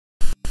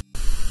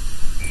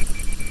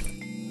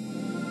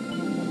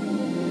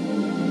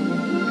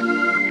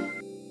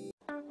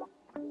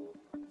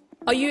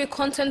Are you a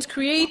content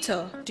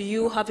creator? Do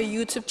you have a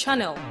YouTube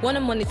channel? Want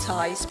to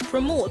monetize,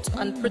 promote,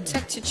 and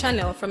protect your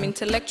channel from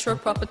intellectual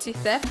property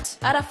theft?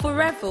 At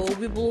Forever,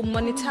 we will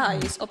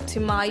monetize,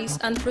 optimize,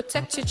 and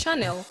protect your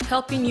channel,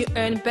 helping you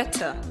earn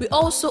better. We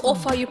also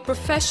offer you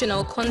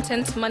professional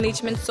content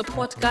management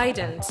support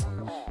guidance.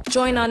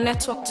 Join our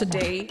network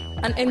today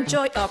and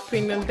enjoy our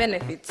premium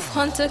benefits.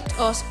 Contact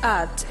us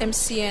at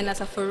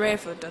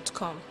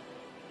mcn@forever.com.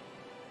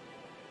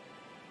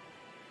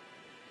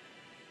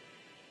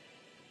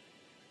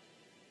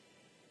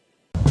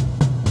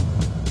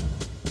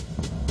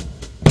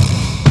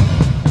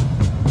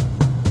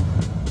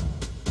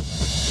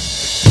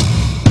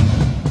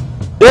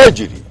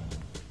 Ejiri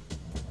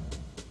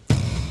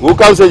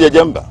Muoka se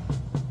jemba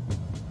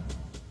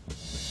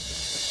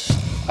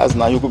as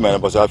na yuku mena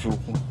bosa afi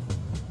uku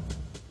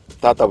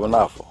tata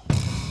bonafo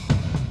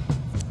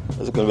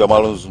ese kan bi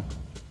amalunzu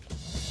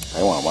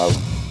ayi won amalu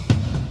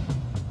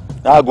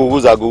na agugu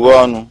zagugu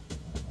onu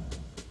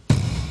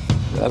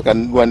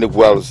kan wande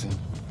bualusi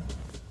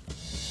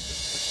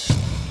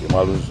ke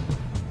malunzu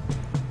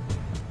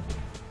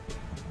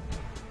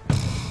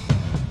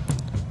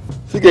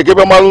fike ke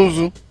ba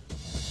malunzu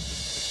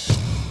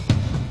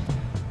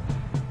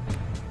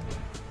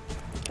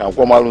kan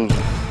ko malunzu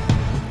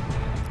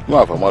no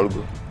afa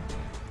malugo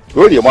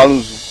gori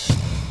malunzu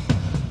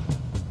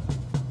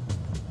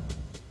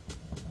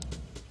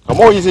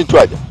kamo yisi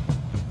twaja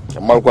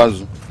kamal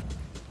kwanzu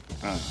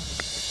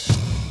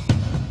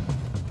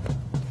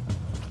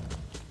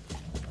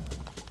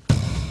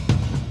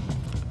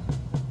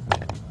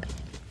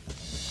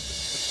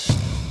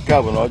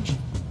kabo noji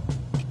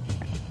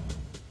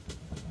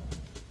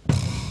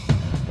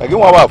agi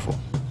nwa bafo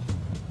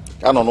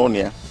kano no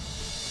nia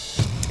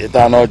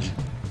eta noji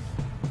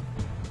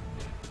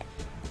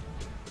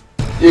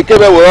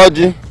ikebe were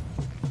ọjị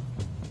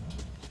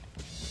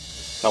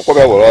na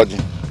kwabe were ọjị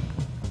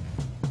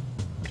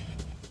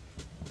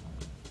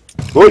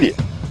orie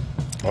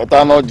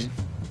ọta n'ọjị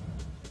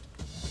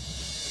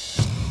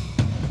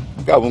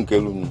nke a bụ nke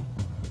elu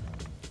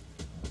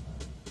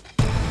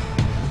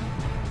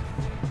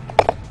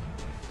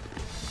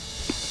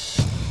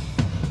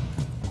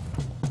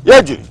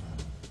ya jiri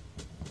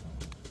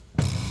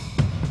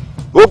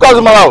oke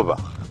azụ mara abụba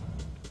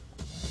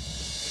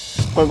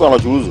kwenkwe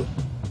nọchi ụzọ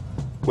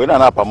we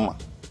na apa mma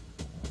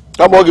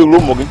ka bo gi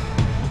rumo gi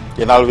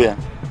ke na lwe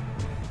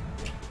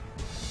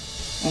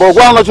mbo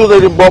gwa na chuzo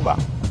ri mboba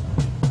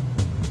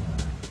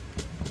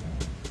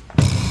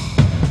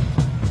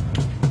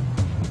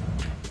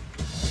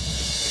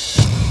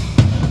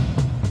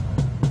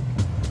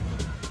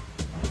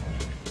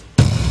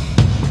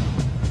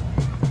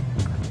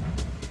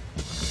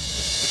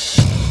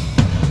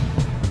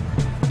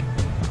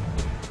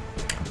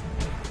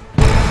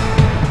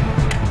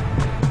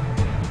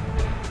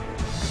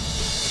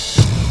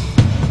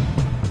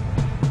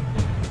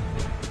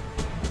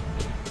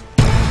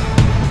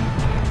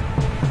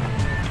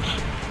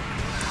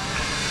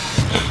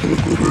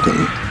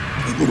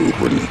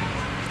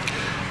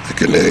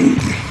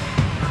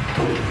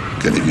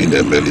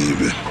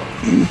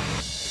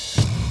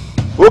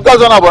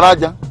Ukazo na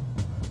bonaja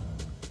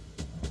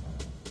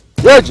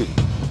yeji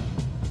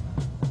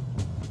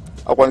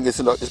akwani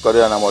gesilo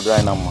iskoria na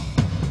modai na mma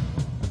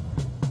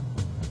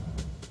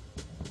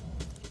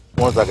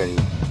wonza gani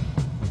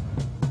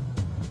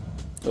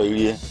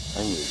oyirie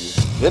anyi oyirie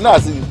ye na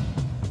asiri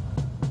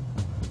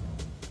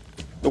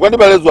ukwani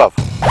balezu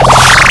afu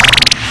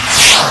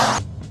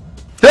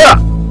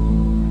tera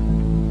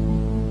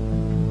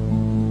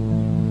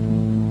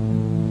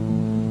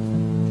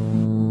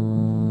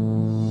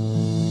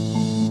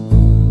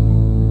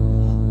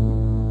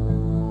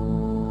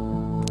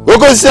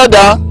Oko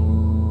sada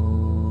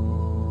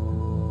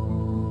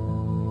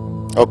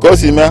oko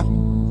sima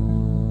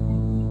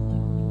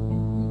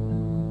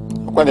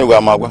akwani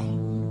gwa magwa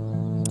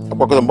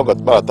akwako mbogo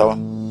tbatawa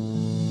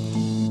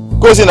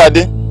ko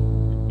sinade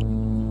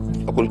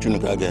akulu chunu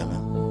ka ga eme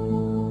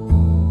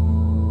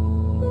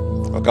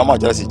akama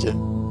jara siche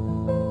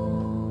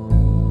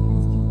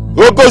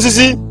oko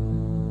sisi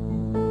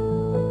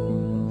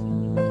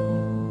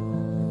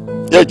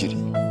yajiri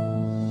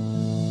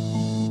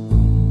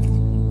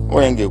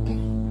onye ngekwu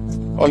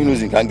onye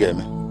nuzi ka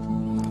ngeme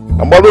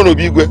agbado no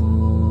bi igwe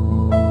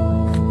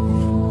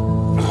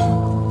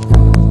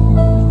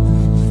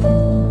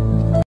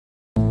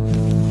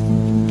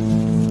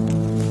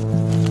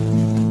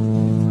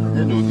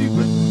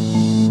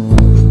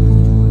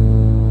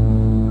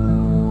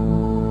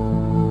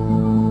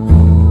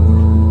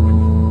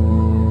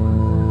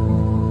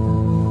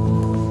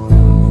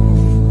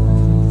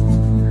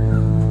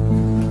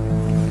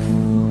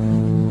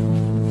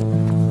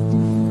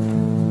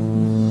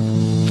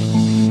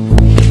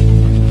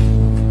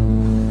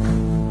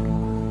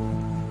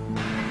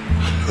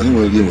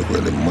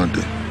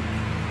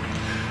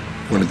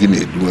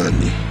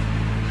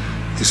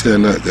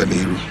Isena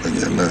ganiru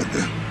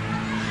anyanaga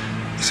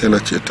isena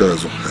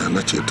chetazo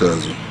ana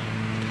chetazo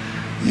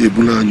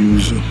yebula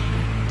anyuzo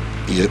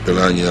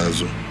yepela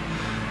anyazo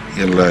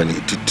yelani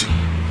titi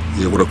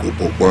yebura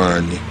kopokwa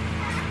anyi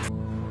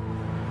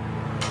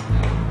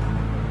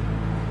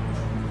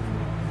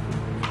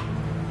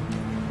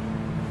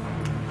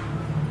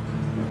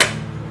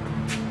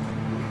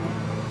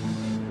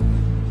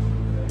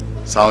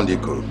sound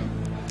Ikoro,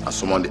 and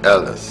summon the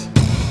elders.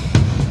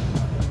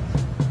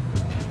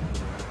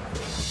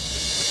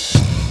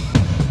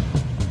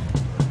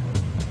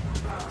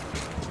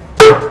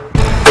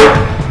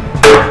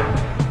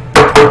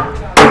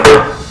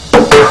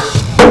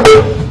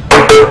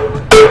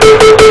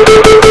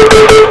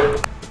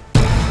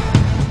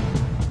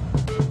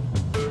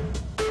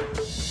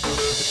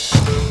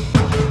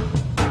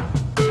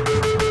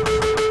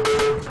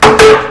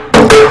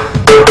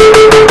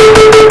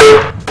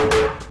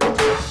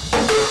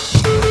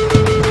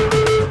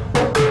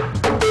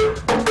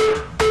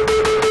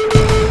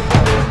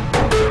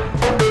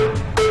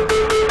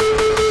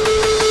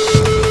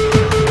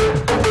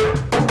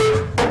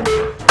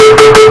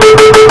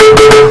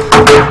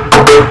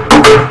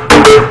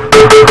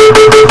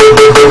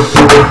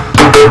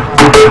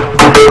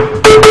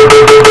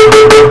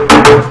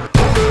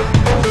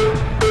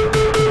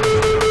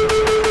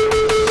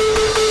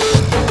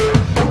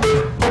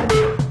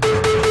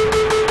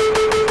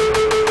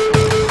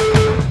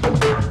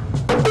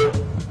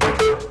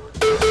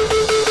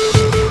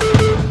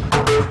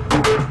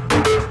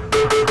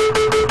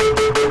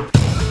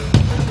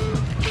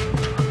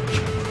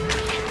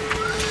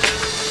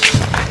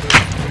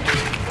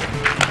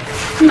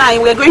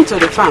 We're going to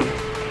the farm.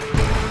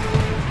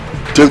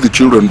 Take the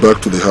children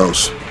back to the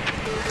house.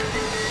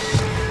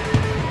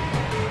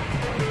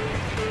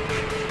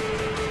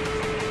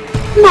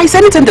 Ma, is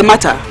anything the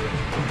matter?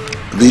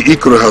 The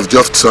Ikoro has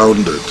just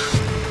sounded.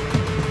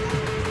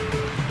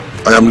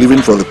 I am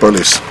leaving for the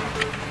palace.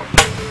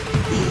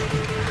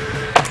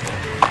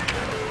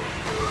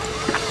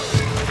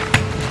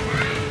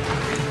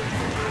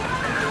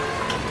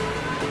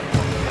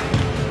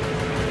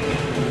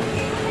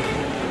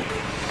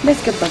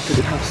 Let's get back to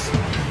the house.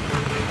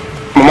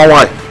 Mama,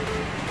 why?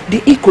 The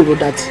Ikoro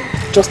that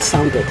just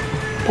sounded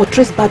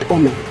portrays bad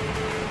omen.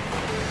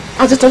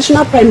 As the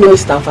traditional prime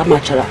minister of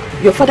Amachara,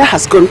 your father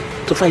has gone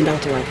to find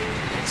out why.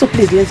 So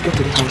please, let's go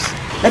to the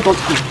house. Let us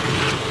go.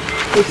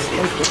 Please,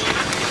 let's go.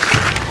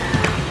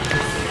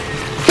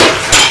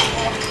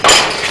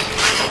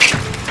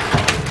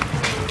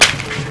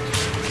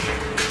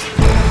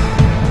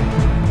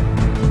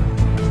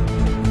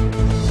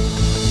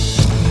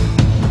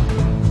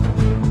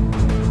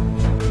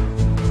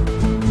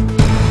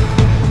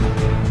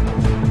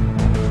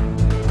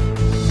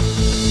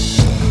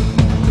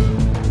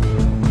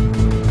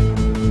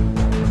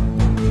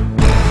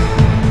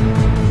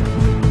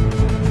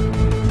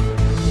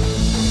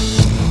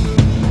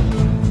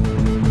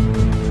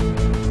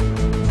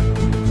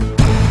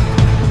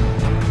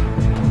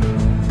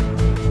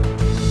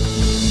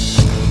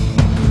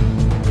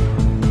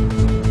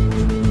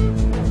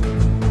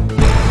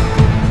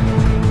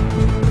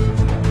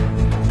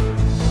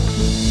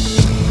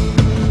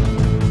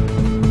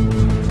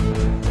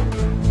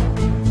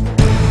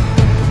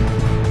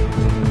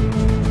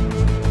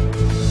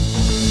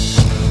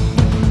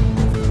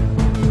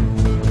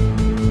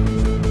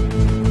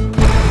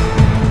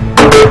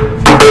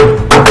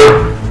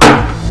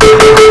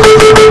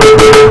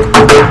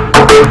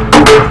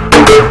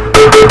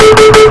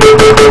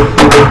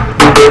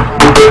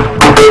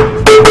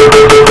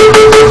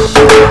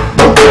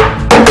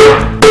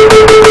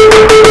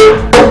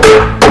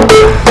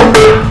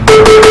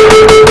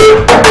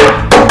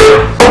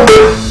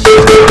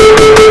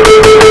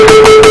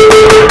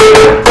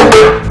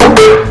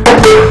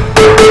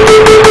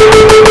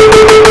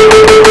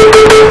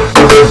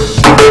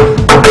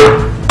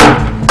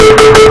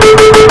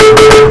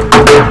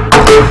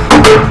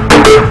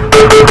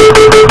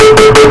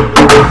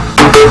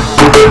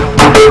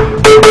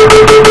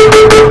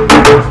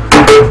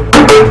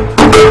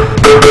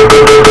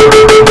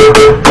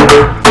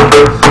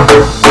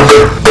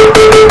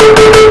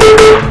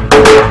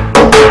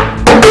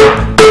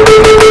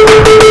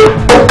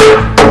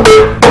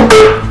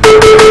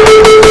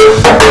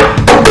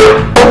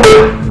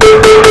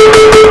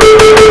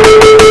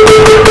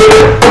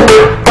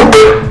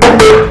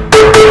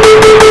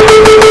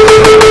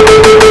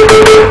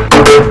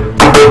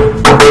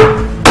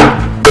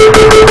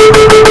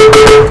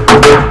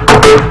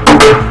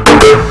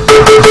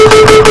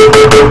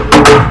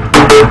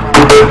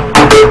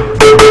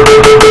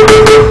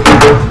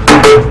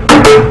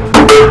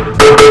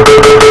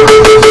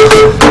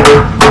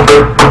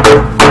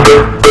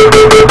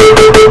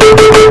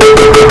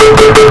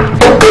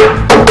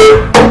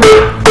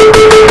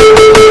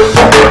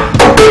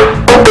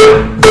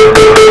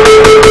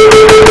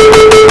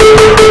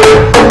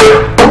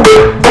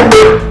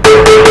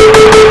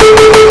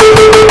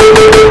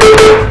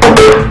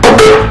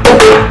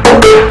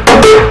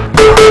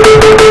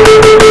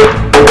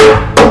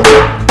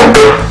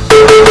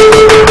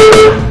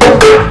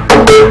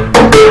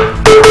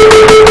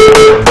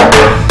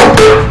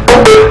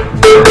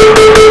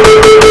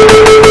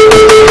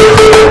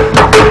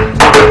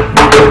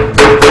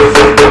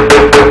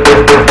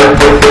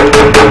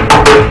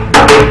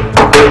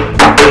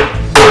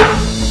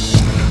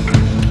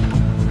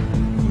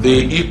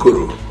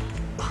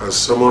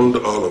 Summoned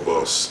all of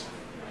us,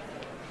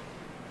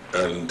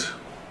 and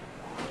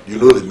you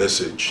know the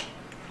message.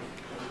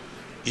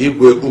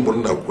 Igwe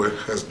Umunakwe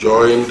has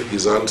joined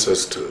his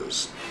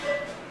ancestors.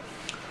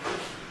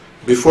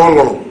 Before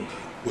long,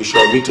 we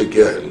shall meet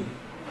again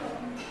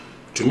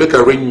to make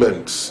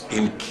arrangements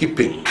in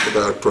keeping with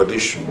our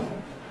tradition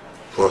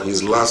for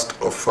his last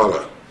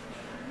ofala,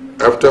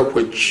 after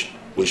which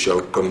we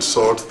shall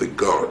consult the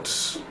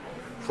gods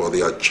for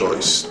their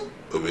choice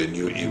of a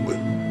new Igwe.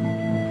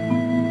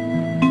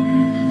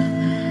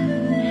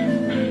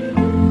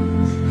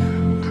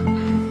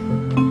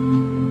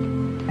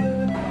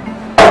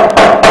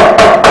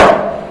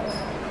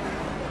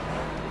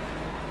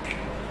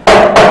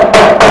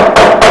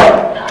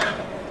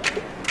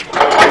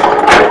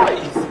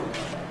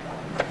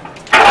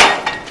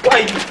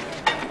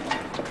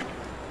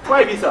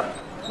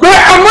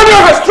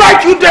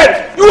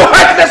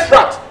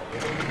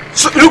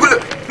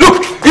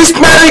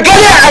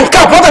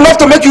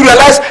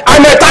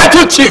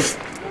 Chief,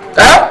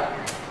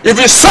 if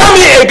you saw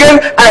me again,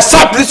 I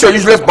slap this your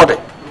useless body.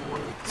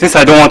 Since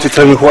I don't want to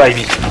tell you who I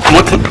be, come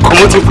on from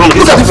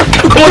this house.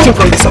 Come on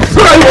from this house.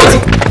 Look at you!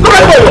 Look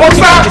at you! Look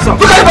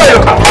at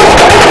you!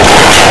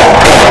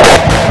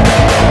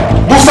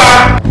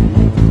 Musa!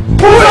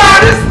 Musa!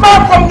 This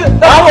man from the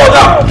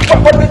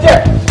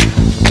jail!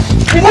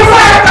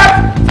 Musa!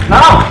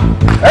 Now!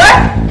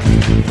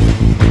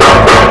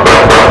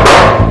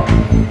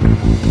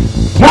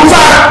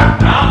 Musa!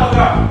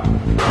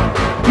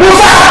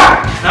 Musa!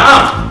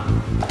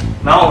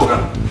 Now, Oga.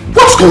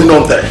 What's going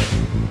on there?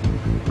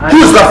 Who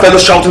is that fellow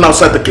shouting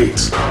outside the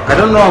gates? I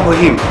don't know about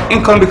him.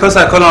 In come because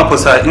I call him up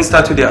aside and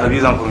start to the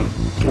abuse and him.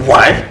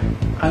 Why?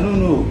 I don't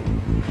know.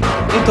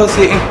 It was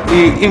say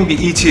in be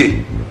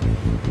Ichie.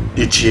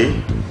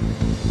 Ichie?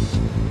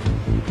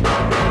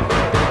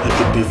 It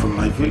could be from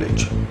my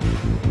village.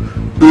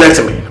 Let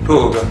me.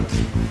 Go, Oga.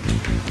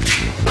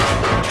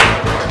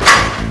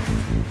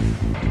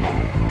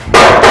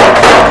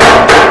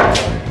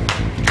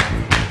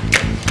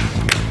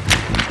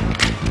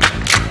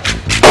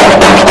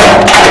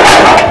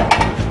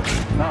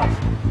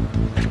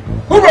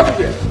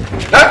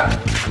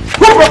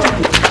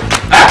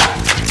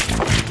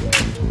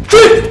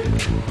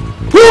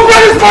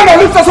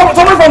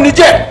 Someone from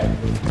Niger.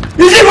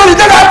 Is he from the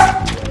desert?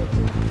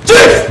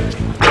 Chief!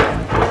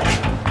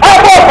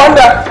 Abu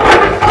Panda!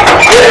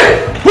 Chief!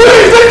 Who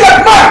is that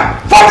man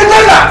from the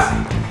desert?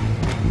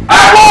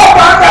 Abu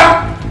Panda!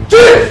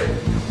 Chief!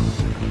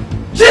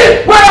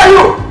 Chief, where are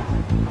you?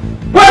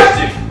 Where is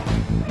Chief?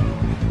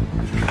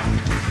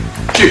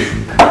 Chief!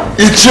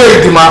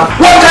 Ichie, the man.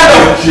 What kind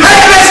of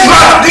headless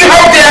man do you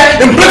have there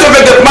in place of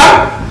a dead man?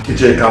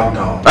 Ichie, calm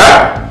down.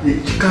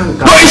 Calm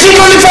down. No, is he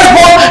only first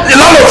born the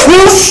land of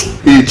fools?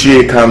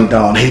 Ichie, calm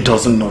down. He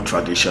doesn't know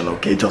tradition,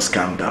 okay? Just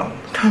calm down.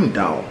 Calm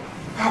down.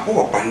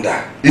 Abu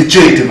Panda.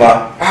 Ichie, the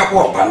man.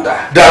 Abu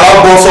Panda. The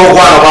also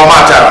one of our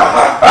matara.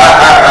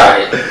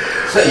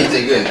 Say it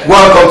again.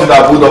 Welcome to the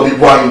Abu Dhabi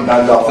one.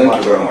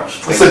 Thank you very much.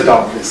 Sit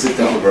down, please. Sit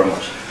down. Thank you very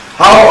much.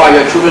 How are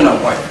your children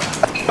and wife?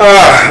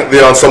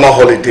 They're on summer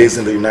holidays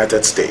in the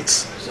United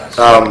States.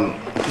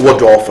 What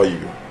do I offer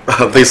you?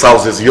 This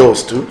house is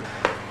yours too.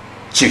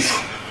 Chief,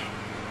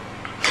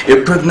 a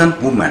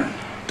pregnant woman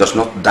does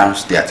not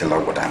dance the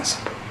Atilago dance.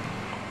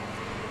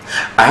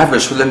 I have a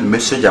solemn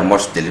message I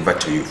must deliver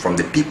to you from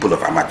the people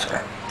of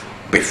Amachara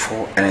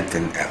before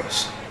anything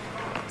else.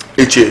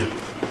 Ichie,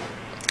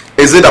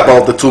 is it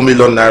about the 2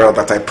 million naira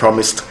that I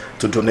promised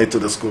to donate to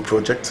the school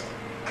project?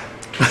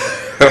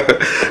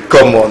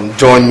 Come on,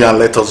 join me and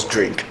let us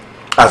drink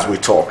as we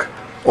talk.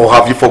 Or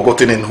have you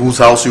forgotten in whose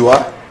house you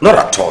are? Not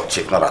at all,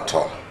 Chief, not at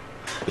all.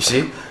 You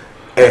see,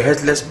 a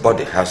headless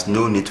body has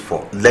no need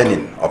for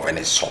learning of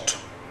any sort.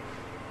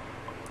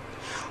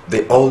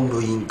 The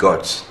all-knowing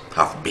gods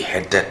have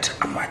beheaded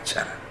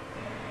Amachara.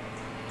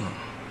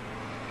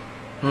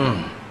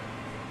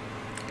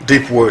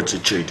 Deep words,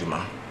 Ichie,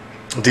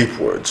 deep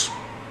words.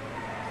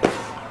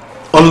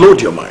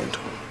 Unload your mind.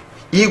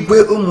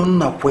 Igwe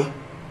Umunakwe,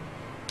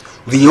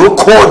 the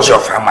Okoji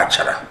of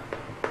Amachara,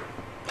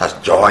 has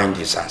joined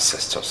his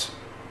ancestors.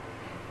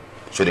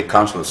 So the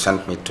council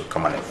sent me to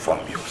come and inform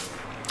you.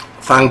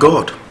 Thank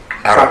God.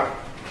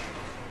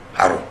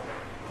 Haru,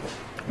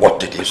 what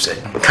did you say?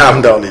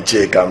 Calm down,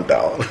 Ichie, calm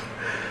down.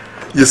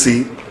 You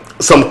see,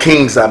 some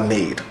kings are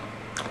made,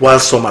 while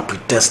some are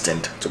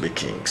predestined to be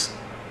kings.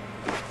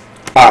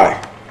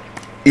 I,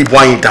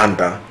 Ibwanyi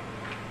Danda,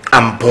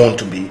 am born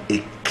to be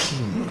a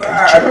king.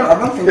 I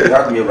don't think you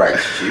had me right,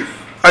 Chief.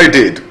 I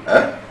did.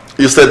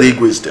 You said the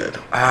Igwe is dead.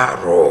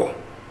 Haru,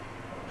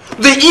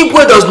 the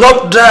Igwe does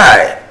not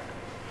die.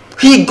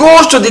 He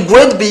goes to the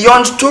great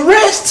beyond to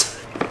rest.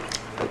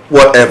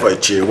 Whatever,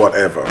 Ichie,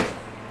 whatever.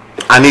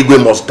 An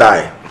Igwe must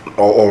die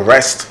or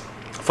rest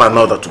for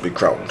another to be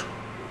crowned.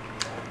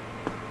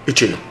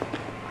 Ichie,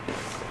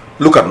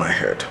 look at my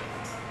head.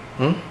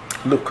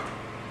 Look.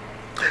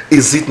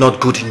 Is it not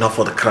good enough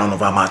for the crown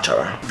of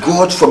Amachara?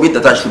 God forbid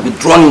that I should be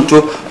drawn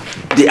into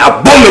the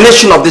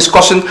abomination of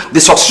discussing the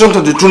succession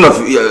to the throne of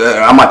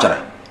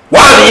Amachara,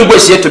 while the Igwe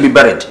is yet to be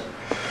buried.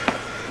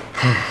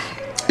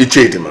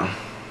 Ichie,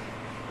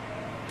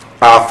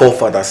 our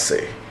forefathers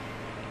say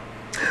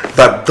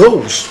that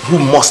those who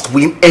must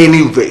win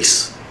any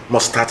race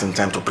must start in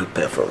time to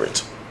prepare for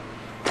it.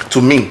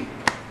 To me,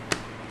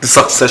 the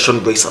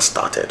succession race has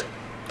started.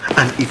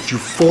 And if you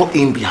fall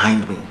in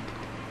behind me,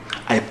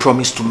 I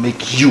promise to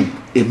make you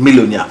a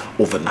millionaire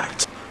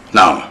overnight.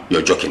 Now,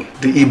 you're joking.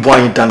 The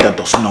Igbo Danda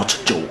does not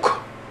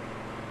joke.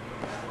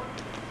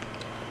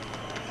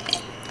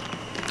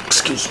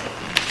 Excuse me.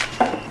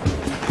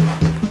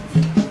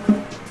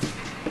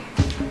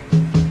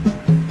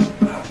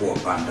 Abu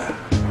Opanda.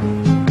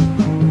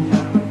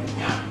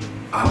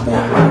 Abu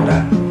Opanda.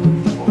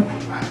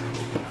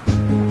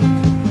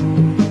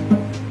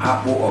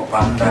 Abu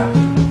Opanda.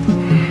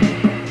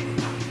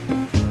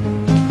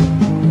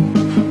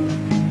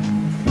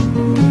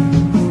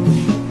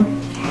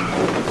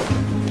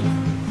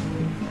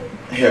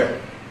 Here,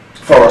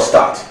 for a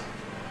start.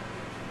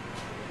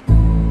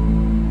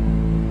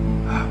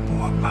 Abu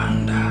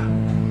Opanda.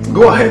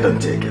 Go ahead and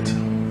take it.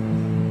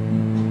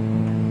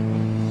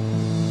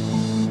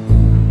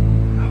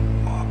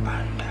 Abu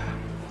Opanda.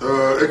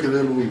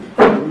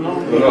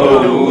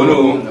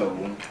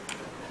 No.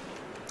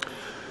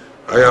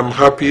 I am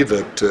happy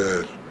that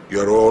you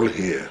are all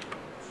here.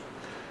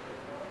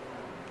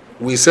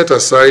 We set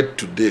aside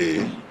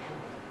today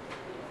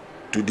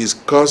to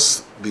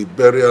discuss the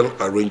burial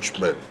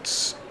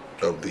arrangements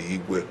of the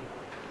Igwe,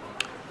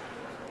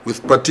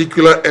 with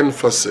particular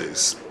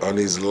emphasis on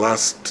his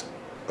last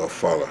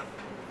Ofala.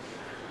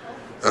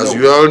 As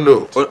you all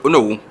know...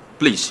 No,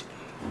 please,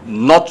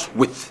 not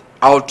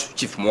without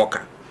Chief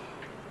Muoka.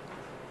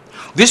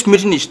 This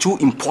meeting is too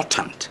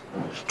important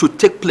to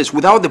take place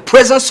without the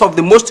presence of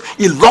the most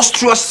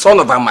illustrious son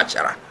of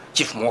Amachara,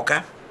 Chief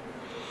Muoka.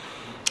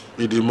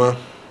 Idima,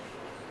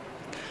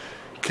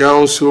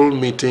 council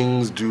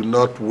meetings do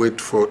not wait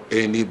for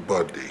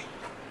anybody.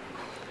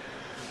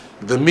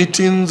 The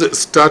meetings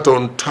start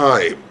on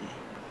time.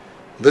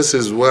 This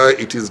is why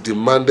it is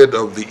demanded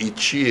of the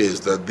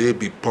Ichies that they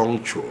be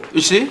punctual.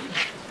 You see,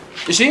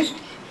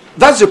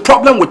 that's the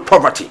problem with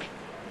poverty.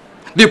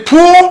 The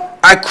poor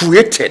are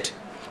created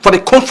for the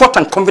comfort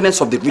and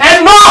convenience of the rich.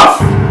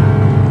 Enough!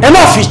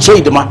 Enough,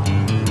 Ichie, the man.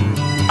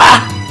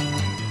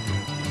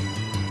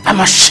 I'm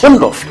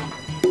ashamed of you.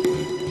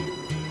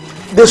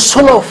 The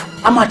soul of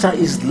Amachara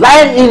is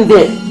lying in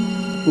there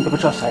in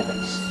perpetual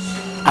silence.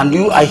 And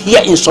you are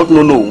here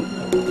insulting no.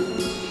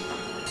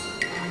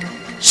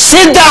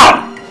 Sit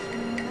down!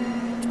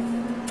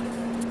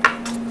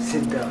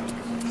 Sit down.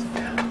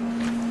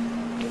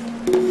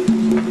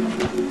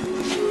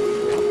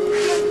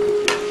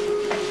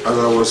 As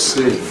I was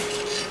saying,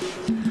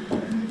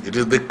 it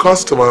is the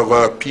custom of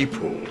our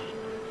people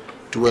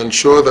to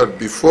ensure that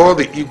before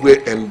the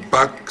Igwe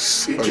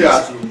embarks on Ichie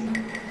Azu,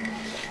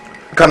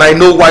 can I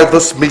know why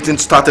this meeting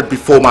started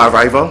before my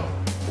arrival?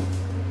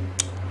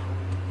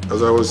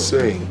 As I was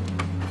saying,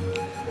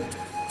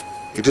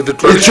 it is the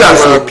tradition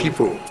of our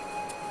people.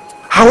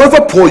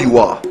 However poor you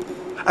are,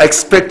 I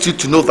expect you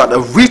to know that a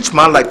rich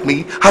man like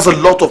me has a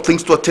lot of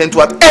things to attend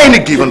to at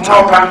any given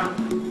time.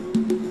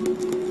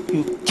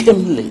 You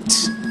came late.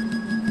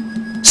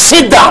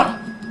 Sit down!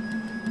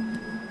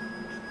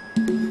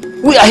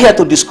 We are here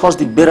to discuss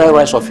the burial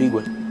rites of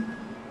Igwe.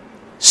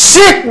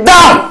 Sit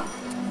down!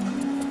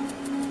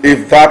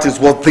 If that is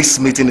what this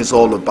meeting is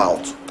all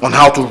about, on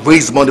how to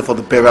raise money for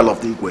the burial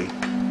of the Igwe,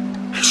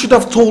 you should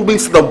have told me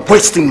instead of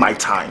wasting my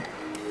time.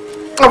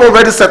 I've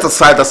already set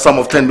aside a sum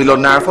of 10 million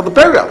naira for the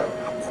burial.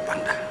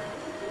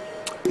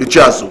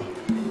 Ichie Azu,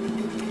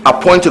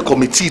 appoint a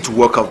committee to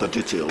work out the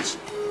details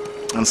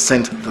and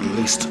send the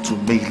list to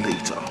me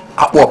later.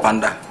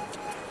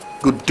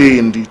 Good day,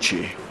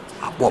 Ichie.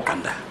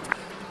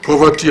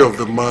 Poverty of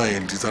the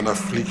mind is an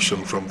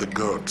affliction from the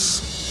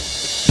gods.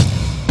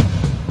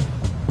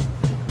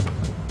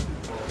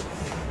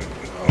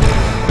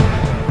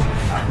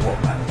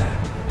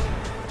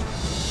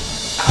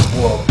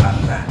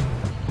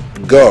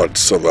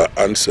 Gods of our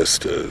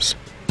ancestors,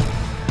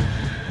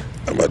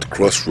 I'm at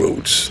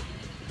crossroads.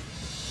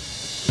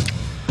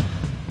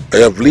 I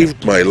have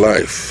lived my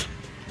life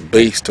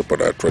based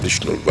upon our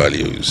traditional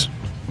values.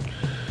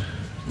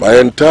 My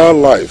entire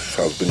life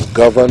has been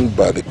governed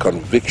by the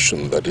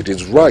conviction that it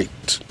is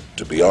right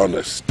to be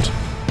honest,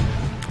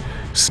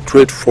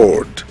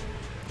 straightforward,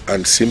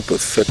 and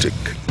sympathetic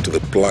to the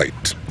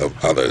plight of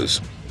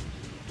others.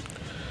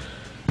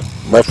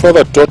 My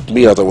father taught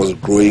me as I was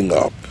growing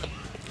up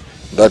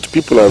that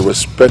people are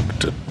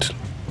respected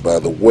by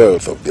the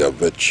wealth of their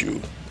virtue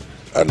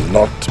and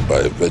not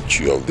by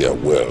virtue of their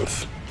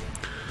wealth.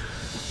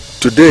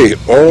 Today,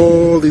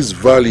 all these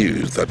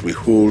values that we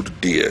hold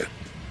dear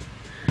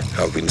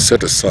have been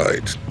set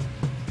aside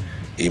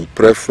in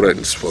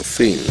preference for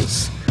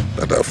things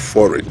that are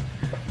foreign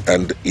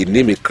and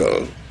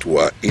inimical to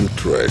our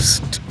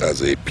interest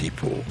as a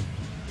people.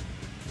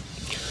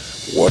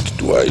 What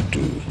do I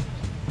do?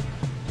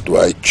 Do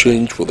I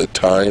change for the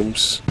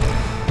times?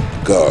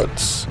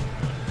 Gods,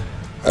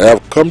 I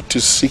have come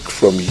to seek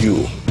from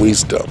you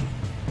wisdom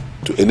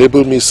to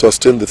enable me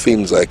sustain the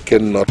things I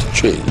cannot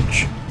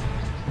change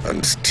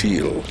and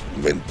still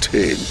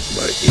maintain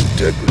my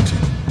integrity.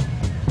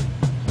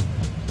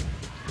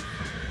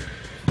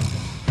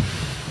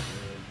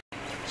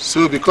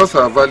 So because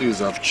our values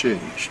have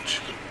changed,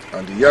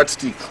 and the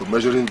yardstick for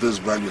measuring this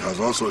value has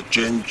also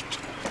changed,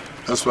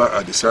 that's why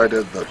I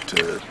decided that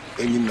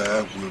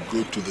Eneh will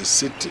go to the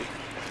city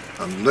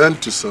and learn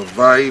to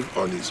survive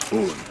on his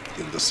own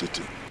in the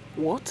city.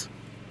 What?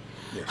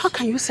 Yes. How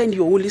can you send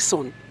your only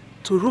son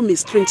to roam a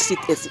strange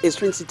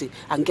city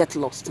and get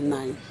lost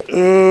tonight?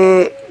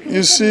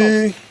 You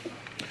see,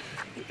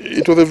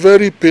 it was a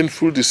very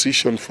painful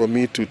decision for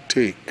me to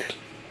take.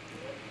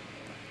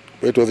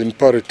 But it was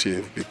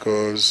imperative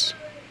because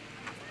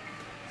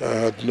I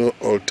had no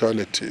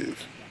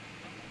alternative.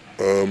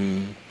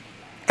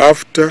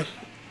 After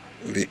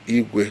the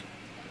Igwe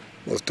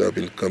must have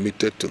been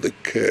committed to the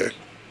care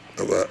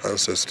of our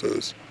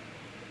ancestors,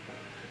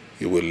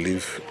 he will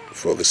leave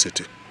for the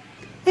city.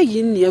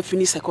 Eneh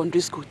finished secondary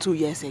school 2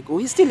 years ago.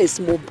 He's still a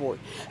small boy.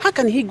 How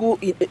can he go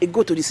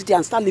to the city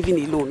and start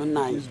living alone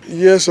now?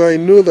 Yes, I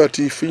know that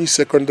he finished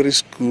secondary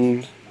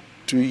school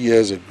 2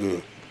 years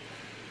ago.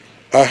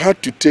 I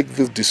had to take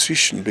this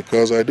decision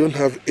because I don't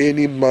have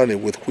any money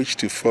with which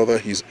to further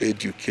his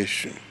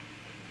education.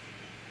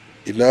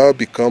 It now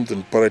becomes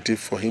imperative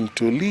for him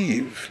to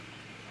leave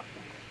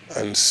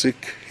and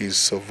seek his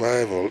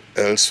survival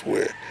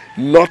elsewhere.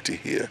 Not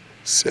here,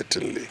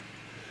 certainly.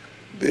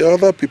 The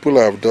other people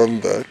have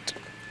done that.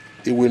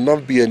 It will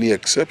not be any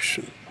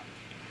exception.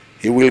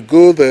 He will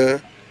go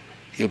there,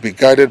 he'll be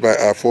guided by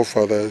our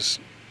forefathers,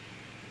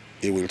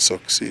 he will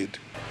succeed.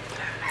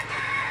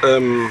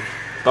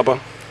 Papa,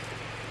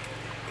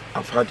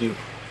 I've heard you.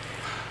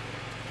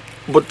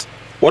 But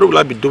what will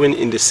I be doing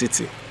in the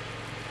city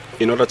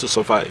in order to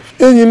survive?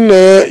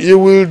 Eneh, you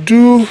will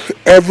do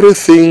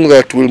everything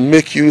that will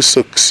make you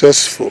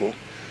successful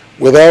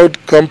without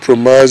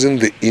compromising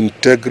the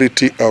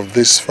integrity of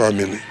this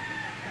family.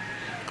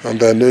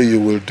 And I know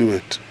you will do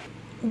it.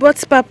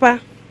 But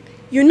Papa,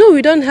 you know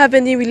we don't have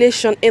any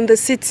relation in the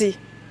city.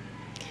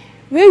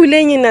 Where will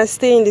Eneh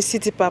stay in the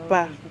city,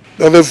 Papa?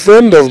 There's a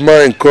friend of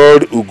mine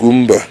called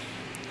Ugumba.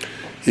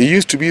 He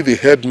used to be the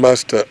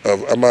headmaster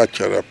of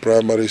Amachara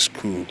Primary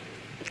School.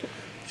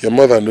 Your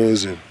mother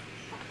knows him.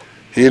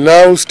 He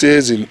now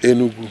stays in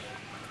Enugu.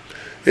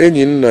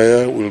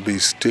 Eneh will be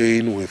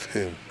staying with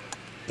him.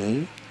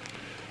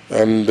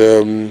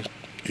 And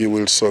he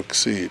will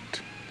succeed.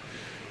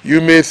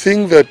 You may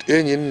think that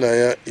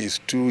Eneh is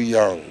too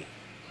young.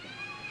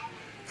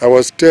 I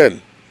was 10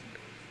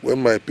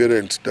 when my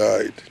parents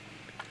died.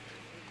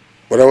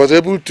 But I was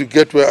able to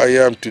get where I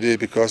am today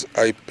because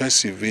I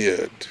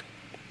persevered.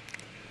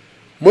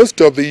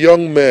 Most of the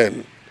young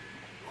men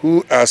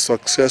who are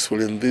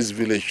successful in this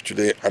village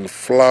today and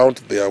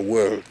flaunt their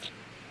wealth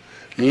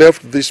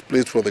left this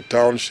place for the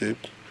township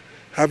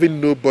having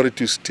nobody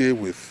to stay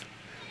with.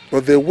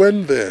 But they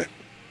went there,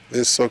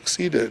 they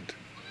succeeded,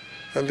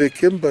 and they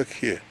came back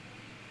here.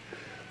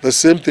 The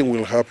same thing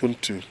will happen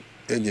to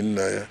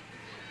Eneh.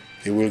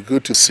 He will go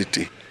to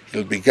city.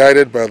 He'll be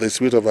guided by the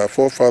spirit of our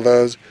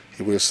forefathers.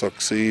 He will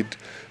succeed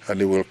and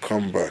he will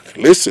come back.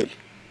 Listen.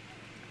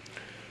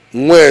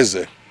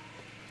 Mweze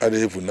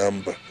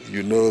Adevunamba,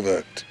 you know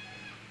that.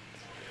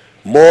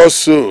 More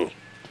so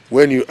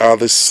when you are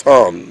the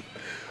son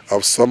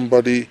of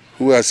somebody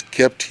who has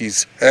kept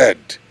his head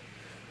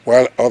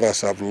while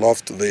others have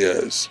lost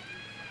theirs.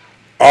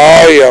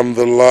 I am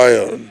the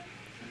lion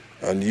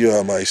and you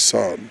are my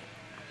son.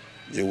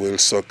 You will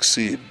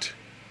succeed.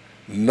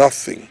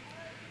 Nothing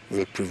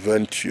will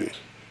prevent you.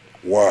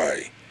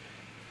 Why?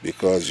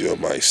 Because you're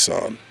my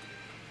son.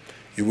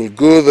 You will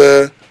go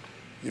there,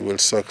 you will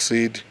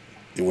succeed,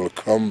 you will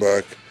come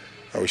back,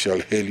 and we shall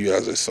hail you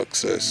as a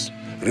success.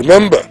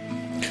 Remember,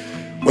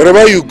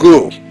 wherever you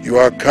go, you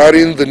are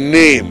carrying the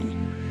name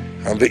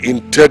and the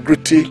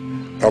integrity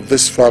of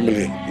this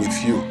family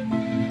with you.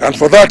 And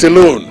for that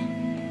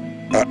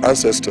alone, our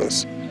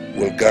ancestors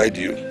will guide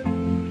you.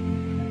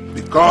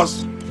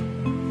 Because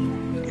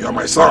you are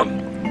my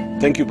son.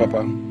 Thank you,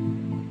 Papa.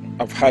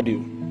 I've heard you.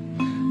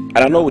 And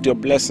I know with your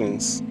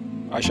blessings,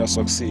 I shall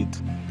succeed.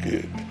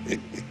 Good.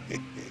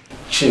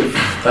 Chief,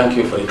 thank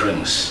you for the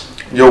drinks.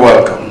 You're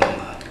welcome.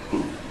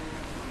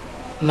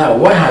 Now,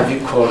 why have you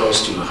called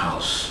us to your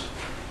house?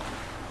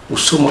 With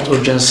so much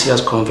urgency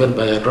as conveyed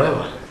by your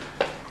driver?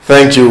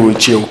 Thank you,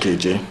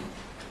 Ichie.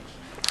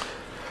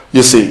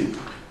 You see,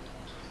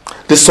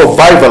 the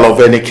survival of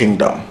any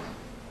kingdom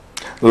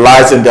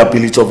lies in the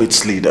ability of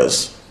its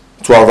leaders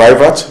to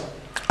arrive at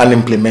and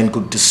implement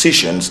good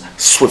decisions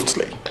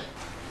swiftly.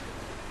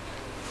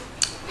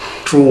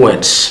 True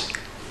words.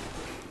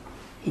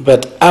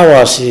 But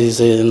ours is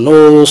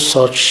no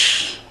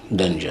such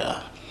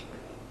danger.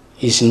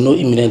 Is no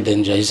imminent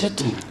danger, is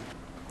it?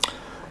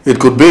 It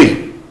could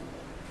be.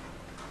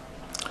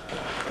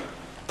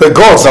 The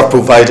gods have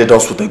provided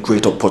us with a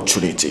great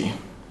opportunity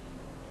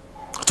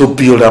to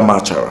build a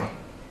Amachara.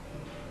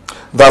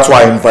 That's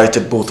why I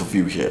invited both of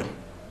you here,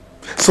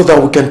 so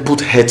that we can put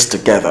heads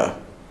together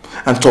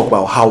and talk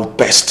about how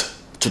best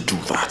to do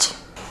that.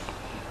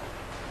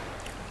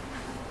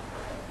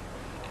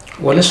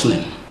 We're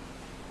listening.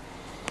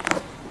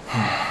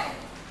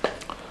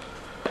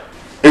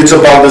 It's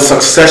about the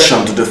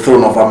succession to the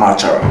throne of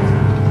Amachara.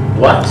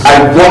 What? I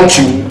want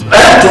you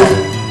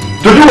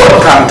to do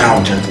what? Calm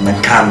down,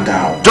 gentlemen, calm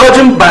down.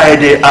 Judging by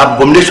the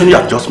abomination you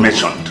have just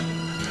mentioned,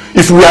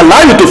 if we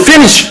allow you to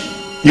finish,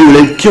 you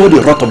will incur the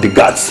wrath of the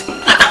gods.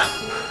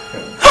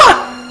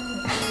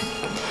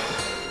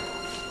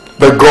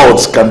 The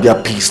gods can be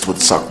appeased with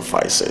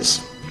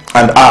sacrifices,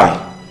 and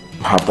I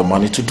have the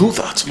money to do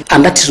that.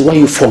 And that is why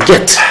you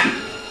forget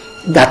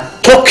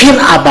that talking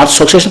about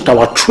succession to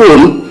our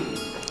throne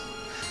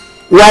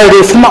while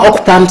the former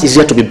occupant is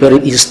yet to be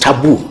buried is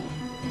taboo.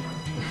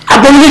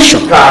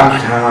 Abomination. Calm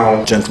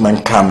down,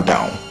 gentlemen, calm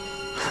down.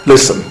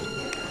 Listen,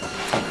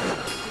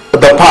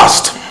 the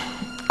past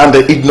and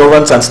the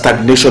ignorance and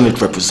stagnation it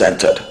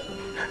represented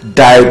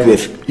died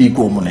with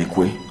Igbo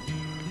Monekwe.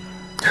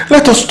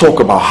 Let us talk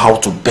about how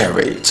to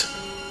bury it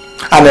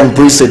and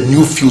embrace a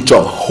new future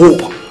of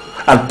hope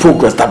and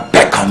progress that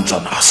beckons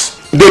on us.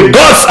 The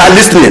gods are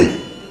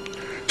listening.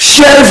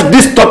 Shelve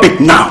this topic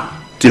now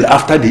till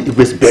after the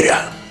Igbo's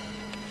burial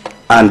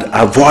and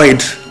avoid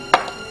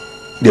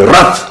the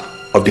wrath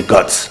of the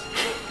gods.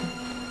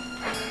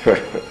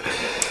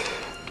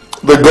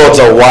 The gods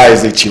are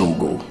wise, Ichie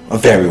Azu,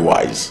 very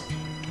wise.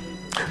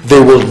 They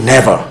will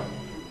never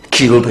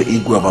kill the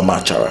Igwe of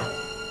Amachara.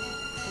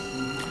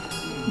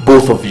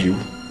 Both of you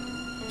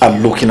are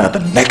looking at the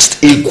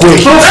next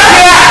Igwe.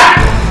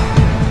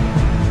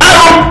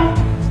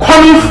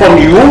 Coming from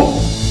you,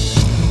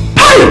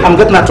 I'm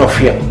getting out of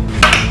here.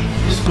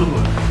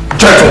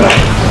 Gentlemen!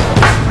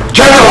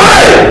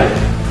 Gentlemen!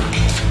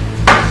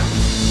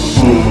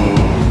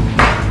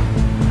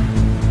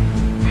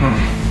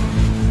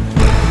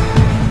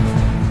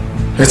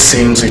 It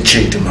seems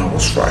Ichie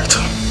was right.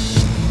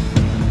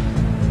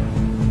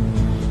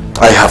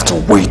 I have to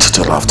wait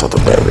till after the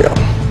burial.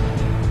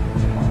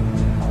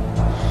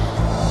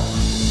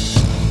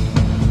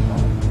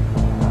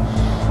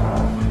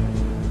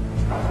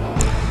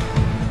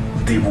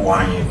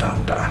 Dibuanyi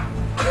Danda,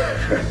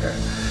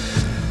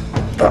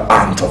 the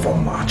aunt of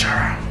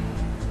Amachara.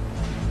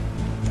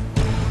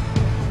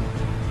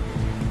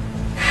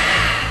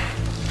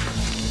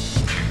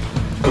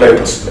 Clear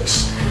this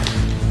place.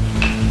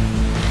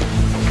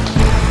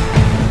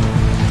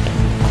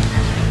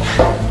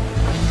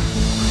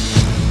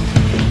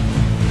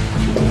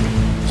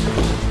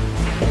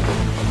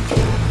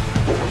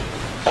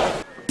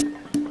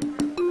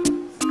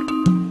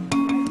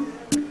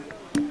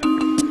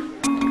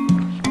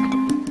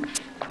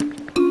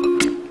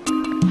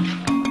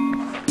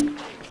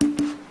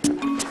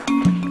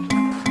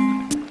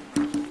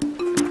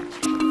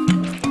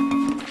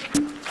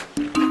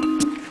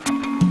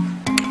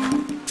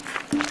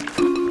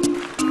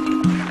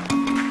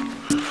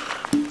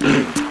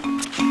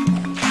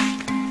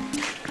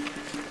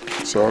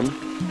 Son,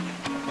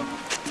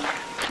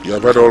 you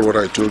have heard all what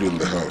I told you in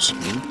the house.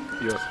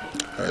 Yes.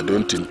 I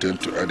don't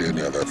intend to add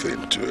any other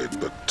thing to it,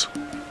 but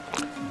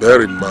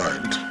bear in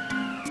mind,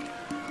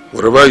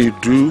 whatever you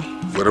do,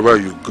 wherever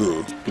you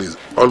go, please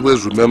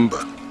always remember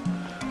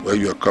where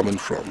you are coming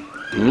from.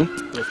 Yes,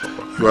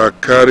 Papa. You are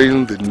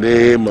carrying the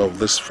name of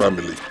this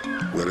family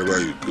wherever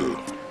you go.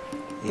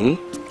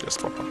 Yes,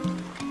 Papa.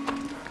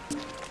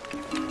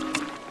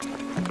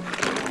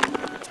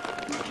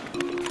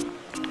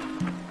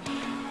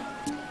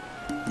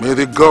 May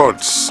the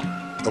gods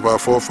of our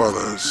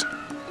forefathers,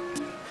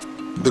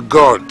 the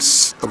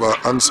gods of our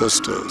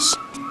ancestors,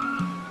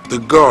 the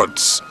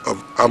gods of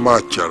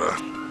Amachara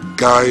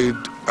guide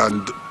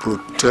and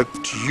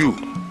protect you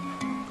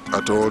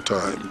at all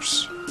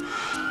times.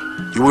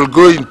 You will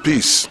go in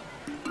peace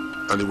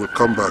and you will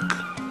come back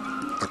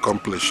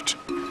accomplished.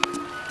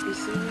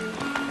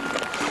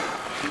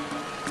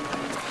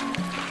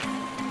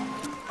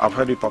 I've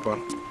heard you, Papa,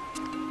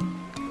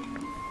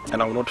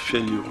 and I will not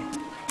fail you.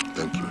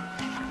 Thank you.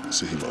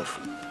 See him off.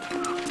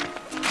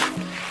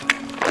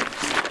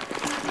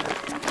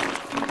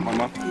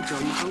 Mama.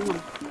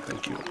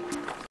 Thank you.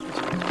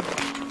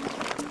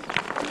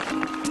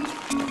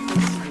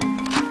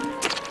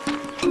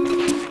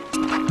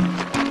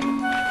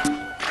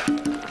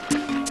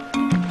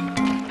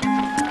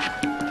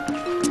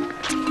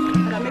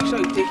 And make sure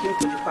you take him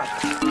to the park.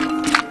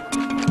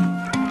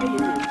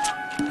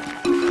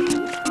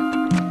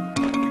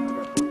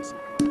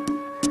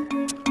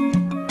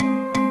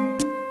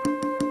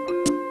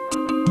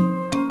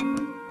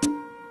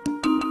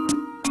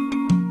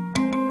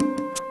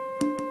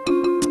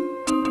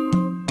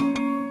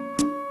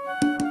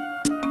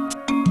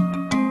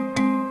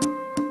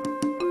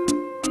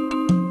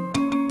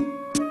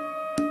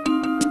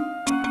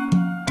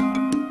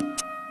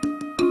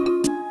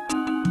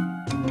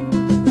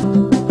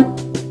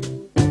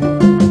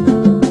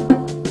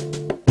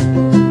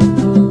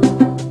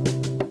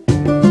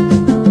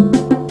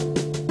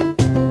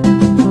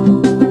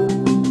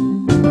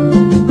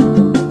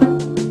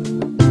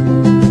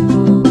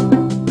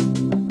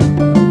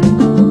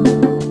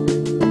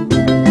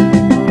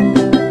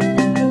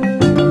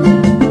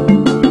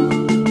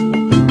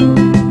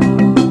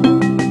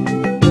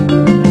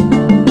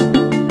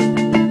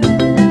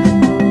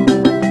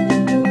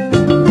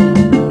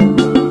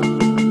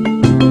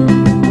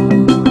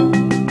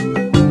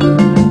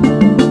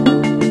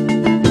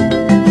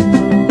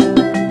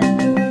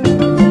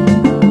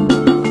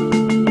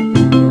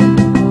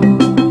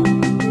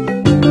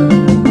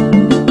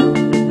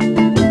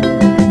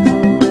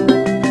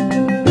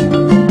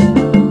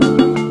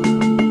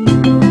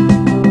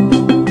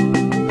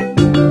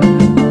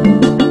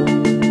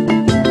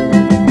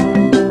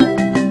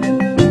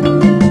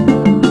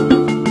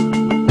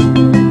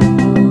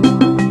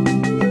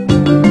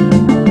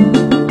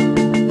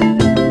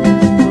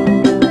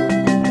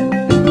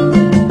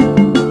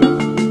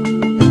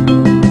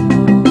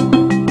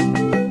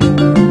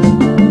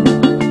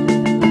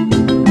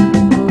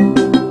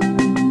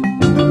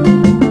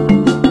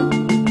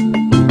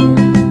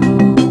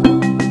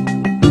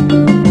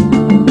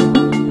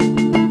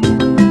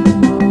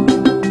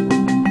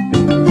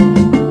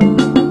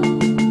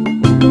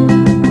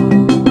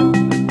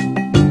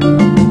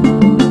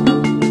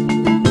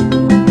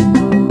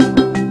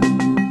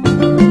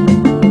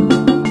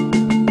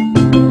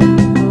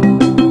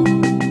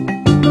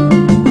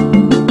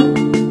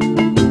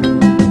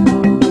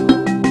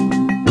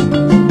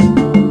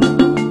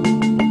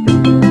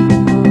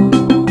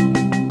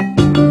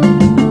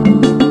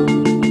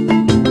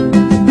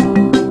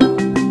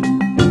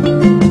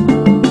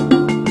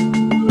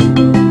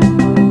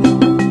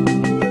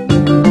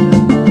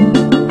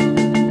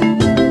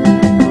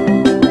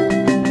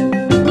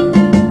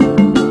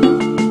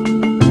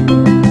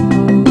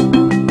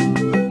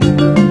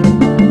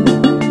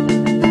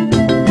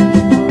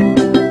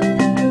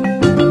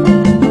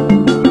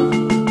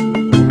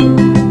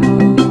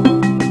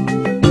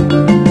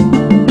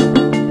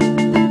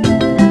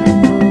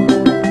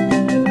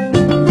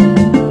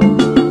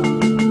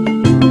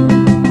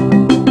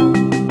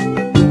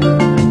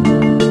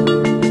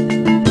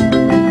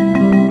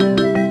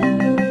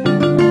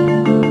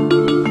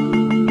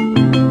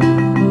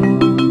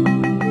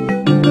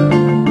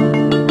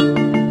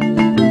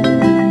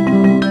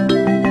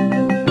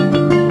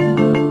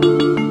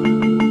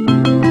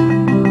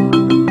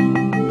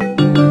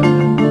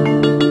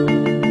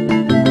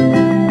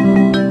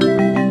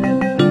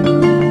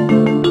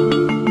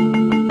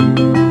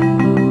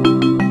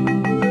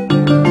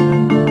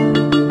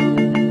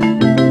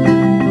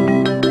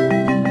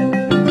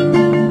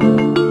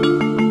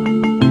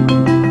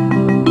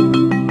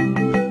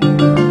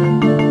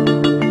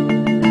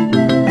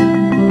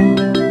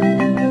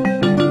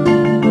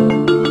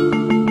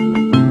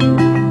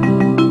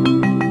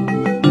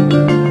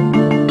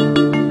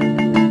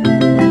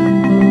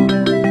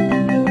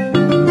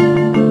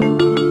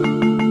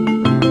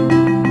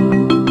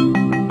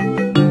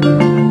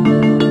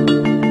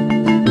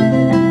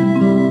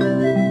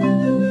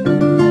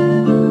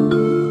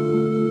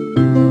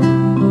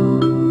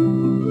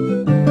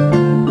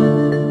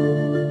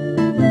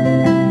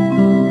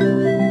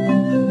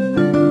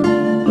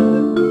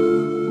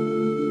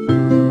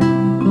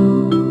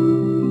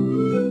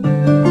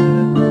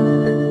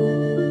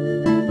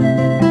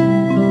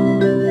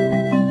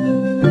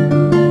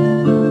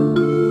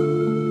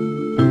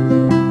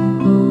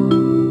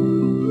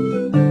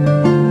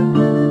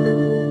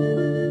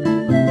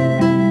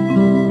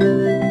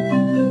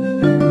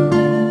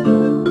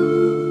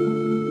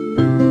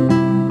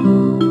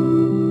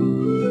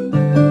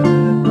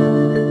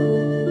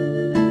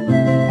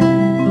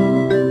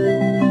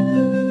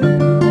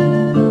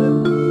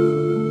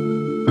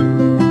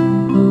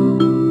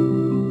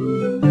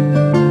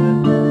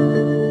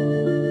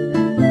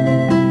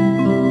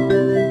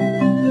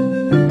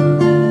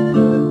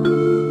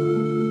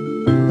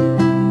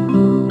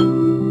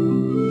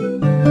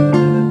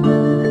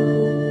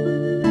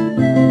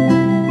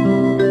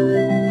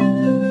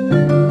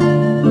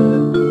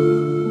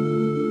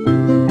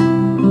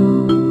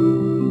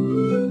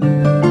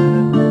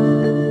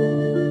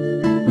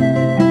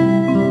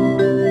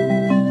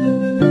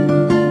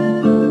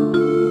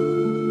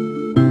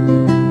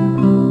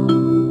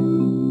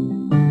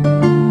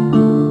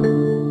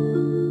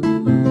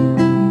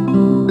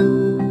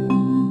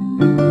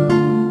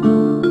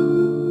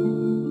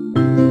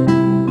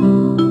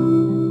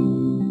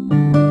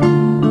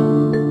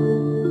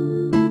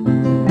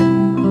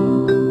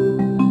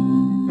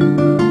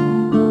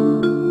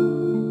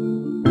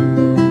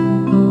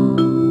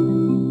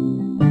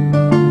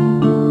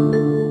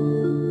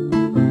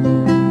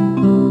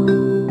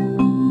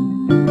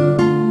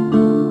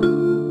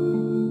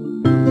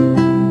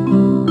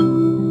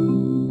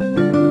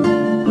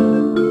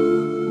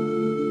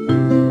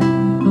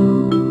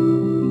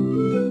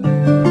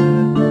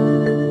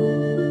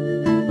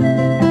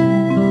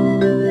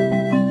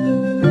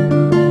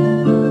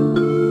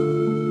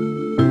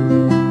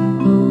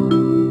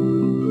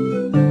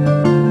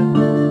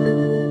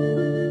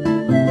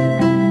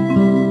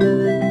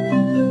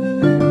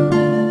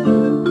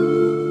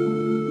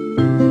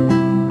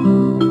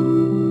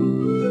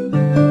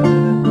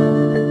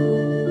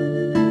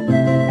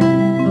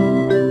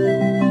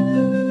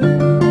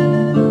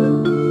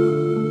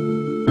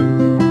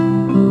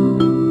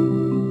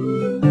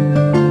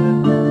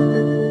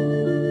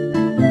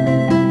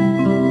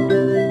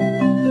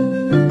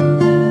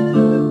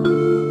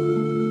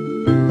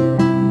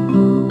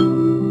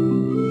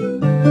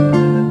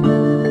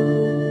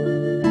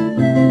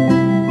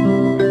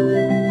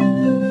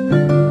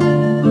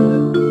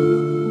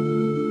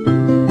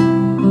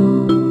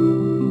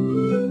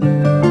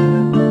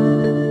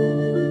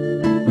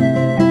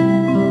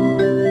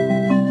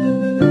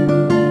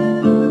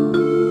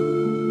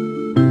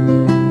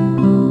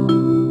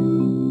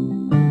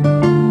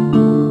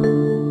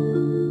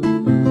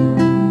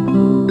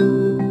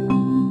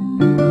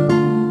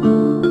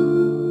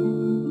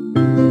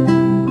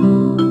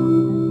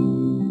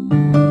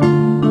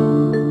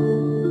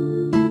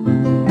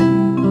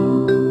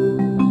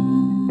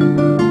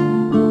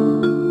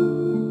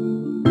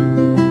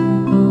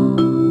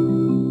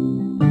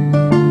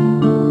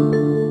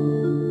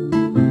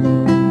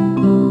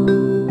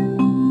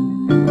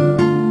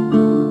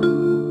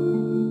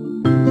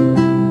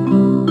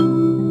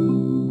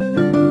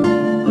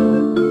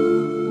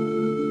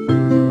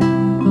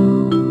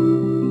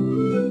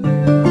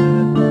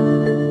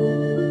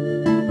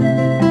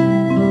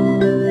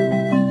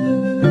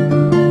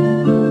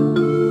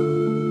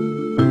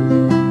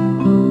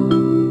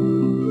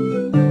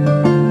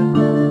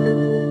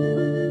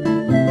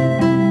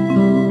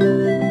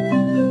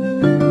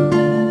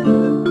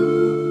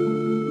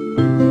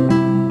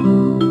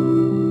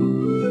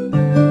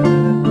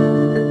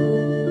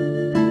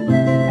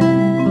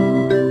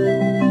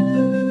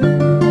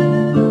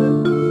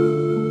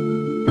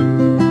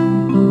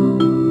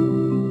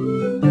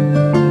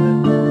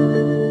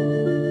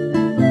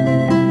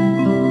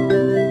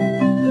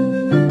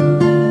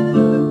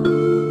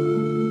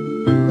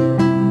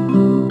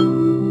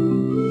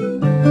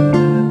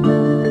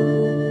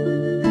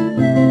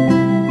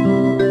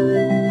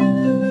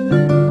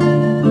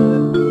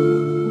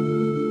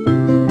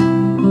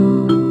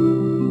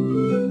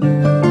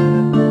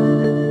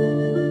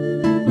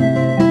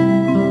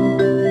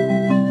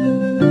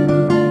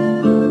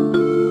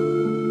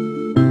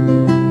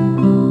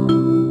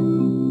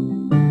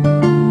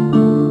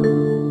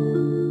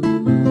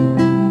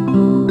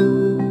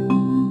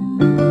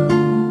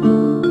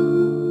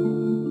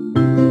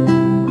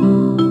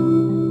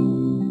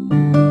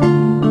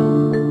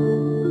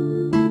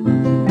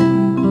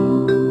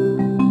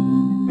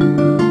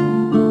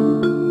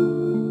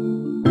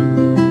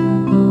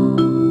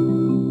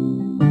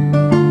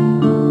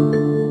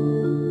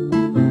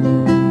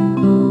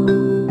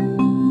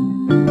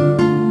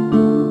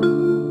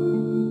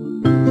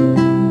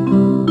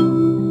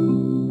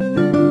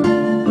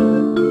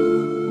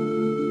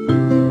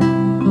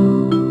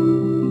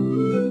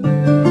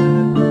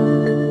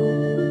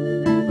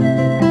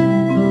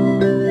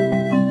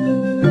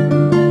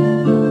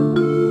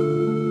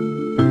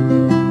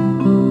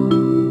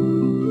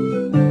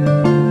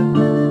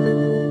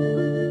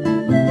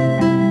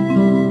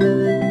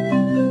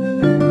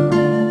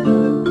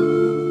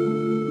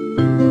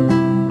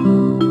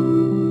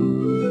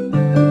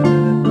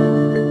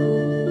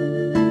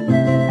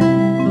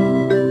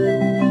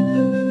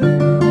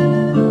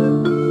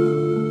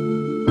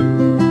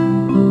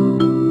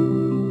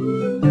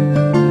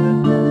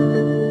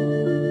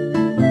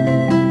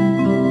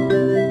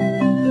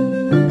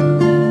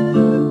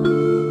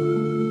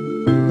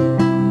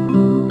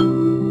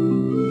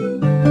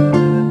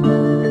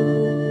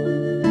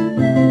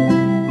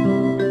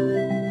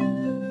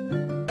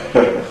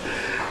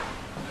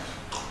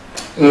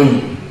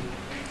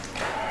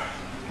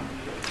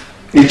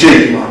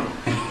 Ichie,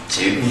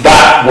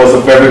 that was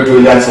a very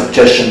brilliant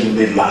suggestion you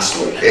made last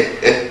week.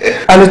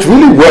 And it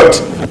really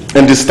worked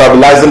in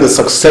destabilizing the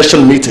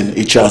succession meeting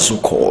Ichie Azu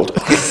called.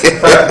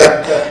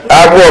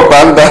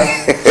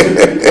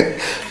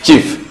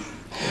 Chief,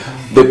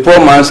 the poor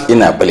man's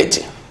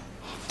inability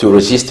to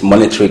resist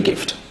monetary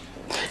gift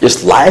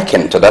is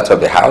likened to that of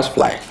the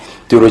housefly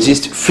to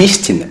resist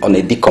feasting on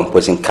a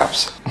decomposing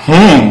corpse.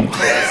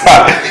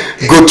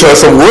 Good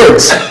choice of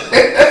words.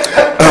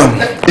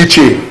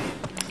 Ichie,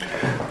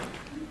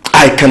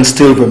 I can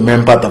still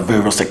remember the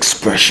various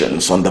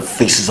expressions on the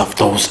faces of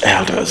those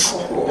elders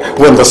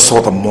when they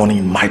saw the money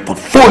in my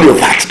portfolio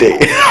that day.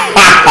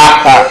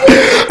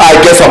 I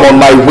guess I'm on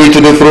my way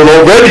to the throne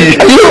already.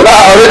 You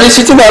are already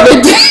sitting on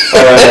it?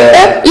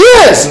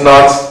 Yes.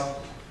 Not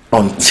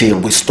until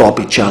we stop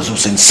Ichie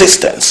Azu's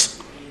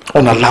insistence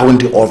on allowing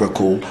the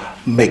oracle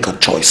make a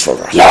choice for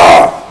us. No,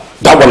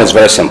 that one is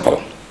very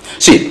simple.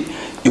 See,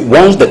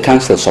 once the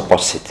council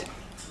supports it,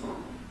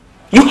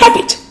 you have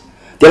it.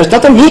 There is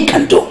nothing he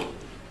can do.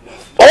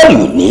 All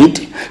you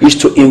need is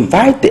to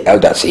invite the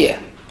elders here,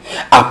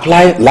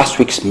 apply last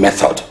week's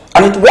method,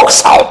 and it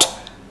works out.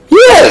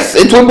 Yes,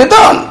 it will be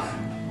done.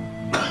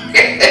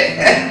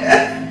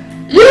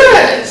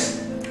 Yes.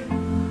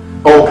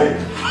 Okay.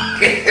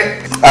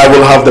 I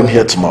will have them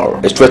here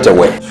tomorrow. Straight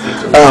away.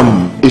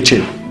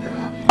 Ichie,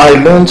 I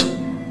learned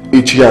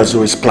Ichie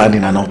Azu is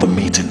planning another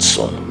meeting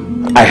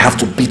soon. I have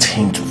to beat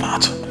him to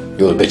that.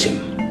 You will beat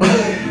him.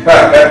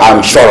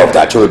 I'm sure of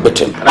that. You will beat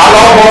him.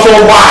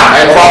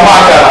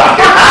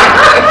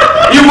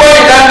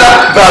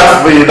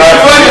 That's me.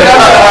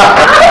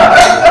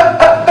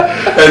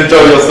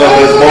 Enjoy yourself.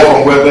 There's more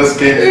from where this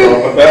came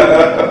from.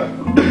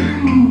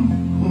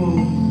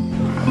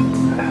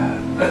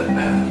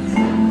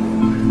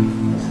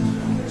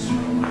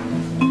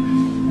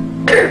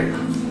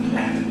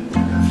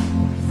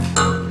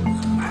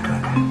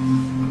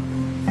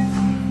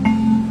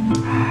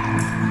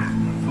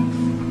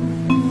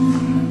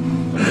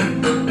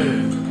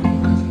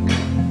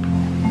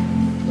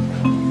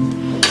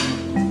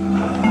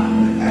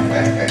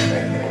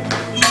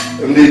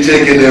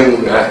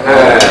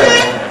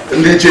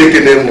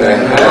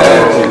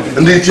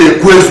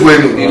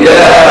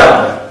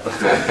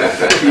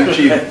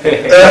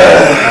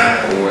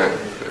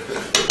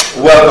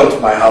 Welcome to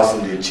my house,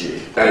 Ichie.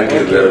 Thank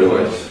you very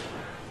much.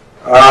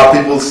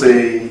 People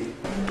say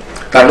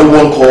that no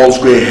one calls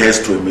grey hairs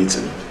to a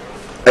meeting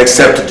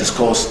except to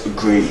discuss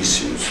grey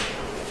issues.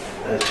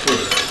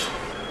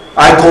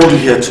 I called you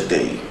here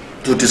today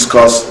to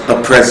discuss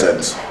the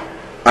present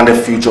and the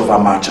future of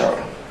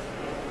Amachara.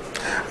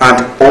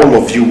 And all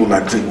of you will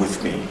agree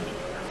with me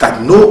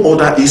that no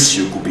other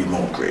issue could be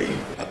more grey.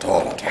 At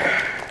all.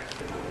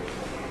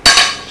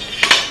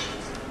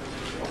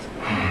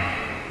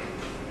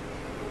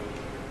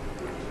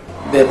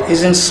 But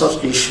isn't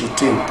such issue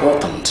too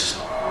important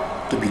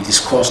to be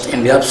discussed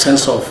in the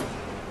absence of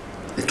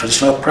the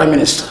traditional prime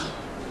minister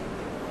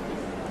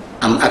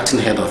and acting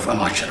head of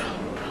Amachara?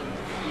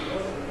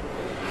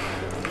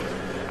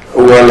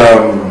 Well,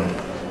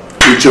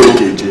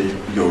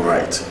 Ichie, you're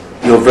right.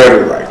 You're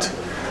very right.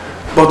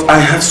 But I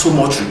have so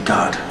much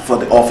regard for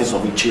the office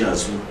of Ichie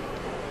Azu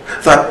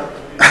that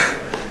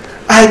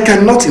I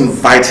cannot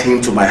invite him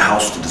to my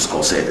house to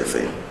discuss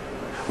anything.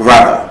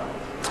 Rather,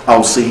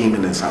 I'll see him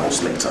in his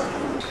house later.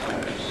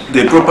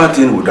 The proper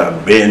thing would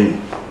have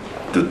been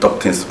to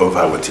talk things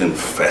over with him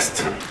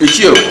first.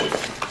 Ichie,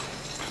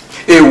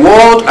 a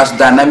world as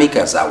dynamic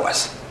as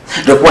ours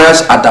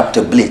requires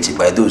adaptability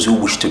by those who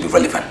wish to be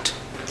relevant.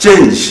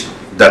 Change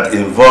that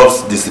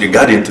involves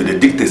disregarding to the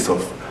dictates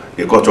of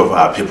the culture of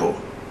our people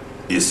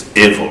is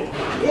evil.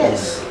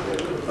 Yes.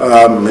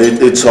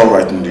 It's all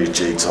right,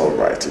 Ichie. It's all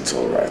right. It's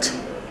all right.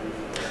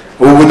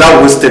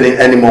 Without wasting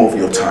any more of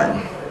your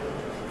time,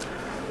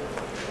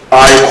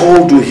 I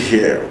called you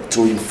here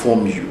to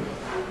inform you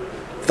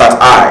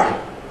that I,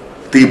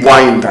 the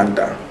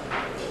Wayindanda,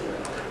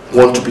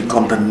 want to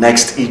become the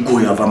next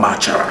Igwe of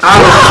Amachara.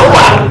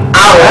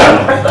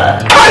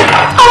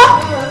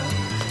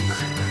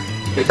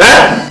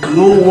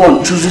 No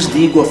one chooses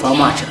the Igwe of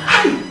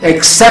Amachara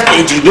except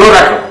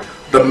Ejidora.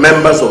 The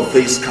members of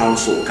this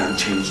council can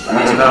change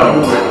that.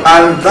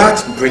 And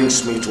that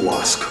brings me to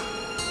ask,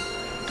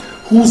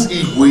 whose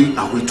Igwe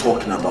are we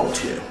talking about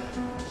here?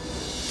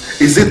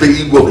 Is it the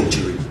Igwe of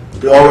Ejiri,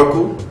 the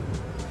oracle,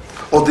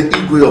 or the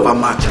Igwe of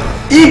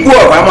Amachara? Igwe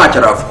of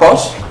Amachara, of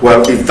course.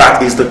 Well, if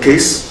that is the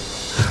case,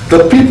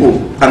 the people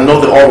and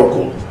not the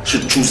oracle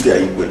should choose their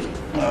Igwe.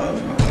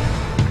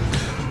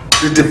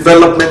 The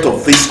development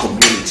of this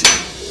community,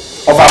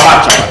 of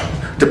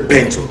Amachara,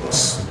 depends on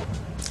us.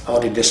 Or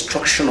the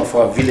destruction of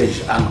our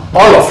village and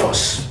all of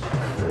us.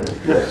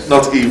 Yes.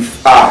 Not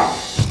if I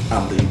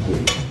am the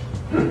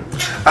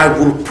Igwe. I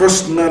will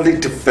personally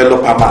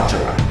develop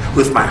Amachara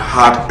with my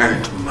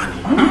hard-earned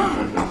money.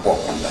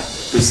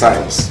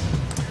 Besides,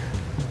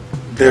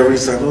 there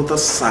is another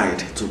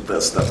side to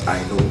this that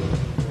I know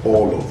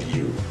all of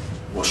you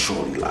will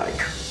surely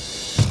like.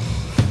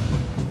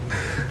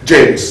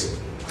 James,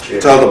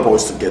 tell the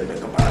boys to get me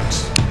the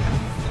bags.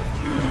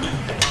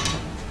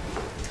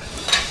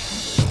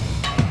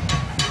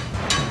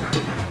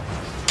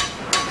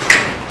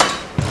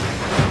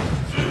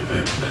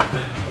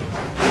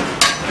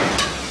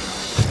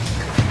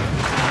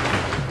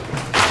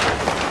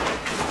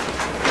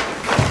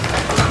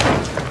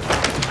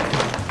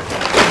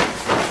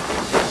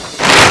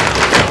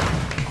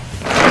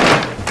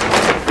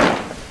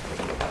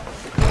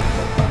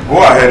 Go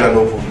ahead and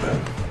open them.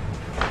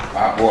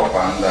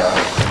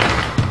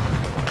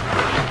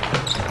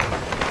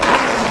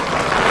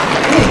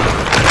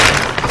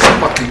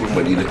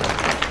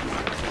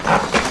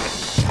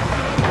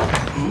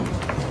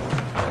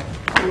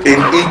 In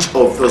each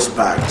of those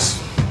bags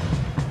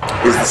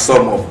is the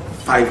sum of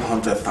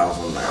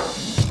 500,000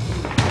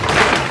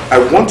 naira. I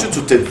want you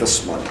to take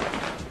this money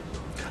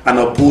and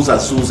oppose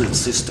Azu's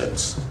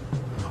insistence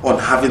on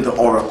having the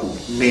oracle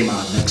name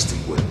our next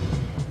Igwe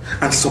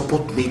and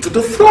support me to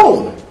the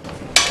throne.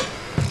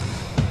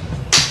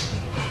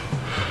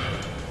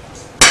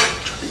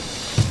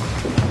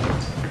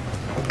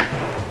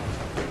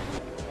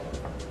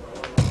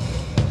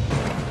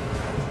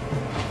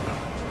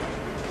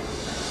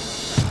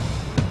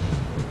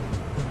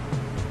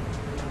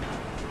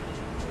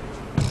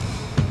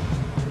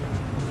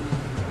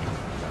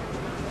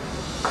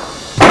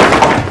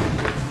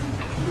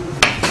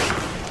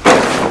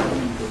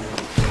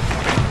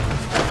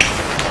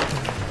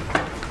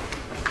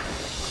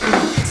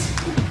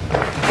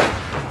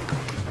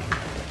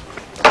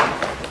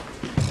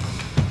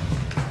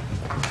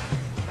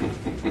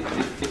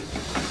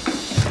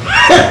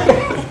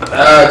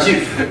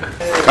 Chief,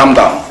 calm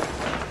down.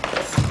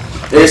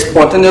 A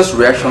spontaneous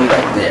reaction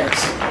like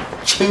theirs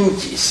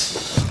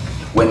changes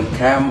when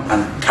calm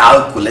and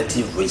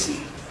calculative reason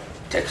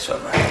takes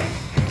over.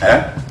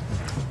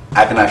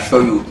 I can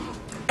assure you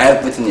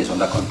everything is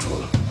under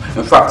control.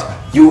 In fact,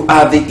 you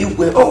are the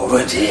Igwe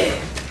already.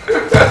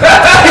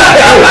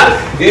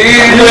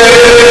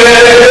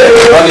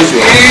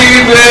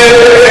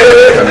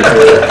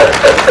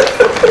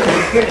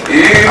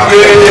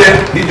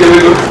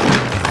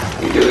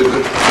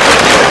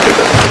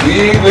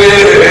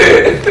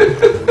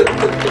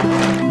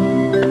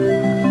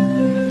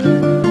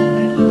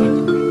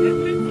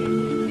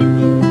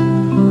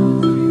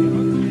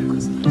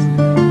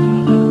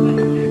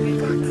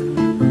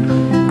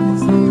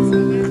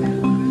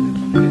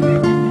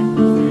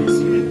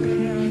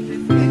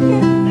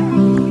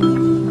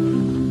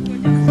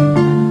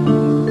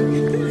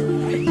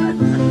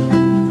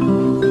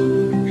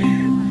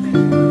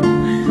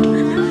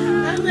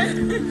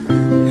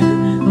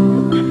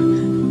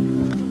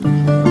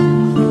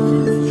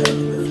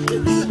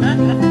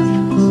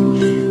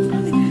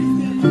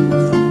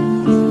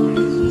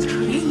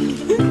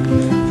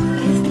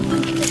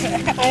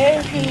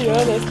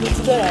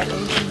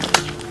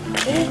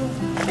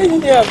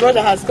 Your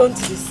brother has gone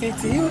to the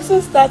city, he will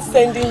soon start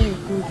sending you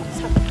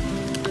goodies.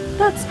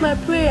 That's my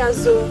prayer,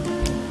 so.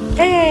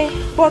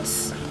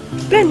 But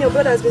Ben, your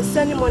brother has been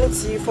sending money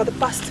to you for the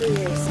past 2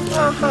 years.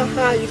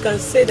 You can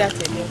say that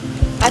again.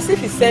 As if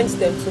he sends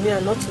them to me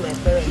and not to my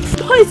parents.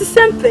 Oh, it's the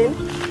same thing.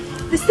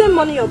 The same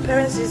money your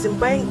parents use in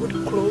buying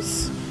good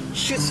clothes,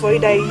 shoes for you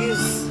that you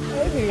use.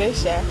 Maybe,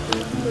 Mesha.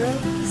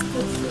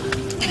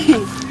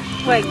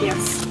 Well,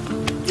 yes.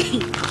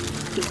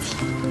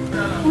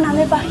 And I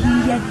never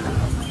hear you.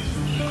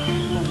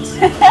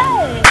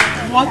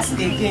 What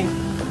again?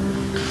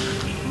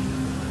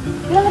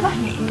 You never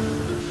hear.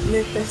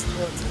 Latest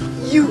what?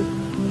 You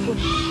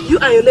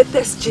and your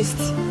latest gist.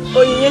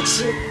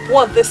 Ichie,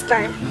 what this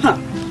time?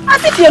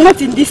 As if you're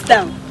not in this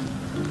town.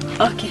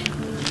 Okay.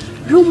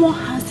 Rumor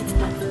has it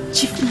that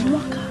Chief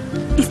Muoka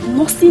is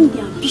nursing the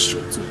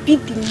ambition to be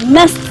the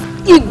next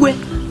Igwe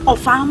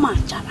of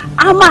Amachara.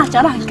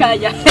 Amachara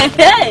Kaya.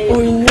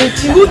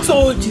 Ichie, who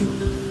told you?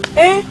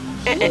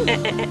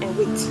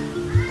 Wait.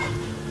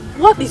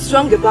 What is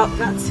wrong about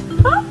that?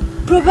 Huh?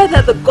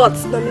 Provided the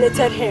gods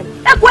nominated him.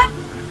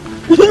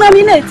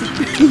 Nominated?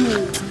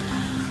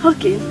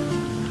 Okay.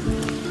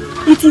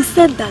 It is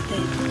said that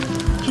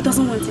he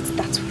doesn't want it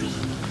that way.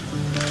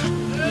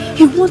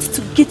 He wants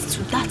to get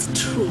to that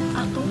throne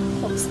at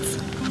all costs.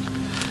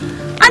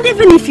 And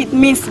even if it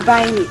means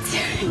buying it,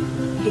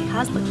 he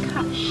has the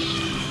cash.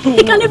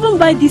 He can even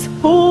buy this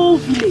whole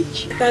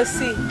village. You can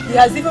see, he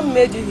has even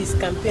made you his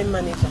campaign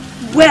manager.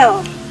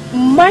 Well,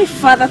 my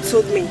father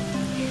told me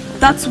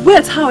that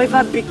wealth,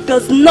 however big,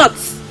 does not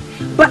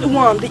but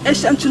one the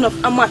ancient throne of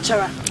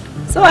Amachara.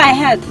 So I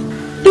heard.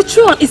 The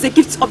throne is a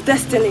gift of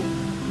destiny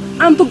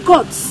and the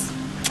gods.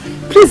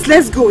 Please,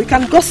 let's go. We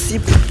can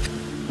gossip.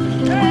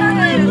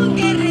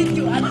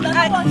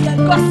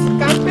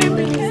 Campaign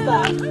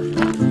minister.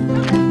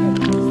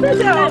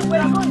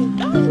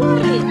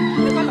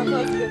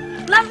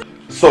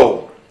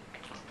 So,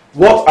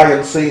 what I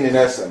am saying in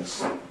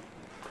essence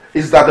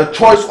is that the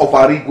choice of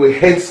Arigwe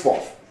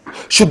henceforth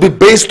should be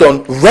based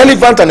on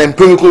relevant and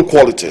empirical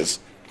qualities,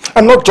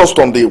 and not just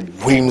on the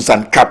whims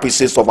and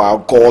caprices of our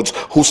gods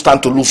who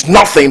stand to lose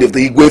nothing if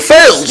the Igwe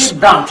fails. Sit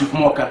down, Chief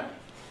Muoka.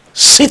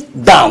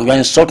 Sit down. You're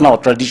insulting our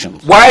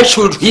traditions. Why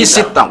should he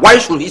sit down? Why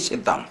should he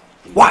sit down?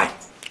 Why?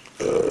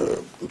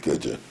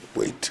 Okay,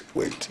 wait.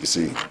 You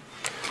see,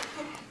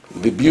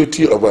 the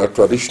beauty of our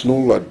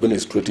traditional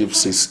administrative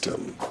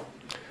system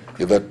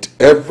is that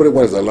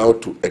everyone is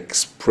allowed to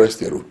express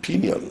their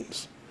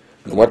opinions,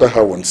 no matter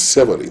how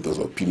unsavory those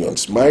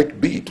opinions might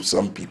be to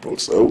some people.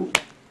 So,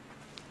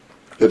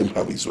 let him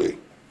have his way.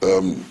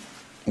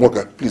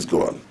 Muoka, please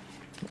go on.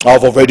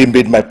 I've already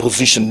made my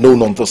position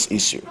known on this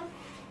issue.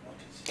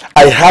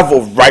 I have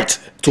a right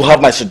to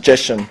have my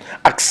suggestion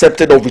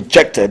accepted or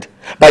rejected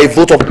by a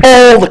vote of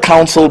all the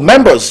council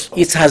members.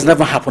 It has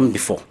never happened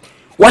before.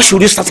 Why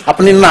should it start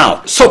happening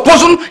now?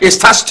 Supposing it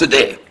starts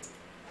today.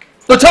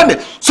 So tell me,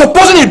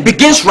 supposing it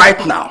begins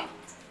right now.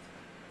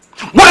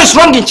 What is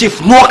wrong in Chief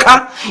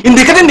Muoka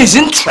indicating his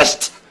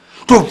interest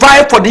to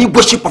vie for the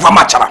worship of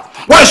Amachara?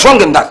 What is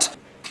wrong in that?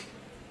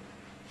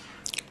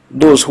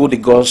 Those who the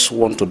gods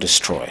want to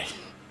destroy,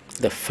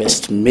 they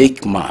first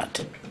make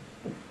mad.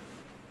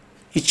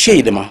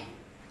 Ichie,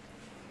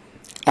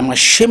 I'm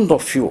ashamed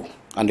of you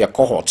and your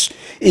cohorts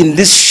in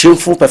this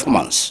shameful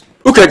performance.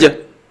 Ukaja,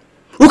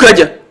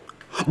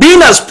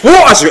 being as poor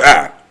as you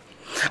are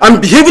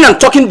and behaving and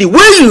talking the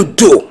way you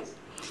do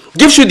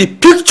gives you the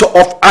picture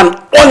of an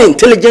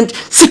unintelligent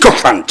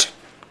sycophant.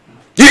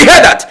 Do you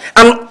hear that?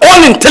 An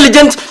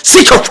unintelligent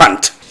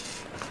sycophant.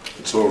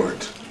 It's all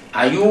right.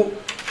 Are you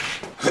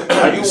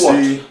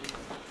see,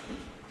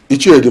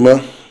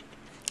 Ichie,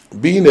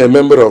 being a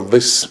member of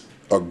this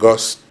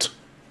august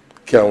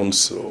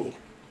council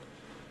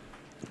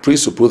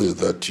presupposes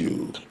that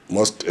you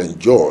must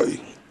enjoy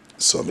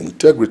some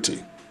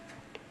integrity.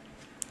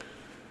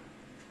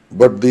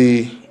 But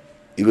the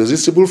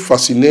irresistible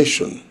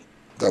fascination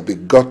that the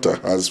gutter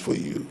has for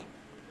you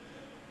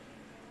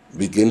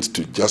begins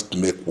to just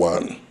make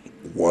one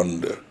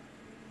wonder.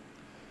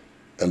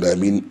 And I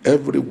mean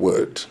every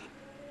word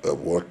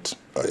of what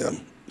I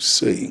am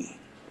saying.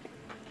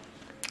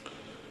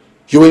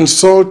 You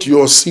insult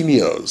your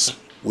seniors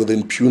with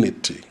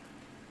impunity.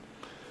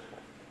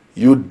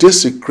 You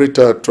desecrate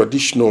our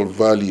traditional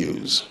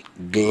values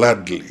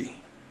gladly.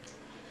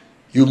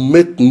 You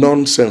make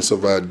nonsense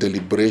of our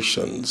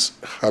deliberations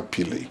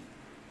happily.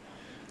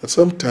 And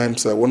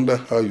sometimes I wonder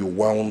how you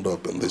wound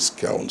up in this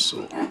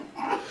council.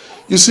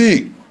 You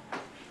see,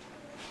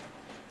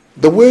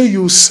 the way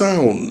you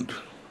sound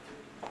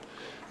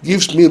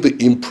gives me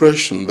the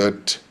impression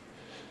that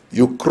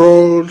you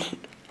crawled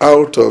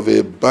out of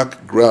a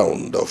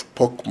background of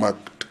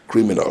pockmarked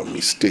criminal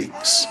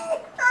mistakes.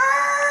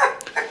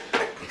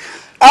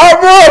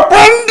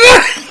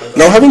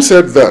 Now, having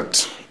said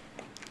that,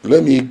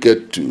 let me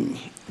get to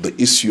the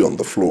issue on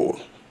the floor.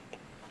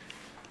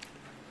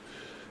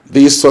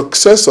 The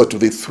successor to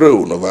the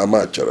throne of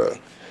Amachara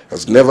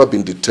has never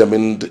been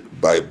determined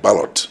by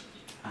ballot.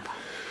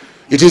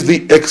 It is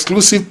the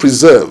exclusive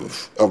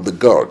preserve of the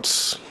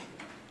gods,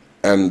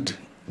 and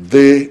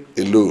they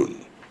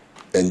alone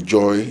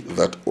enjoy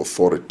that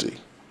authority.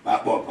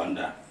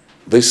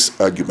 This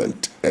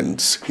argument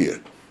ends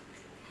here.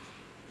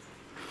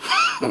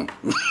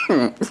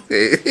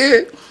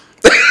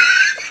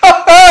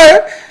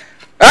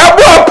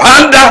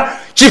 Panda,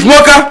 Chief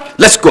Muoka,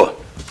 let's go.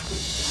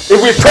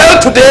 If we fail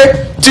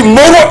today,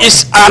 tomorrow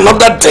is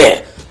another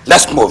day.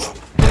 Let's move.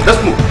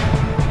 Let's move.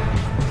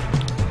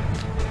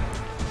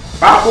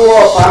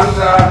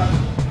 Panda.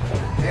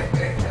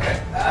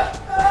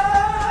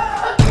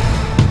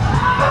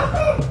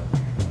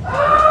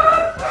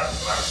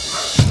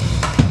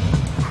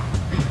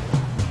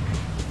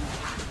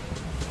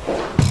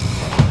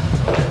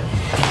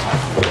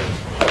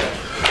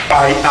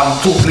 I am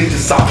totally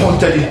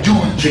disappointed in you,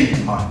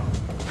 Ichie, man.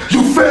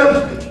 You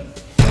failed me.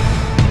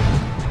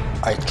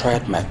 I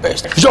tried my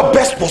best. Your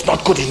best was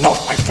not good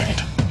enough, my friend.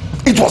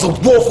 It was a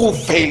woeful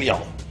failure.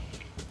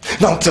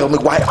 Now tell me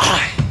why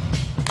I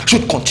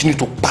should continue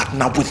to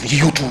partner with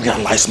you to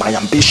realize my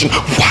ambition.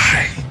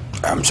 Why?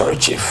 I'm sorry,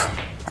 Chief.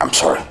 I'm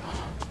sorry.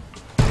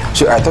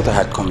 See, I thought I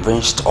had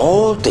convinced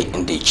all the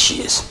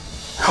Ichies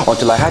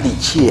until I had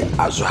Ichie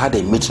Azu had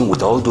a meeting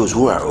with all those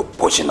who are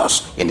opposing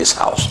us in this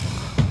house.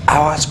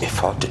 Hours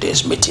before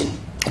today's meeting.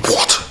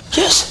 What?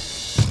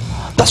 Yes.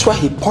 That's why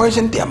he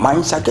poisoned their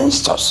minds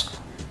against us.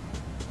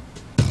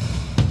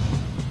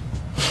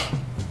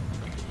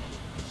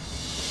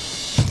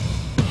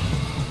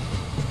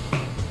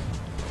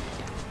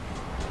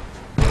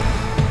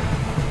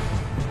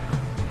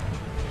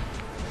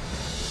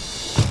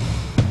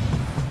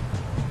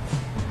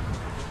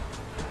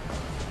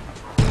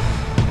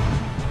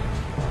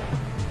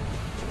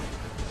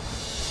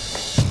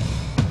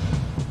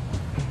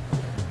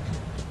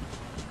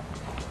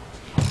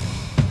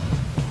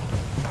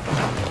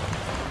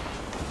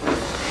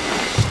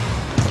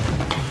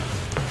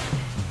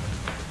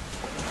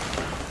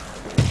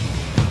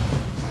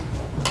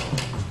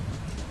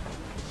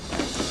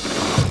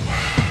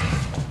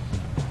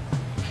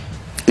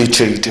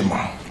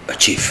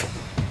 Chief,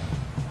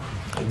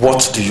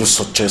 what do you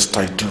suggest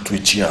I do to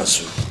Ichie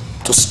Azu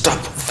to stop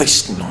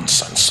this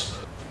nonsense?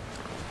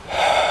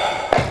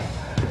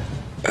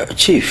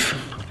 Chief,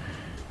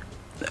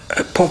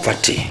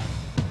 Poverty,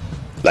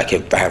 like a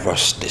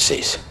virus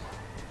disease,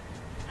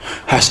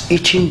 has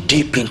eaten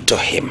deep into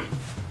him,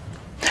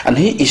 and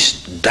he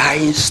is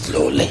dying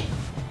slowly.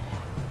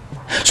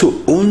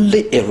 So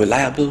only a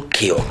reliable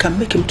cure can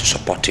make him to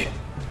support you.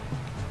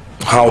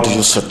 How do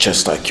you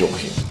suggest I cure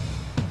him?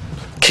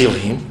 Kill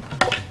him?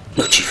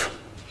 No, Chief.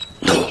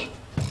 No.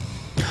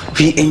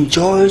 He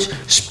enjoys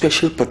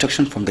special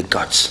protection from the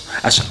gods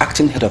as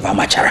acting head of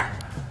Amachara.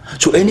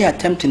 So any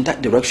attempt in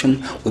that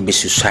direction will be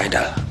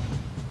suicidal.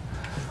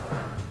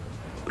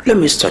 Let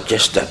me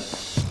suggest that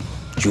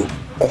you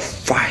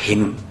offer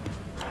him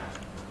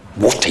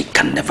what he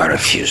can never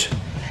refuse.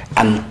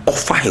 An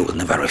offer he will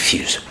never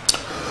refuse.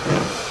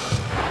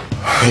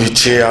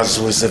 Ichie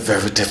Azu is a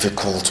very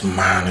difficult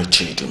man,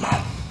 Ichie.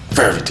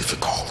 Very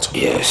difficult.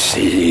 Yes,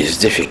 it is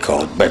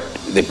difficult, but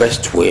the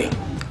best way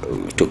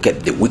to get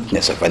the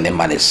weakness of any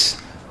man is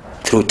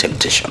through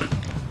temptation.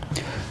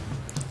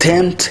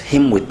 Tempt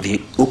him with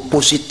the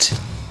opposite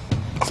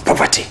of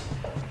poverty,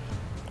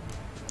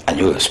 and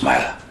you will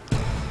smile,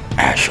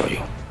 I assure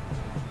you.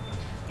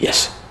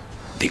 Yes,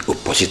 the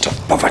opposite of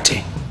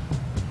poverty.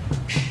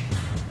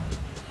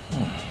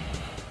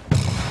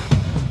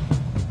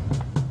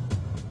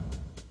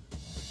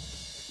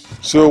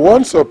 So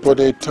once upon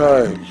a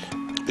time,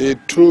 a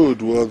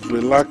toad was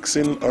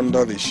relaxing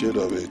under the shade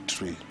of a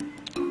tree.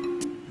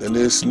 Then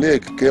a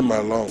snake came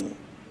along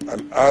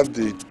and asked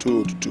the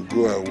toad to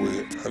go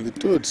away. And the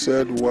toad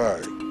said, why?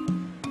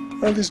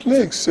 And the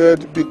snake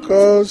said,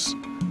 because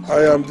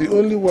I am the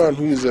only one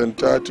who is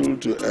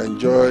entitled to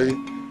enjoy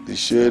the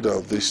shade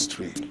of this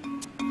tree.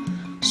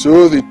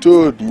 So the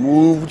toad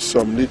moved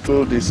some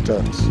little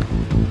distance.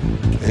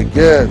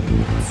 Again,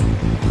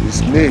 the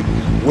snake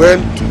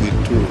went to the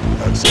toad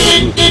and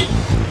said, look,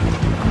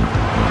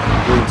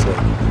 go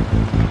inside.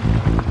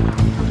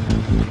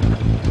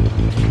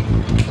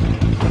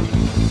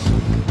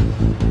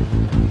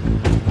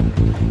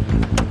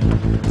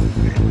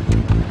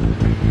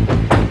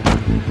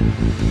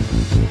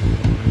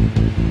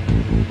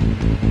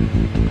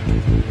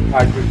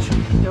 I greet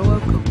you. You're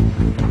welcome.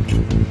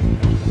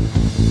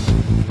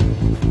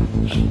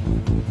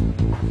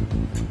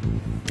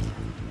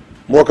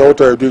 Muoka, what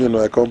are you doing in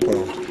my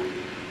compound?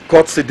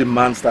 Courtesy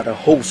demands that a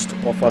host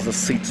offers a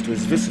seat to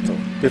his visitor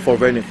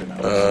before anything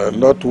else.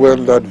 Not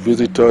when that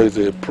visitor is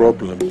a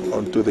problem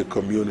unto the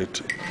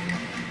community.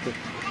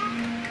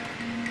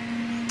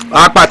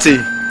 Akpati.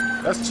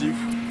 Yes, Chief.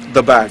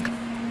 The bag.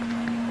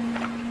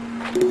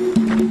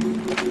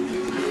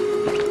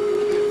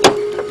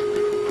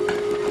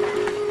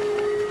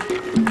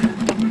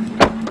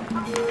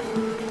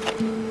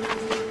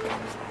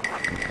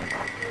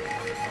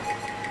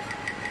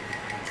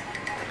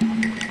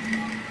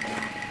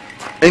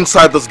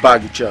 Inside this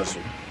bag, Ichie Azu,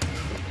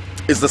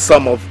 is the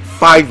sum of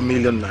 5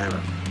 million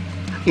naira.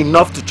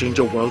 Enough to change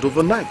your world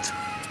overnight.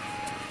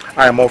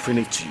 I am offering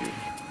it to you.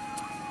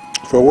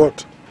 For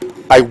what?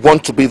 I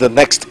want to be the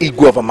next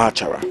Igwe of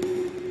Amachara.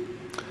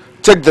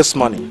 Take this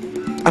money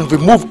and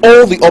remove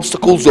all the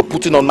obstacles you're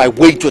putting on my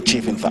way to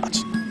achieving that.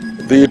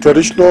 The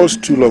traditional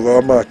stool of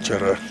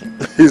Amachara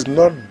is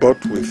not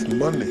bought with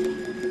money.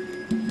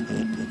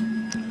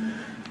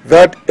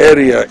 That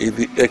area is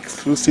the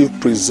exclusive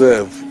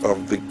preserve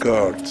of the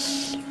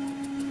gods.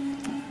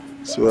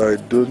 So I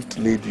don't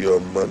need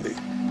your money.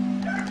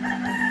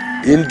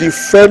 In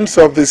defense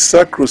of the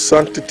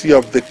sacrosanctity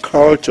of the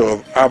culture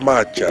of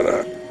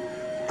Amachara,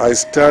 I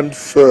stand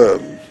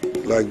firm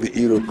like the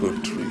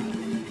Iroko tree.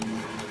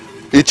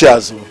 Ichie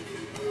Azu,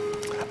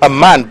 a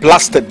man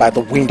blasted by the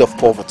wind of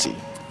poverty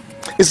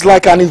is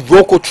like an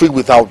Iroko tree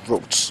without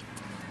roots.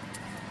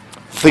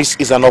 This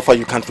is an offer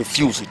you can't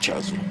refuse, Ichie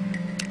Azu.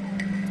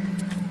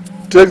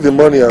 Take the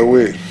money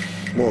away,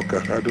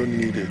 Muoka. I don't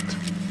need it.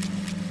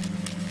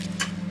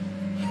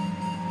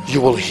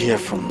 You will hear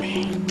from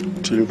me.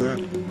 Till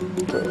then.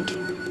 Good.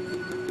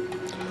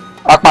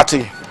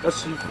 Akpati.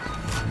 Yes, Chief.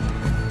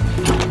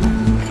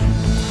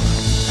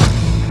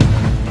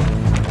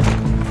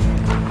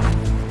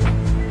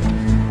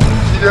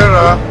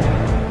 Chidera.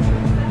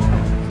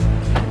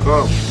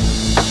 Come.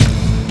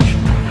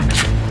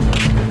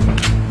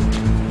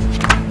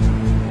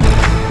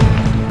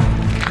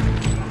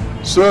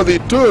 So the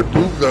toad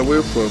moved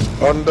away from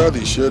under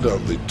the shade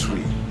of the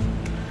tree.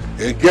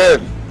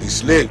 Again, the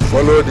snake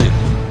followed it.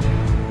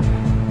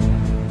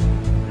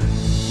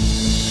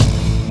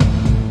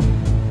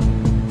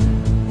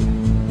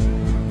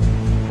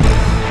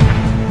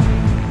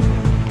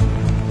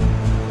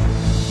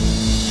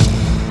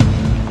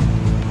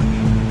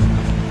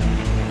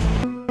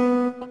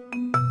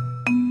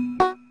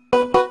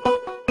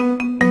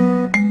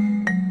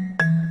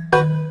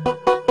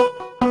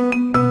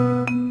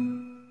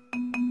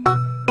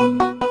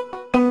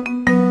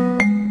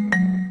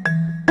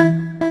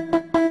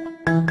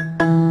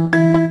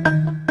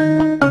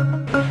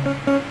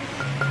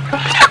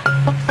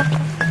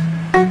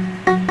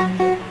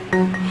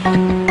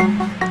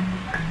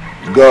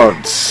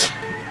 Gods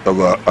of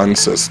our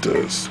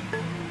ancestors,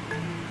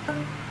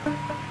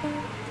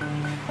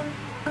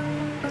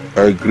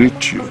 I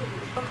greet you.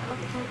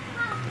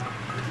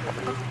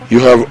 You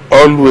have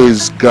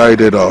always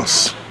guided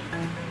us.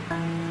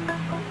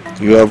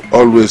 You have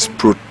always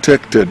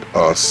protected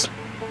us.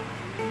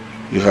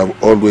 You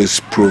have always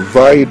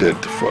provided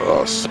for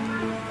us.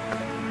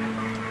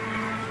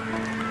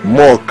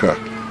 Muoka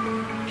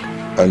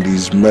and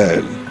his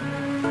men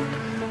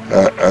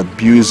are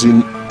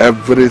abusing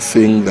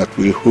everything that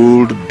we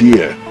hold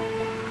dear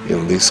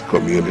in this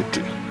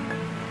community.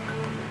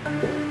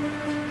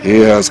 He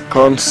has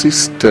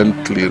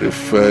consistently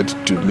referred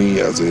to me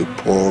as a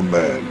poor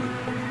man.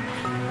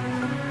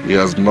 He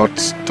has not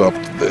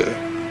stopped there.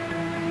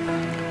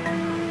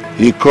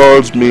 He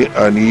calls me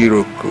an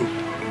Iroko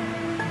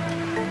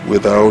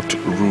without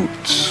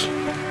roots.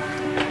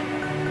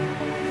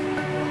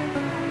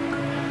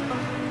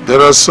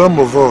 There are some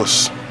of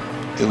us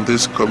in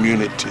this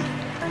community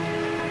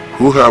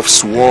who have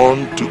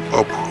sworn to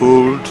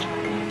uphold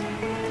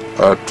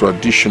our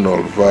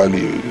traditional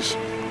values,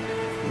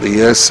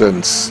 the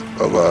essence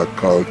of our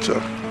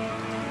culture.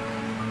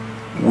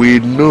 We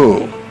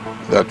know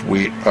that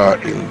we are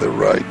in the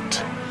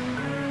right.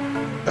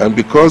 And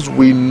because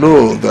we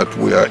know that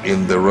we are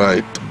in the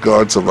right,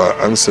 gods of our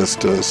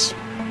ancestors,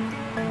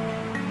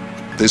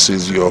 this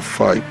is your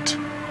fight.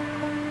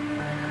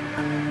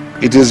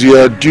 It is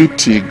your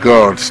duty,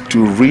 gods,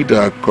 to rid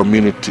our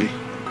community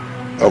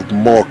of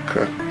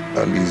Muoka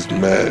and his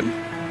men,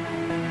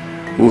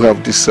 who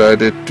have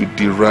decided to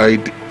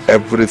deride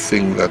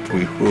everything that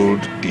we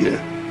hold dear.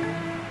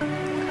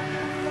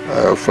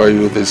 I offer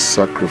you this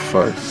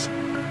sacrifice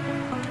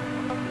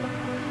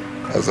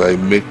as I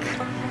make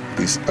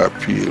this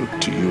appeal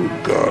to you,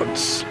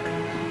 gods.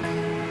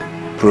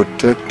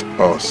 Protect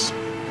us.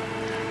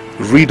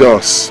 Rid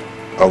us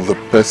of the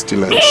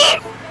pestilence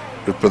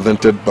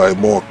represented by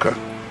Muoka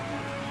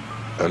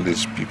and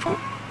his people.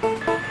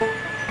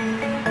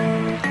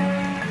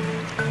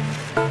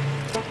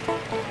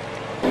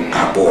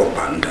 Abo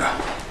Panda.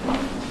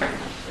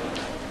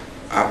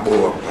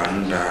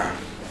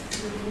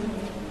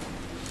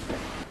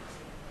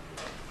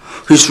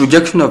 His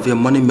rejection of your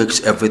money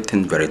makes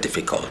everything very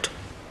difficult.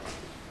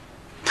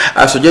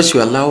 I suggest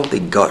you allow the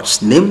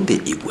gods name the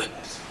Igwe.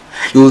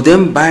 You will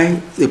then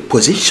buy the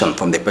position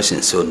from the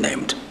person so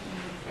named.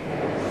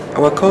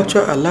 Our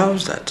culture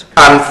allows that.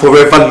 And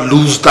forever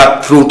lose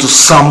that throne to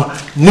some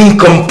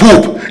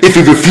nincompoop if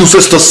he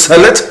refuses to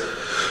sell it?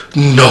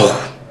 No,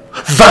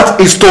 that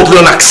is totally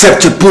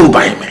unacceptable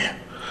by me.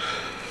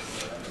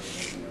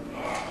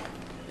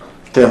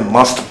 There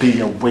must be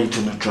a way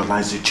to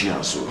neutralize Ichie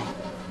Azu.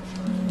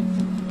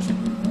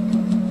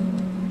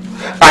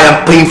 I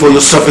am paying for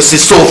your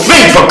services, so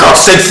think, for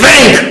God's sake,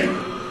 think!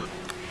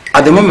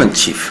 At the moment,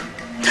 Chief,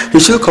 he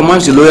still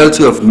commands the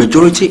loyalty of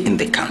majority in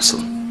the council.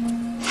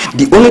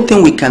 The only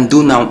thing we can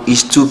do now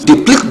is to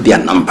deplete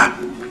their number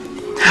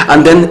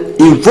and then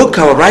invoke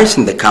our rights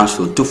in the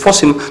council to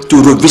force him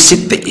to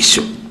revisit the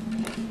issue.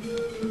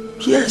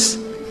 Yes.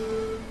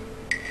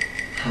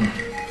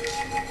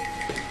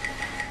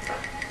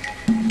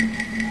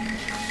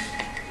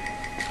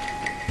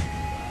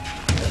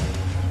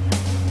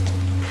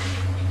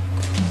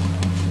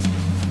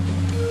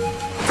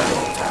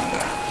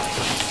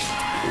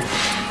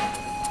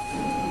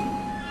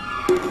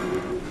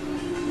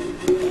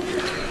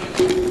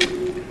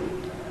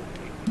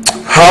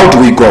 How do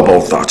we go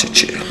about that,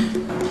 Ichie?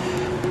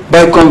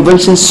 By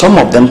convincing some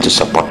of them to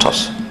support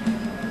us.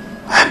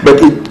 But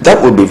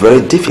that would be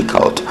very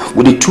difficult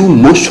with the two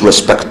most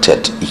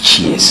respected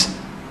Ichies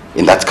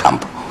in that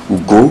camp,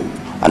 Ugo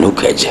and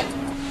Ukeje.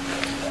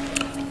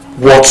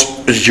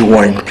 What you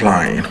are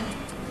implying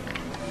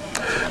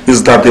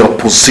is that the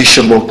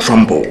opposition will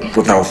crumble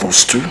without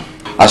those two?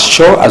 As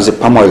sure as the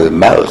palm oil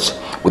melts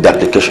with the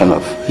application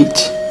of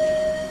heat.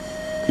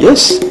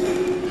 Yes.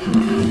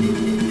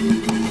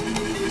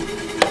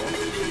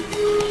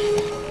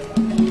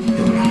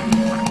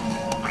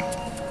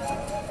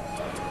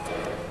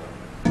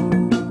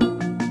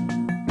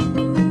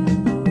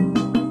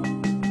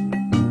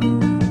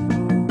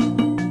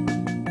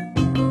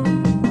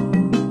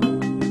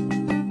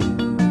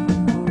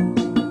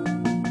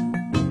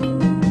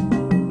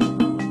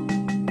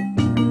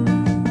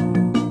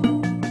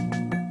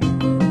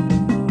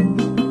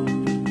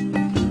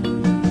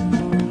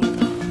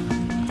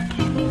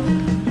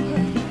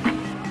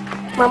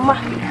 Mama,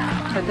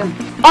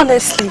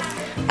 honestly,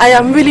 I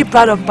am really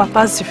proud of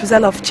Papa's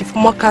refusal of Chief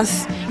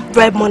Muoka's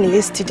bribe money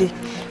yesterday.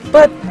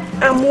 But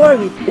I'm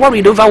worried.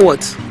 Worried over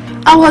what?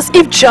 I was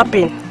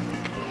eavesdropping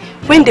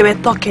when they were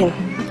talking.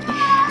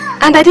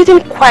 And I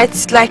didn't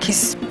quite like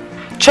his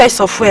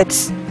choice of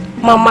words.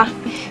 Mama,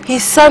 he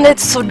sounded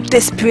so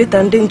desperate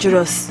and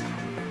dangerous.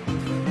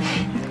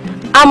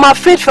 I'm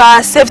afraid for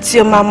our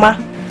safety, Mama.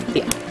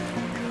 Yeah.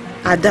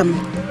 Adam,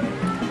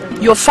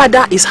 your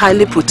father is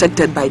highly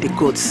protected by the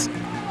gods.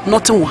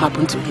 Nothing will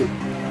happen to him.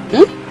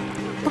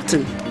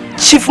 Nothing.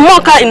 Chief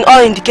Muoka, in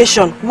all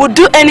indication, would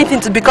do anything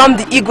to become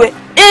the Igwe,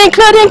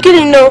 including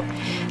killing. No.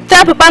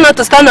 Tell Papa not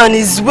to stand on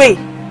his way.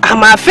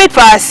 I'm afraid for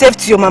our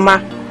safety, Mama.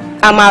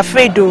 I'm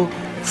afraid, though.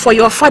 For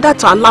your father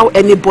to allow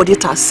anybody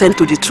to ascend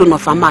to the throne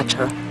of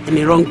Amachara in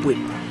the wrong way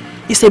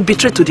is a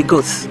betrayal to the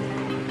gods.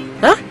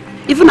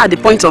 Even at the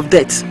point of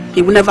death,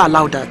 he will never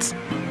allow that.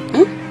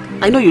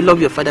 I know you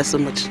love your father so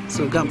much,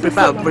 so go and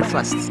prepare our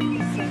breakfast.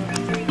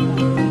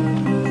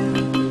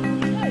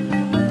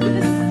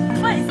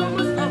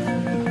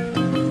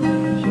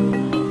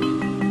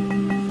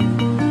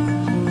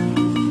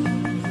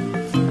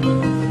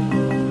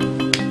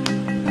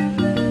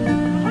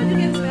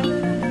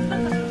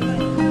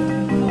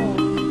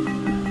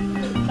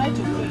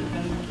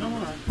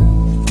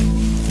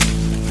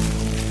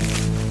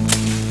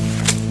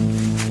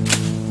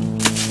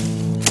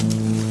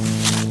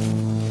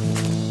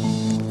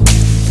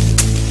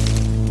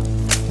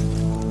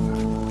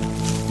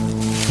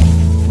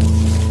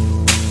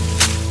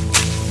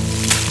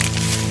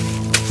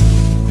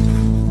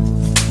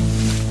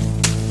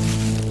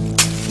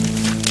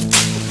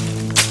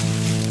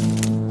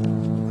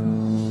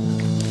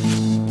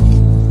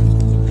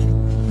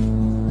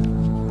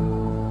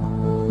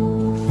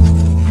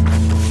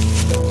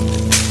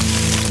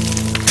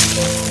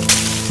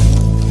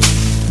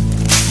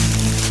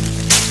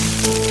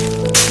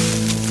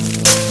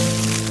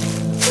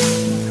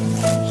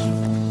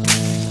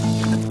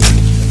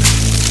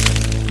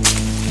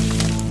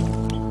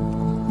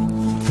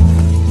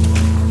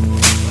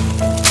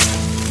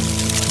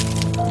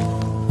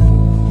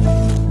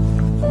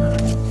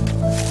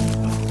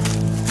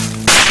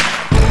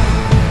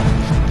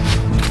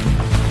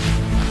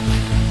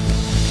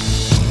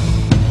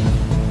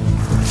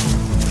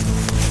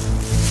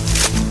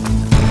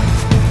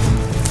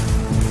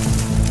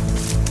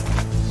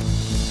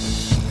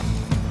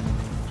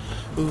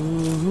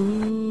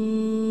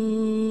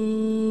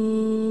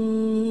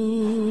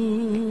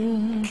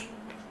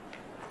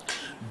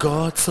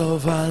 Gods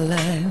of our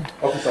land,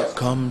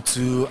 come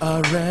to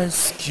our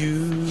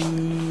rescue.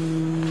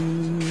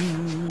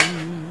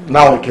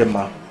 Now,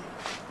 Ikemma,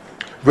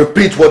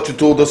 repeat what you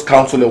told us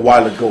council a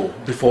while ago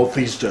before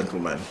these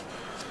gentlemen.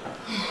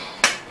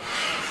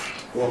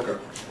 Muoka,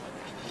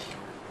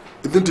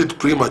 isn't it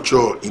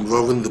premature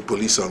involving the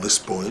police at this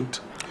point?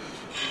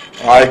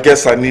 I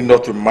guess I need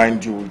not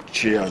remind you,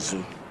 Ichie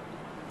Azu,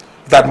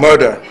 that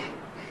murder,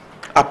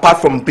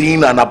 apart from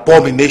being an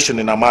abomination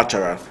in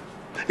Amachara,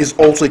 is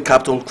also a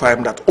capital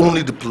crime that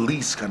only the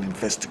police can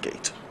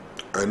investigate.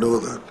 I know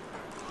that.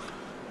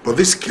 But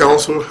this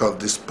council have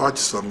dispatched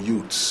some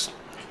youths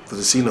to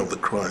the scene of the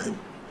crime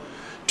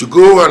to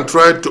go and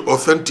try to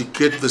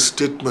authenticate the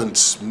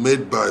statements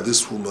made by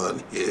this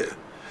woman here.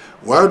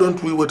 Why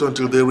don't we wait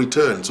until they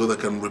return so they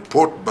can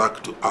report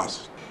back to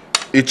us?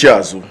 Ichie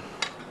Azu,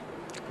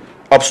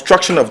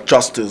 obstruction of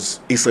justice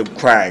is a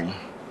crime.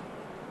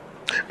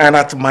 And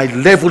at my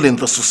level in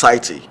the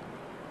society,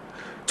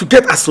 to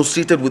get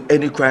associated with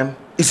any crime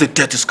is a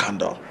dirty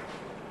scandal.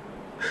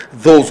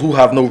 Those who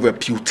have no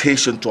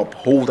reputation to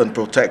uphold and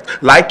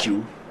protect, like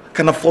you,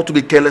 can afford to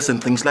be careless in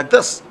things like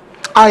this.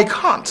 I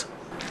can't.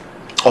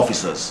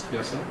 Officers,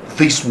 yes, sir?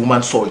 This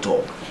woman saw it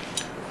all.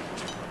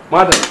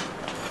 Madam,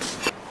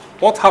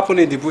 what happened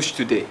in the bush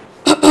today?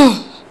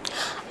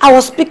 I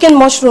was picking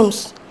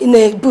mushrooms in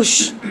a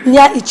bush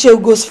near Ichie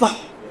Azu's farm.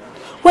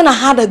 When I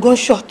heard a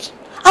gunshot,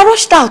 I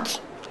rushed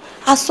out.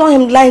 I saw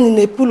him lying in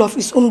a pool of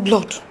his own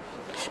blood.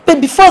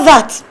 But before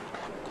that,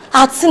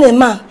 I had seen a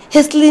man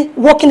hastily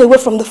walking away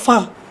from the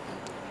farm.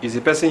 Is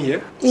the person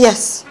here?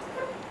 Yes.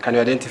 Can you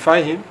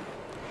identify him?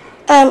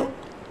 I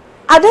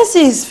didn't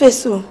see his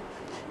face,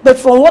 but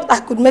from what I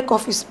could make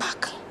of his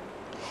back,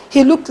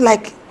 he looked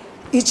like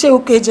Ichie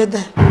Azu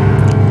there.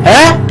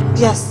 Eh?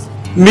 Yes.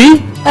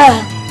 Me?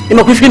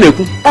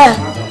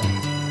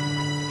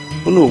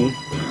 Oh no,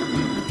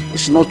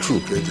 it's not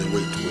true. Wait.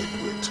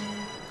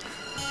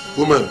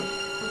 Woman,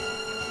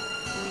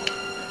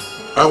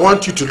 I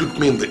want you to look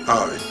me in the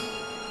eye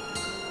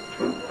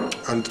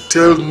and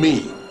tell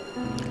me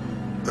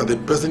that the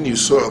person you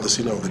saw at the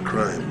scene of the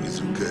crime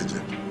is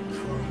Ukeje.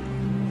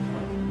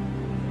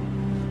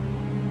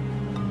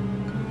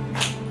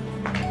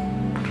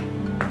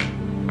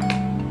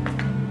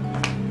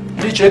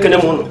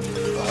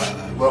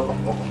 Welcome.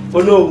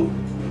 Oh no,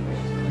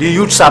 the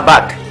youths are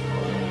back.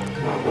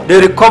 They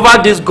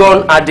recovered this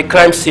gun at the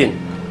crime scene.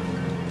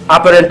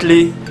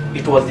 Apparently,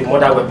 it was the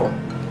murder weapon.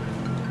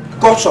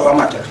 Gods of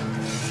Amachara.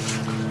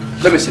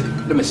 Let me see.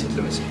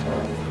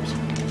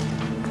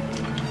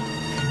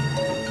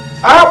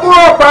 Abu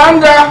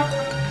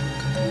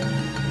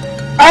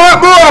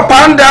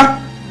Panda.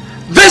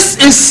 This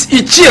is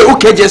Ichie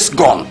Azu's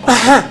gun.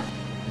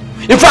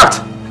 In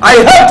fact, I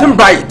helped him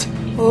buy it.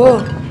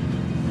 Oh.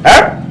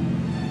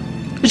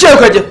 Ichie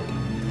Azu,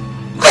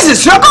 this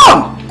is your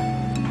gun.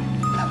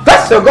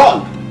 That's your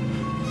gun.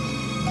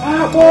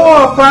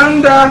 Abu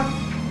Panda.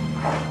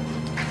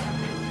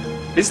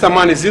 Mr.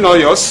 Man, is it not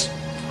yours?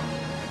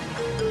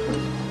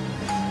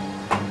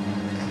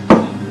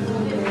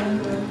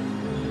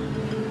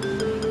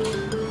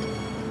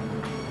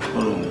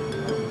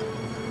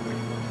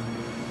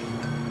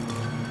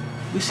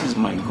 This is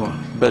my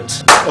gun,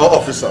 but...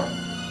 Officer,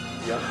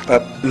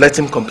 let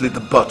him complete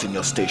the butt in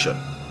your station.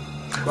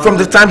 From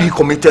the time he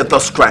committed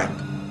this crime,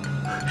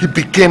 he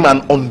became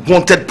an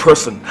unwanted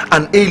person,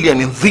 an alien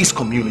in this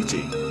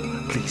community.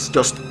 Please,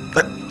 just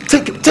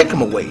take Take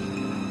him away.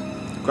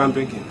 Go and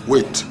bring him.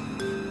 Wait.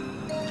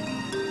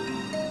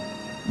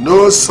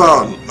 No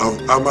son of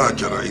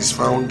Amajara is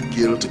found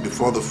guilty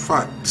before the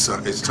facts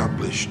are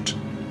established.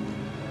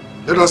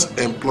 Let us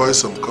employ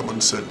some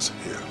common sense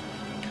here.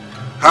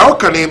 How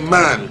can a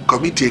man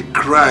commit a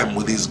crime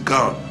with his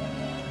gun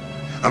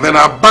and then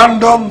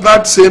abandon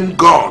that same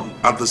gun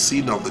at the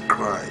scene of the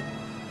crime?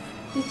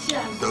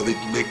 Does it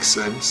make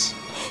sense?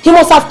 He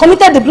must have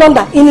committed the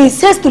blunder in his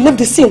haste to leave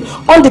the scene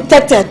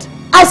undetected.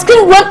 I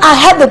screamed when I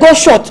heard the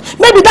gunshot.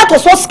 Maybe that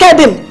was what scared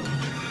him.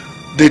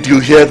 Did you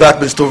hear that,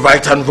 Mr.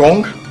 Right and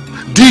Wrong?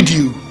 Did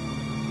you?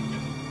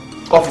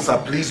 Officer,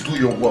 please do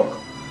your work.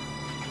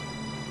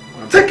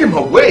 Take him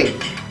away.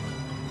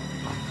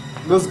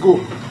 Let's go.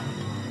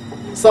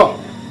 Sir,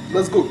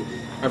 let's go.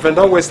 My friend,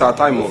 don't waste our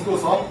time. Let's go,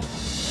 sir.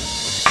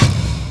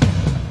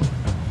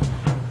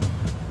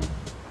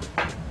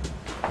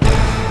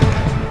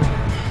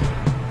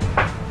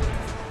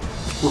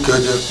 Okay,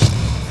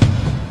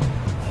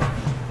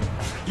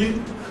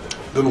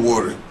 don't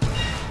worry.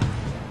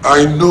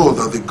 I know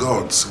that the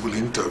gods will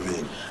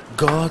intervene.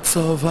 Gods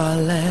of our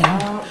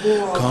land,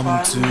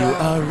 come to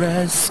our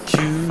rescue.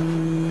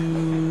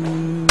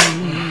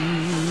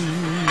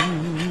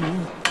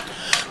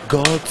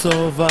 Gods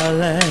of our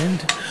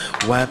land,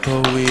 wipe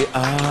away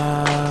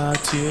our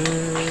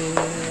tears.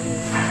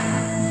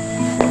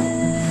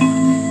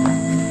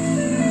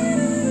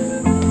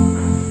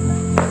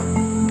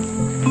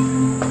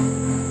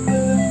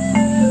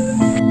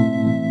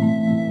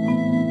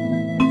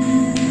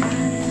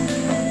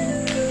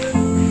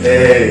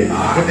 Hey,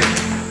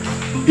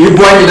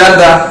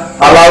 Ibuanidanda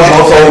allows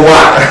us all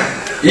one.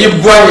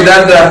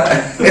 Ibuanidanda.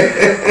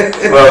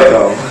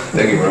 Welcome.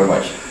 Thank you very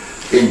much.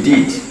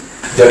 Indeed,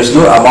 there is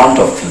no amount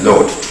of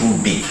load too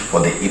big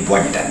for the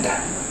Ibuanidanda.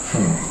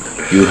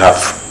 You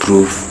have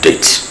proved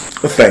it.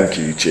 Thank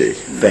you, Ichie.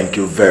 Thank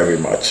you very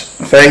much.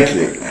 Thank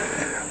you.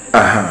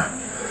 I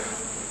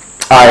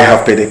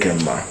have paid a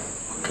Kemba.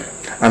 Okay.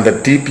 And the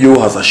DPO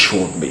has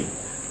assured me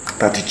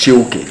that Ichie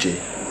Okeje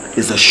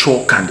is a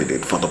sure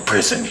candidate for the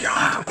prison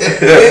yard.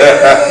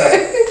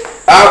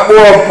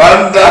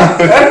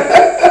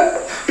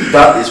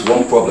 That is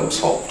one problem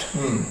solved.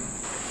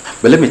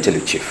 But let me tell you,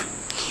 Chief,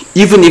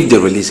 even if they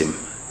release him,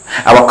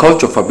 our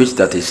culture forbids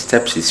that he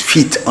steps his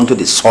feet onto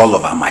the soil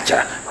of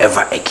Amajara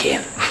ever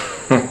again.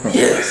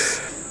 Yes.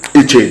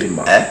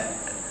 Ichedima,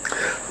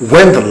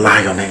 when the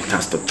lion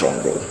enters the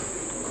jungle,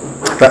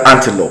 the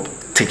antelope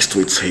takes to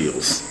its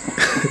heels.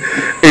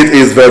 It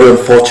is very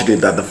unfortunate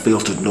that they fail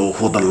to know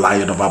who the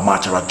lion of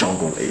Amajara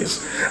jungle is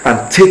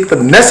and take the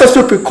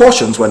necessary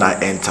precautions when I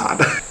entered.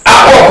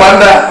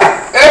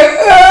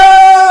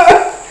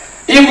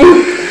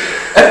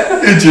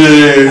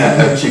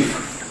 Chief,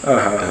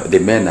 the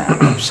men are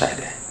outside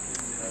there.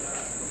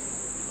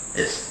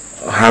 Yes.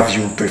 Have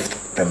you briefed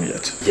them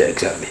yet? Yeah,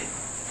 exactly.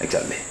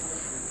 Exactly.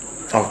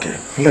 Okay,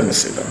 let me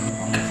see them.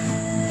 Okay.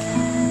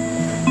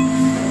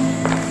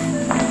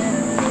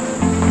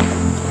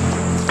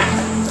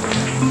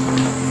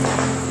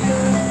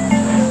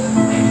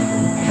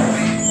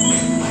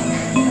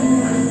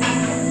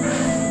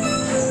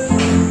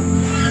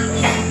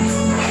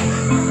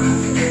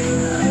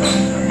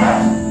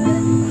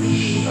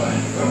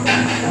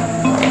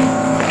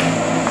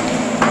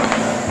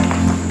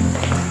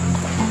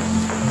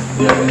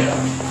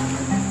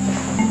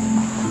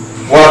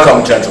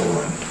 Welcome,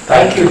 gentlemen.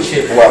 Thank you,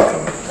 Chief.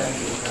 Welcome. Thank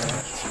you.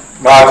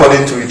 Now,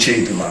 according to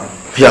Ichidima,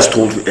 he has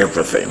told you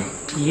everything.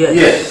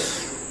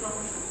 Yes.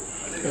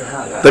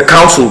 The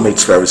council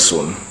meets very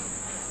soon,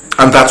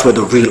 and that's where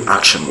the real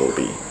action will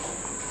be.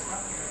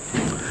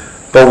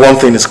 But one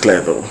thing is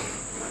clear, though.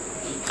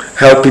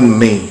 Helping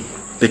me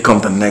become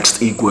the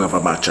next Igwe of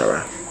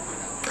Amajara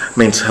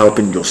means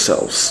helping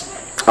yourselves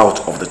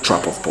out of the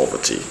trap of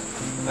poverty.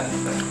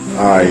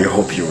 I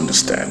hope you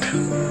understand.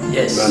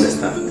 Yes. You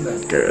understand?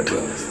 Good.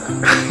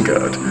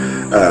 Good.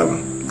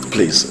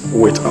 Please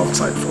wait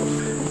outside for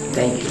me.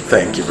 Thank you.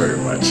 Thank you very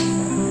much.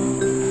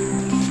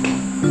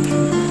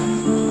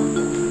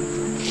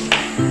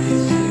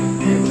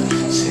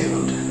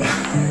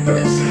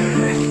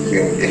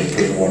 You're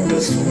doing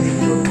wonders for me.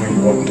 You're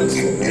doing wonders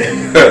for me.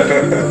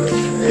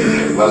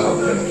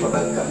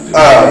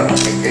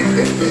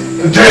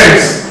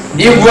 James!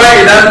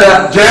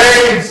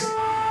 James!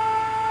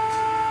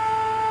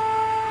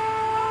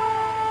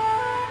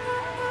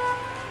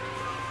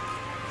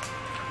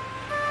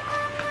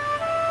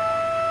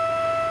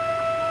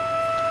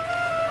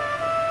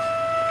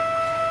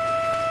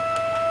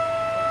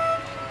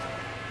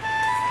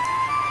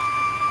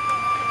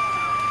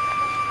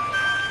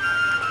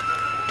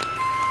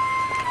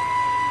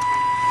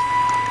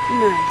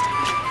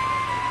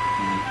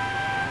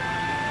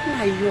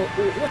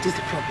 What is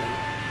the problem?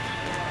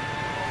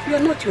 You are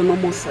not your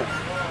normal self.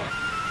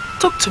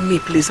 Talk to me,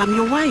 please. I'm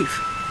your wife.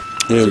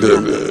 Yeah,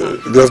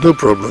 there's no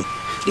problem.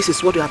 This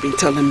is what you have been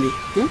telling me.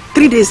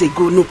 3 days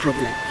ago, no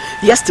problem.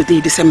 Yesterday,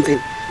 the same thing.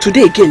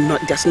 Today again,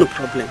 there's no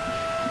problem.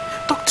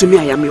 Talk to me.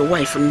 I am your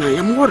wife and I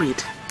am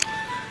worried.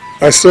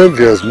 I said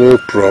there's no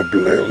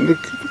problem. Look,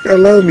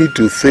 allow me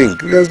to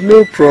think. There's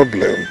no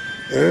problem.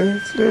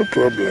 It's no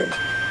problem.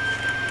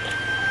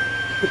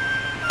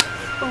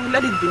 Oh,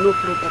 let it be no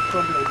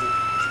problem.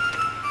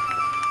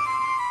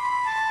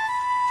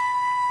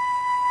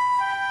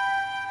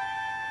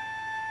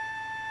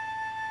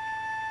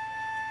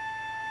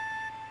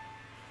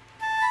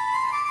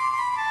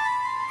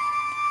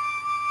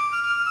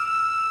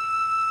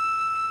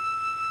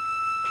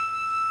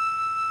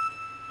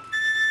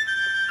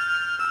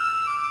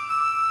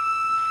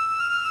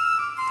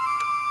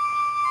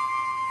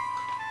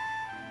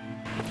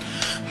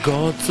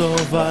 Gods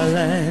of our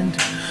land,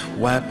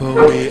 wipe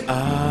away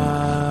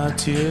our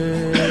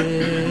tears.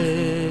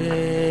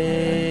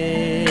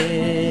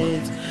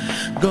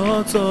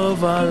 Gods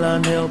of our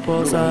land, help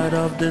us out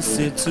of this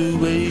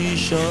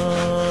situation.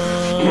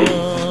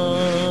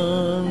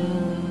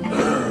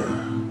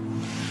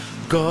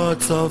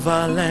 Gods of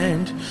our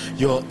land,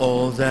 you're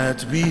all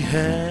that we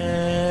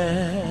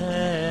have.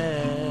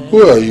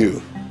 Who are you?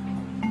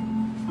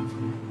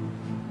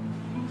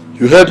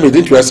 You heard me,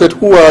 didn't you? I said,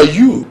 who are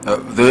you?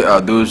 They are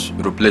those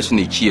replacing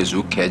Ichie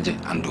Azu, Keje,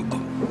 and Ugu.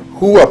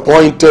 Who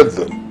appointed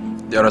them?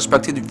 Their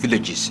respective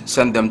villages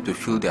sent them to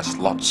fill their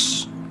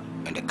slots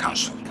in the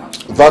council.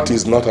 That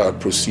is not our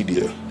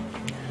procedure.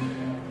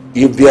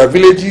 If their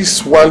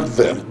villages want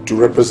them to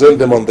represent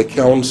them on the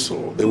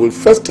council, they will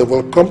first of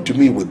all come to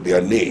me with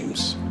their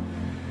names.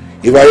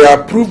 If I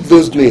approve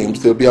those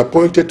names, they'll be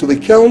appointed to the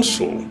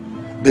council.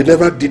 They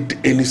never did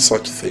any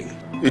such thing.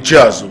 Ichie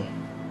Azu,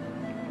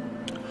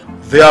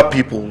 their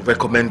people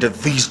recommended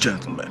these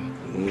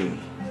gentlemen.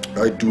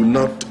 I do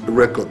not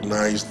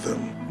recognize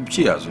them.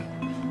 Ichie Azu,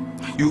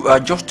 you are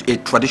just a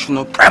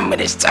traditional prime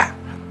minister.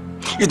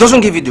 It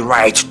doesn't give you the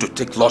right to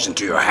take laws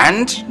into your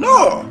hand.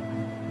 No.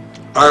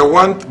 I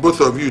want both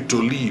of you to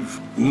leave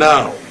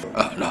now.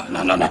 No.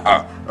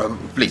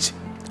 Please,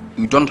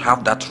 you don't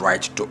have that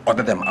right to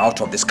order them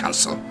out of this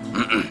council.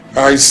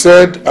 I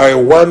said I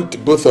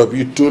want both of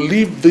you to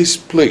leave this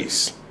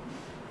place.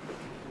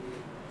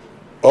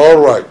 All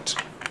right.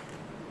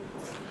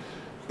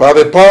 By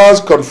the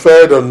powers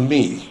conferred on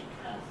me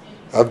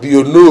at the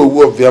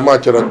Onowu of the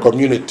Amachara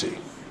community,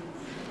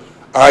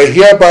 I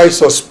hereby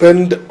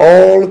suspend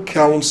all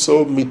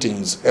council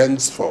meetings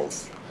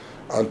henceforth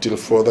until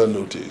further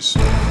notice.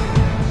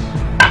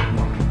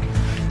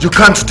 You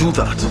can't do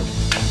that.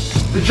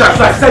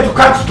 Just I said you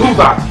can't do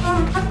that.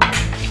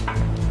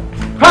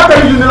 How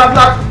can you do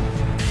that?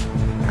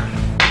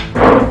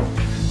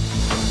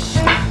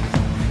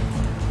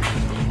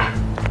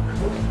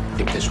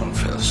 If this one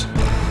fails,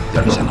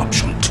 there is an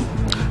option 2.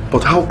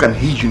 But how can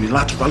he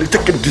unilaterally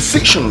take a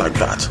decision like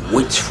that?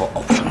 Wait for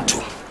option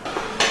 2.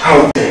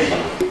 How dare you?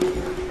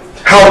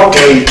 How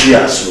dare Ichie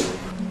Azu?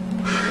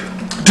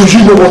 Do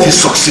you know what he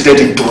succeeded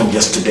in doing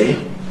yesterday?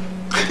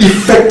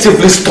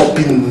 Effectively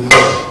stopping me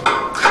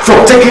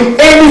from taking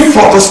any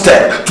further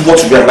step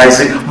towards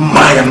realizing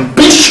my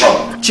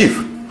ambition.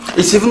 Chief,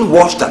 it's even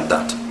worse than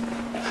that.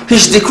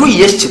 His decree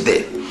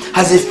yesterday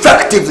has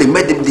effectively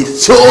made him the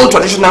sole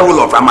traditional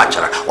ruler of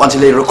Amachara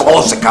until he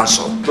recalls the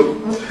council.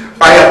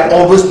 I have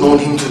always known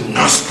him to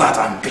nurse that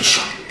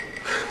ambition.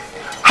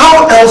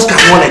 How else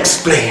can one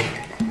explain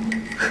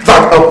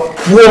that a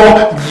poor,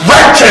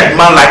 wretched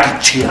man like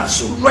Ichie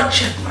Azu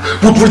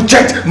would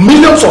reject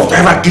millions of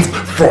naira gifts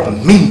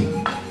from me?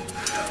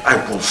 I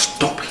will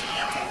stop him.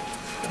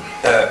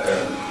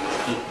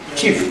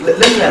 Chief, let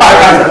me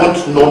I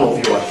want none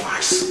of your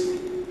advice.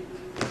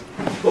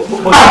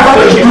 I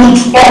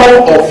include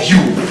all of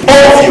you.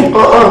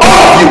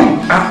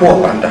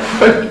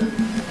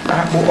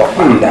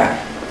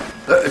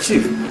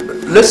 Chief,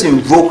 let's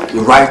invoke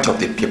the right of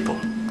the people,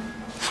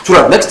 so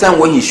that next time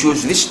when he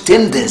shows this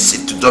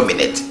tendency to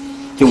dominate,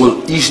 he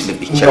will easily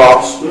be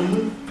checked.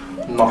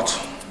 Not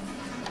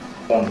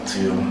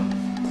until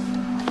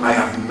I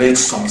have made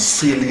some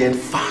salient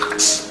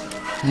facts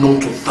known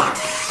to that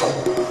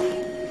fool.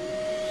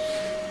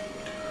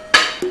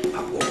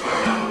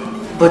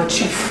 But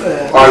Chief,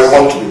 I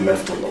want to be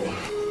left alone.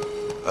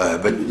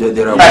 But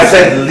there are... I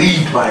said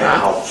leave my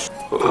house.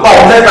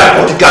 I'll let my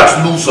bodyguards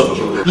loose on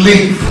you.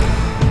 Leave.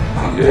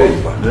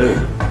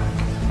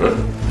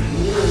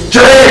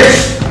 James!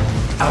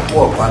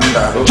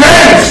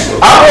 James!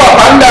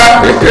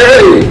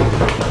 Hey!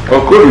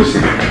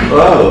 Okurusi.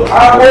 Oh.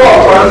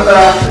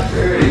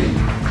 Hey.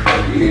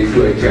 You do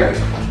a chance.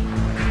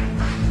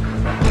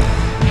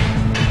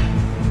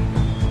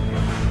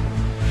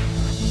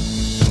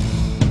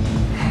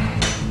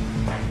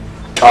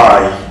 I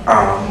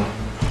am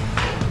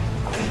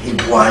the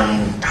Iguain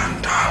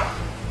Tanda,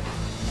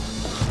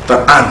 the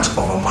aunt of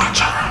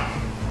Amachara.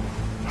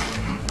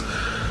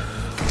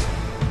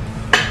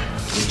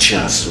 Ichie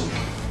Azu,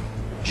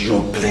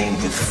 you're playing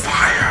with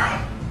fire,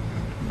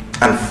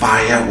 and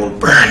fire will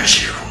burn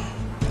you.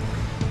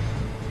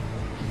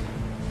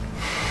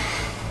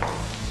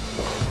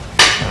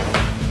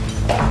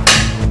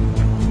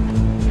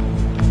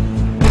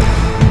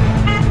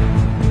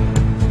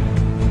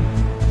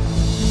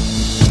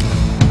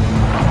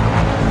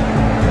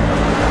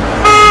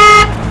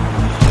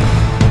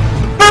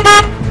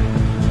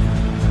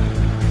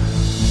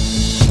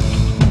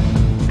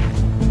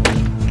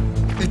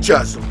 Ichie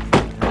Azu,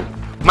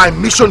 my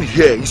mission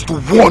here is to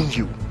warn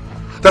you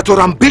that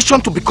your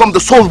ambition to become the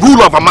sole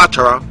ruler of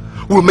Amachara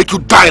will make you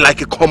die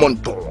like a common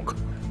dog.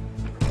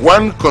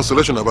 One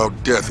consolation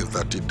about death is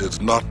that it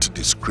does not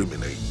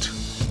discriminate.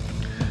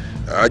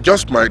 I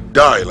just might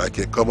die like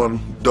a common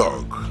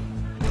dog,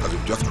 as you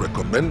just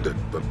recommended,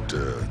 but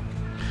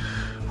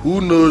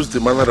who knows the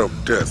manner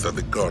of death that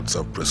the gods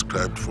have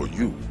prescribed for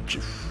you,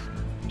 Chief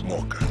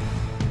Muoka?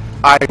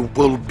 I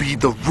will be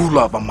the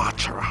ruler of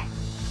Amachara,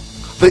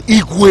 the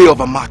Igwe of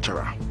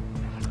Amachara,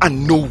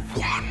 and no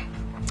one,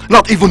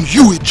 not even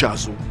you, Ichie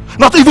Azu,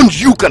 not even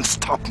you can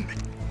stop me.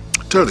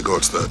 Tell the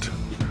gods that.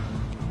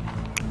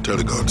 Tell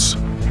the gods.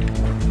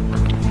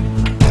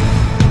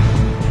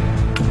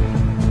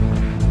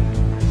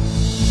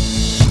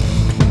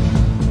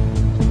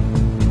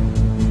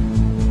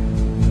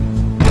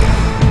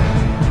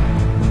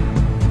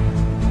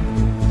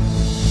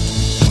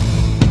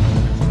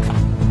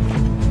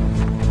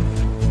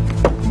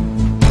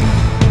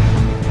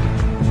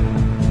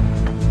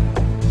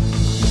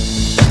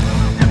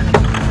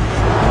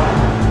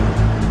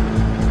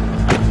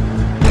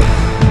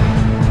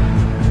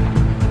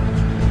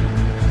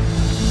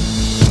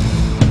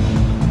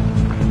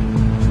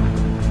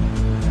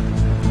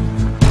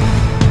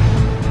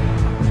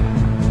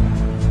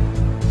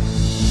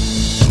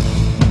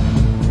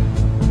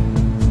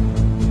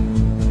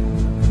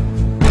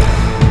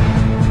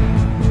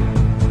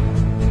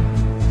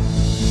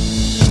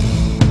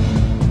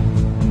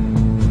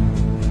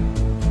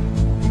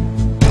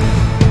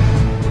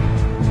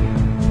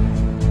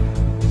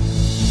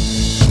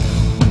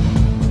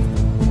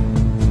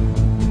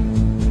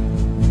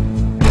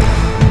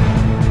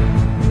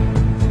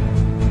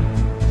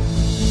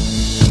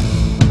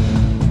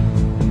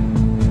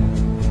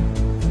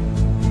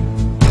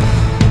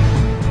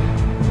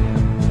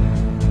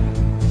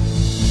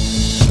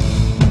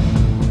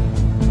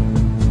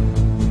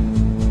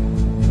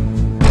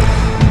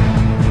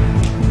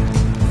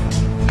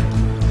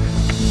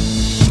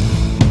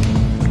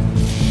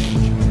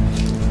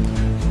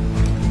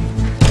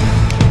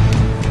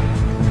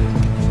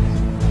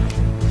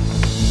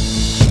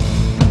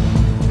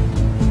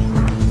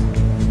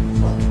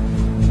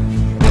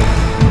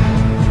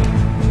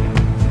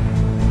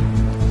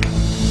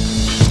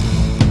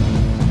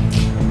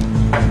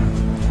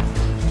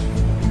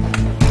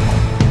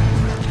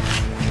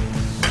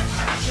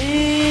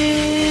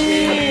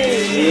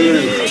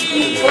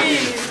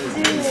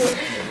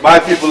 My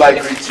people, I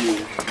greet you.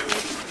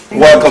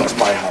 Welcome to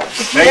my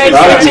house. Thank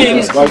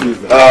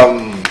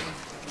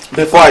you.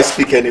 Before I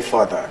speak any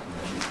further,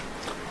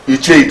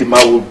 Ichie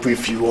Idima will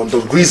brief you on the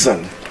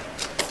reason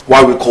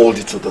why we called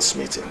you to this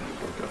meeting.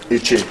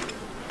 Ichie,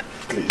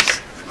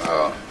 please.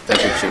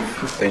 Thank you, Chief.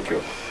 Thank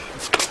you.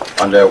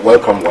 And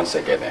welcome once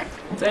again.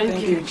 Thank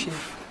you,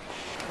 Chief.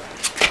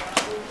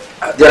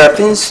 There are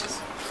things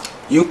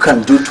you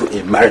can do to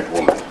a married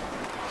woman,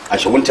 and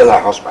she won't tell her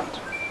husband.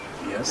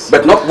 Yes.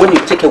 But not when you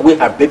take away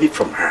her baby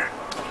from her.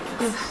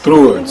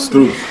 True, it's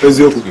true.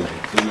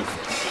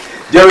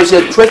 There is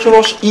a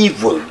treacherous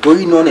evil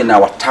going on in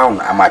our town,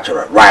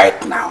 Amachara,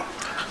 right now.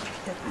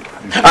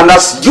 And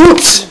as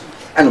youths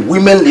and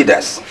women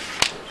leaders,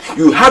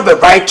 you have a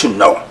right to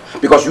know,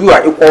 because you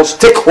are equal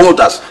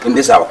stakeholders in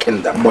this our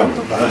kingdom.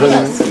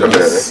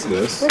 Yes.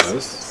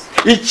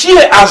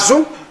 Ichie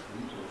Azu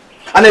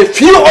and a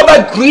few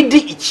other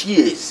greedy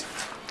Ichies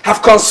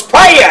have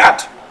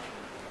conspired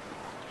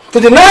to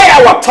deny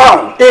our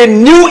town a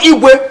new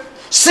Igwe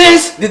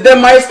since the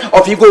demise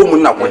of Igwe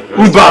Umunakwe.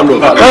 We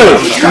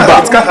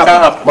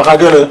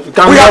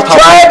have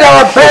tried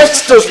our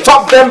best to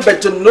stop them, but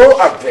to no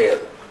avail.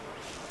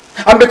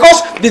 And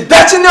because the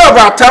destiny of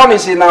our town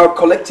is in our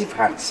collective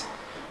hands,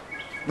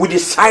 we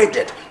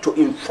decided to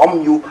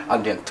inform you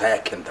and the entire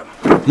kingdom.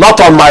 Not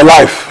on my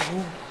life.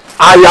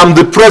 I am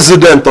the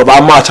president of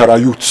Amachara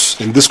youths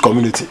in this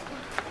community.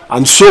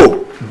 And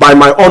so, by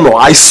my honor,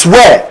 I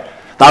swear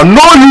that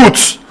no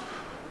youth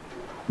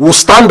will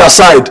stand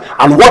aside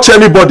and watch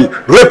anybody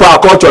rape our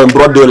culture in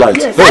broad daylight.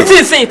 Yes. Hey. That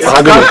is it.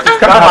 Can't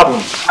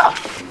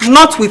happen.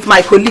 Not with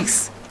my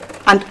colleagues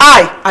and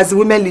I as the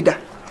women leader.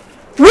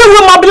 We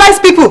will mobilize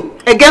people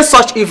against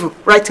such evil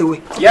right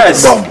away.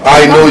 Yes.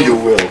 I know you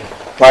will.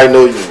 I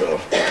know you will.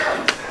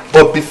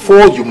 But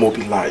before you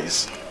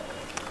mobilize,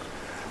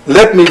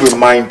 let me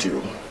remind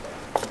you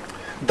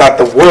that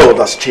the world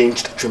has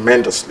changed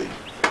tremendously.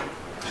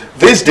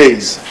 These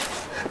days,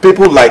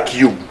 people like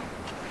you,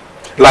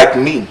 like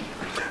me,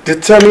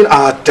 determine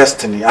our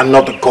destiny and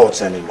not the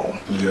gods anymore.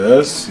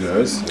 Yes.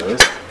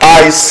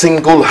 I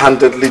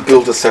single-handedly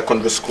built a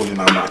secondary school in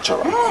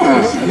Amachara.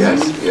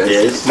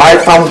 Yes. My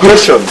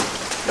foundation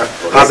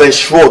has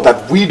ensured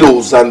that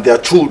widows and their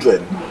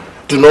children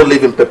do not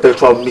live in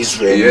perpetual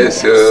misery anymore.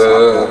 Yes,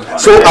 sir.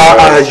 So are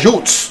our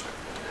youths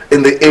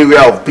in the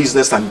area of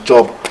business and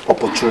job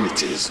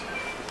opportunities.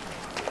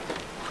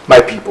 My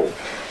people,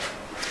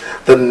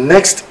 the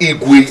next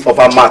Igwe of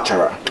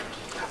Amachara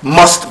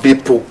must be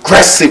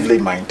progressively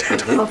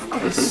minded. Of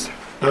course.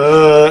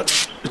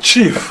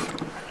 Chief,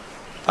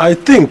 I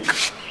think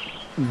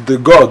the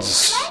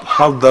gods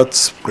have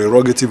that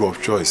prerogative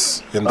of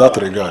choice in that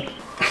regard.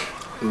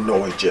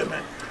 No, Ichie,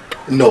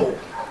 no.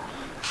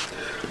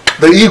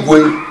 The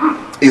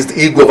Igwe is the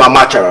Igwe of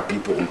Amachara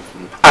people,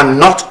 and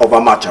not of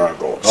Amachara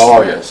gods.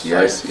 Oh, yes,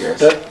 yes,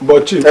 yes.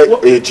 But Chief,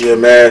 Ichie,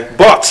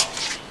 but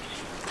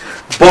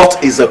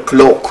is a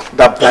cloak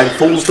that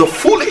blindfolds the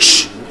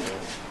foolish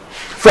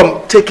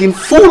from taking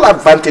full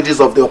advantages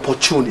of the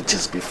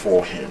opportunities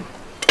before him.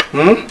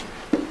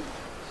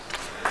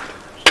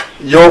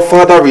 Your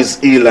father is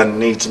ill and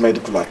needs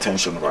medical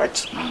attention,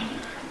 right?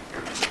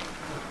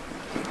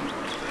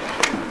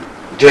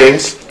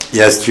 James?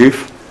 Yes,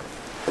 Chief.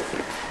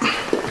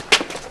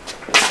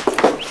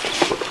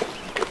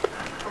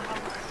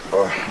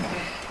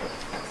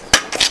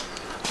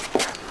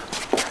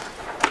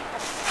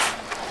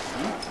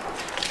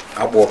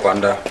 Abu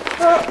Panda.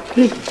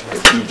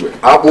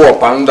 Abu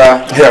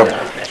Panda. Here.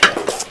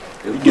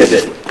 Get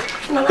it.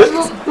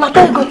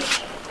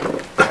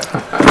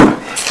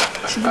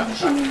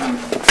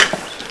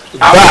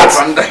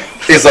 That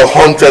is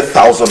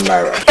 100,000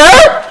 naira.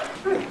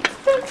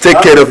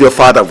 Take care of your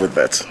father with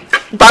that.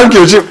 Thank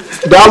you, Chief.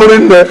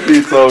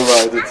 It's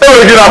alright.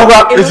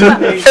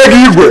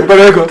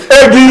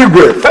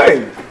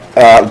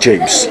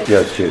 James.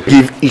 Yes, Chief.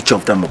 Give each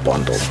of them a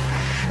bundle.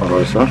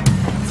 Alright, sir.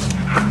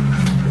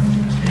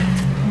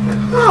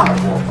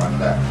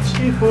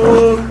 Chief,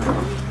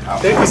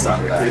 thank you, sir.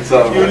 It's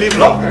all right. You live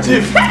long.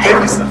 Chief,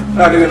 thank you, sir.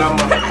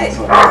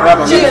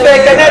 Chief,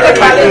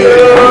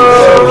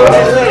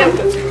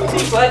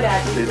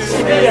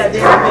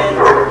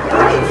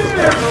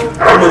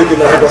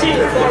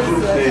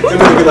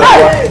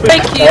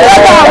 Thank you.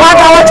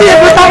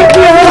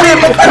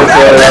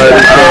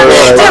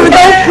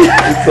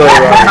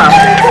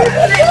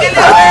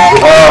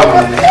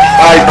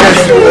 I guess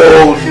you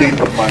all need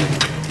the money.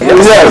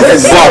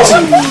 Yes, but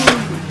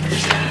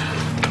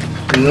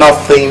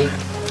nothing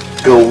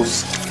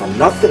goes for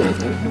nothing.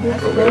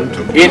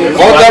 In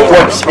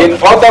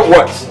other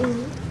words,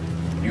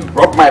 you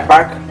rub my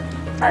back,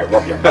 I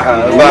rub your back.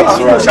 That's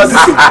right. That's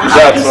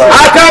right. I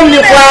come to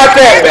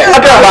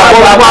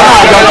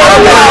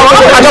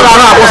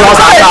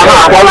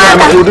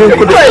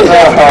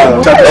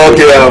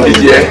Okay,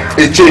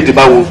 Ichie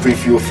Dima will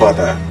brief you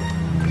further.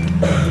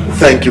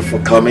 Thank you for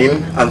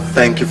coming and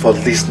thank you for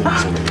listening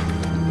to me.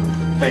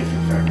 Thank you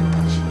very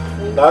much.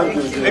 Thank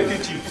you, Thank you,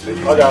 Chief.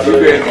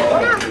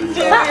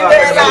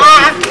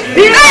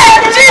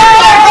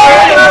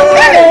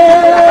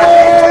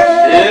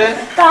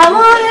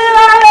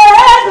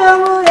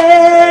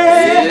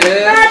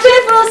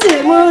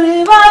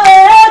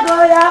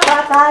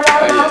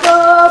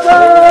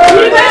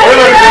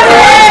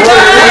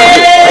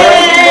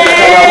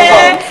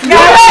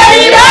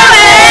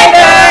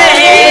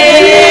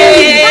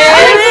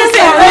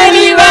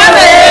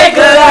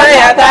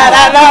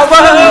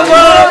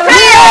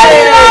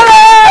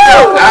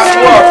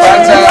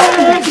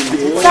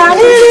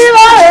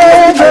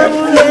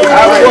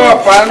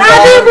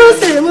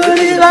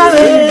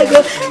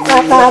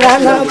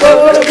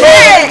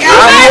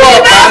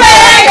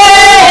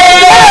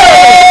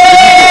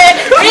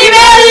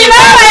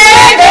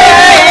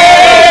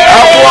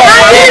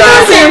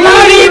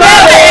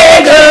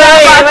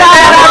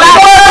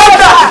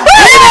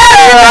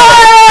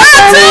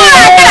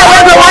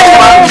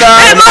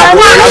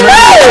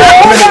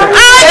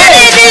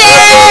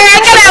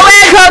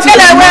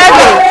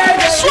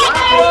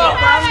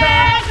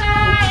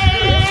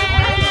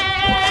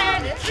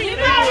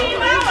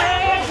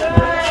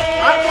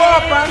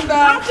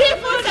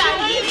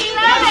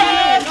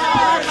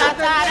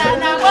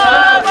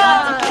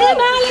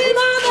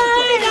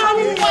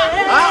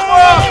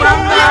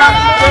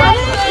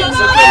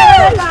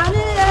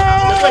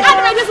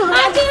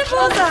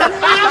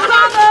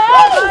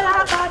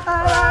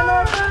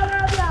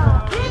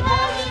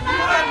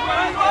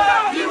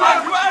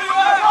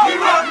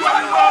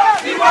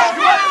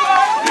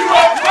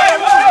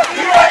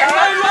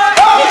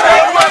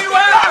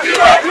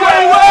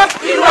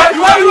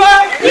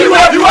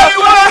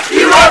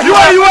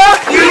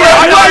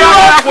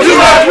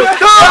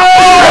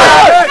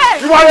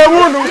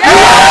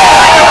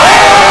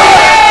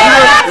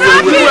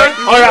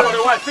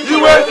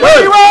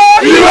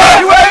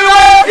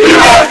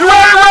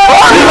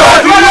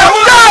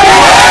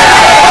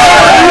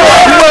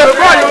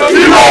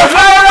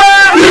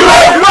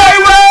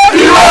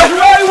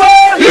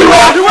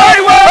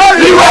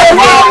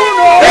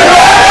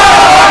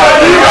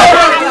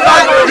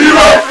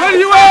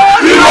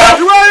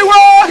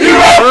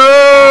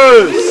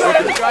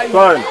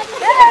 Fine.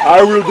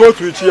 I will go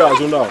to Ichie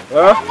Azu now.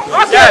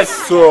 Yes.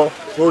 So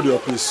hold your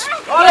peace. See him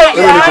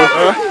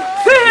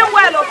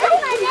well.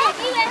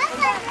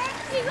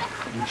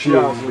 Ichie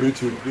Azu,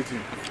 greet you. Greet you.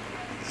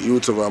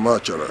 Youth of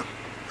Amachara,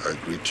 I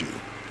greet you.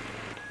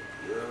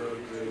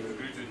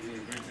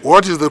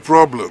 What is the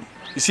problem?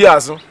 Ichie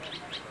Azu,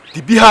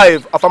 the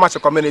beehive of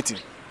Amachara community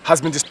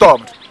has been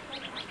disturbed,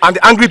 and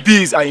the angry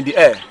bees are in the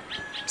air,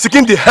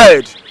 seeking the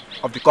head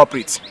of the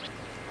culprit.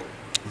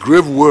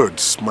 Grave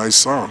words, my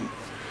son.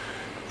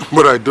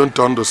 But I don't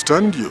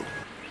understand you.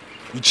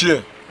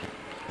 Ichie,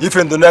 if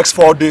in the next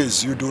 4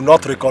 days you do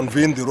not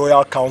reconvene the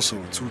Royal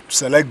Council to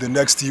select the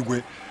next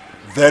Igwe,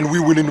 then we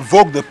will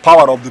invoke the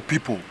power of the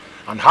people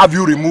and have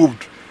you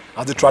removed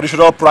as the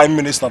traditional Prime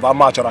Minister of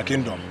Amachara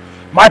Kingdom.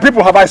 My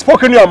people, have I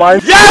spoken your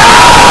mind? Yeah!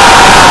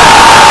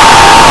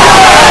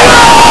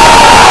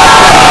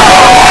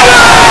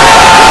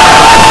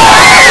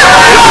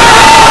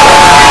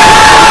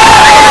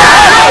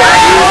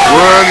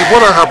 Well, if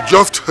what I have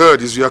just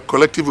heard is your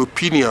collective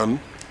opinion,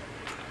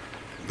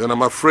 then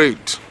I'm afraid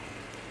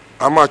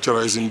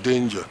Amachara is in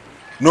danger.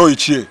 No,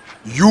 Ichie,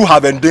 you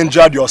have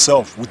endangered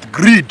yourself with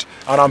greed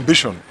and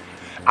ambition.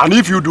 And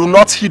if you do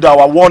not heed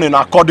our warning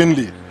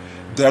accordingly,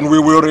 then we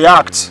will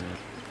react.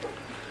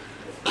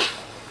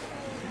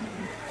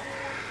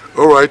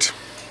 All right,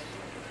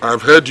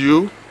 I've heard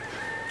you,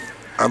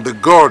 and the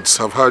gods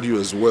have heard you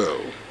as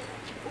well.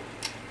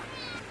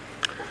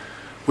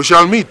 We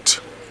shall meet,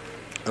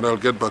 and I'll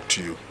get back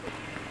to you.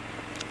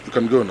 You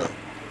can go now.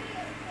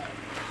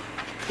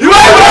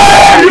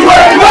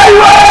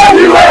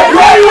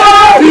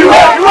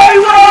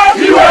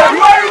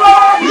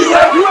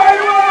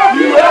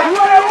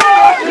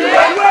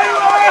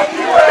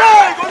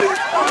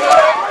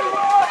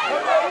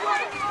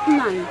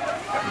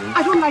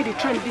 I don't like the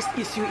trend this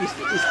issue is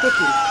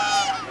taking.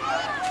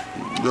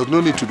 There's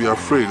no need to be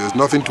afraid. There's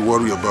nothing to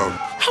worry about.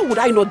 How would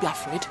I not be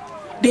afraid?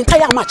 The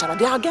entire Amachara,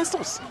 they are against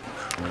us.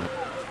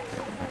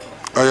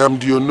 I am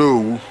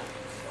Diono,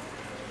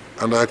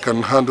 and I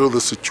can handle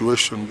the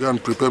situation. Go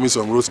and prepare me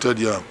some roasted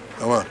yam.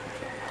 Come on.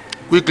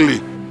 Quickly.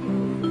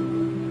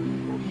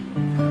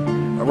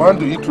 I want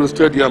to eat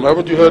roasted yam.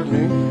 Haven't you heard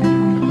me?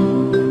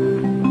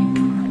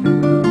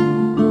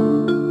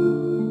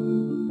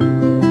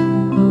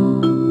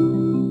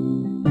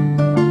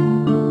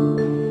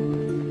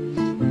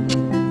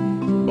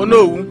 Oh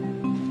no,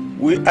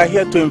 we are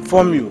here to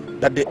inform you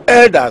that the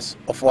elders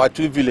of our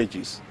 2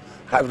 villages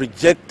have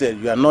rejected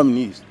your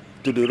nominees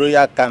to the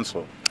Royal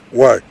Council.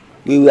 Why?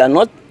 We were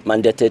not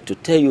mandated to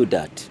tell you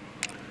that.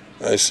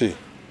 I see.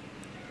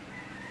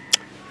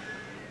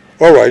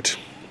 All right.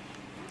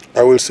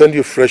 I will send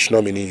you fresh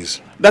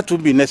nominees. That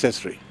would be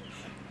necessary.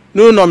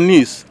 No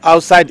nominees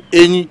outside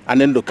Eneh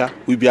and Endoka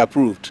will be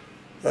approved.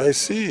 I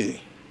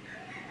see.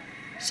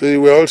 So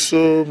you were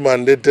also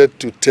mandated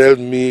to tell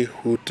me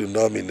who to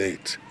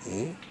nominate.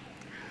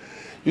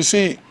 You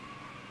see,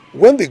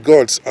 when the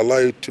gods allow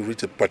you to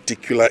reach a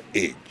particular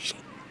age,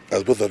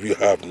 as both of you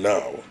have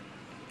now,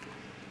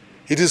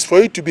 it is for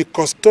you to be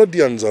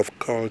custodians of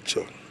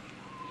culture.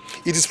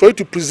 It is for you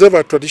to preserve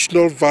our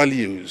traditional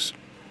values,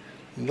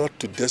 not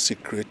to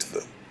desecrate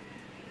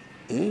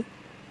them.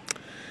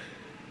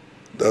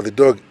 Does the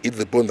dog eat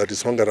the bone that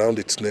is hung around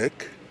its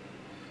neck?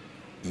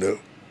 No.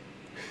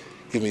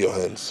 Give me your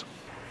hands.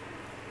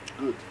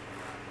 Good.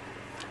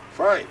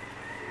 Fine.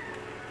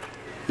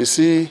 You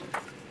see,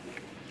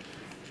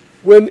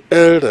 when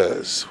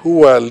elders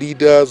who are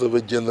leaders of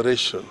a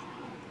generation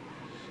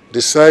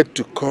decide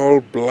to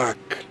call black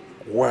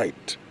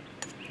white,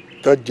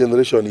 that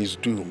generation is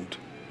doomed.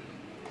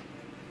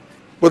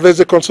 But there's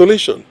a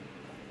consolation.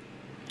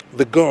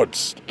 The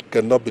gods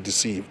cannot be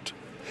deceived.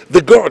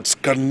 The gods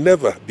can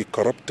never be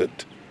corrupted.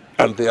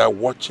 And they are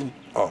watching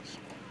us.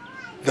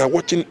 They are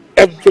watching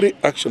every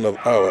action of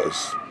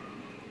ours.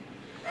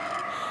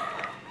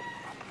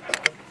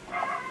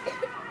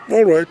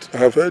 All right, I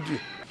have heard you.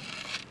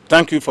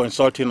 Thank you for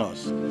insulting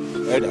us.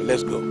 Elder,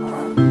 let's go.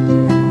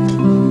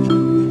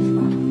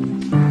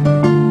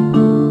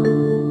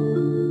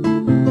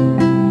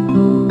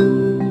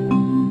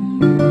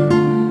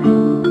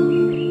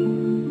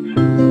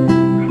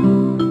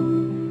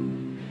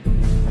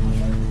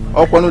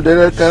 Okwanu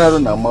dere kanaro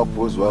na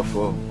mapozu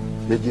afọ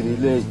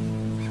Dejirile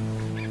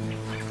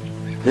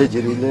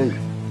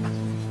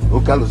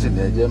Okalusi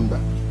na ejemba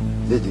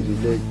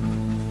Dejirile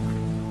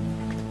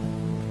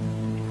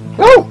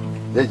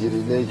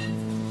Dejirile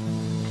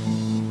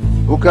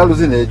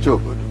Okalusi na eche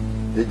obodo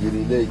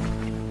Dejirile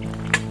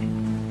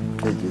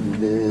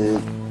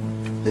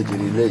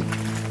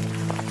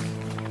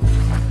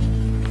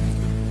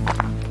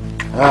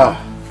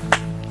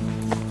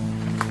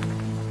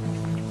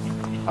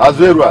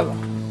Azueruala.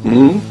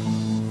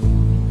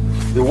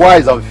 The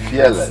wise and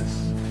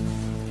fearless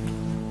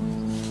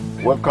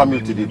welcome you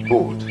to the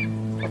board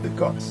of the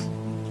gods.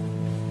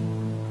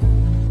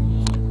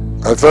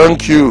 I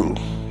thank you,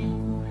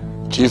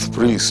 Chief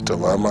Priest of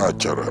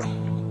Amachara.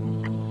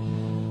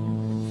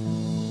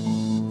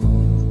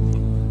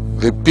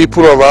 The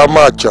people of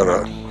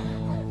Amachara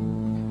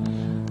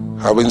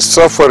have been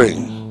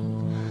suffering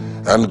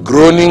and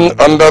groaning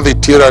under the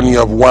tyranny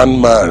of one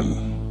man.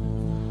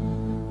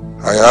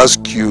 I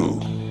ask you,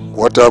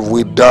 what have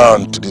we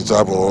done to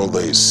deserve all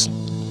this?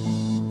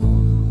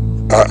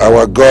 Are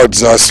our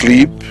gods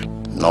asleep?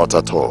 Not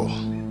at all.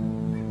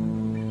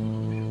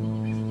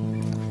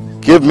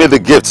 Give me the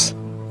gifts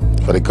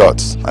for the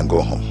gods and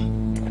go home.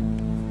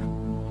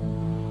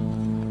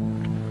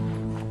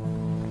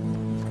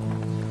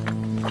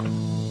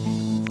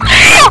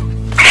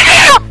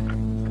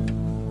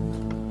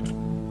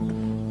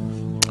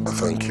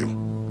 Thank you.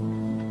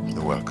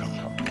 You're welcome.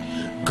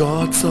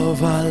 Gods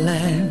of our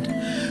land,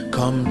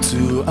 come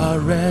to our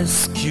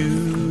rescue.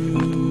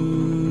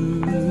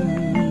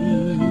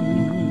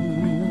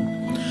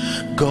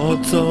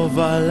 Gods of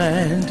our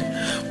land,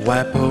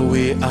 wipe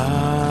away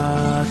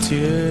our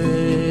tears.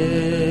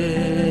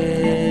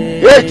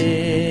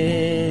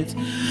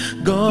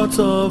 Gods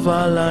of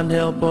our land,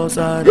 help us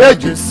out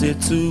of this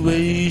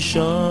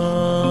situation.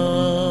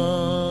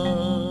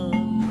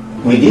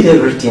 We did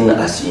everything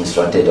as you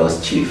instructed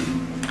us, Chief.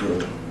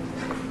 Good.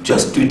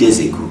 Just 2 days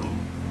ago,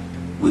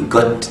 we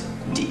got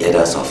the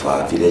elders of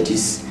our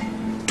villages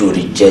to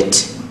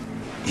reject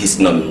his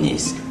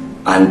nominees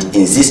and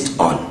insist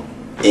on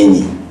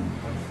Eneh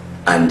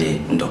and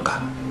Ndoka.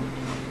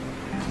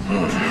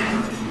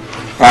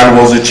 And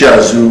was Ichie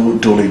Azu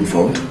duly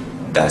informed?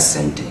 That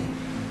same day.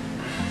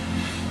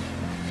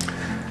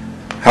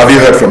 Have you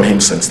heard from him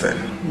since then?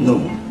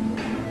 No.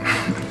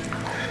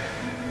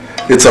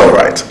 It's all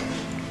right.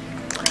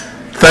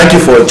 Thank you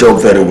for a job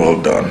very well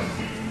done.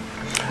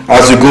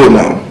 As you go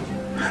now,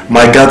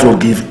 my guard will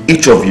give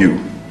each of you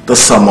the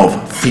sum of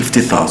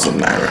 50,000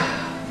 naira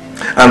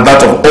and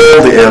that of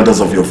all the elders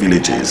of your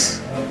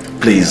villages.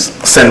 Please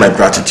send my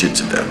gratitude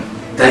to them.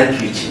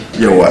 Thank you, Chief.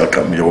 You're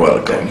welcome, you're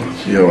welcome,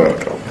 you're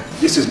welcome.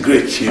 This is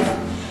great, Chief.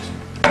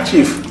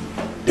 Chief,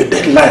 the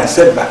deadline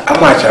set by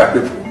Amachara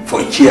people for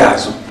Ichie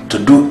Azu to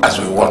do as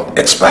we want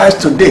expires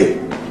today.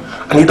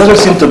 And he doesn't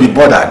seem to be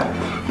bothered.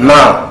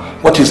 Now,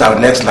 what is our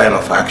next line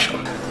of action?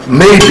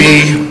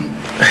 Maybe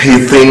he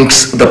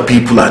thinks the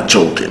people are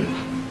joking.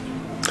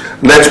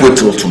 Let's wait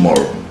till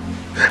tomorrow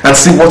and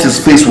see what his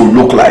face will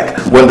look like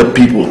when the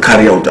people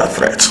carry out their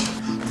threat.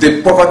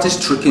 The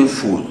poverty-stricken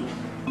fool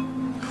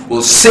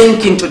will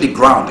sink into the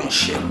ground in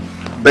shame.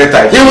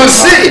 Better. He will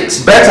see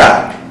it.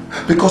 Better.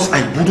 Because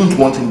I wouldn't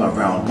want him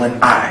around when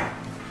I,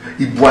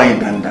 Ibwa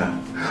Indanda,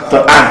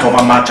 the aunt of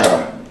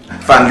Amachara,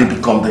 finally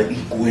become the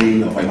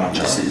Igwe of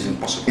Amachara. This is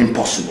impossible.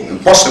 Impossible.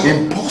 Impossible.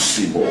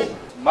 Impossible.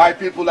 My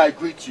people, I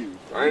greet you.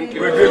 Thank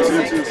you. We greet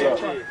you too,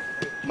 sir.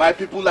 My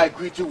people, I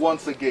greet you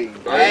once again.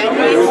 Thank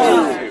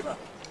you.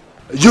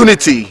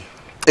 Unity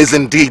is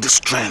indeed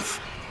strength.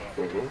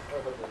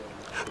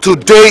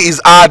 Today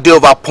is our day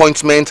of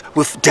appointment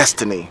with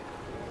destiny.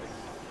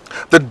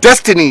 The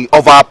destiny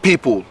of our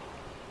people,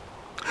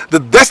 the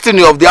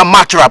destiny of the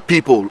Amachara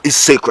people is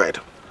sacred.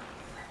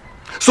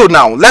 So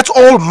now, let's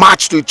all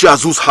march to Ichie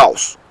Azu's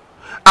house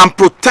and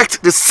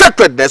protect the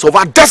sacredness of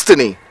our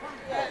destiny.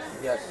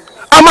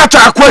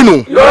 Amachara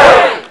kwenu!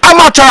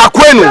 Amachara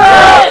kwenu!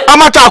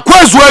 Amachara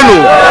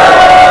kwezwenu!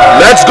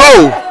 Let's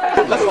go!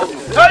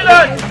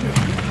 Silence!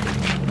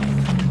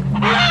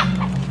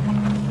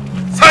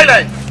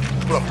 Silence!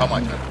 From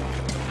Amachara.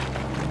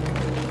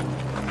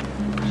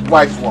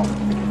 Wise one,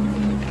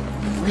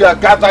 we are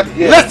gathered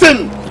here.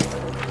 Listen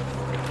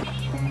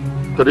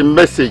to the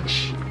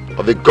message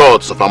of the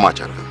gods of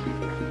Amachara.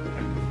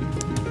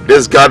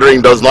 This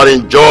gathering does not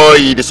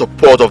enjoy the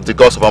support of the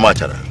gods of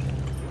Amachara.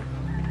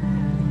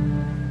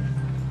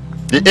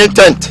 The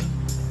intent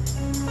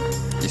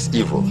is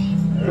evil.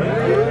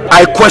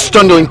 I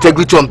question your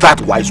integrity on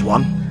that, wise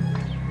one.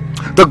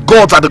 The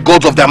gods are the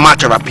gods of the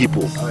Amachara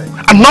people,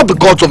 and not the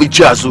gods of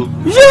Ichie Azu.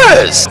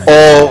 Yes!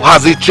 Or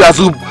has Ichie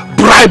Azu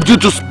bribed you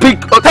to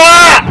speak?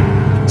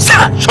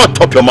 Sir,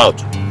 shut up your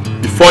mouth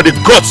before the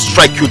gods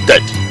strike you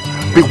dead.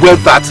 Beware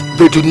that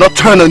they do not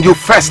turn on you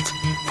first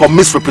for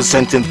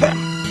misrepresenting them.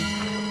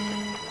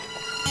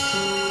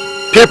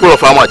 People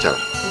of Amachara,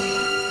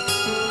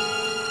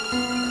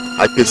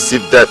 I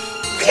perceive death.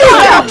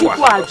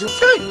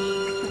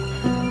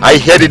 I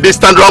hear the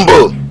distant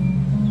rumble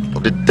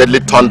of the deadly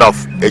thunder of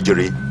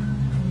Edochie.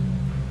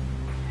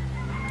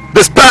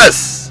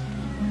 Disperse!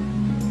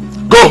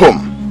 Go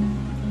home!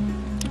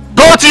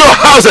 Go to your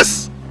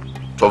houses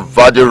to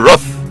avert the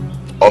wrath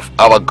of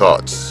our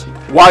gods.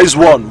 Wise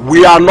one,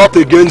 we are not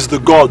against the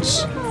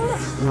gods.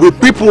 We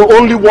people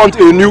only want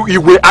a new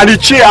Igwe, and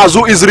Ichie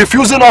Azu is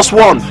refusing us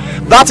one.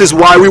 That is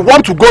why we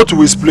want to go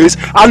to his place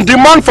and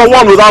demand for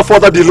one without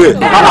further delay.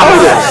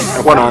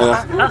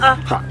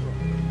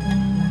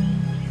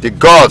 The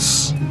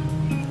gods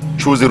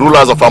choose the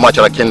rulers of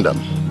Amachara kingdom,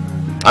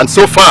 and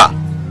so far,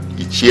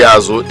 Ichie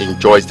Azu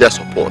enjoys their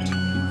support.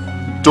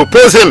 To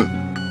oppose him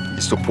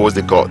is to oppose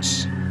the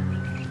gods.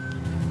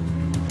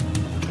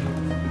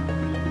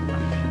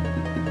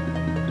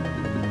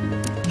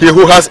 He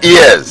who has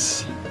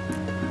ears,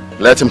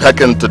 let him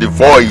hearken to the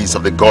voice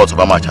of the gods of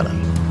Amachara.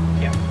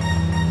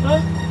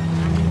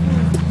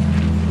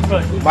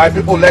 My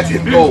people, let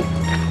him go.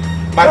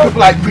 My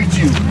people, I greet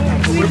you.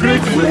 We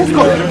greet you. Let's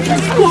go.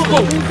 Let's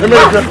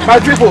go. My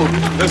people.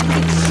 Let's go.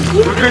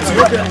 We greet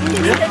you.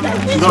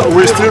 No,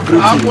 we still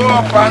greet you.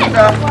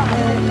 Panda.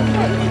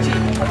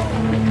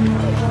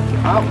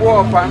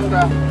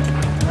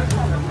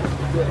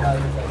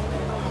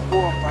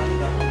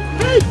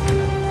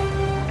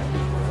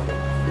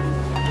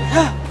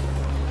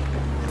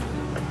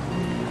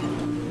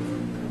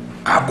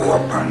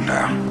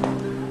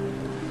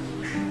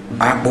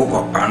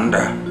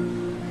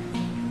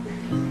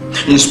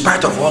 In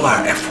spite of all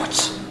our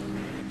efforts,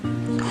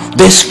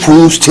 this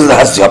fool still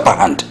has the upper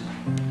hand.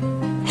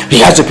 He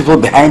has the people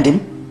behind him.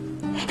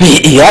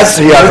 He has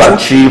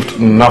achieved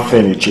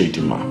nothing, Ichie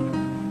Azu.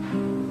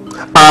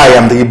 I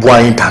am the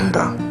Ibuain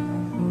Intanda.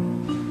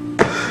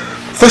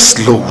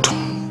 This load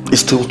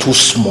is still too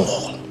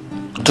small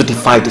to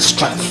defy the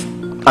strength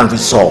and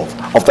resolve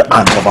of the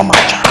ants of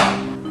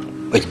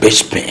Amachara. It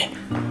beats me.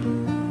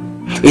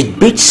 It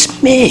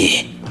beats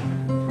me.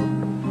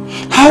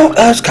 How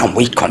else can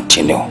we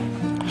continue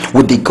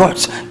with the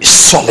gods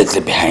solidly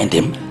behind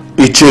him?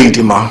 Ichie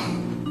Azu,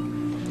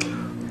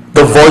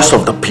 the voice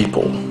of the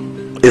people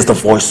is the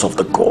voice of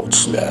the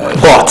gods.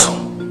 But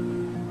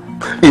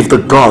if the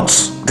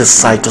gods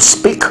decide to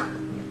speak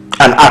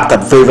and act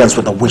at variance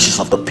with the wishes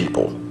of the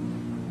people,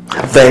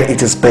 then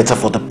it is better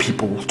for the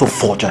people to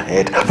forge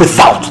ahead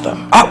without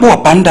them. Abu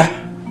Panda.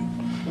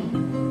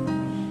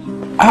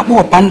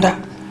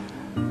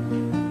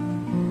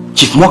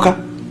 Chief Muoka,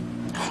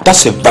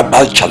 that's a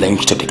verbal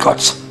challenge to the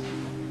gods.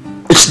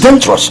 It's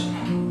dangerous.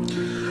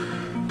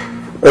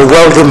 A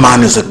wealthy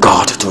man is a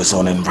god to his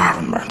own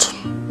environment.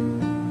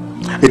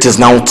 It is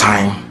now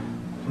time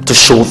to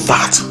show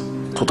that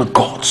to the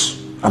gods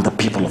and the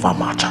people of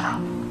Amachara.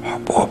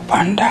 Abu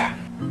Panda.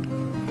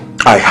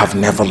 I have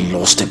never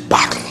lost a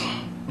battle,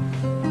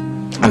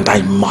 and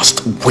I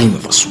must win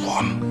this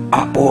one.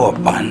 Abu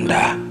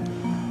Panda.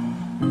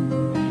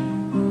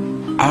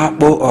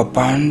 Abu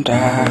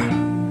Panda.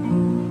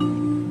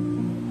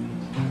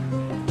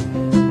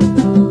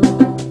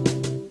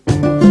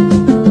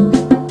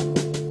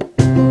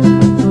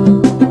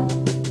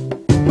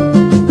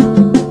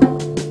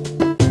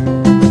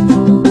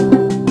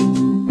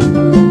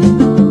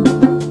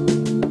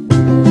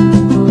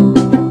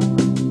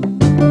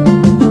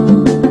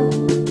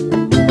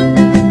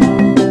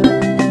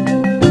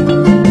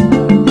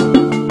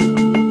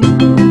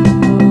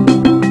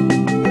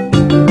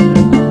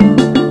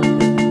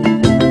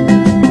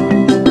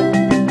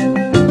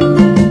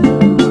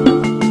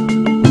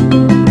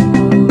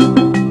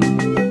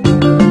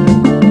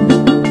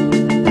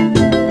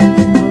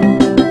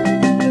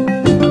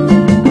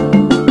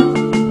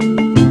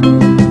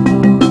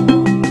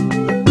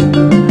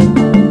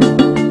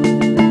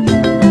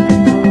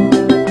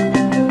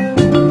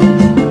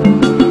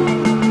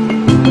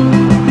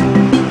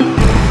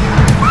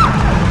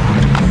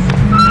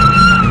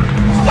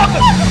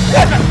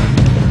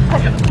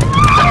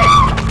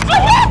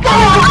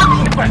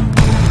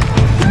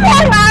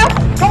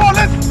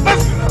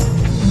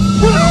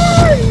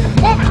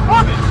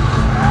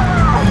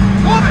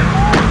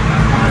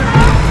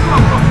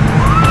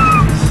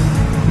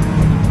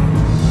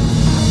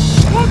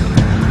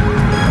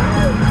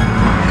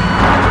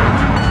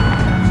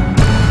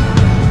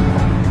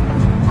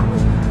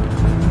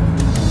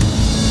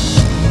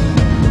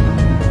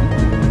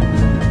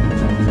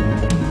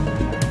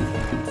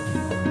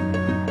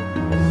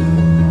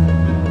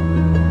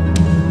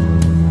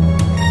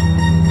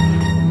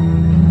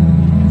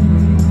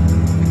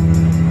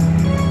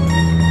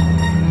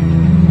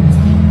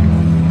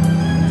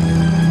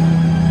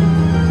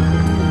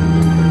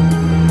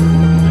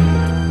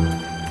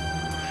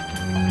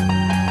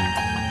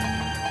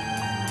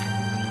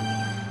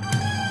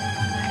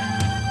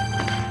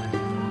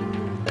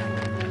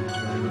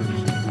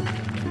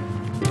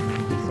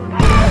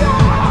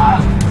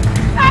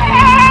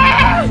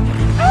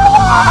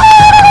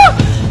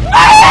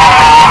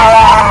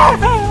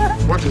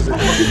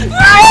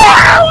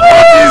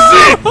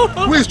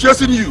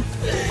 You.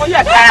 Oh,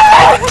 yes.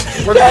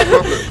 What is the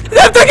problem?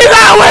 They've taken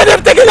her away!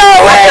 They've taken her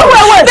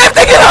away! They've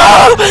taken her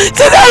home!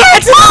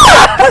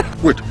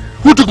 Wait,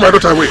 who took my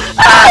daughter away?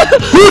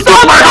 Who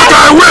took my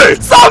daughter away?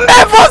 Some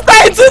men forced her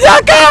into their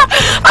car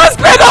and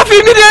sped off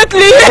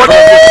immediately! What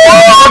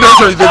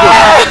direction is they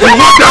going? In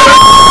what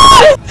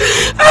direction?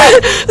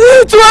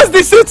 Towards the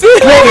city!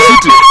 Towards the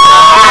city?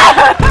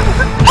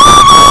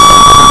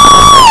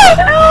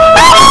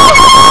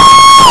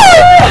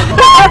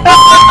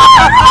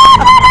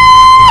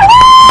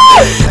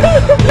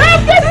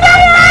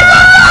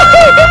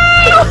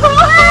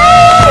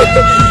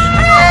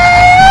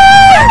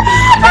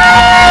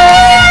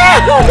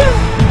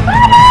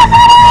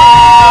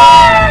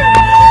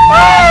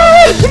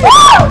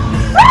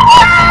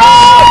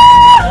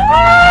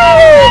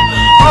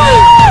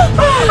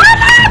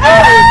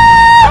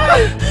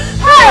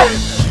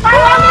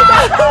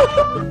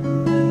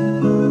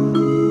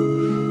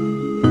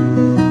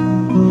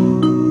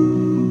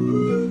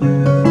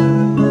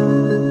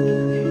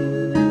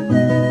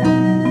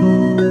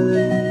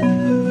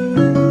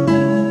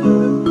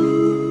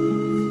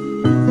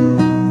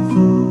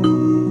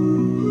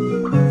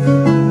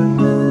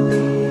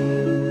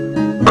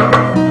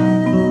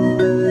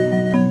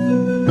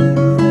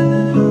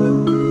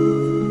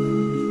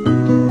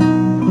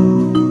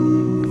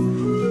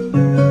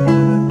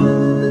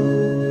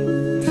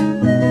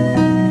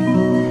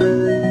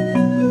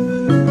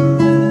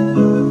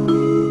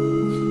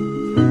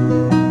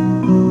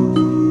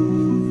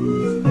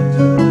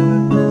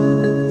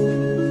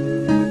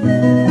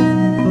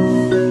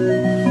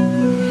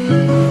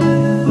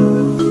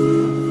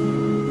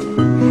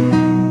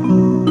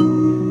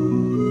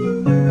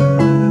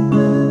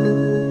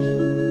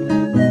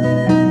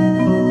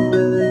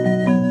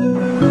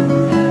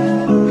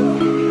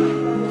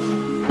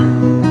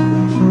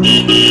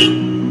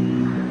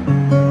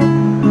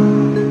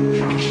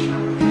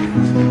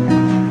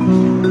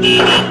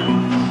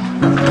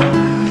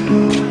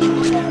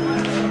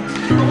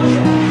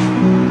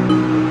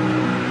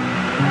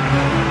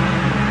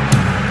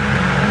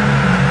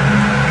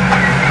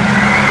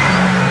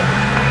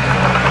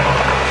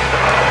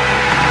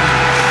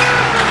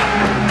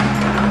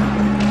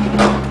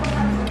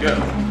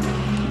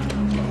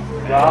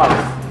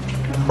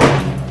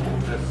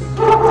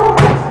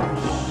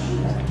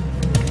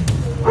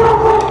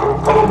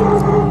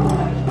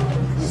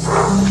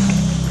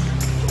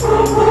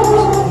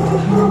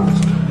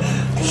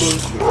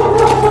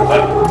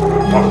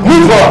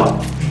 Move on!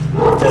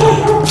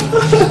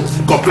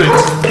 Complete.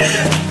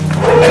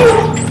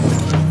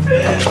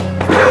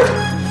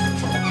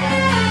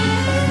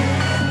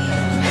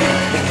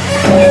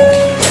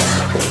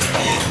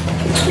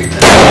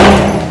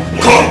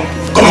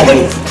 Come on,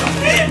 move.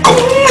 Come.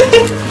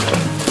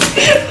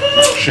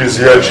 She's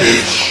here,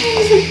 Chief.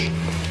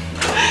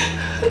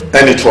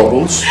 Any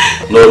troubles?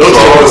 No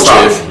troubles,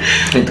 Chief.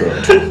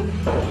 Good.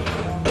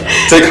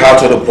 Take her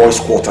to the boys'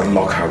 quarter and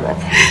lock her up.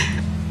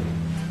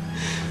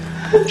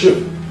 Chief,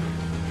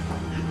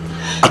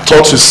 I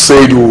thought you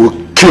said you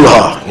would kill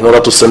her in order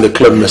to send a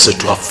clear message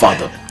to her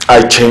father.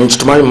 I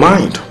changed my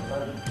mind.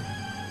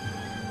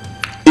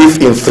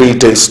 If in 3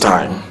 days'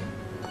 time,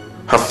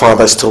 her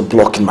father is still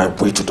blocking my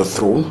way to the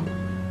throne,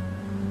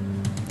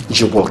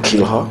 you will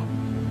kill her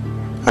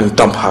and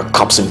dump her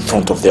corpse in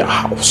front of their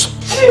house.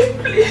 Chief,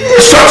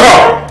 please. Shut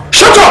up!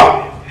 Shut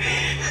up!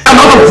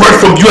 Another word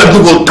from you and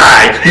you will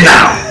die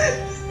now.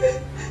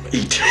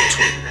 Idiot.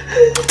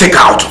 Take her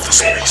out of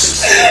this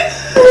place.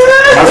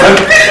 My friend,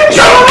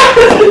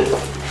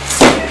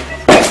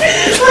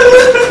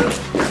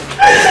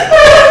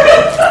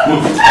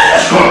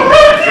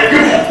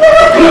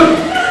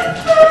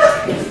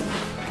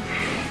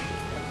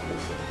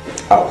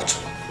 Out.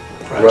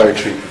 Right,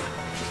 Chief.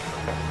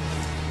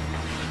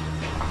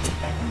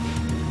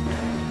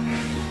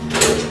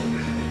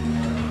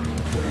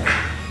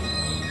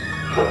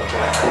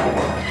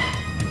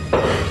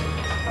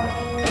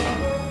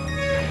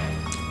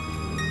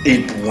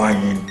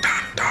 Idwayin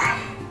Tanda.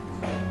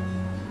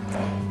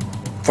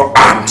 For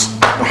ants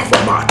of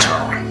a matter.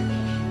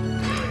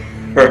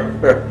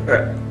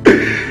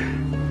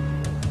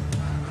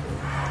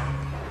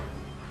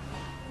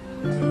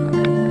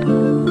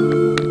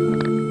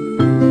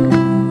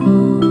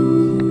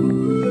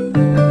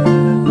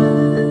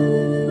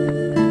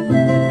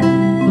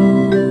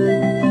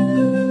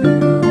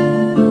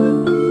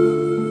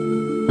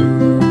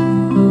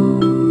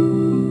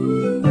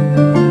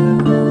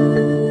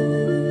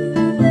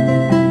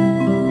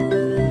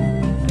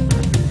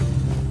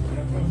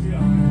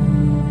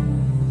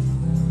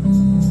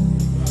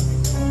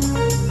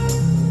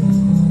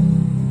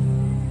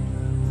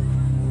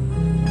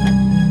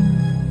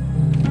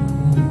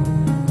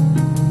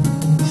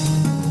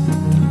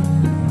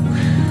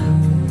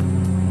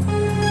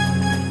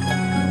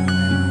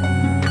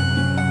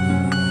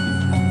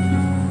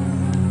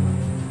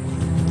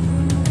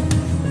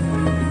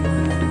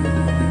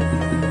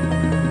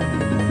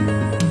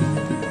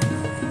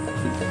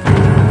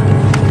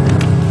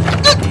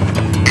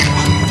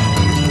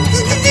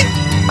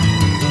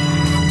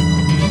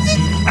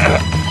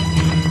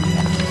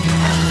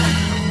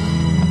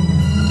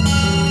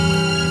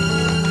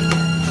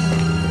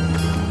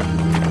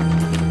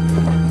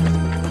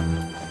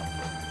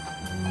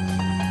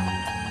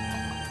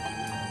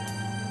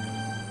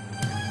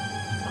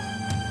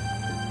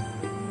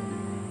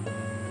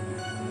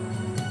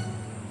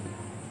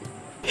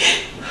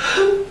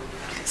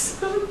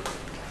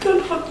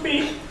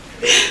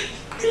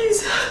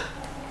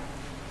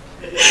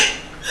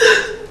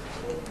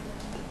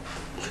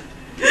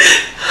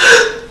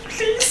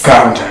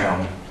 Calm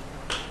down.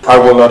 I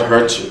will not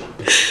hurt you.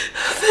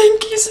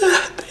 Thank you, sir.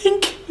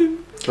 Thank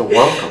you. You're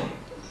welcome.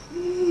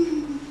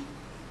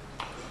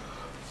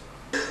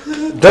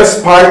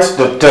 Despite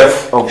the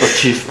death of the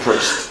chief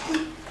priest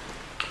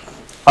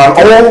and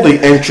all the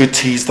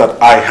entreaties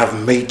that I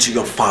have made to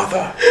your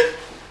father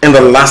in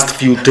the last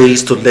few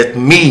days to let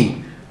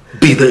me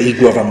be the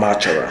Igwe of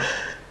Amachara,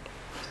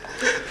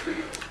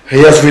 he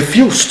has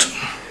refused.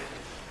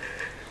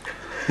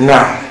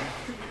 Now,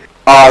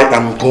 I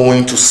am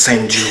going to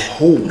send you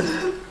home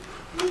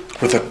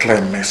with a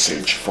clear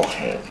message for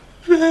him.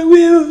 I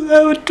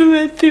will do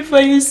anything for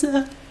you,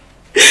 sir.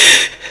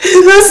 He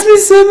loves me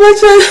so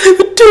much, I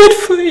will do it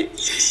for you.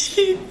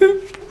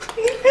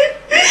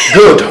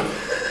 Good.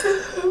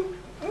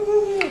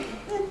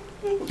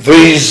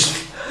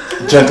 These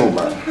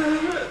gentlemen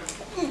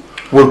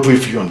will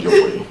brief you on your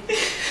way.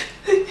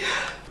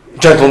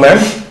 Gentlemen?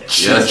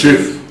 Yes,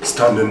 Chief.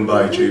 Standing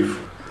by, Chief.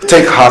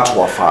 Take her to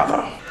her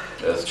father.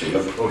 Yes,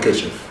 Chief. Okay,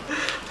 Chief.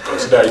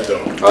 Consider it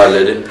done. All right,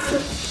 lady.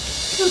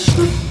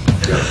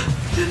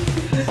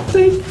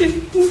 Thank you.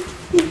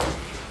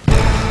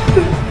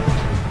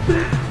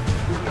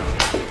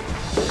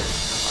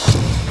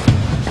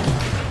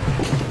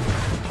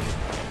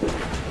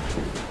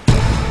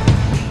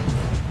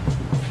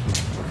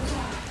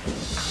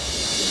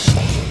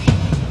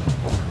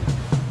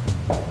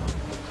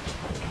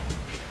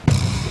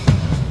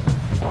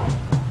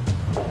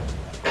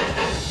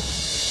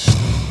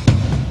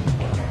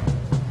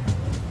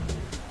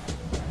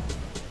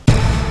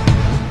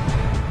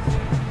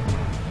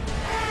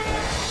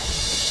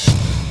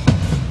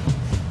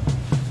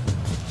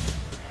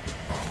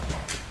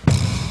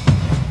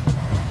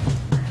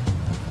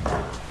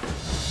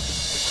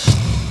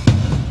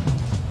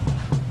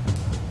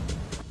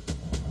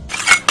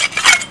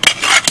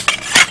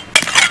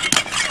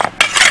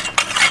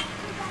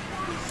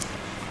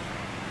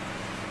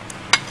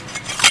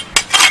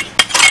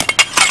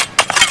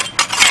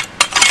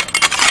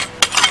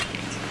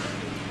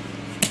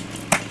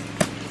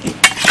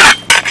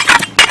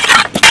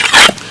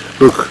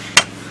 Look,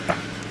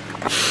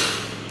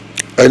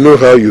 I know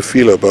how you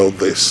feel about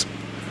this.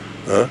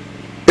 Huh?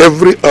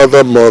 Every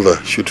other mother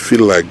should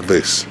feel like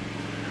this.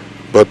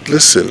 But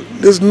listen,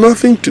 there's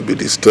nothing to be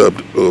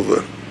disturbed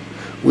over.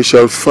 We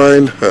shall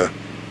find her.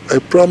 I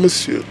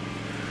promise you.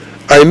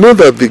 I know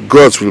that the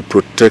gods will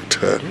protect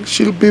her.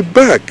 She'll be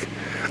back.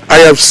 I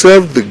have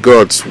served the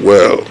gods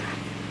well,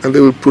 and they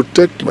will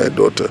protect my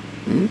daughter.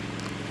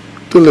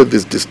 Don't let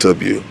this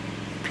disturb you,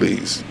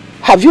 please.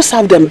 Have you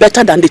served them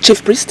better than the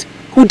chief priest,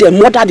 who they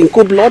murdered in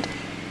cold blood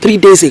 3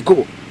 days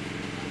ago?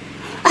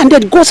 And the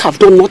gods have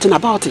done nothing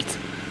about it.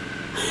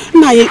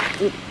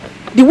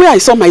 The way I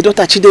saw my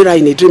daughter Chidera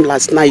in a dream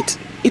last night,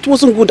 it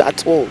wasn't good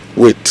at all.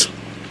 Wait.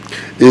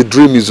 A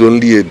dream is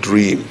only a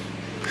dream.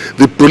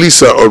 The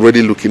police are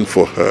already looking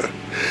for her.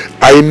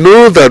 I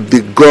know that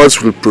the gods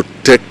will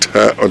protect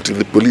her until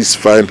the police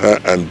find her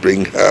and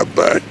bring her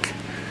back.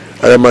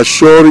 I am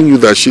assuring you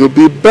that she'll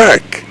be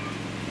back.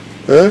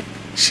 Huh?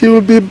 She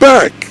will be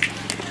back.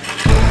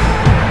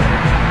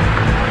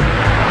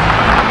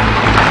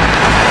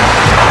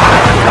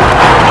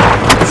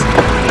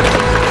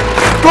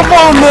 Come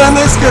on, man,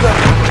 let's get up.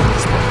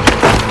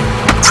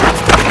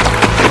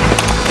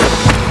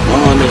 Go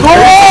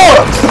on!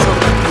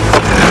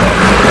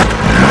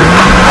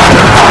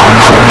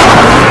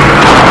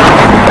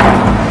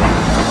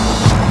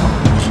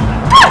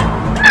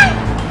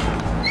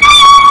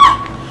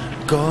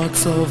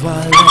 Gods of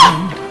our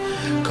land,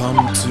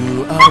 come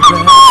to our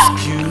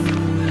rescue.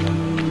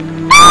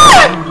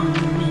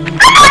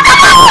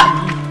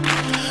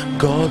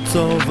 Gods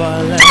of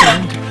our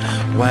land,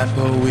 wipe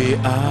away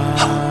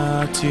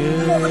our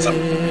tears.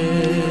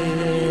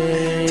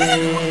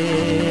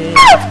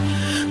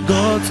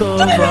 Gods of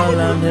our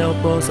land,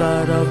 help us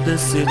out of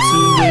this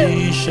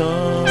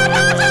situation.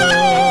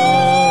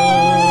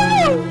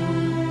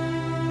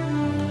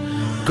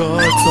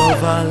 Gods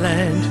of our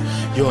land,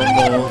 you're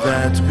all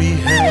that we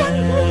have.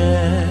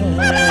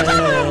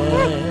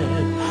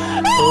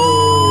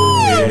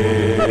 Oh,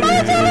 yeah.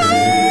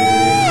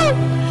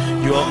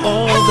 You're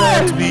all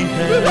that we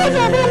have.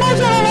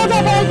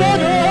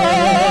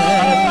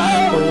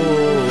 Oh,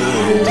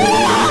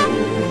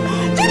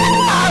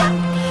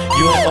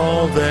 you're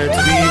all that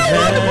we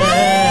have.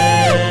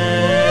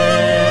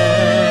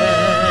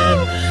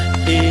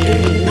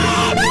 Yeah.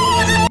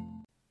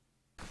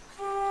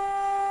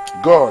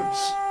 Gods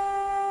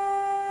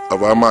of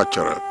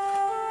Amachara,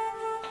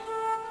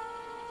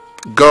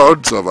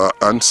 gods of our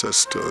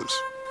ancestors,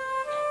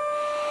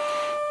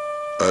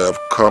 I have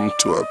come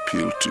to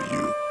appeal to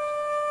you.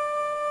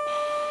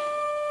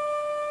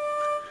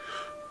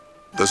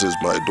 This is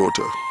my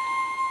daughter,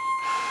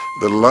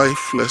 the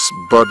lifeless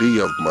body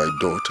of my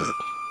daughter.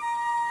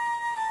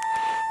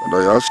 And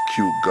I ask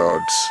you,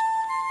 gods,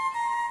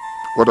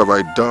 what have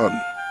I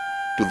done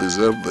to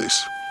deserve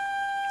this?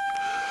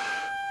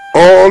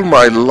 All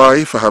my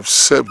life I have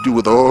served you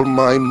with all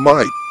my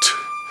might,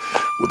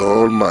 with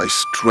all my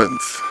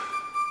strength.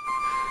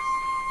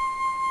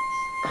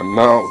 And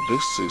now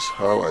this is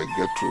how I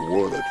get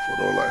rewarded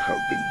for all I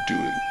have been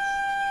doing.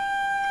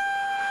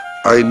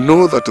 I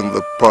know that in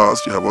the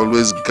past you have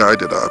always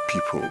guided our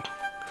people.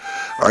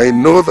 I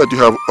know that you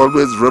have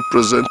always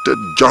represented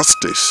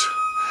justice.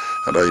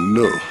 And I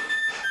know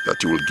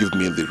that you will give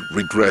me the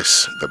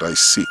redress that I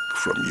seek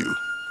from you.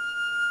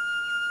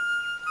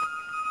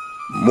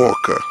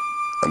 Muoka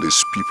and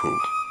his people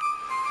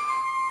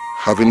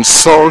have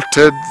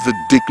insulted the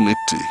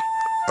dignity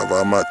of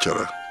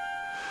Amachara.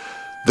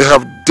 They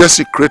have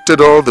desecrated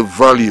all the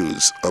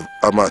values of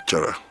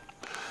Amachara.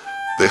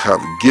 They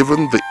have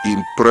given the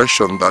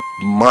impression that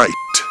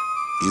might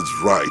is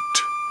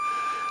right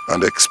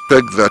and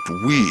expect that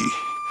we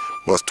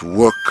must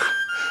work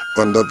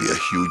under their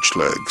huge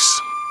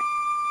legs.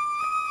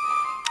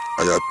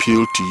 I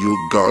appeal to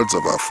you, gods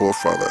of our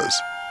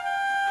forefathers.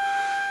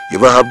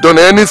 If I have done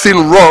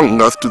anything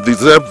wrong as to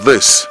deserve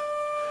this,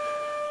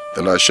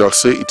 then I shall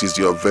say it is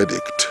your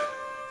verdict.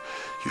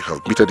 You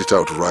have meted it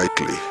out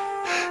rightly,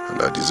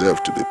 and I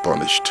deserve to be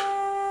punished.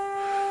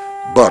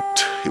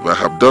 But if I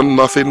have done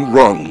nothing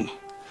wrong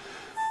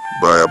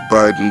by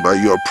abiding by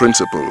your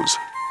principles,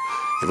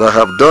 if I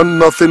have done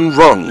nothing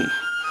wrong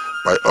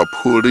by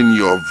upholding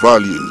your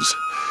values,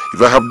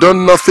 if I have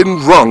done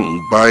nothing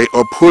wrong by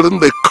upholding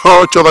the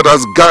culture that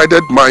has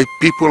guided my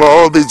people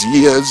all these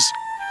years,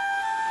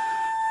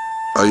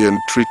 I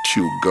entreat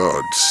you,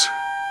 gods,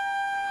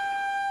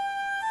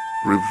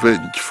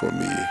 revenge for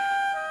me.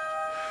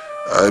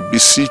 I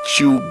beseech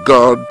you,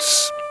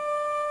 gods,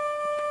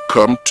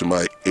 come to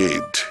my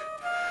aid.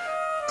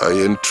 I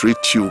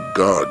entreat you,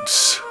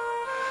 gods,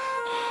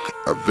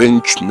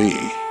 avenge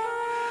me,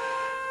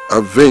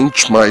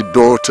 avenge my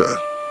daughter,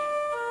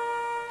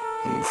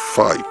 and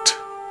fight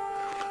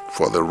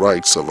for the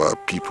rights of our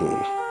people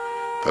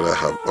that I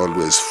have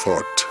always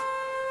fought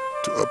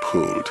to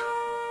uphold.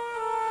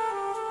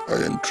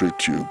 I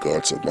entreat you,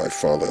 gods of my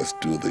fathers,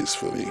 do this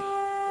for me.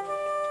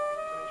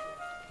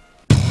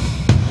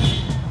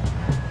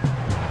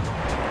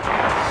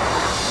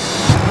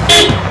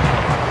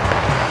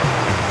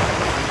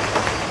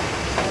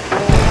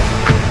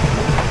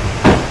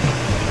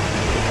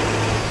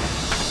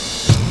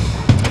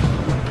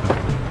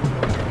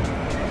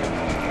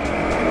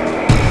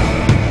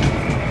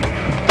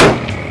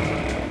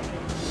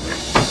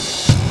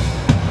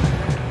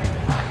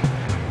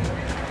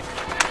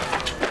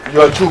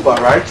 You're Chuba,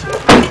 right?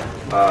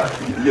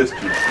 Yes,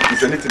 Chief.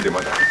 Is anything the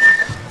matter?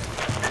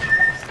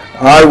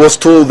 I was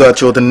told that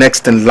you're the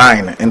next in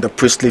line in the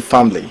priestly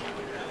family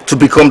to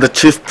become the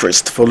chief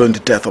priest following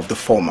the death of the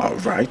former,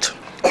 right?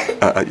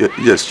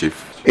 Yes, Chief.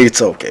 It's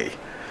okay.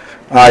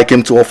 I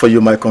came to offer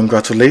you my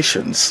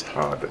congratulations.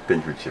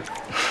 Thank you, Chief.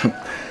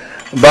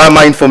 By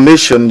my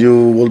information,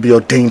 you will be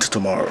ordained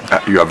tomorrow.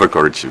 You are very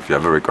correct, Chief. You are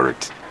very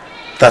correct.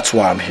 That's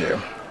why I'm here.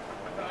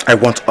 I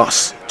want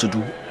us to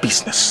do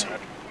business.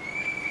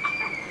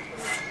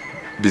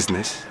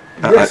 Business?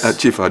 Yes.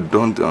 Chief, I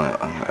don't...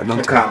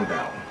 Calm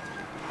down.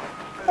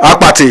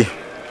 Akpati.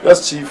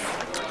 Yes, Chief.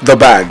 The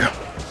bag.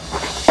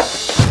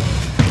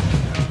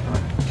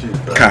 Chief,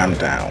 calm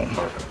down.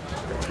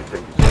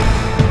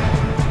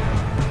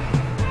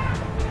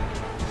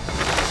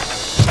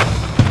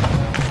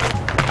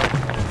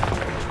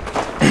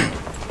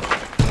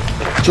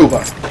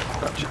 Chuba.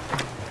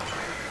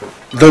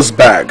 This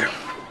bag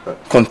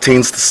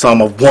contains the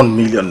sum of 1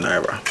 million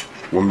naira.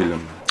 1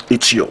 million?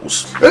 It's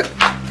yours.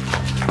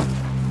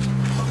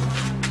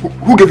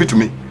 Who gave it to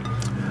me?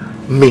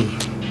 Me.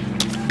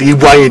 The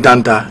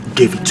Iwayedanda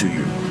gave it to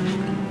you.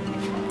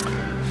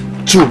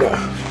 Chuba,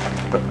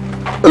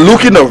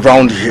 looking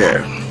around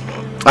here,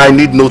 I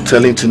need no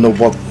telling to know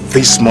what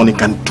this money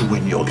can do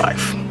in your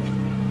life.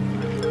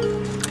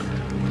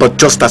 But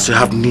just as you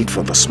have need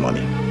for this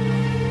money,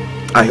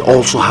 I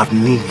also have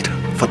need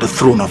for the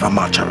throne of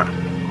Amachara.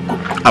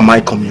 Am I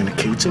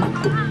communicating?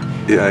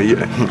 Yeah,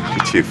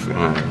 Chief.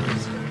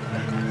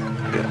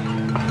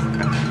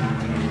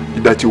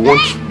 That you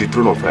want the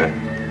throne of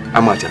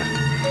Amachara.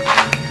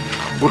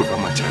 What of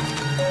Amachara?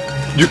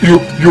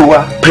 You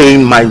are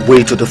paying my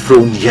way to the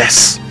throne,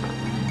 yes.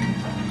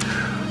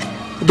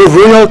 The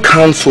royal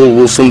council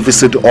will soon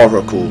visit the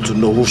oracle to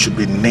know who should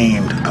be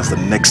named as the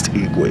next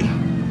Igwe.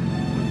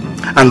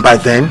 And by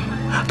then,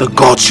 the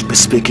gods should be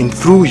speaking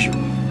through you.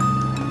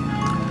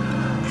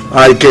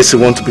 I guess you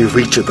want to be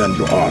richer than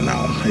you are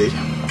now, eh?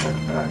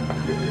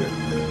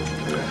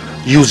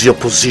 Use your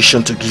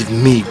position to give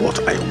me what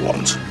I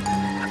want,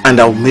 and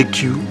I'll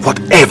make you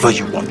whatever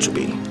you want to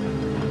be.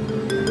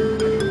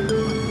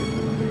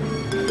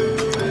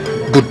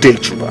 Good day,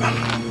 Chuba.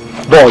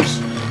 Boys.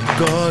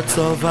 Gods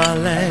of our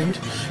land,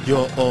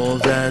 you're all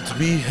that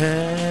we have.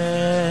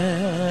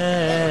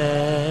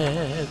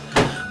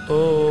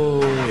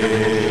 Oh,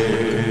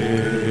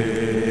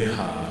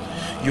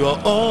 you're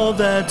all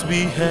that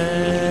we have.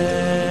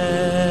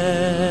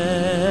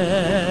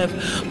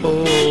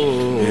 Oh,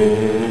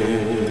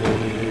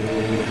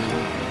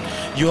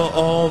 you're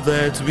all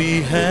that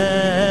we have.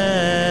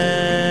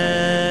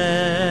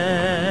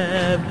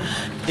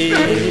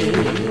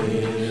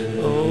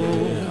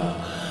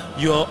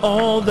 You're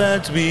all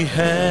that we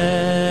have.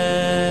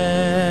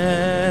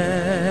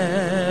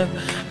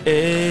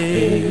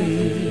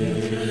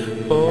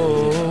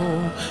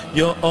 Oh,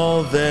 you're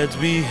all that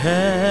we have.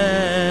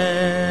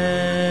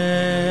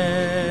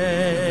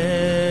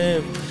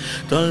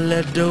 Don't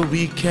let the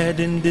wicked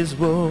in this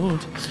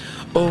world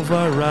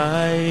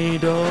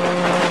override us.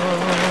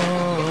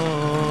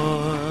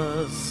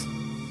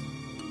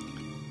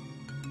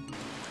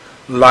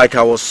 Like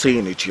I was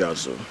saying, Ichie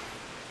Azu,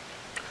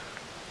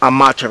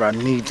 Amachara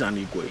needs an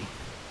Igwe.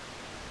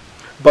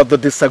 But the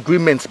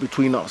disagreements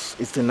between us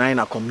is denying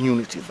our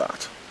community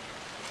that.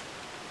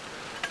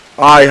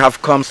 I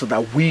have come so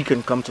that we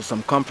can come to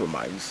some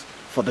compromise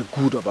for the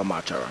good of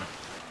Amachara.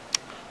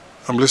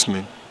 I'm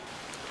listening.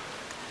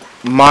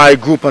 My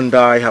group and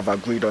I have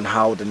agreed on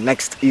how the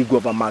next Igwe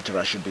of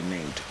Amachara should be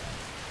named.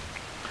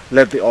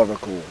 Let the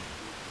oracle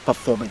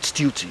perform its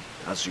duty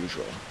as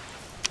usual.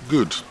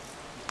 Good.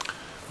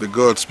 The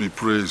gods be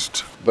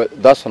praised. But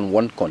that's on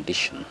one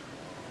condition.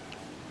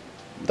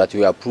 That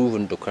we approve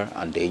Ndoka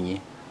and Eneh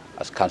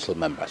as council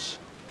members.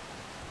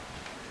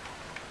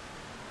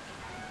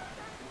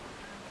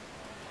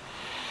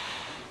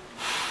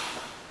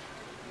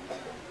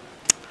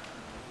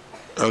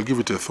 I'll give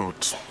it a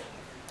thought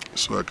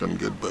so I can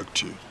get back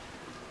to you.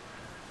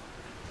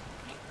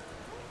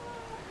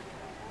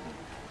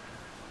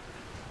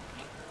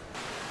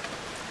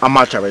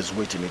 Amachara is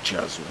waiting, Ichie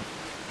Azu.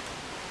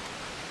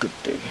 Good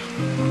day.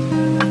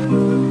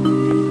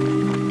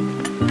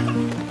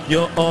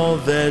 You're all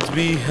that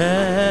we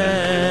have.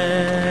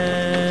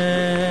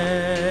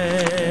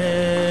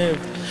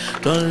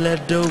 Don't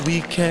let the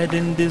wicked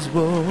in this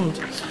world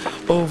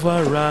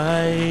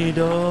override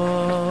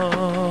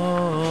us.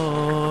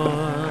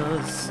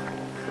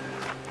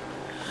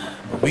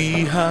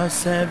 We have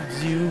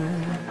served you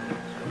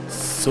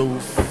so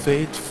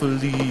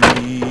faithfully.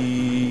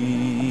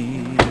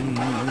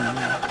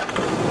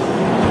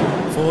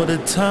 For the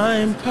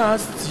time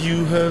past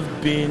you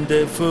have been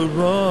there for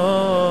us.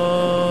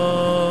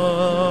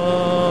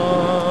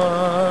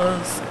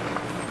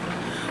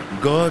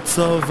 Gods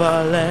of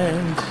our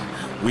land,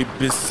 we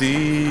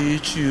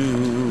beseech you,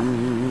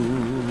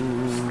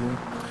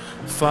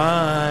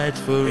 fight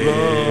for us.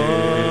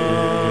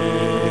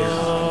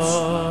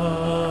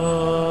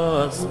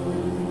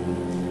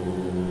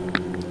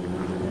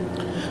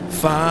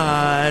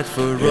 Fight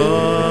for us.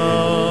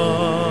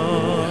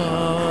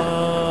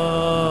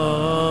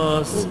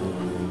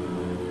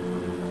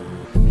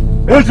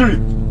 Edochie,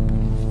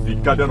 the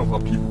guardian of our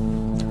people.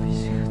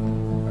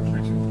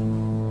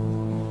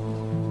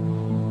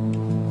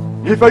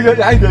 If I get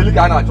the look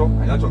at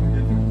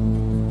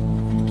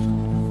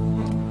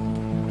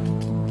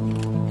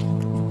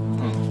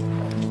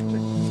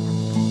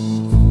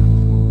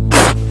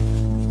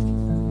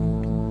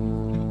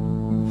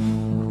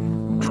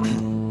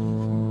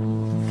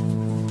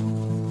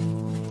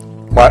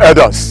my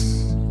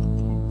elders,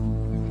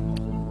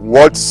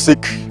 what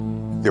seek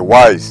the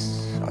wise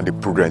and the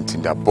prudent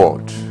in the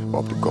abode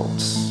of the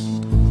gods?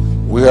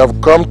 We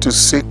have come to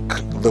seek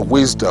the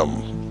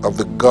wisdom of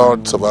the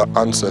gods of our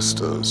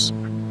ancestors.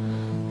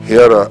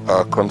 Here are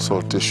our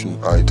consultation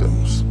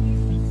items.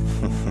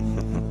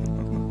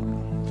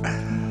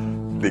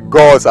 The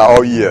gods are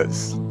all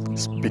ears.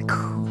 Speak.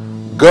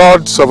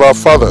 Gods of our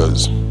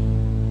fathers,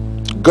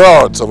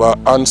 gods of our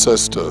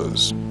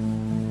ancestors,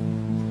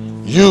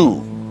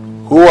 you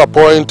who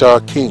appoint our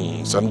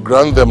kings and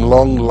grant them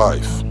long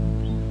life,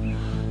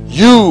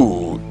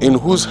 you in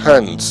whose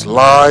hands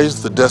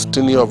lies the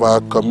destiny of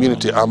our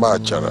community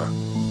Amachara,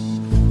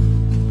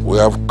 we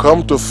have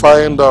come to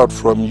find out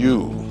from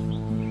you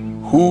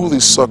who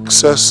the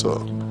successor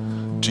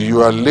to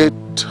your late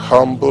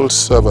humble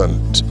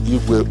servant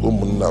Igwe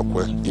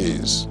Umunakwe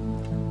is.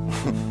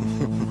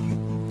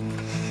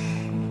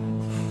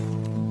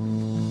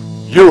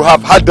 You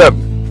have had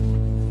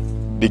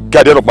them, the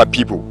guardian of my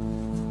people.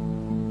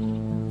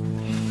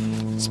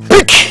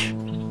 Speak!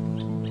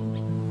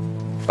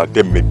 That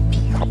they may be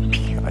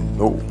happy and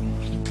know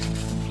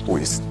who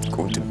is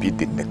going to be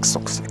the next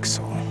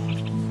successor.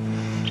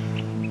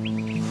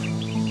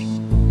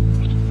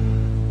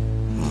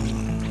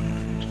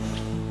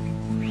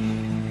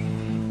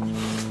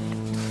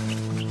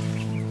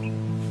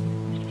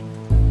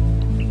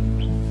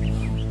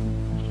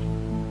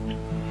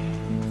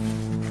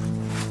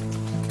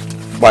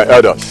 My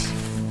elders,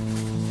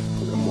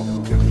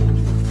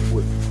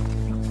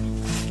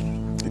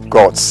 the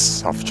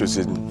gods have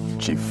chosen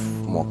Chief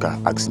Muoka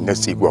as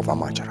next Igwe of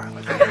Amachara.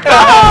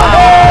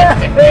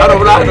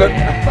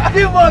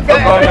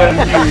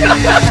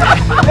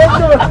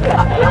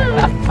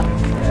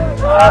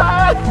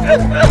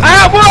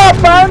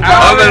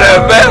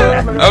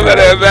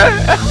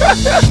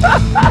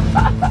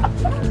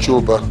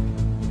 Choba,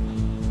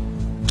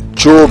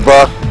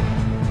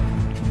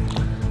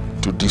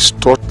 to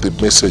distort the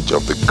message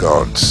of the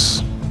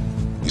gods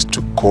is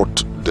to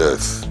court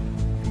death.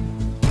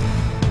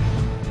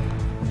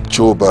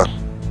 Choba,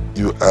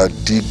 you are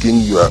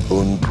digging your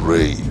own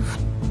grave.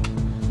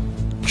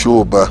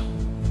 Choba,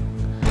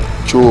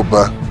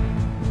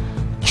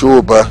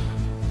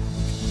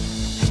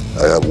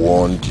 I have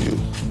warned you.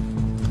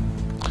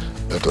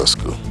 Let us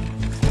go.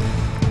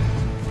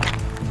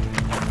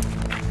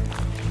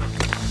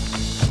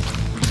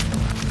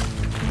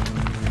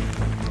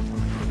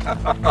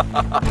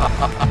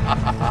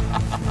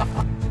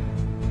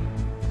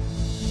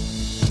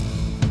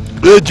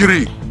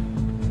 Ejiri,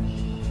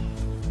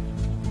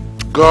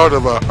 God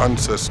of our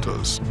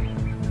ancestors,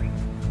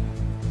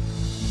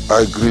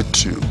 I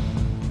greet you.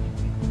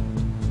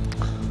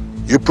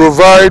 You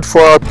provide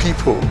for our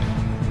people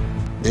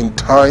in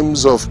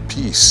times of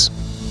peace.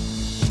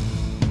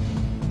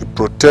 You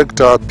protect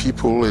our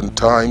people in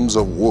times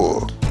of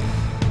war.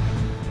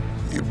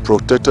 You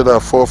protected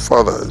our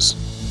forefathers.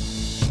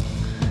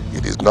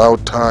 It is now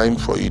time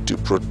for you to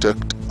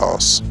protect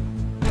us.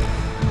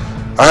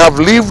 I have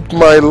lived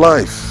my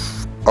life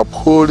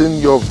upholding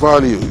your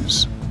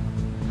values.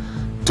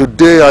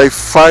 Today I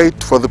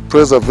fight for the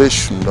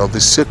preservation of the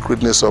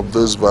sacredness of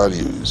those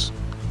values.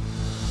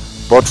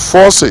 But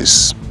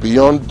forces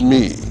beyond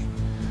me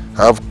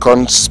have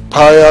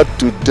conspired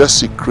to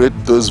desecrate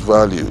those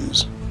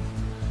values.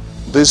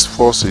 These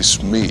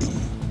forces mean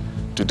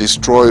to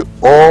destroy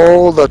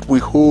all that we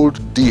hold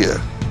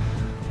dear,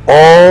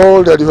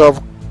 all that you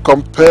have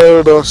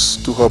compelled us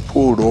to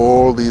uphold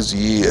all these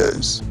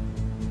years.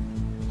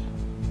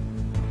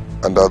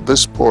 And at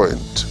this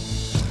point,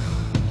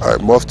 I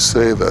must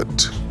say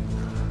that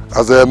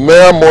as a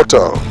mere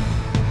mortal,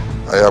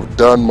 I have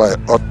done my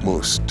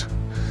utmost,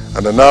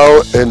 and I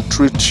now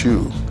entreat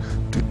you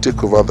to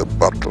take over the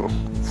battle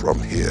from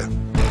here.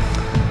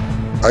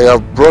 I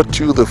have brought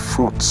you the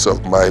fruits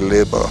of my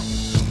labor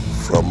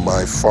from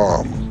my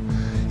farm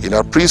in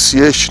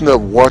appreciation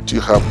of what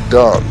you have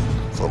done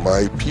for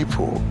my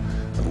people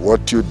and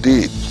what you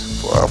did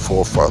for our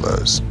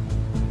forefathers.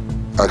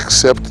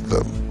 Accept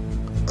them,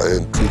 I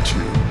entreat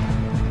you,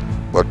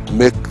 but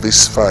make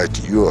this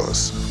fight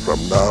yours from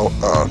now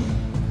on.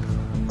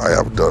 I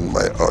have done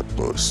my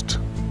utmost.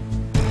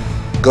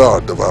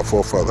 God of our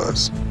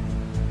forefathers,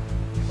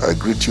 I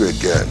greet you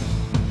again.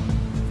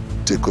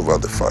 Take over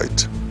the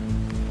fight.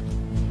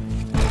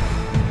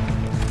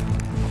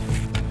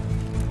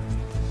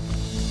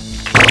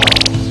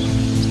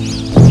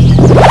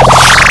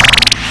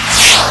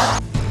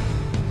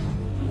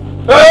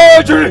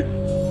 Edochie,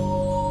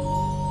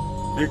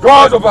 the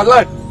God of our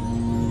land,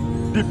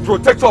 the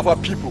protector of our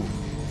people,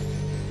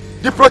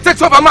 the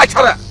protector of our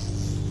Amachara.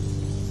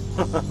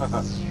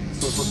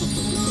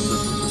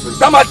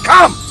 That might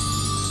come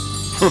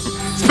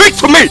Speak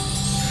to me!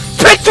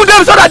 Speak to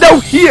them so that they'll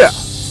hear!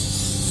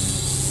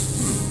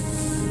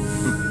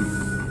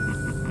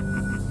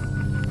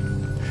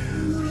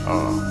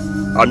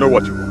 I know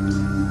what you want.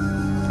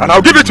 And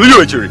I'll give it to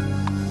you, Ichie.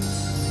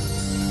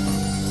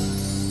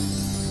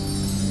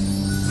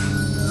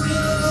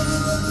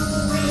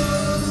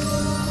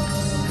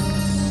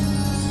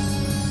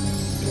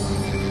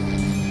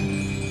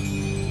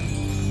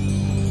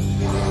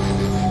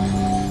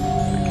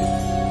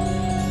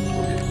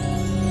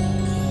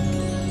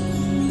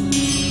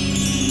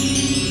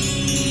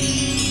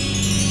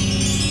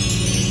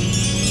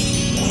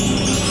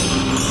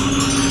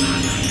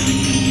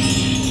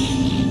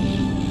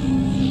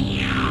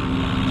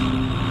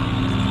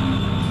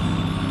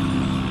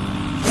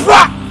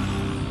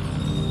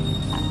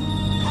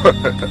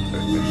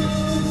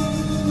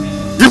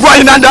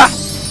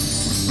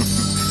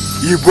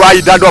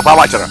 Danda of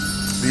Amachara.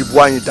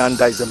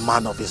 Danda is a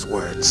man of his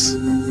words.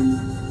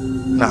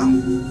 Now,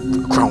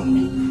 crown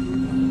me.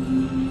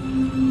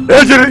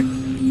 Ejiri,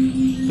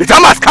 the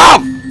time has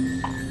come.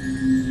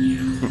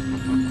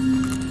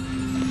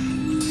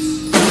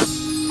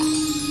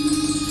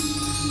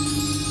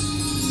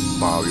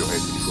 Bow your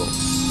head before.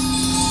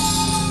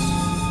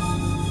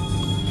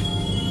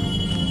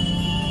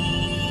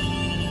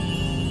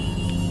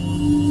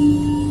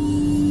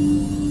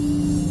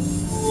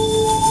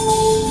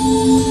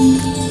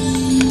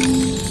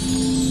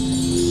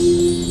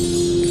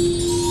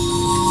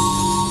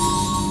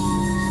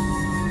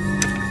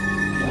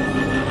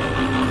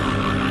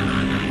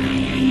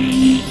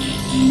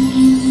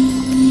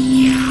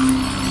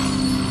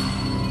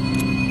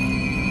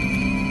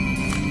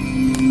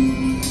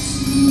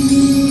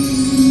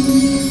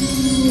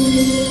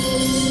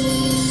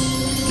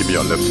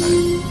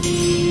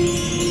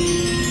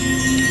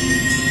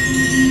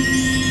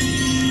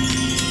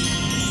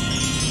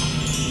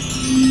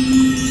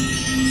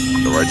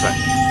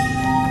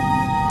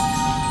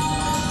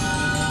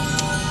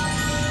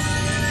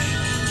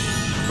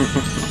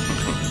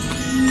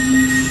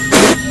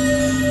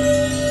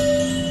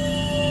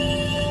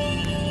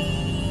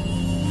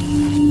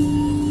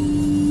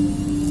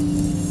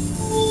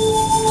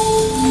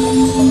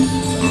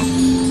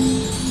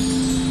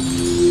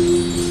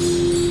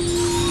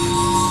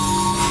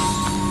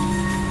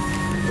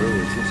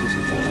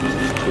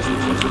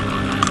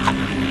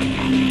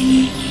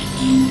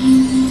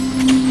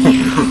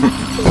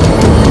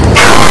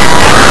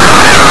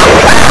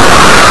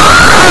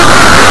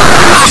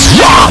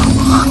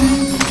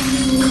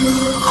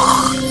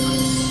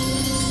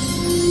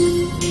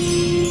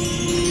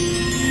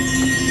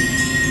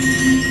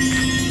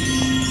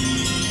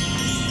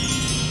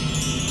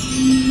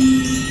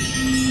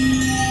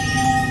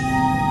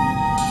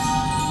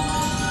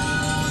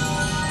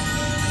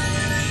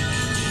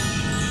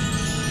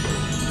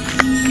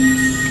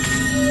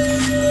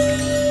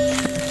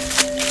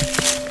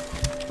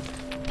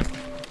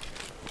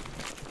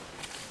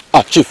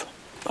 Chief,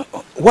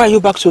 why are you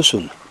back so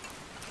soon?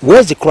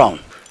 Where's the crown?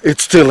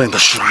 It's still in the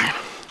shrine.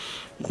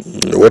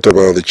 What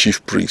about the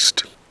chief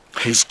priest?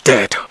 He's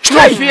dead.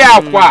 Dead?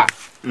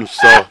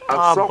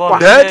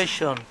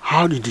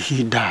 How did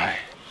he die?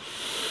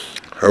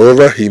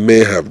 However he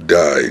may have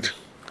died,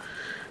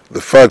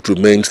 the fact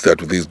remains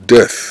that with his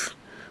death,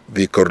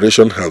 the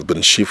coronation has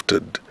been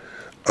shifted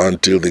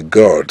until the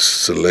gods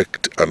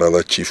select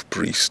another chief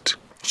priest.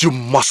 You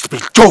must be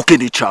joking,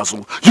 Ichie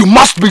Azu. You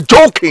must be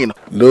joking!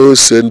 No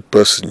sane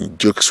person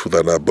jokes with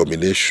an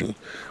abomination,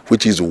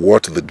 which is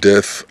what the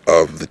death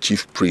of the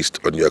chief priest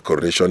on your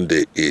coronation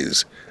day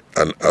is.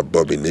 An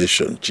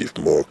abomination, Chief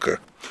Muoka.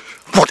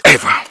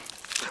 Whatever.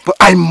 But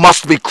I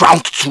must be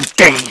crowned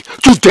today.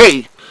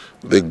 Today!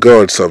 The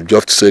gods have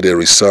just said a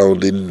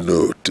resounding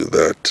no to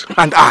that.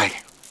 And I,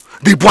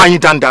 the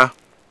Danda,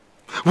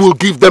 will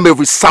give them a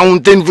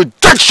resounding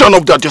rejection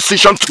of their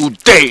decision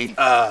today.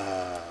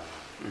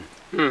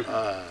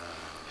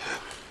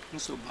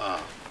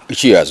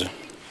 Ichie Azu,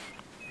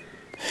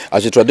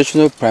 as a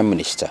traditional prime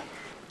minister,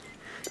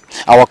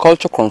 our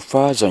culture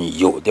confers on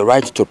you the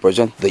right to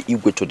present the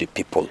Igwe to the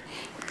people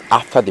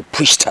after the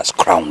priest has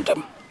crowned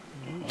them,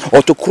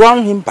 or to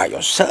crown him by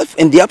yourself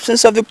in the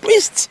absence of the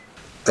priest.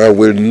 I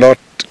will not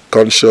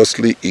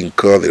consciously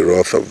incur the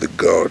wrath of the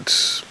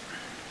gods.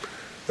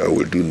 I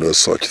will do no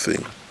such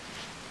thing.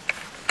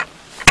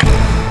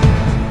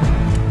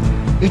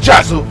 Ichie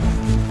Azu!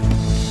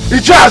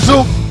 Ichie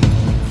Azu!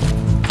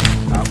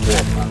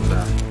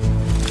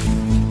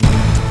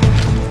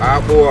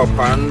 Abu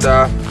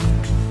Panda.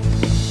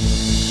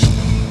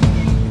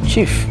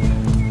 Chief,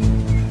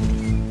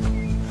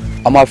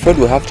 I'm afraid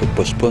we have to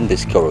postpone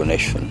this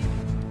coronation.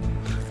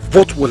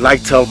 What will I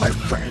tell my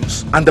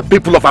friends and the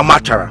people of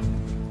Amachara,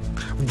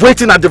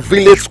 waiting at the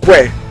village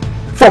square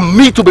for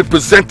me to be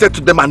presented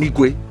to them an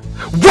Igwe?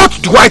 What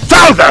do I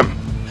tell them?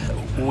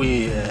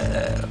 We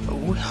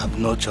have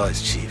no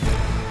choice, Chief.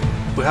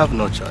 We have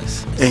no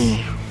choice.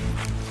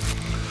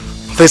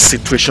 This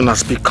situation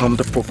has become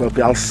the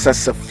proverbial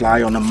tsetse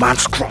fly on a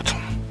man's scrotum.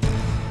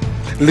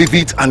 Leave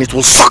it and it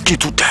will suck you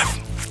to death.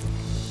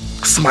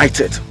 Smite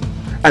it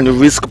and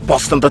risk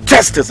busting the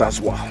testes as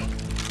well.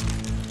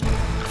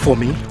 For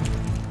me,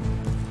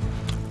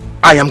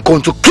 I am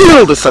going to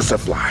kill the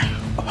fly.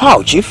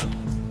 How, Chief?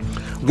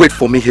 Wait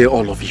for me here,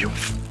 all of you.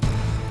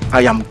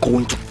 I am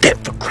going to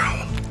get the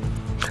crown.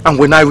 And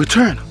when I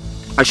return,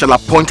 I shall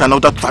appoint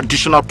another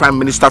traditional prime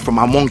minister from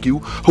among you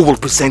who will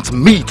present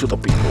me to the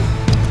people.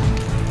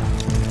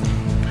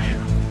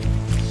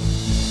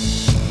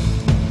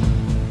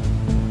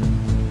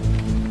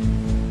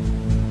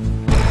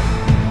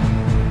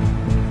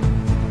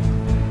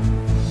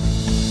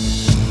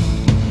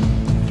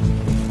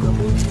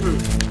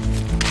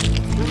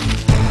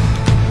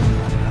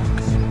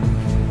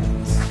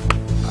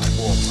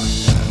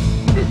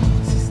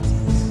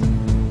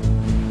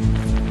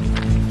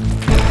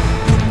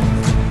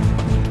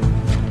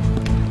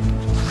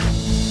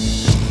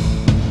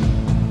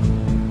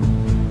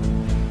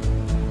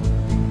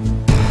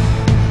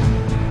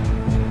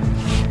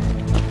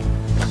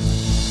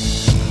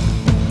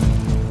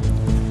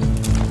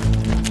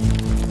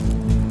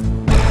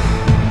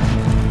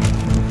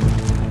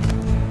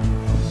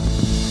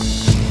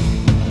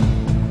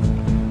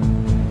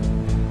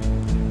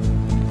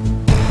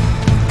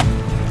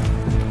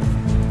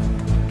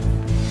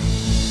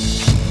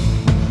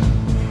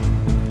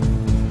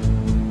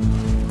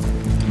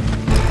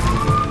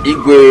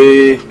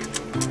 Igwe,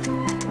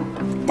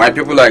 my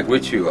people, I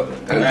greet you.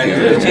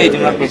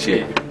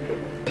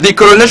 The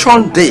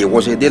coronation day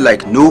was a day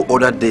like no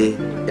other day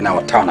in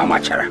our town,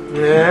 Amachara.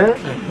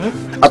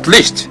 At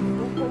least,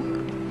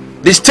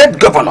 the state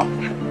governor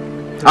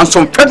and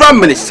some federal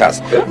ministers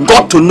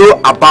got to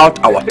know about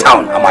our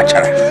town,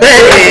 Amachara.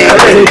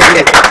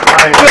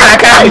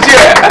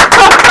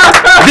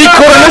 The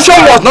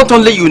coronation was not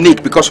only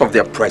unique because of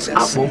their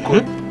presence,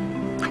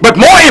 but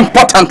more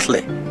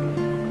importantly,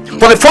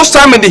 for the first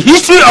time in the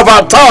history of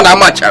our town,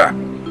 Amachara,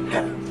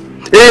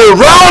 a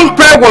round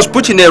peg was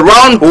put in a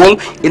round hole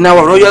in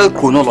our royal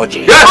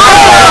chronology. There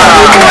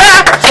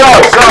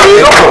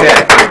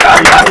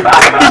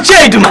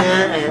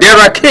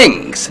are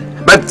kings,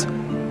 but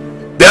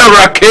there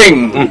are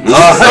kings.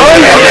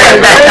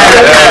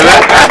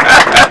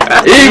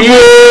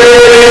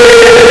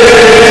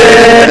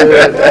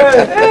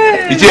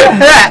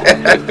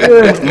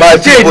 My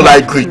people,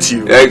 I greet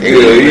you.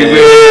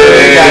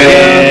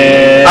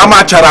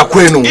 Amachara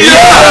kwenu.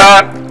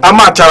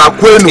 Amachara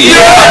kwenu.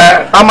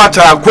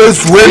 Amachara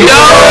kwezuenu.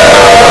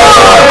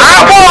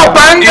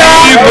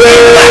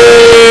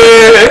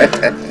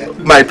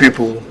 My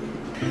people,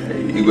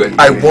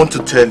 I want to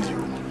tell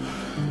you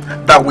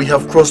that we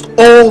have crossed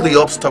all the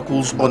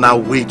obstacles on our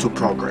way to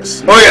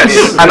progress. Oh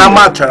yes. And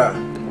Amachara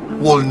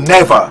will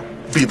never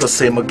be the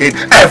same again,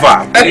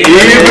 ever.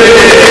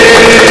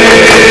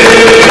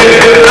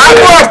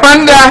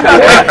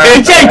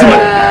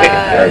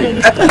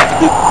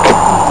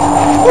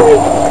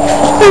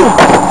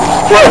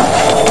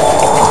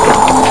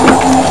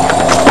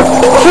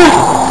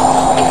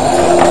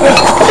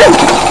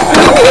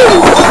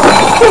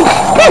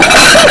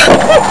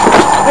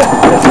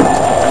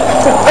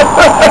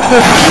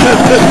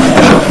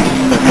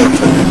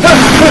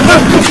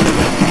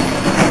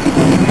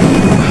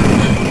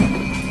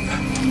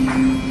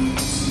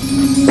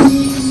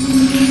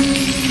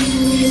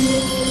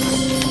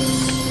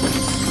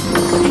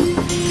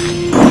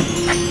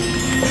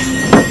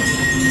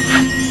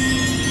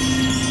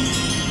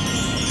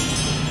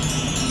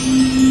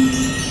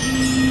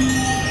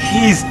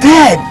 He's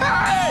dead.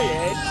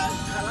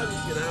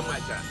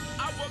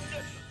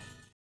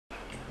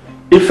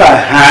 If I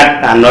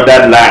had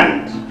another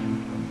land,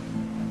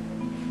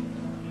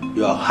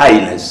 Your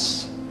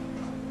Highness,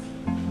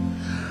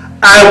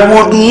 I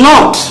would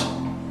not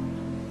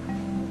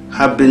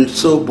have been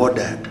so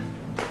bothered.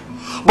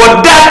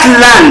 But that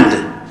land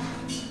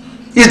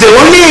is the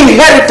only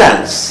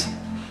inheritance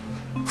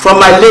from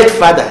my late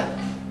father,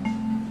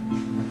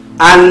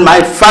 and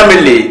my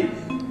family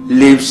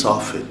lives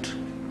off it.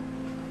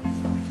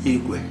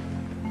 Igwe,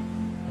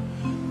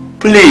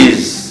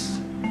 please,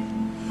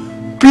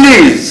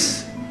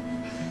 please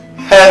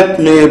help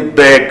me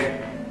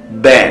beg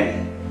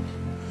Ben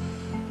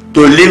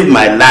to leave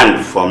my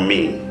land for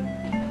me.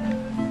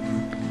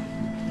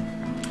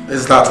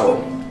 Is that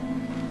all?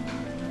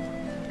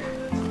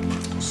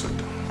 Sit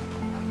down.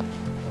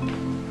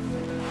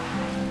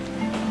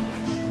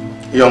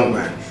 Young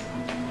man,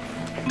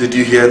 did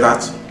you hear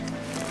that?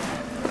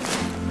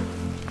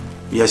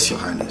 Yes, Your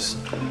Highness.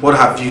 What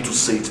have you to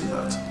say to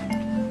that?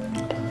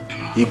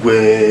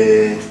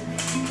 Igwe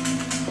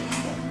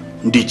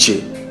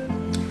Ichie,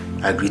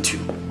 I greet you.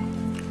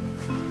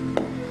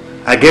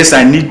 I guess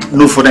I need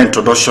no further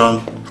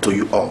introduction to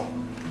you all.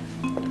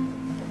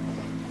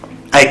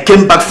 I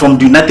came back from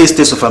the United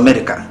States of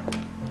America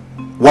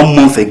 1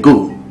 month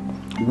ago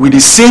with a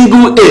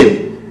single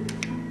aim,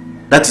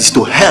 that is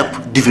to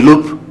help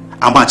develop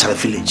Amachara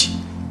village.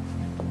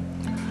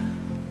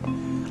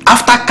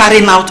 After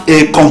carrying out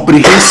a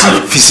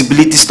comprehensive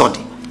feasibility study,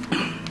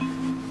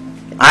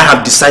 I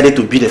have decided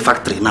to build a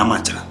factory in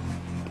Amachara.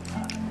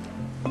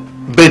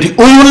 But the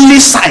only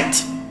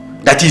site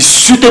that is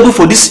suitable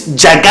for this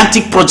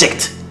gigantic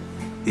project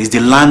is the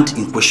land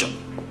in question.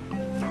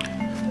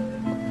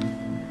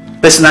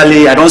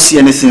 Personally, I don't see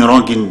anything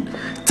wrong in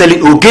telling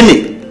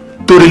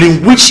Ogene to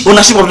relinquish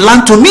ownership of the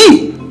land to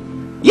me.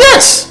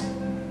 Yes.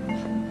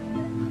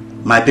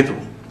 My people,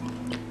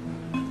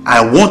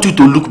 I want you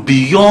to look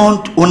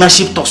beyond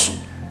ownership tussle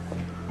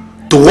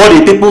to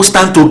what the people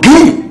stand to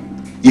gain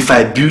if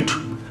I build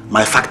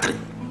my factory.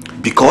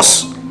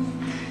 Because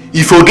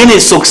if Ogene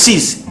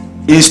succeeds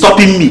in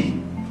stopping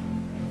me,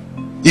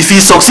 if he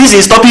succeeds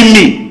in stopping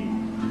me,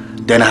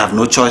 then I have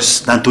no choice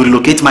than to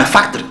relocate my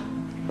factory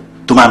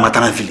to my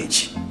maternal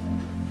village.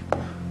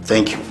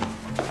 Thank you.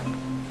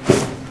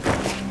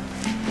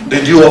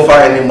 Did you offer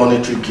any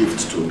monetary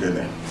gift to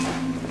Ogene?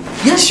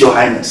 Yes, Your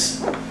Highness.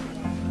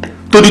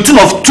 To the tune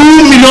of 2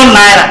 million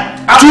naira.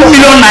 2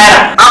 million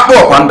naira.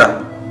 Apo Panda.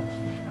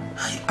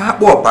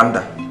 Apo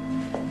Panda.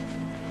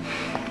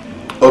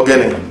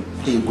 Ogene,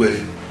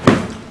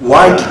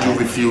 why did you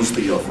refuse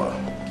the offer?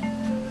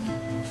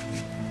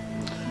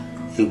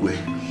 Igwe,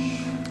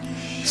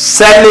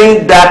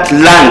 selling that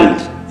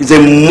land is a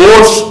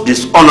most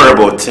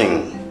dishonorable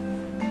thing.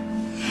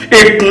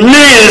 It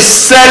means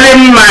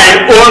selling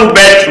my own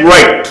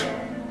birthright.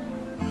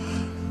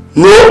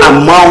 No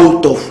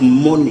amount of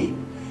money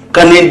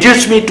can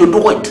induce me to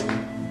do it.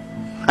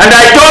 And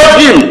I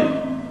told him,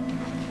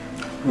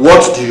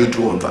 what do you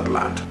do on that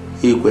land?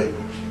 Igwe,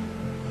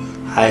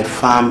 I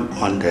farm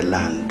on the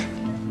land.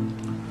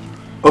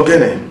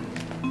 Ogene,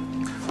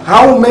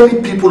 how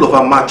many people of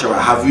Amachara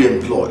have you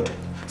employed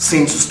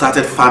since you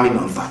started farming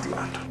on that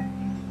land?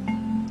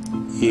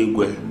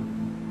 Igwe,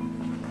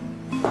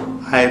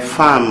 I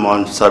farm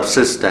on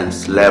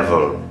subsistence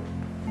level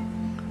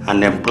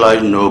and employ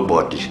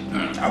nobody.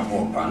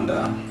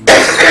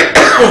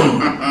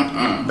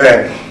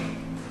 Ben,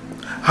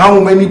 how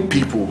many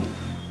people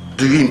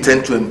do you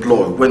intend to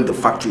employ when the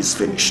factory is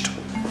finished?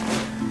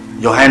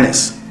 Your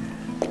Highness,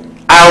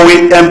 I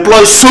will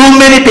employ so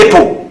many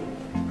people,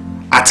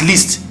 at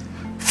least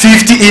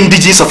 50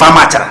 indigenes of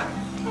Amachara.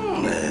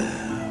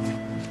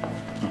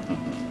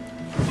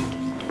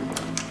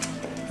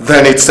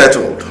 Then it's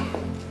settled.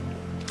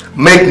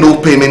 Make no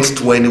payments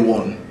to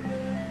anyone.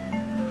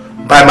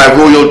 By my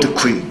royal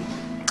decree,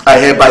 I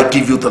hereby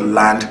give you the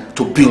land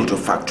to build your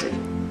factory.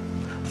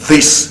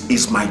 This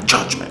is my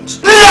judgment.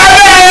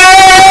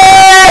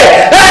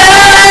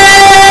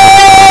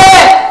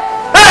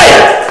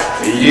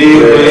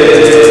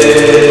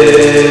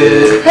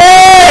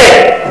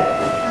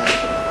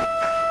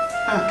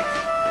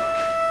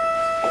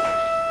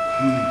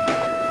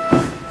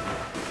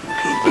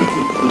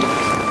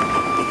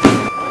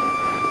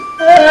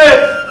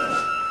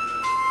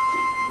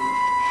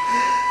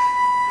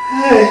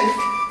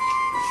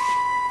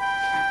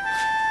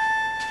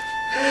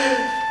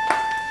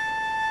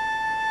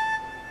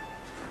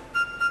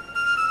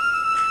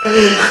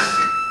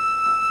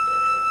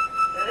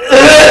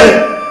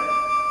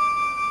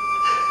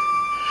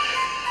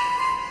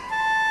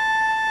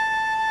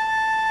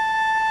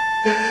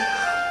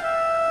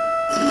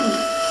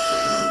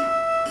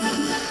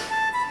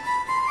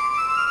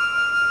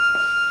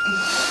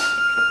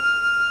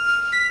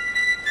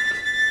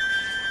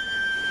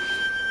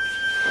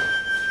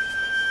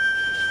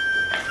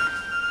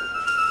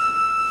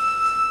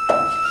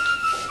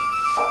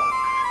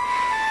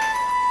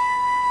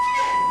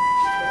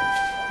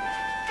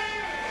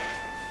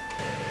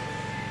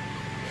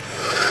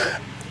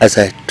 As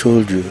I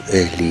told you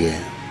earlier,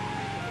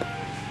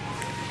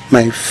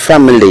 my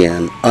family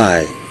and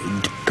I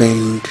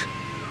depend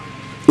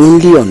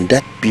only on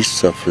that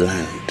piece of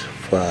land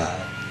for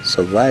our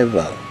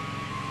survival.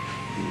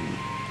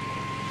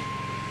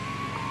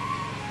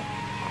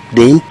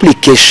 The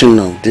implication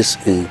of this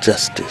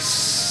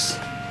injustice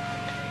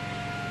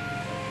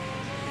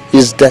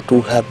is that we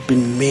have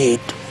been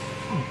made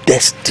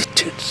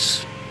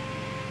destitute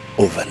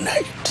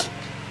overnight.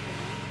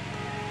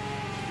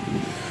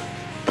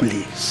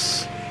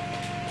 Please,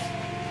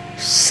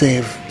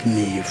 save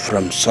me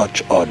from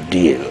such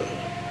ordeal,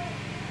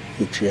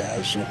 Ichie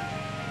Azu.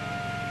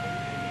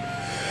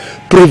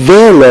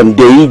 Prevail on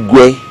the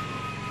Igwe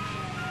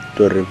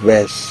to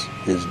reverse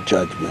his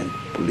judgment,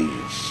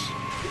 please.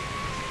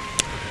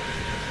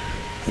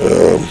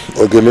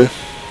 Ogene,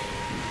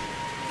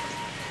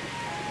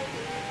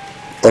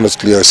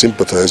 honestly, I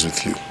sympathize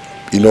with you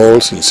in all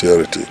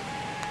sincerity.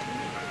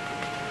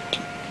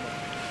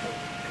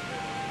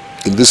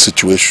 In this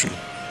situation,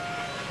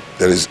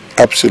 there is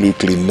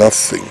absolutely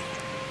nothing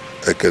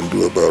I can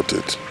do about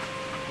it.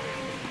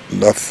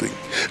 Nothing.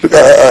 Look,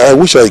 I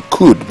wish I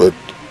could, but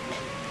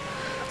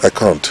I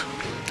can't.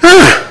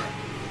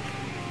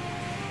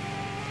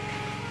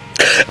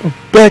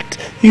 But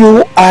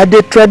you are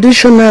the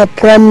traditional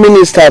Prime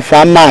Minister of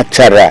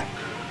Amachara.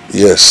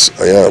 Yes,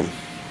 I am.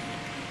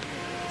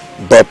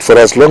 But for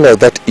as long as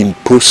that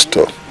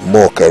impostor,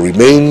 Muoka,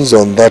 remains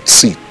on that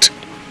seat,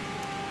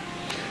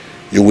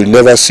 you will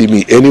never see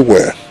me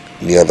anywhere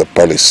near the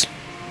palace.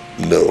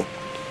 No.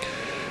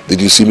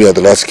 Did you see me at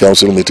the last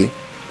council meeting?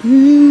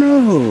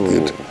 No.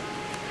 Good.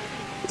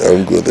 I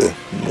won't go there.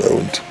 No, I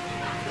won't.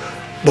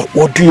 But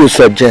what do you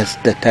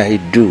suggest that I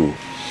do?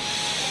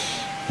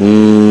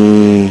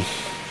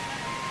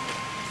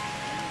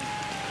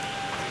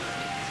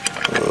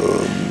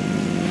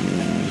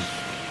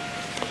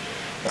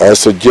 I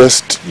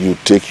suggest you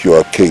take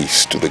your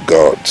case to the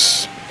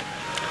gods.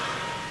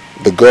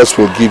 The gods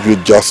will give you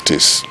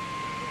justice.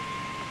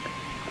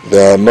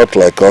 They are not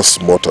like us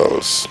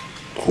mortals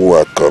who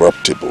are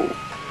corruptible.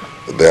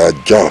 They are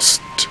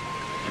just.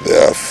 They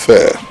are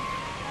fair.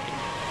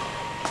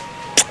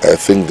 I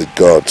think the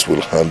gods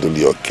will handle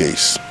your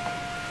case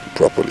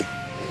properly.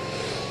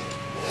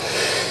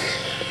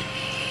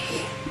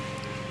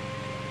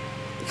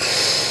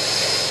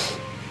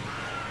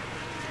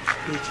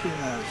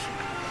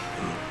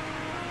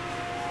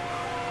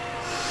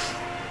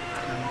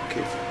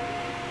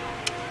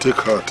 Take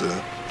heart,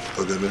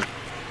 Ogene.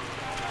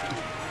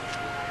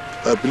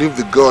 I believe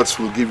the gods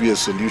will give you a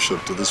solution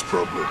to this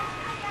problem.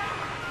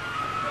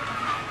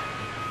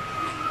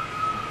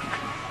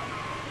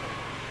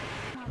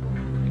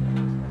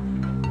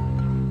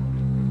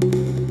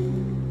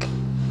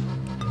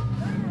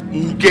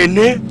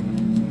 Ngene?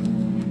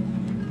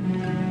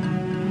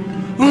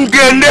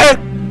 Ngene?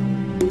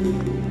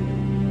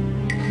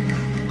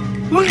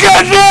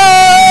 Ngene!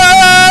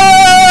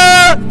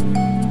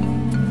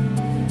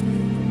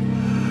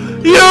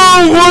 You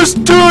who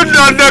stood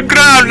on the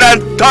ground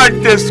and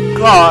touched the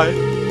sky.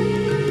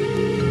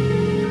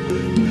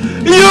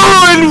 You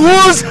in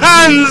whose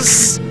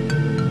hands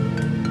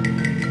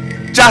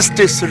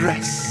justice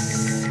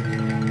rests.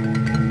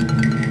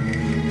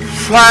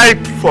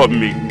 Fight for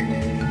me.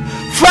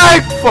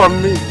 Fight for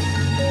me.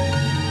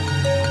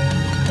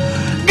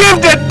 Give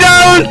the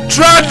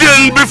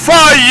downtrodden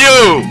before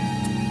you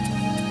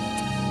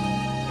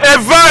a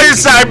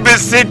voice, I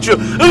beseech you.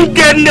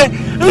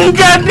 Ngene.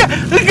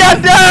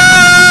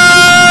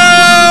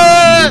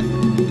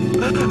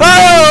 Oh,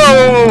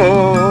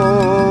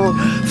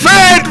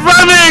 fight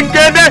for me,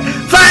 Ngene.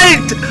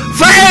 Fight,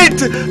 fight,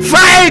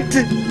 fight,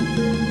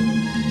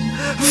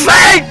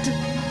 fight,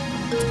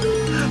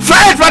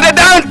 fight for the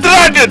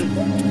downtrodden.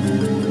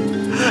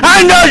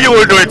 I know you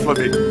will do it for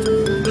me.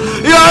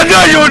 I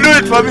know you will do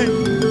it for me.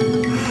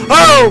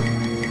 Oh,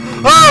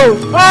 oh,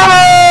 oh,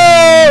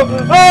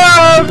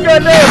 oh,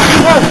 Ngene.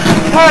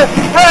 Hey,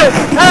 hey,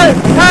 hey,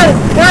 hey,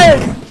 hey!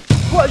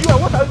 Who are you and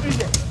what are you doing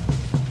here?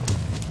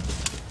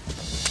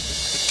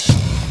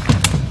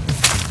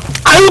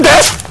 Are you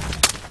there?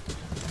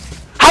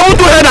 How do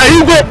you that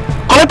you go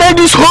collected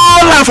this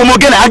whole land from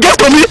Ogene and gave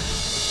to me?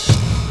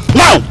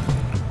 Now,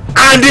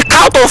 and the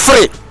count of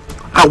 3,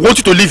 I want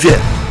you to live here.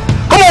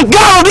 Come on,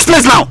 get out of this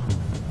place now!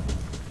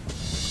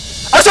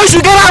 I said you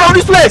should get out of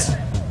this place!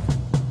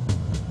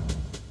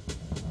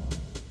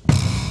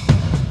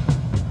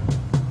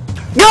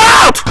 Get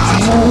out!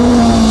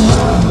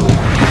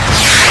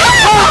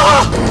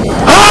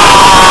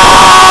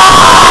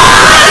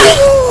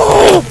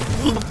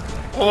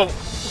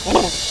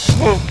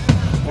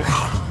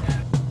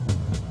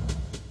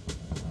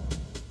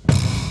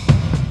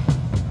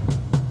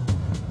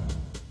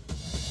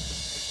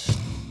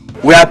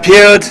 We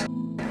appealed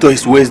to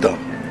his wisdom.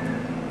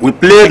 We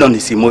played on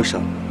his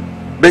emotion.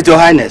 But Your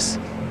Highness,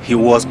 he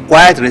was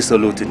quite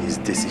resolute in his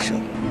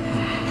decision.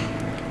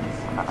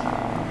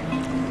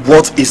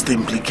 What is the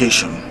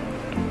implication?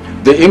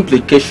 The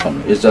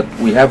implication is that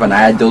we have an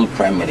idle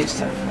Prime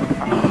Minister.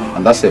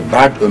 And that's a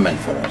bad omen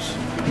for us.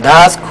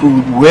 That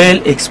could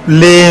well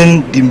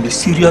explain the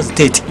mysterious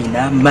death in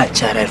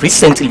Amachara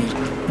recently,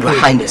 Your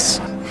Highness.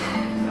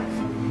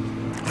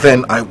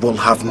 Then I will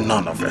have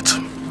none of it.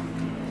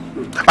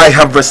 I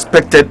have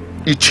respected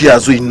Ichie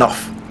Azu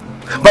enough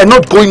by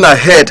not going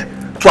ahead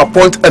to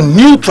appoint a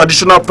new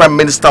traditional Prime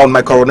Minister on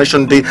my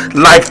coronation day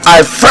like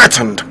I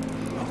threatened.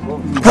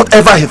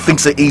 Whatever he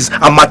thinks he is,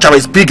 Amachara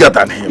is bigger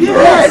than him.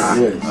 Yes.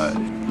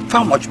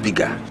 How much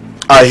bigger?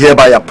 I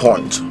hereby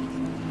appoint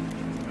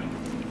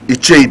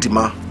Ichie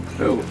Idima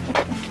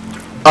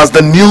as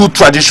the new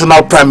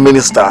traditional Prime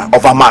Minister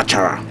of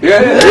Amachara.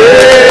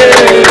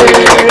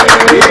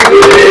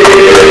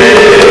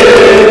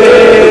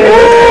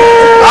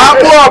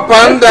 Aqua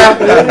Panda!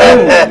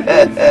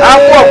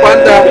 Aqua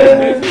Panda!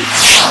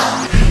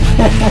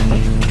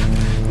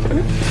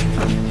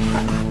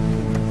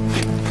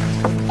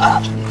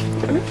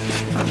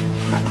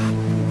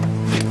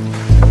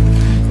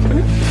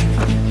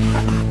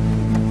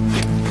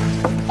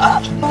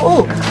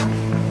 Oh,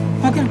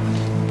 okay.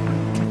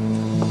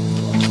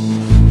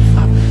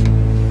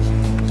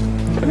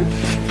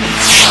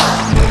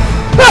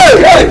 Hey,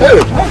 hey, hey!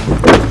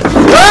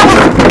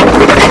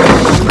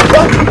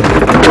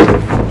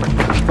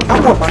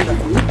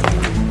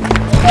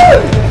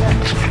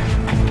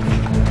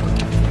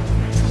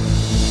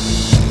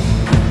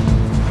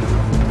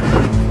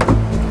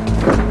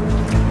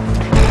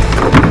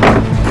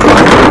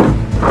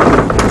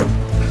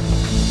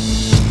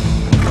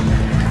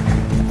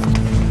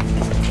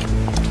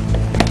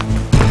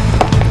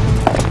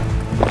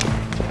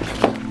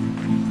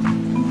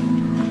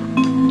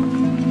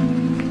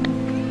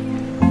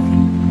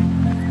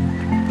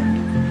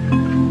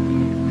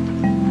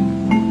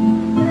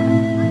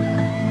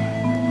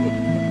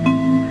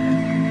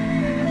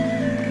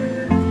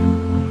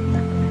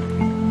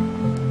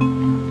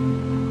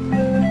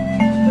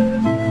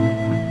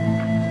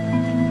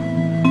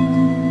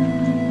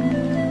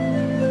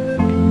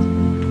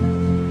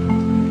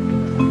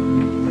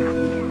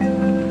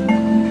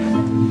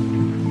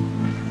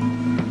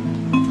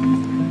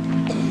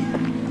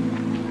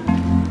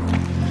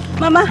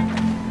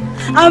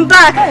 I'm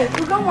back. Hey,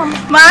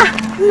 Ma.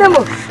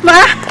 Nemo.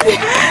 Ma.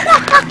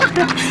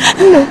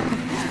 No.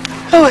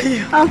 How are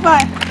you? I'm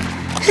fine.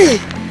 Hey,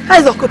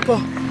 how's Okopo?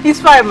 He's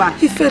fine, ma.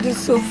 He fed is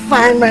so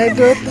fine, my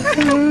daughter.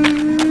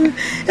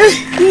 Hey,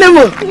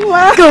 Nemo.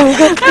 Ma. Go.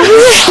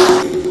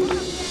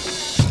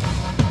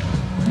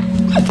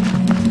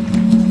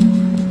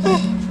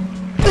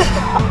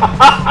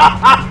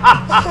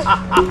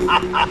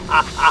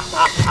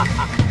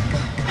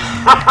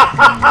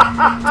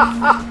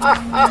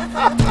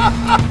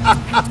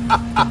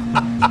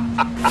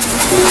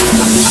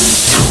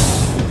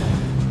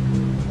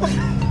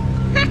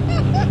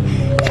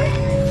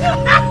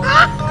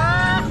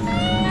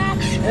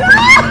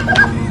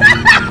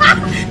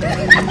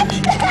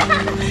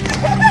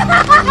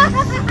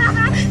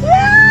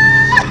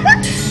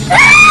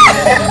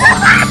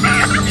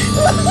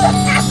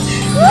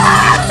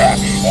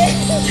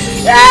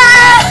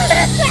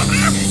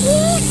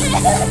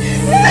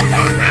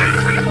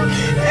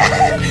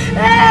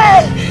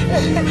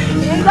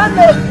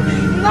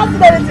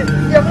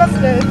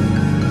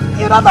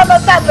 You don't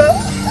understand, though.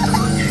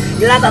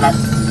 You don't understand.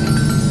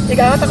 You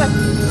don't understand.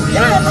 You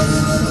don't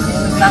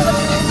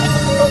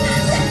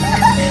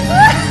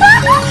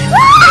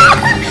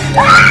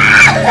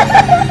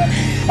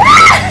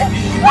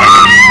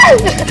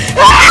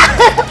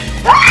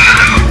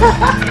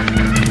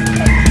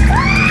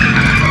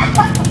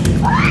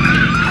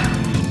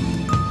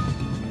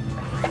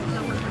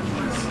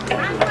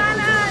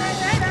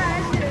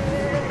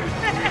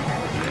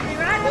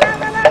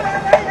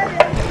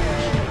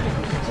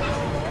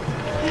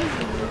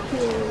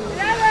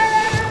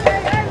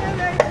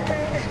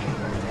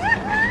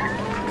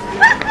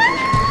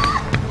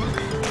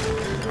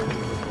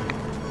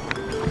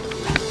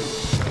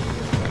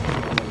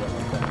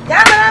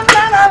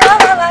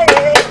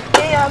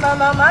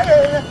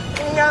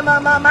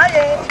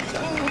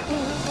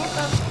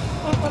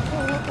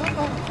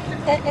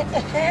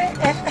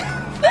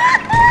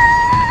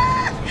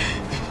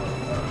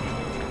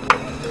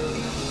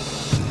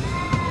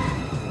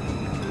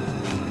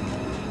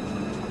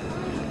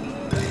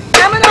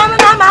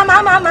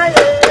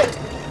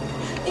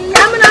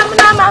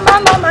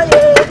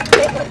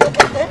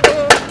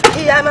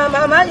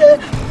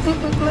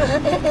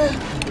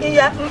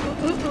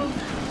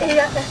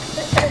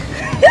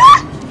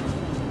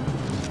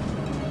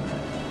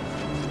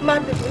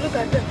Man, people, look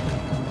at them.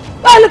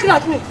 Why looking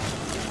at me?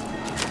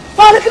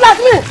 Why looking at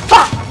me?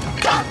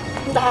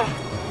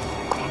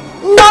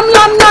 Nam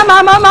nam nam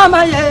mama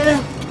mama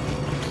yeah.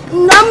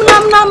 Nam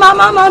nam nam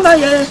mama mama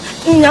yeah.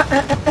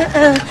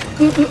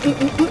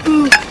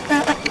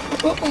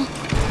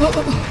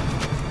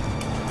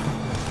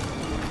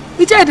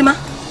 Ichie Edima,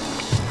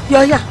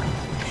 you're here.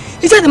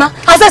 Ichie Edima,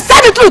 I said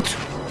say the truth.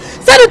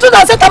 Say the truth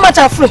and set how much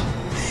I'm free.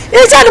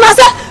 Ichie Edima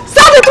said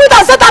say the truth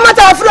and set how much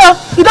I'm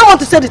free. You don't want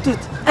to say the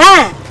truth.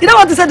 You don't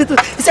want to say the truth.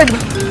 Ichie Edima.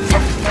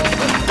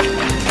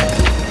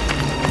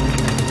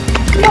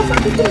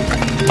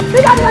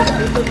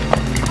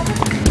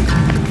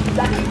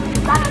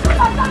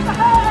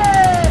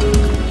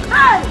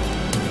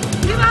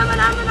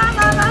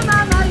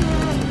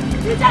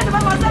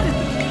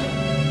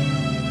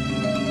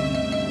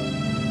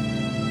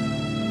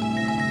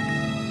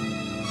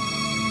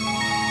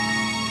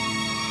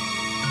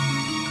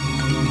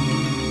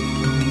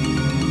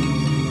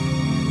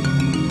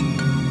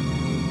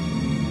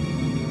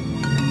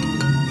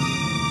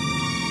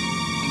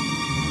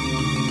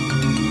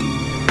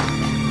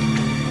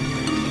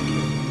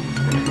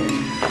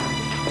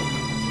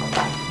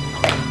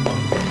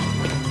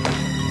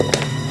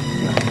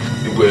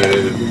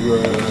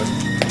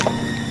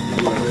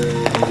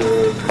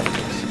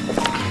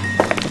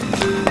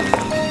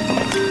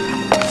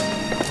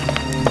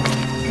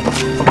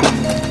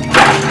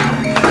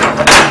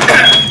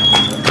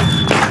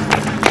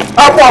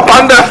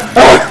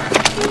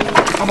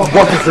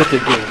 What is it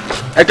again?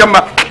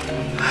 Ekamba!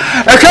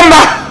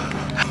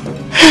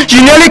 You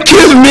nearly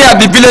killed me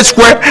at the village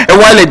square a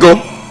while ago.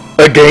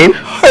 Again?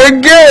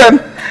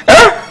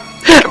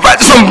 But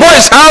some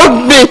boys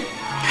helped me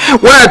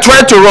when I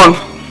tried to run.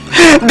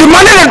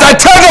 Demanding that I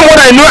tell them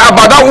what I know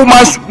about that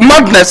woman's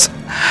madness.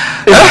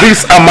 In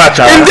this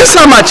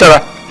amateur?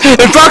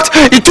 In fact,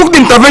 it took the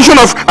intervention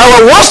of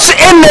our worst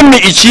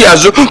enemy, Ichie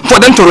Azu, for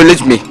them to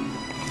release me.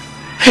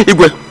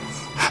 Igwe,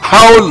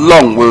 how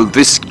long will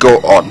this go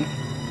on?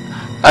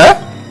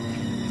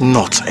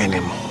 Not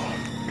anymore.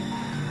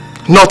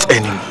 Not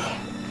anymore.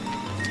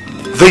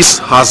 This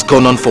has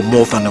gone on for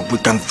more than a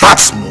week, and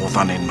that's more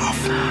than enough.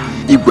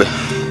 Igwe,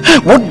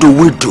 what do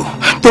we do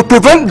to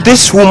prevent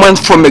this woman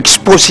from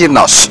exposing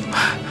us?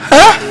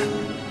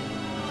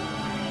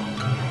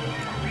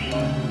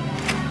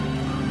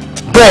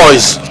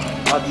 Boys,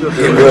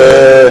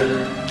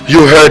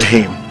 you heard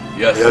him.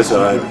 Yes,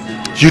 sir.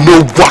 You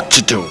know what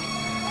to do.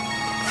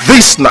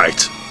 This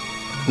night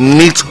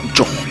needs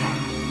joy.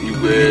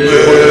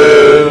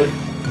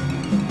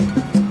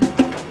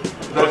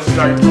 That's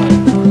right.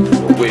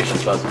 The wish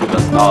is as good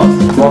as ours.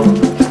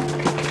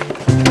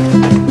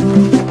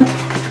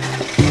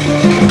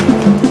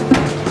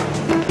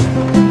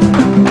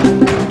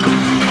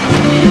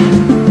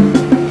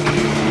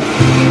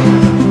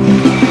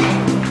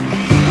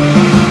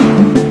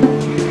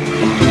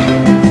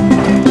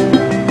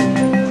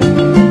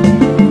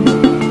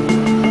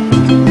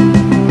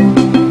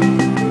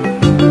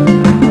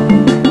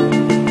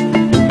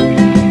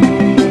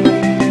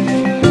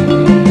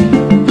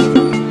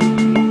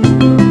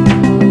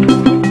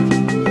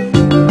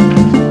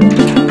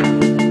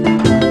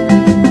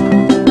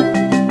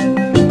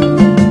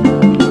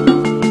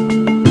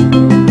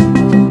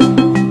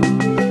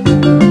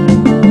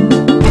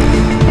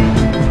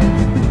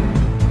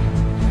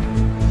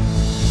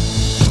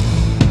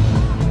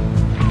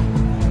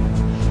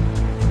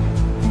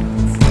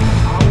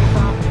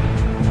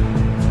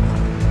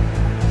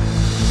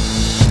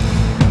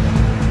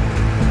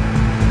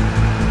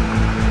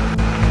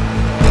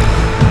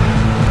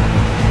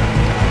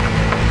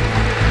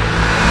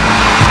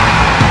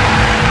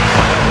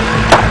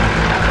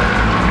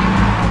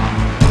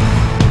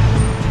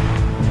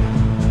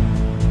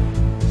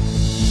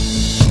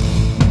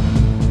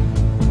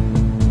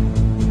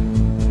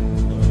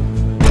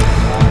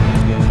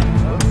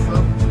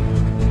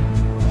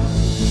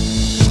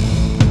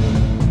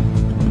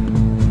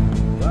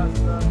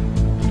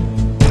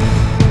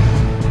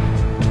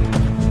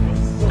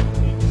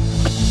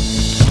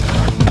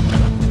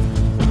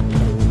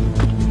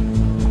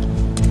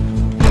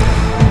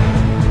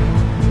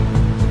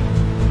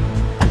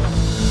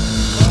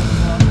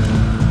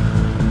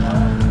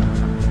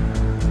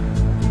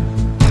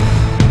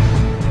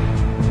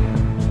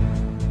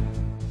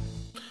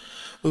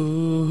 Gods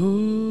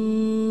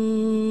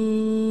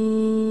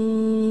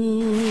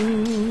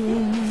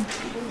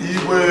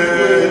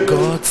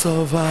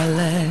of our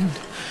land,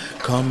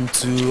 come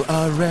to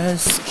our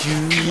rescue.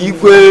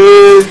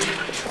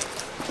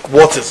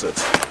 What is it?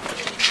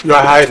 Your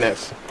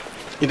Highness,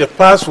 in the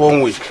past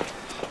 1 week,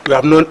 we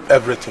have known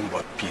everything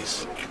but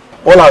peace.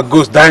 All our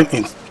goods died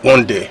in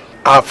one day.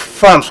 Our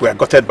farms were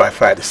gutted by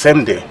fire the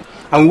same day.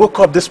 And we woke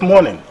up this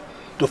morning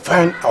to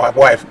find our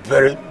wife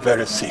very,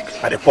 very sick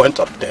at the point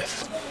of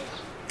death.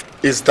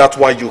 Is that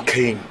why you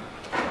came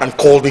and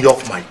called me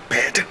off my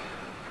bed?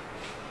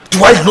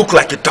 Do I look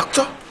like a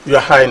doctor? Your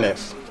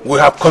Highness, we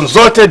have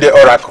consulted the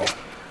oracle.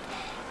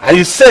 And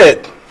he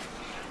said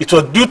it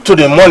was due to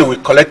the money we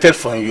collected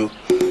from you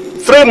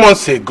 3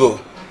 months ago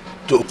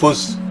to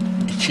oppose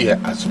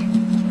Ichie Azu.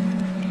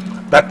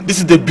 That this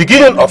is the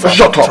beginning of our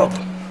trouble.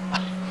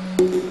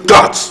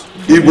 Gods,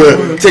 he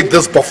will take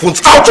these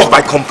buffoons out of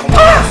my company.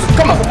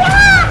 Come on.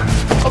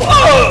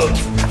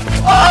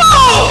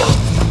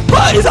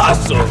 Why is that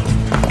so?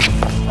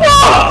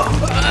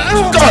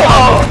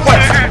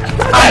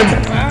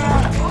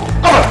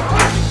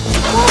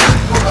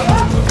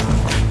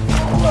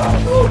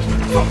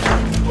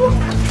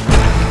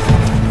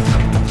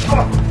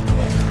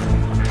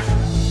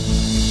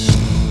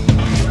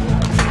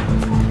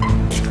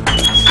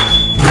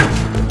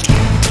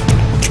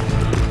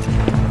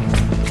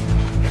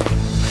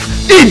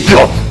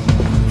 Idiot!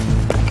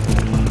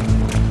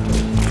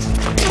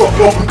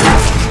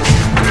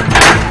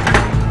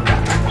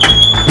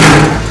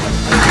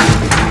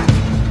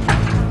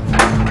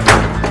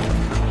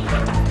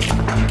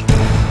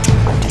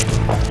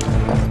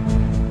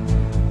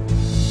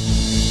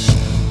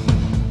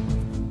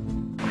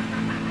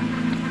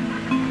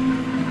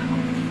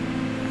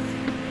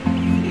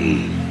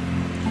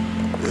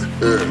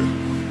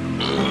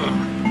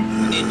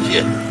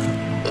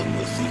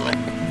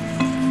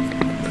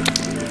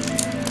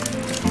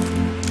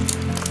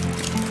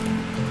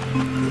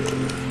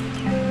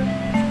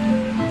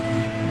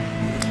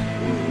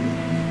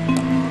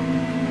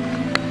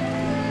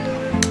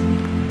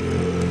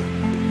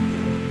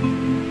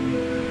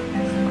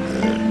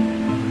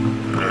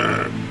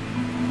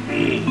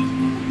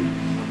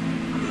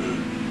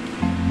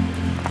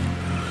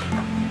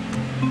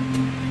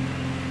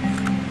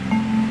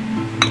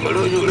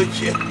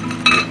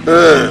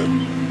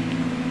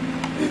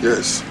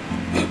 Yes.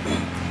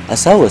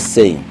 As I was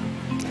saying,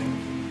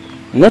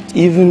 not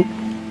even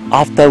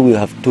after we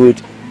have told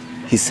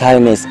His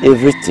Highness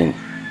everything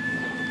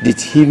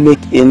did he make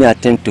any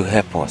attempt to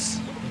help us.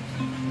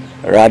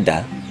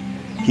 Rather,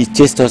 he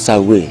chased us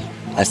away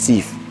as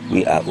if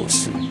we are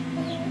Osu.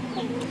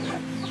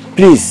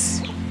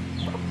 Please,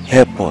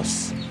 help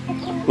us,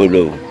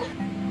 Olo.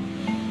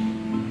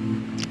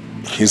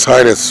 His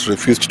Highness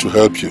refused to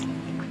help you.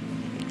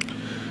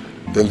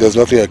 Then there's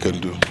nothing I can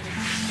do.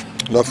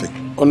 Nothing.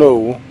 Oh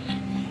no,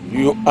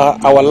 you are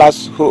our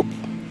last hope.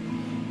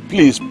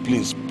 Please,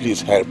 please,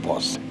 please help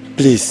us.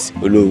 Please,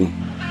 Olo.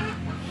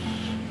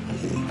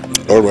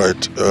 All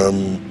right.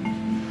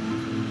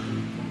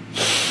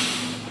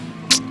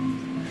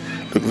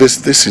 Look,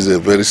 this is a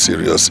very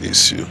serious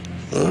issue.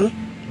 Huh?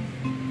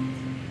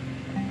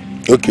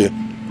 Okay.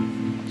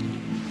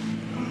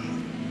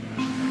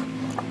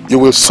 You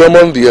will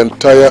summon the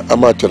entire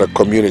amateur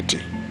community.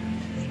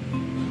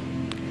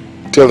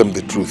 Tell them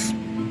the truth.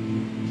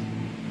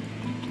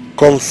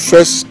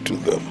 Confess to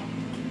them.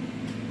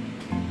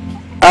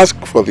 Ask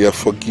for their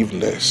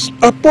forgiveness.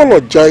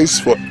 Apologize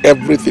for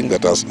everything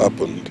that has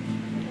happened.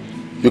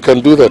 You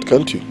can do that,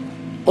 can't you?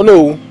 Oh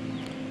no,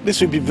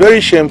 this will be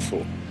very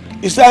shameful.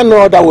 Is there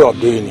no other way of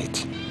doing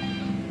it?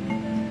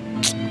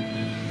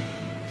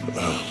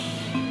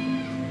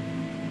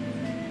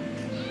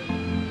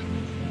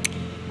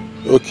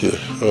 Okay.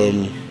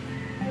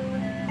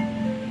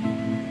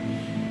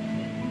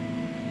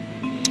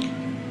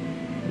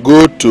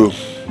 Go to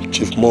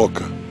Chief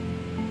Muoka.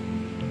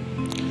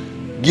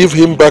 Give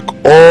him back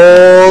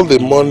all the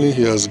money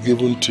he has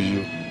given to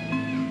you.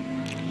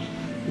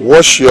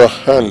 Wash your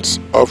hands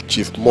of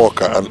Chief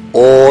Muoka and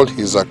all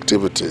his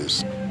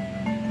activities.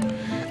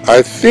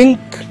 I think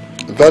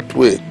that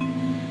way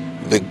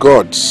the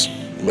gods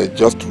may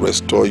just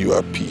restore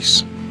your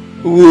peace.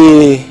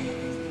 We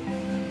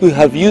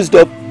have used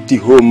up the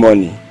whole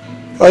money.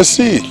 I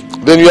see.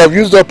 Then you have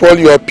used up all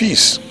your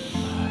peace.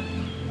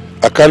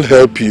 I can't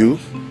help you.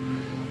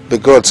 The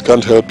gods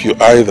can't help you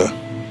either.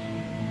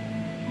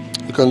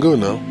 You can go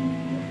now.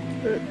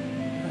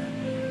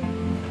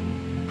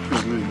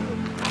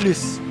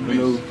 Please,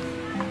 no.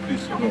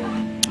 Please, no.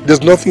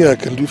 There's nothing I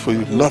can do for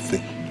you.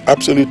 Nothing.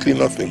 Absolutely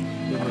nothing.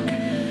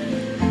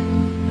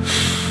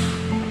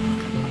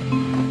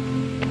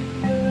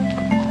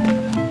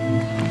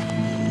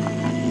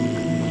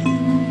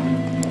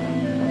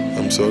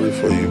 I'm sorry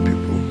for you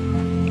people.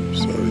 I'm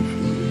sorry for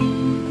you.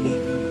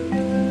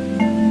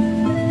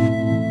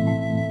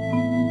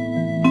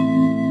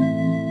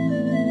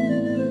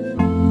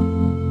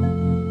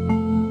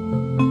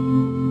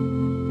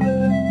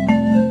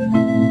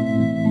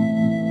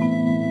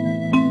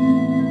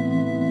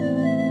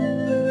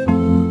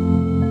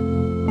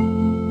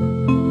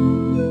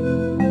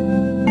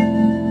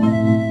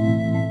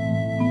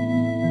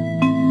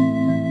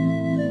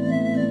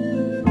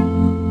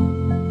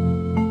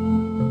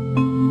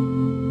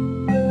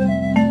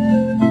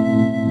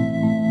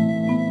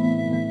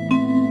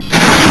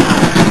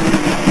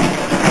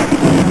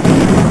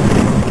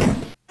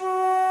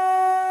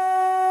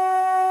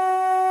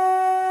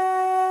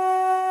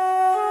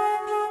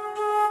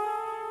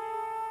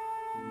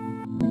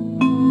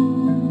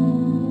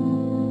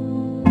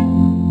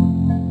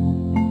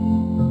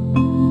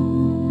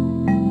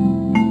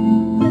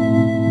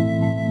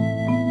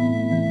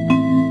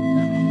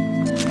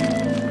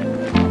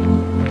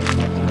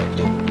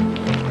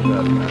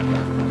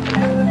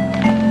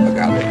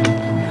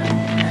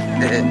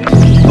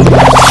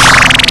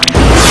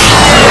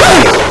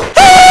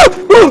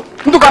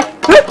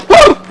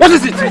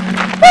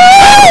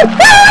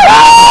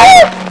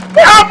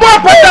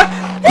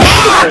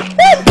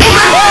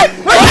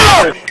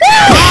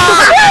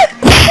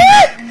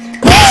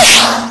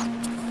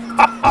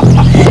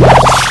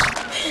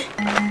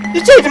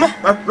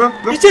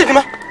 Ichie,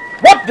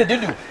 what did you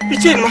do?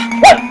 Ichie,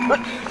 what?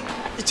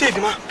 Ichie,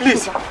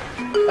 please.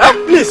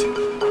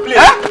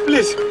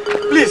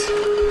 Please.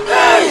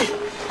 Hey!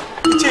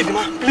 Ichie,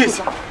 please.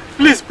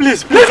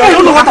 I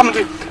don't know what I'm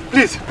doing.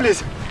 Please.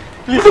 Ichie,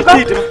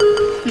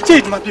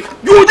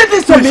 you did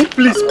this to me?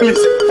 Please. Please.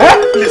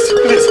 Ichie,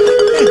 please.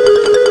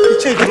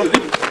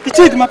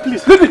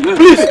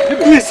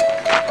 Please.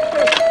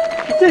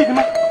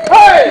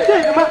 Hey!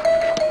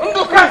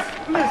 Undukas!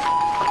 Please!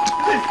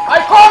 I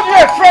called you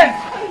a friend!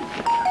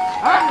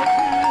 Huh?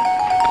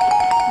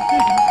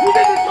 You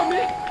did this to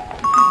me?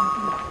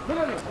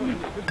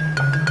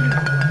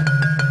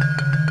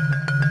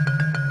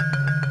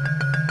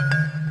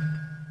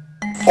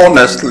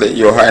 Honestly,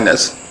 Your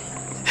Highness,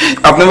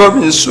 I've never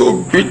been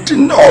so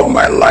beaten all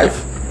my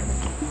life.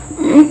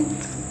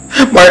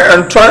 My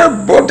entire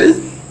body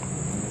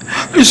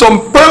is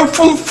on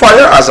painful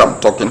fire as I'm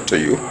talking to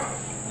you.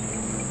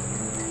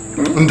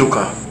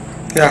 Nduka.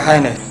 Your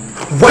Highness.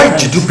 Why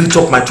did you beat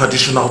up my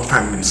traditional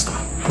Prime Minister?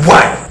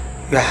 Why?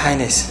 Your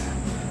Highness,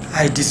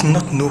 I did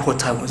not know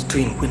what I was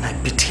doing when I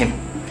beat him.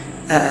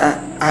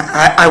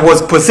 I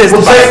was possessed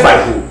by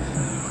who?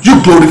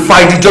 You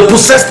glorified it, you're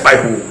possessed by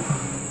who?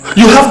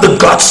 You have the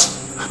guts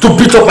to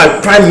beat up my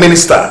Prime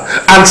Minister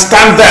and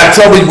stand there and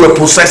tell me you were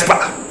possessed by...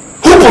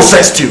 Who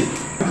possessed you?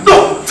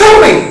 No,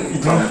 tell me!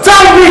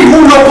 Tell me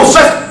who you're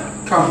possessed...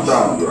 Calm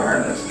down, Your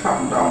Highness,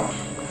 calm down.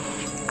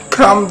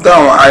 Calm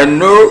down. I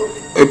know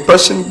a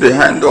person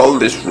behind all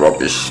this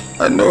rubbish.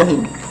 I know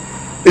him.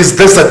 Is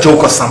this a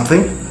joke or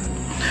something?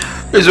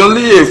 It's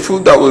only a fool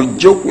that will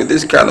joke with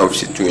this kind of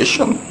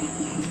situation.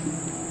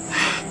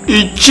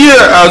 Ichie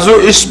Azu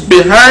is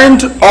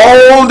behind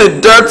all the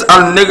dirt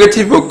and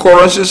negative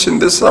occurrences in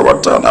this our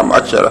town,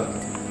 Amachara,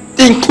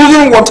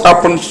 including what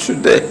happened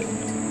today.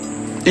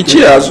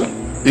 Ichie Azu.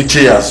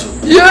 Ichie Azu?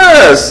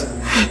 Yes.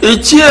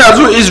 Ichie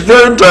Azu is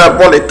very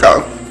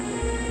diabolical.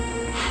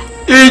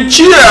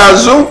 Ichie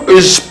Azu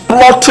is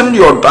plotting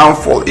your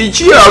downfall.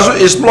 Ichie Azu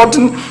is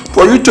plotting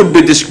for you to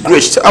be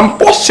disgraced and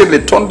possibly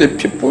turn the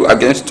people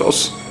against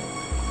us.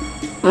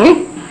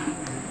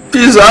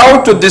 He's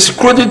out to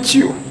discredit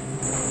you.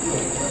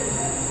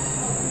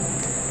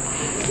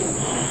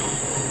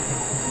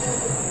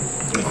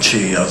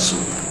 Ichie Azu.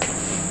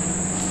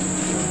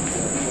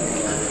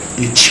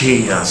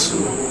 Ichie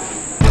Azu.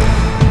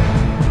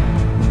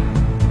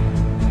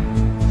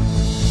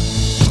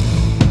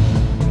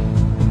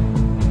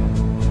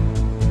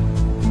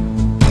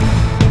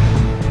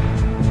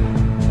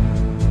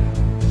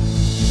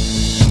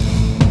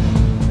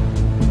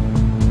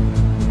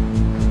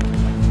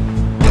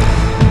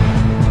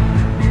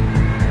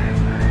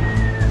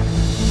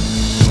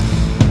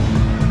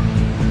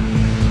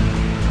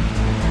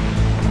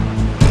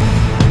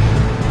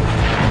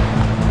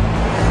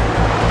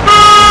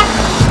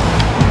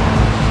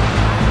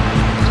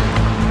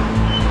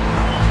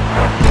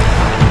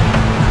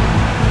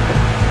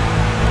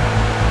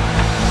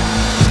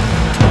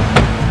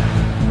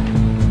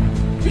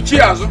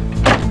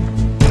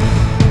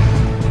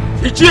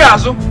 Ichie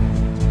Azu,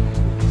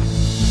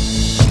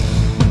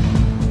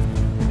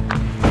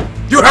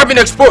 you have been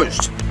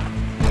exposed.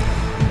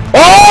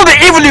 All the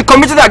evil you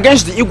committed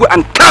against the Igwe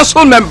and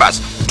council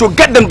members to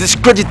get them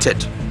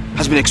discredited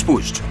has been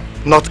exposed.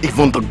 Not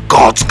even the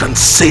gods can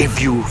save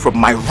you from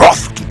my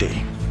wrath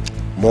today.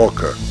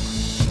 Muoka,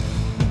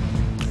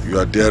 you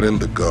are daring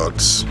the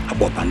gods.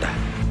 Abopanda.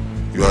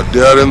 You are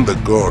daring the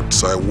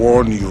gods. I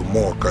warn you,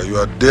 Muoka. You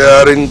are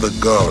daring the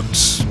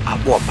gods.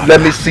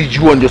 Let me see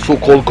you and your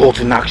so-called gods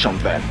in action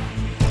then.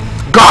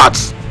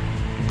 Guards!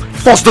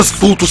 Force this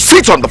fool to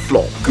sit on the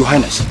floor. Your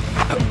Highness,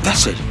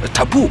 that's a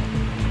taboo.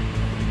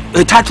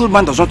 A titled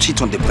man does not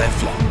sit on the bare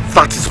floor.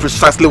 That is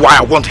precisely why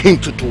I want him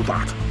to do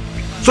that.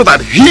 So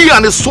that he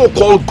and his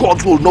so-called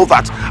gods will know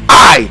that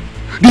I,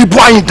 the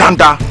Ibuayi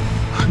Danda,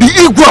 the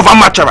Igwe of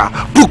Amachara,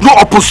 took no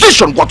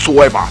opposition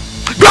whatsoever.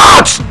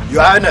 Guards!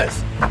 Your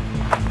Highness.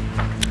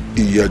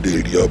 Iya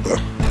de Rioba,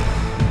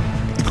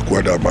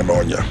 Ikwada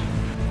Manonya,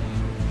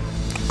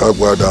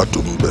 Agwada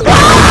Tumbe.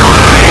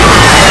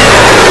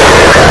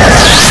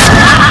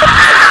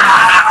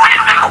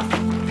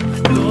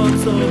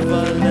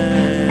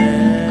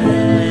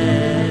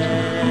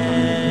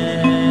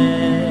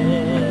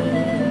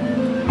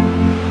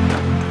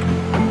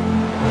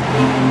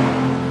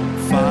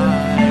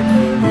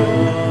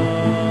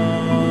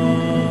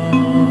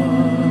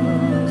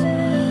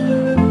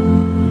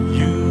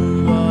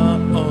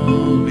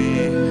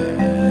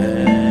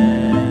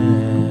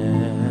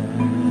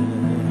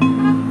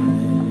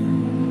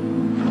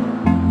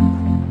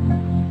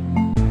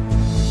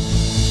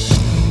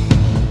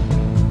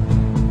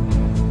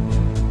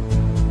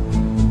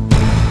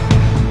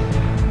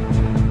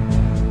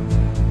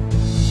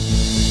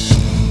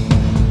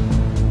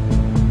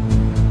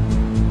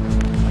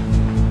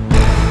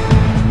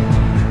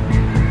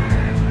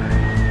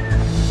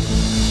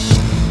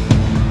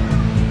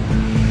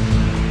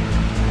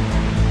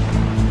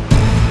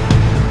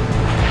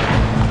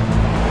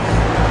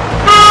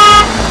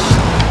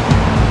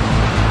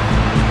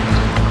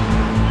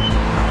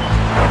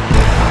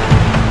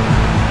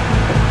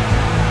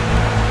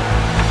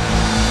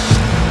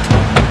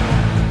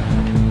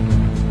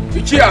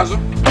 Ichie Azu.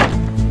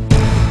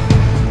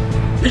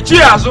 Ichie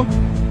Azu.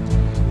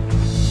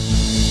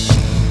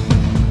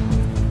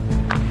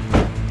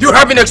 You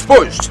have been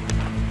exposed.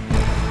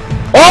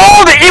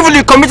 All the evil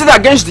you committed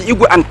against the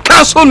Igwe and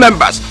council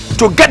members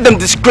to get them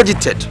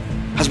discredited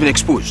has been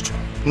exposed.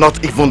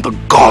 Not even the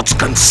gods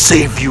can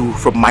save you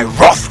from my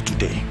wrath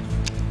today.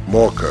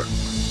 Muoka,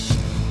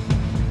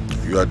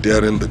 you are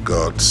daring the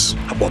gods.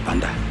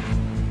 Abopanda.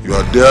 You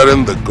are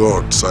daring the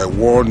gods. I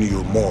warn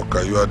you,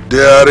 Muoka. You are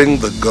daring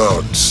the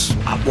gods.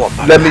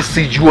 Let me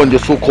see you and your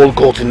so-called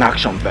gods in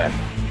action then.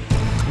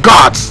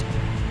 Guards!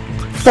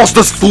 Force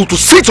this fool to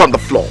sit on the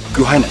floor.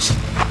 Your Highness,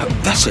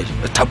 that's a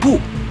taboo.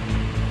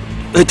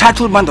 A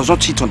titled man does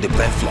not sit on the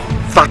bare floor.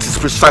 That is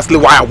precisely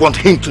why I want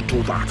him to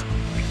do that.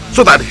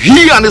 So that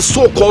he and his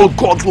so-called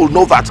gods will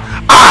know that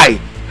I,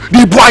 the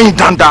Ibuayi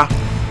Danda,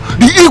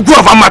 the Igwe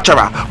of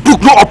Amachara,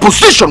 brook no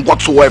opposition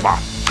whatsoever.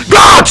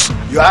 Guards!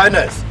 Your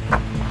Highness.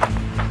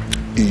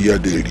 Iya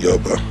de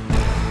Rioba.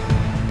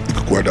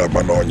 Ikwada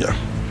Manonya.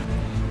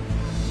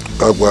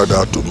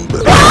 Agwada Tumbe.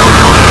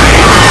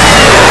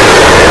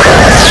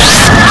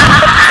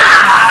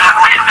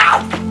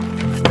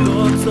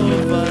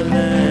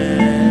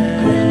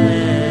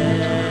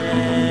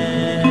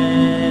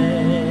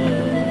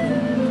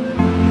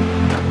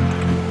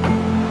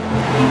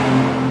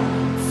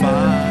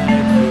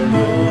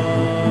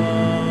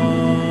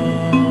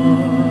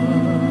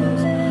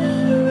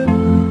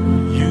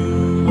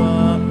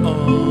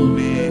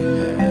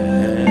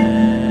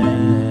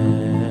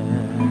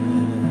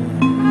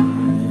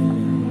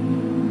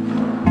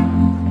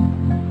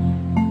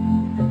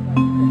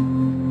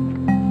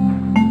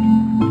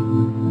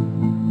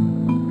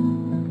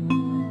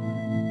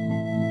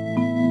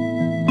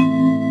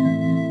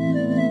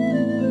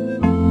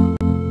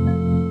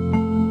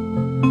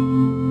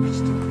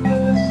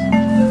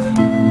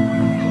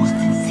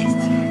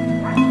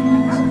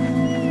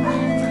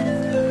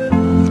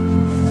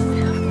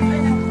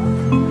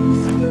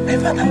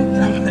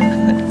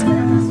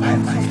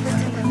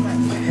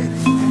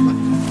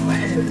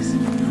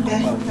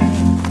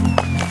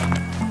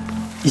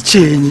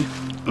 Ichie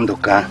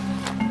Ndoka,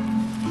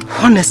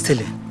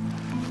 honestly,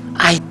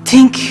 I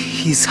think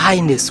His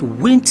Highness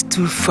went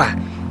too far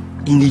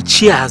in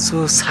Ichie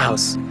Azu's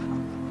house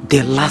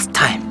the last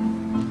time.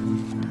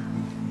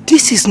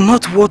 This is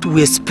not what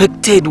we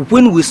expected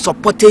when we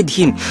supported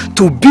him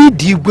to be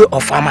the Igwe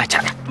of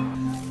Amachara.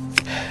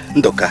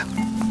 Ndoka,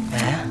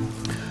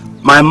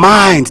 my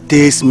mind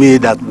tells me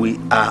that we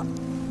are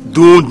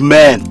doomed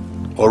men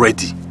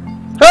already.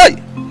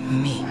 Hey!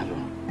 Me?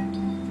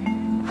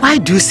 Why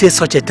do you say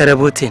such a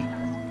terrible thing?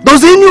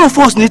 Does any of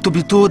us need to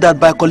be told that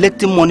by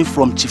collecting money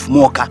from Chief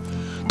Muoka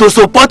to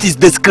support his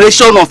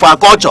desecration of our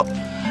culture,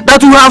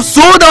 that we have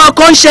sold our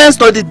conscience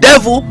to the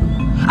devil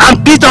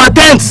and pitched our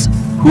tents?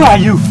 Who are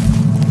you?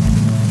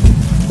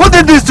 Who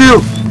did this to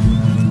you?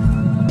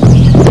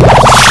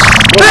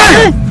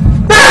 Hey!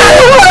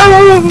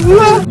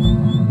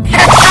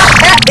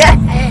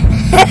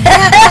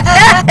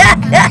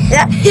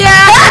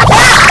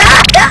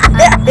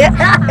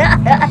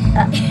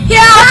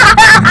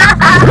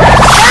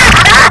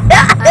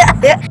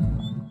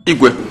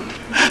 Igwe,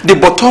 the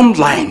bottom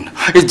line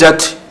is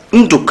that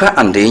Ndoka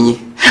and Eneh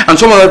and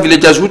some other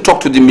villagers who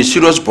talked to the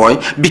mysterious boy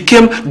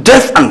became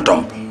deaf and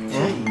dumb.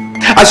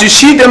 As you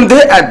see them,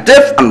 they are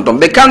deaf and dumb.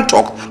 They can't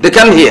talk, they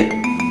can't hear.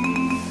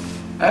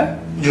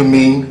 You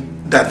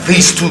mean that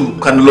these two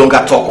can no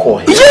longer talk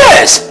or hear?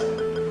 Yes!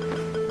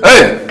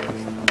 Hey,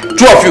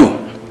 two of you,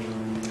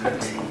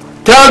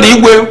 tell the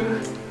Igwe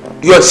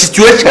your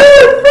situation.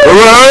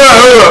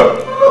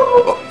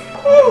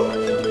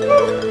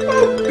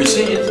 You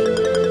see it?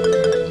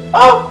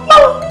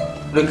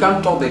 They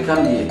can't talk, they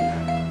can't hear.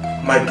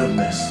 My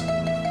goodness.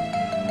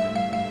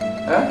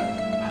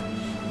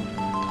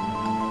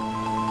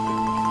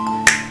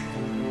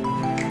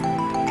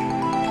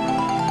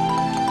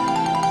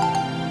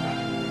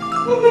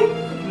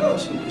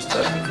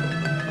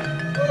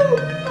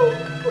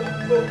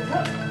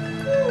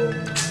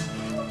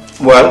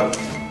 Well,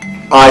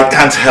 I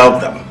can't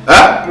help them.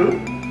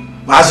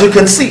 As you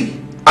can see,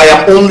 I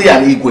am only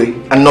an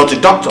Igwe and not a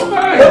doctor.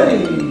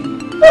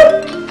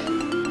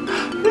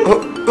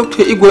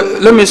 Okay,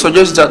 Igwe, let me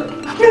suggest that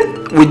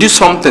we do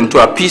something to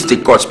appease the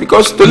gods,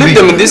 because to leave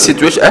them in this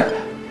situation...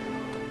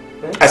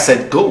 I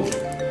said go.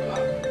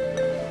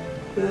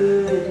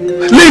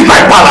 Leave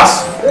my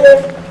palace!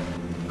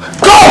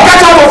 Go!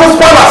 Get out of this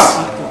palace!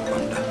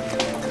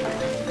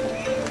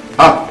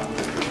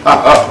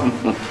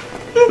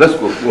 Let's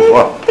go. Move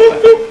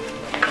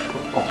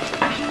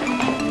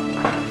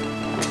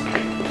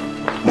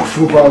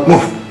on.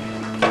 Move.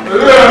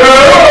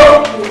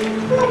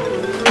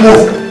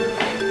 Move.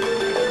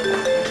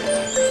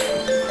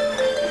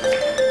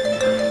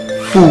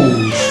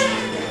 Fools.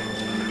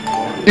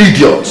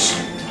 Idiots.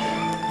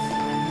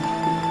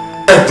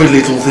 Every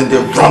little thing they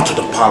run to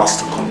the palace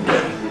to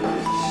complain.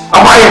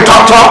 Am I a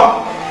doctor?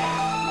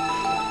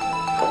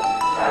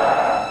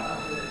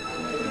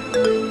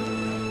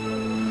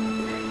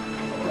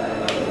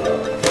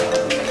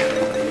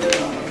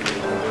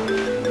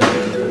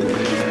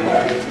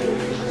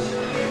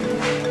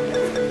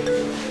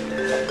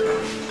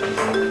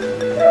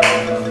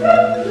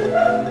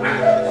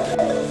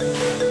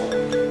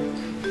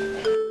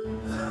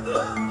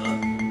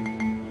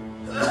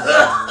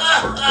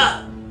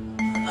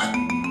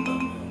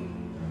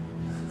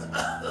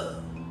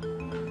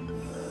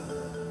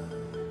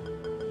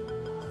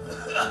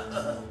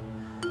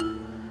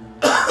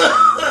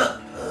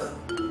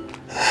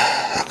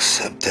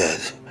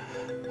 accepted.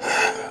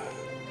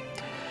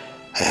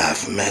 I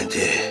have made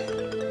the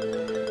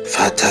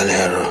fatal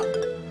error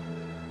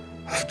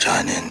of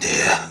joining the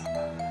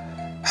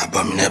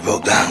abominable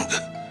gang.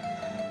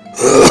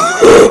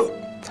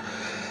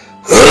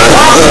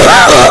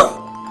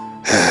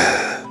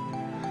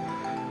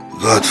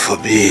 God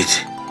forbid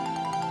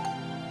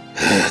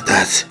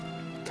that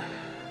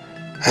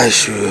I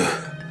should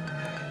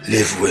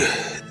live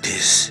with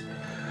this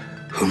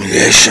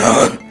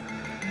humiliation.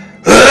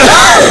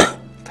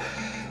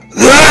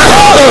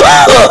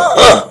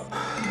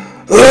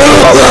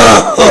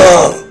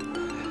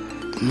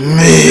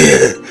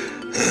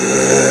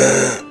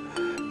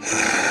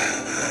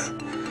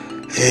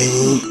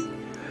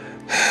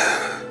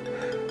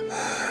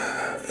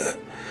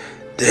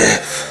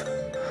 Deaf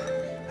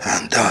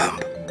and dumb.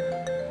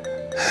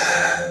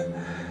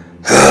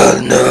 Oh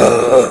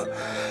no.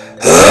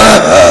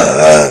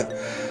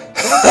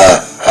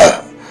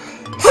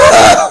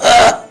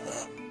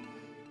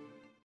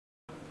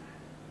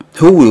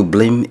 Who will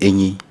blame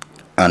Eneh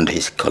and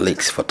his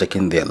colleagues for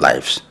taking their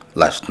lives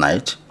last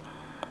night?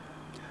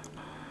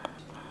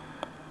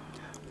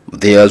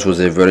 Theirs was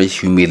a very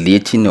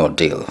humiliating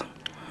ordeal,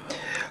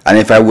 and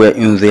if I were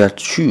in their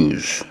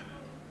shoes,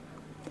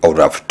 I would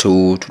have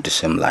towed the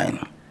same line.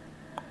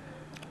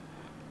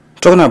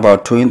 Talking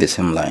about towing the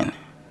same line,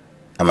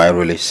 am I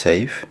really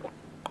safe?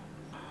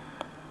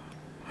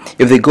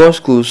 If the gods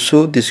could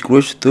so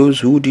disgrace those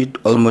who did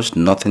almost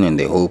nothing in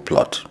the whole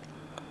plot,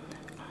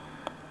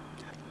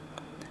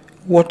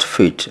 what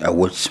fate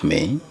awaits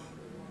me?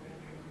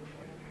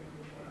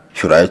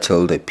 Should I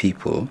tell the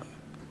people?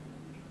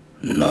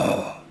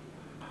 No.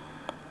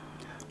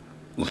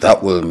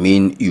 That will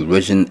mean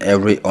erasing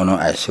every honor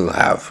I still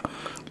have,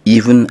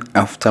 even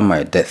after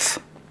my death.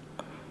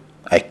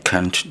 I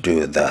can't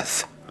do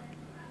that.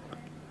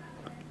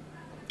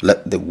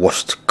 Let the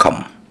worst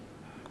come.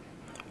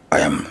 I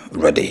am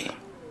ready.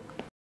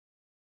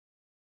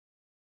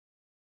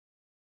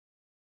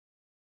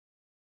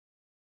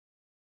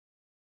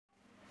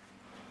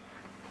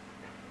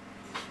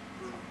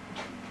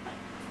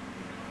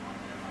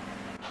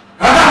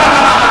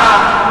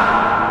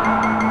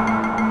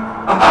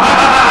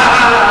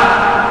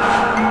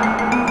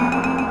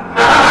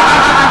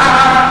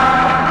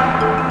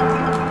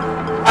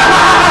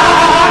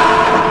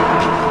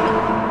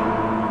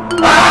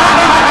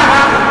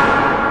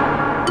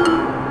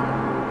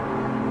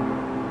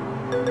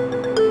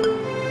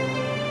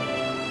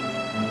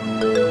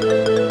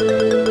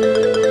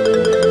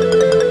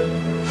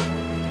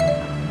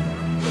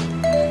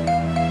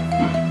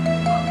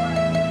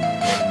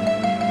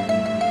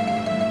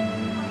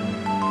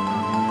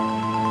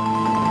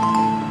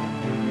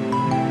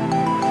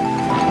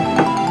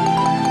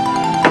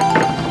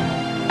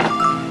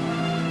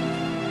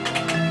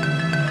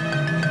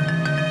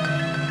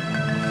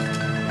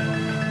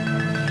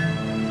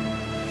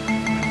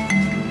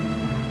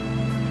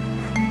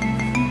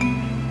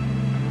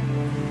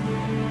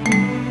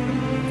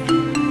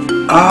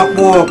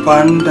 Abo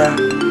panda.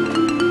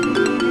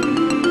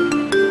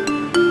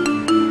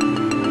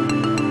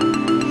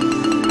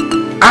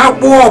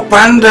 Abo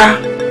panda.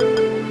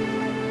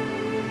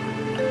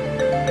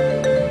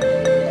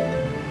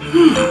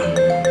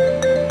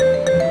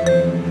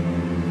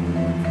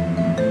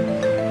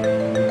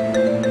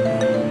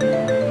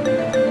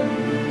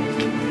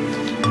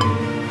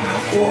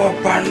 Abo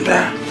panda.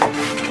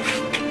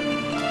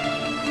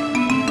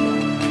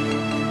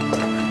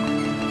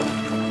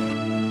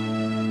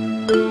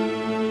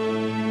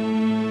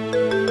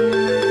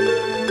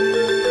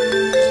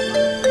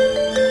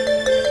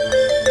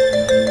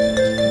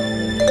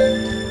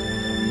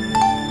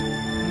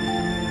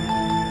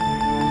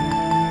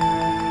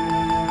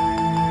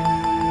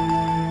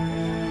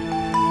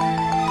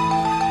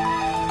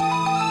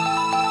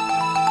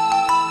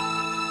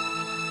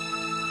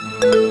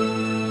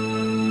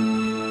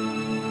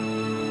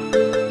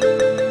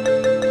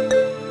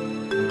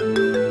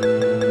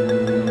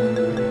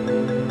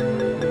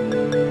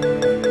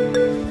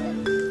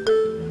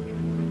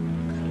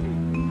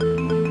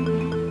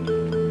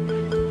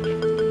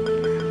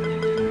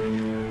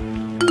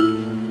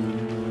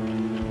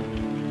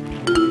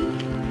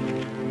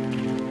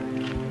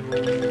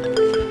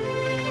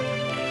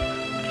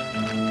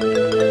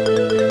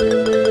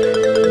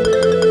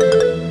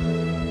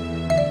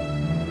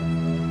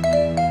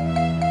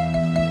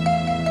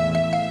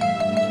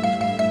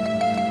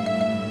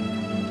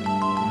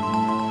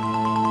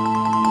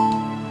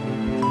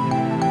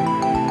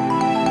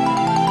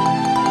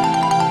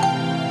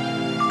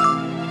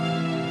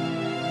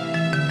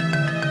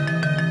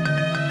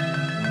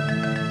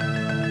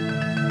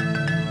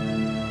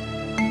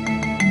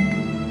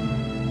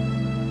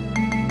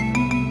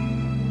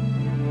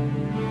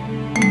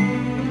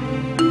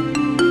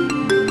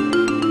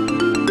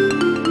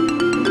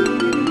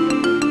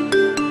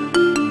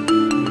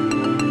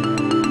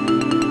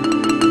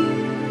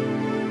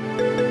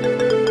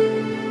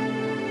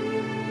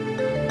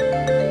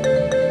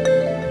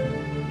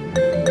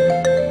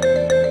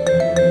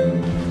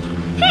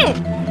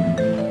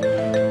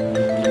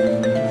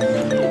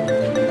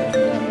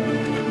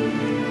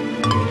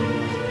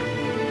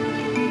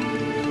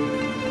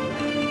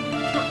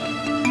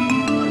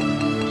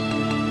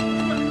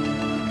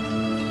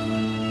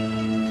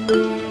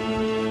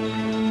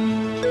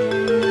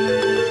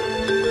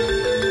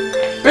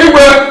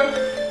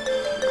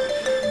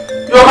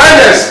 Your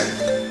Highness!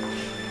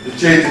 The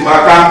change my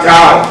calm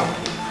down.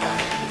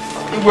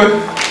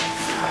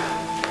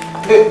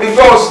 The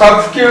gods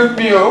have killed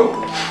me, oh.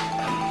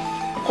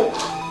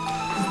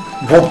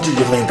 What do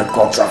you mean the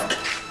gods have killed?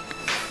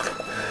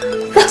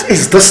 What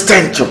is this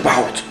stench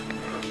about?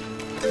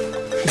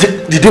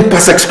 Did you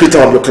pass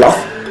excreta on your cloth?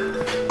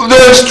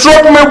 They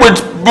struck me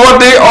with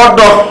bloody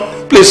odor.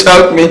 Please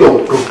help me.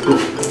 Go.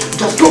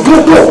 Just go.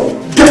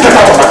 Get that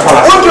out of my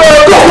palace.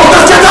 Go,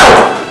 just get out.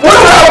 Won't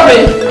you help me?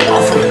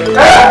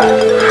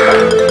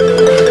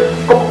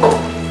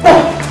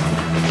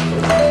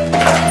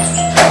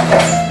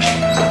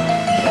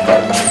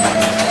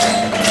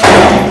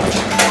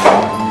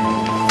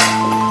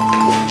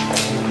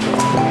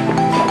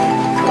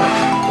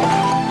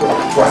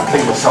 Go and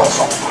clean yourself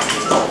up.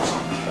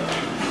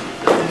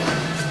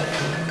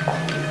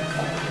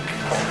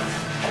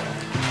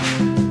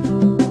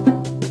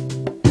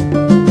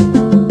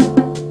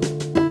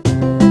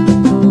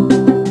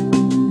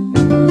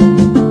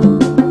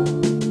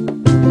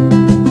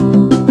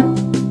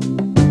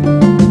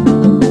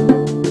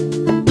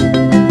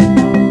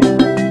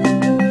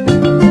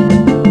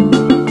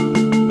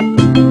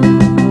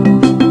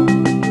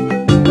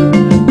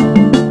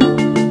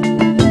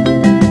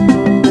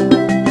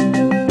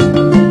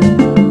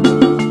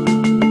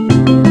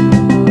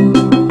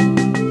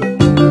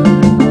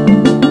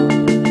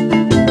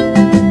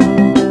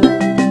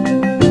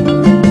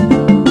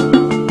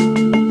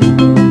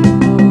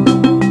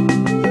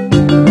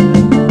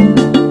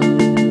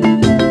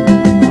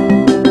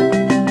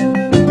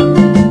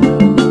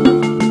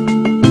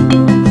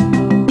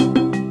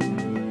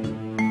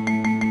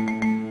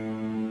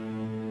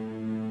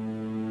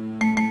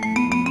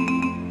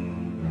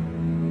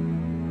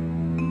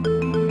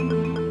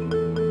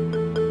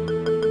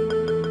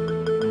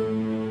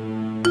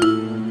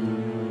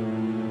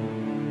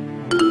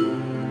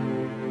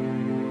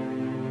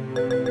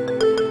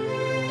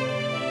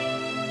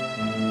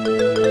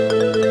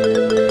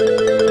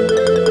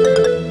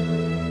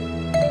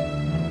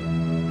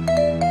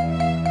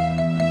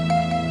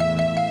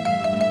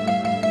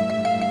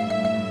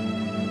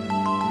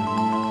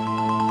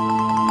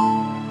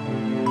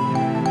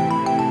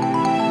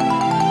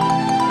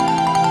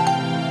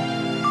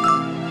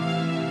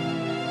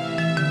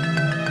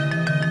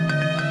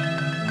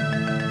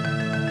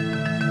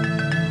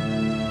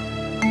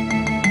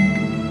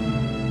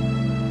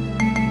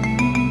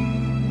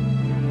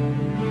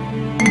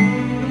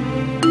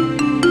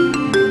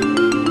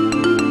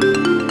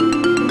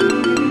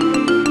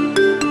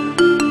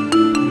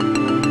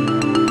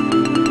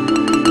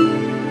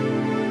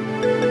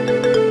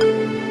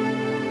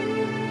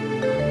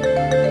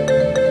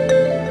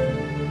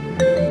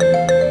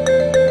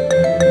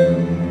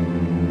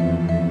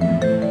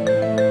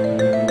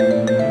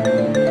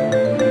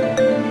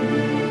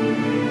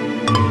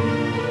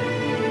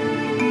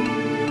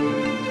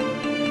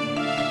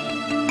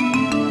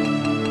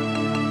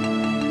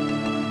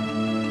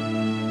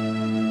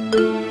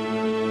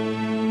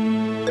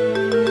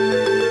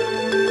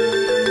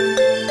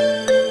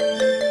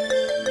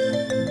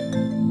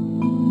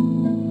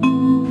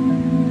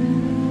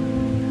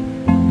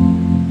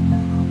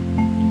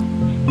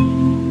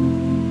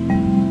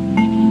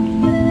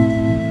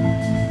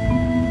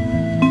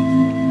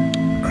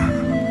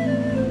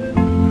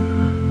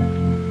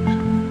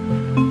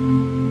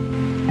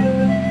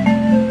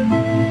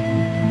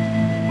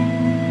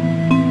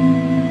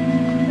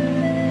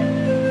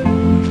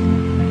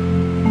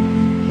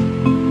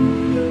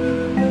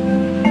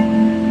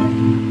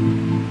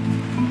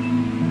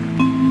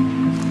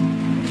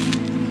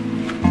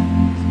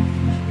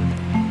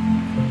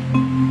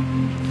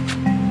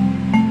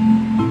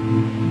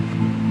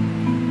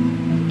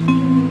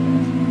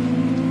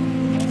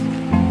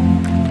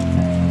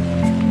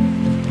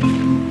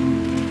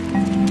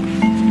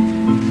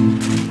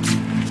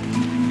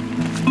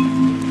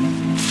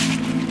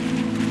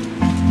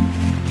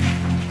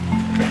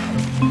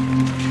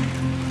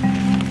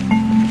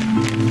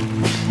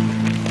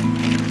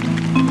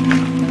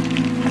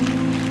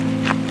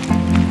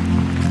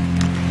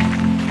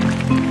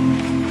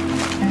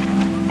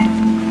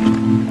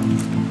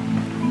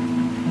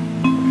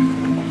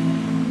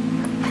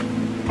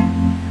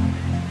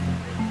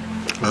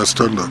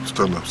 Stand up.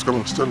 Come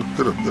on, stand up.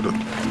 Get up.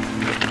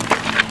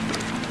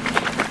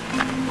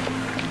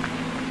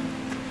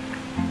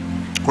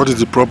 What is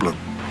the problem?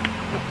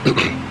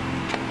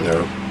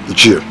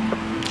 Ichie,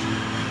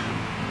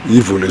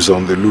 evil is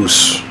on the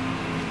loose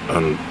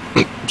and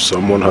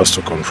someone has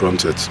to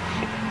confront it.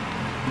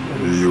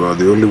 You are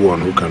the only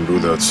one who can do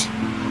that.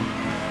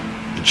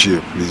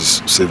 Ichie,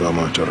 please save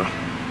Amachara.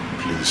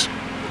 Please.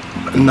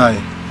 Nai,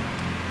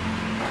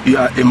 you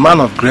are a man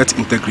of great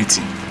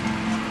integrity.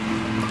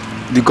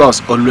 The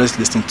gods always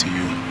listen to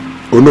you.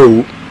 Oh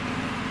no.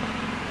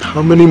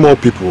 How many more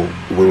people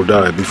will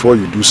die before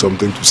you do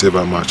something to save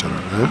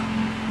Amachara?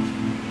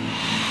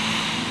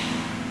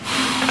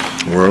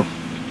 Well,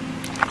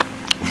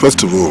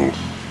 first of all,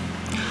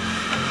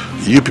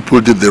 You people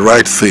did the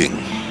right thing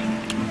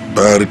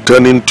by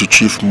returning to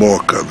Chief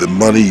Muoka the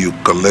money you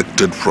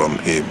collected from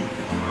him.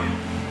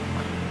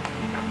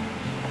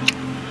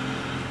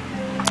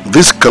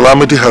 This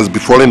calamity has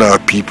befallen our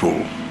people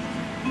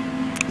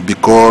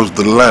because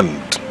the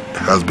land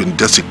has been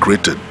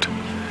desecrated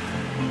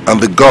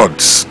and the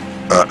gods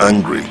are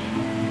angry.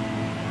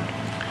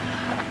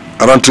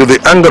 And until the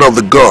anger of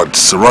the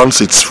gods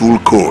runs its full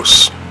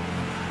course,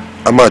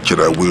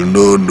 Amachara will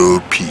know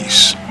no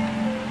peace.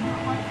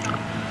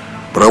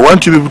 But I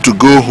want you people to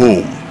go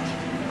home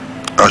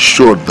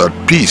assured that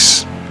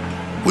peace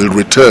will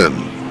return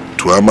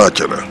to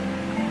Amachara.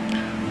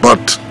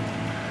 But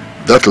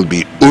that will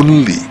be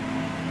only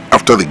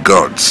after the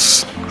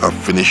gods have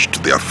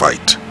finished their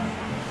fight.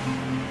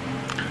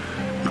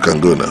 You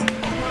can go now.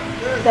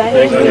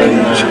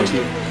 Thank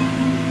you.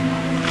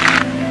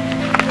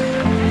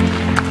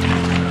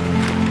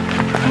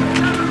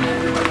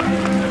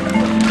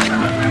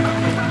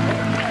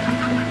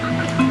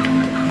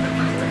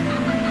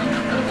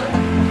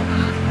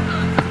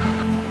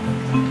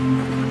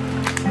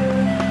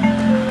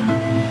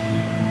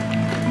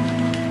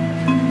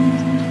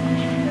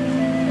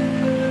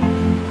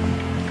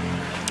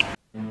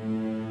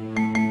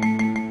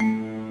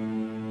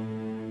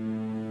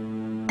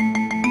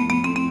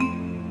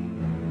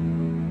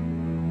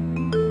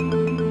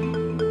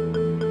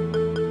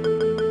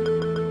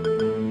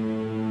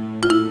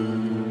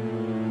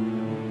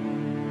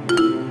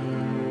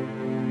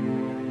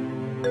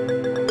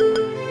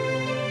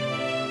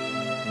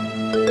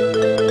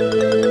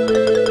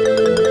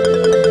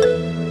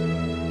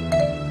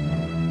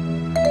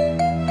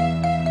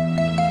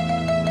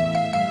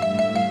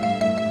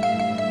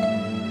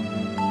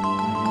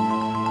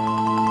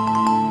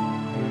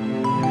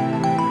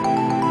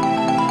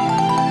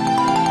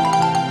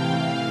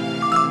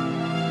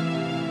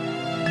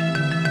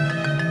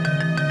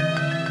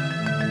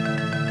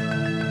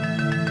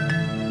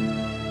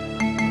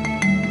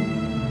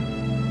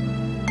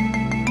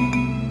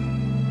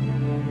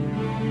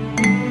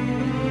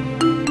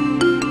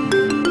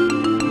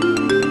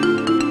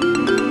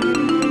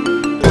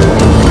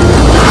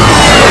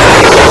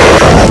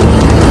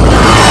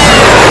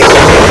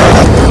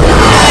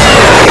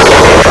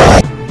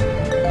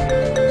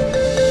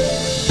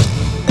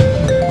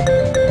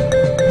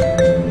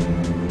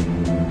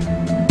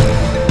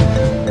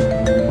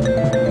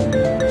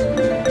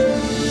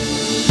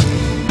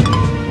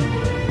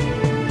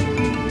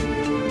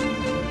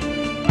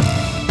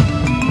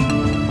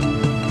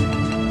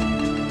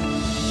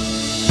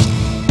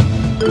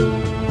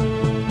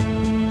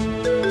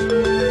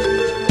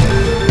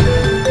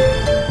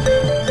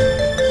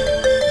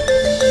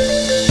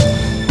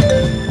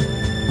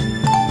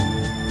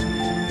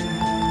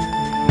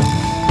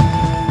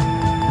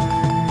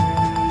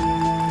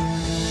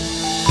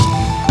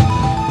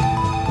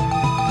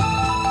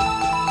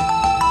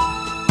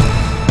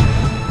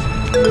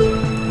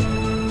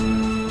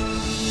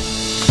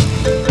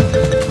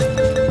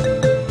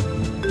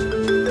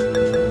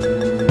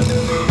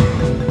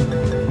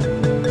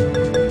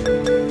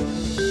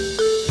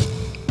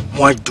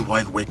 Why do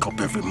I wake up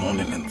every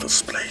morning in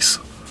this place?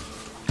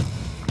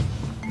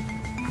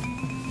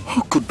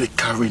 Who could be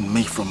carrying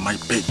me from my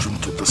bedroom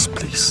to this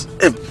place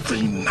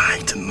every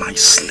night in my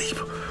sleep?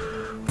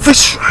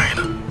 This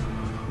shrine.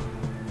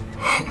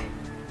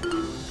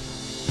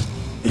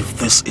 If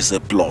this is a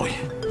ploy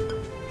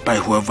by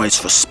whoever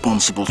is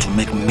responsible to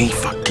make me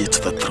forget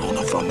the throne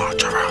of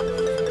Amachara,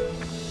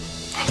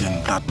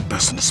 then that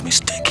person is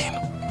mistaken.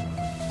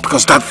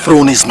 Because that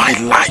throne is my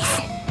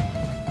life.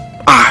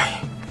 I,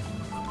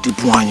 the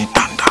Buanyi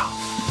Tanda,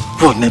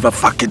 will never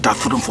forget that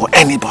throne for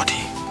anybody.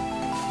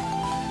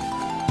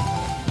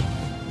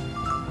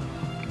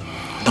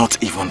 Not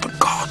even the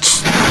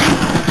gods.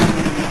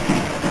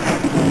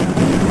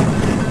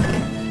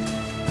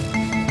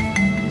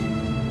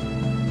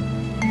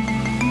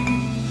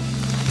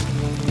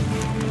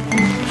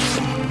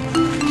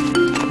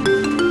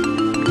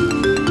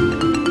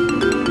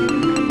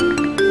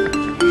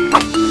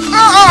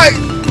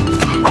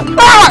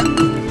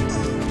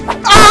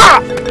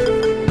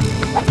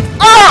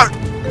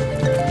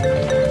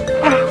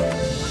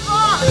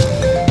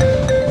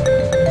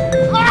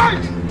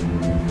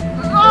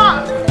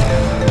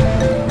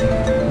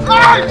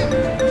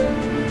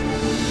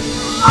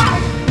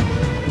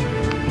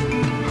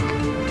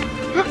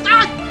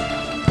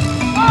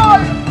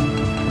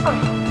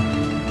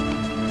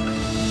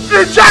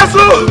 Ichie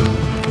Azu!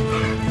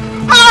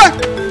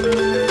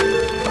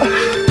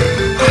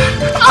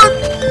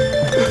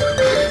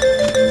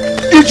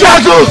 Ichie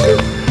Azu!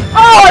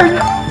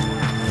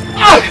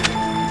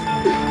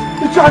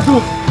 Ichie Azu!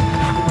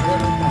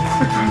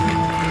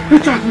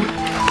 Ichie Azu!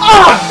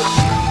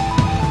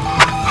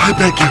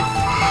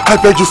 I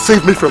beg you,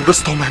 save me from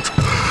this torment.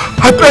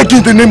 I beg you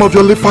in the name of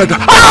your late father.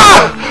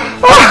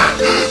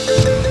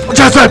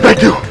 Ichie Azu, I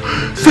beg you.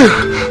 See,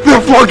 they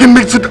are flogging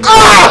me to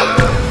death.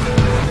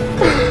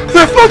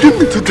 They're flogging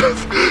me to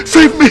death.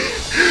 Save me.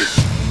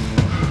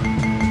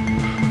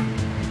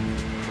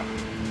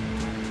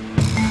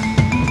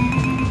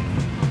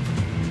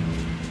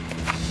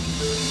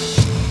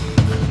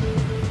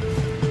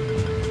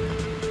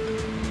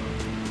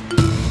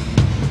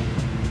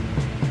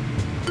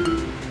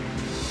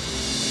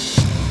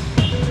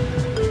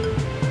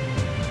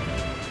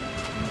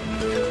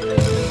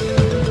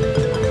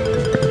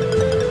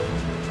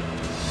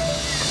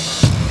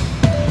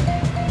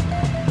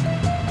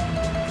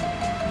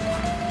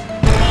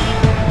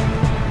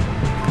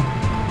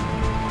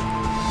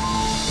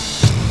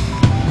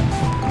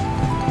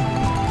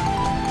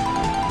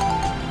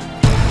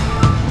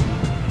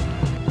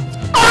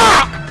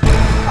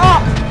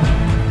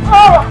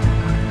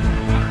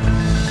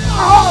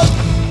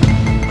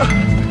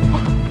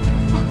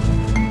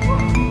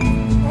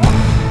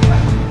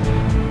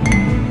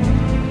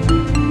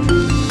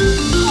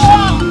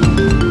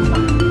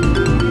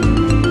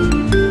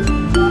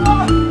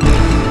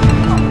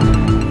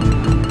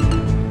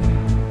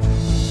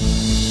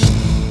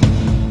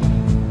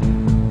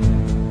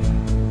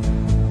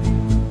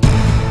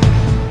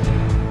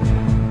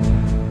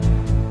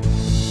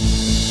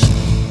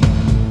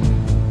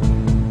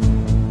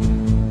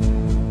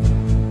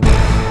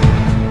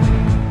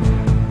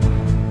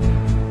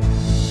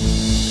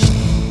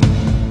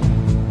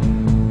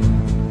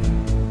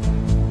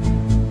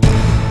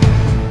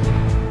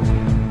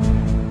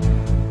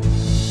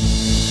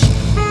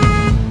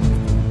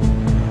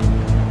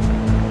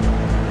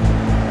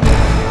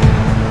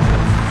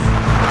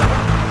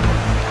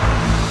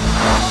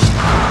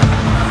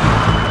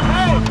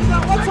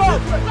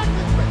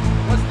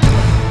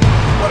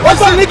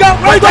 nigga.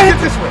 Where you going?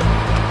 This way.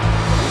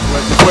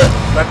 This way.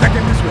 We're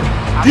taking this way.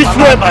 This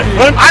way, my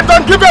friend. I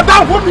don't give a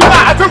damn who you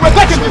are. I think we're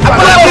taking this way.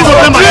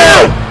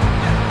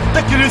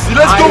 Take it easy.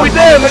 Let's go with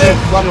them.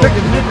 Come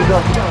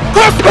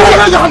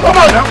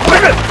on.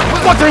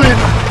 What's in it?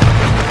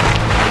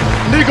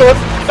 Niggas,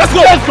 let's go.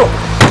 Let's go.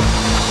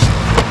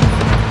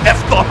 Let's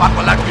stop. I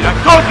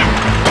told you.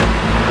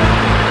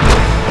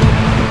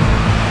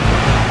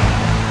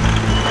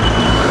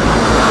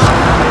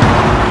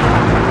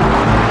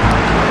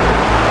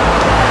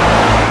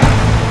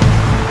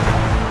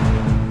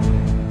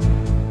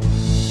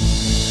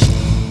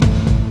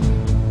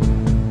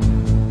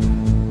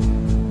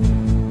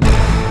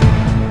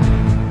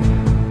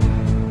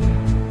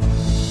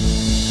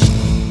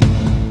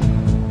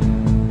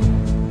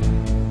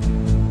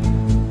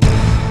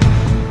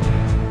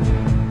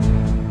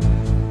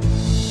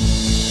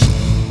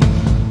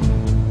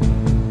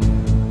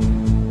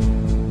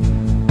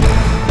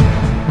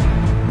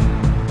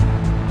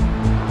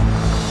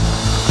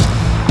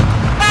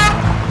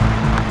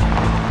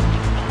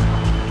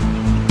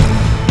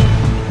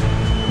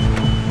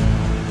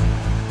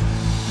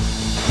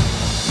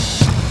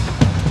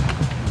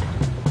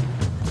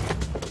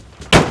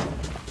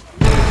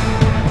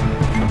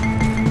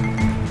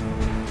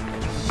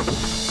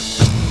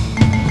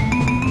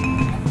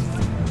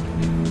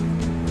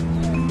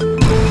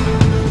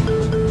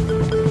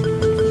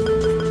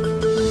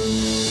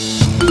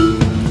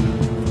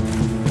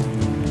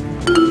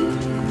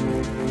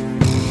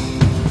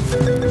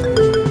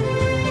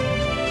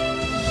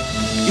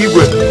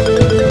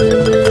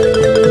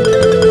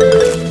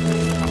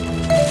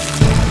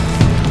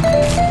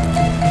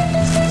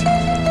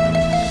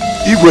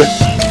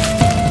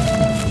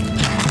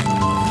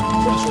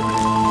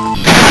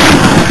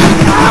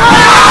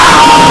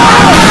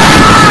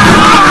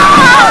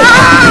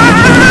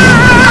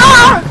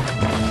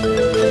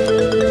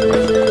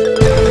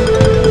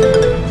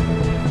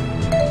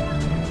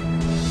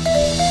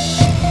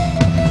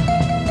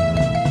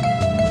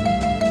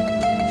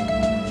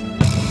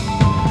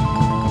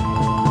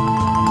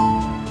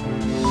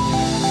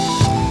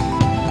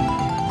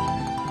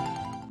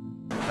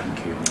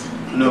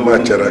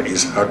 Machara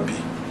is happy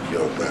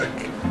you're back.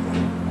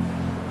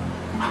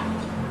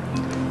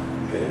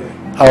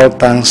 All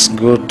thanks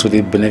go to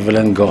the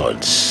benevolent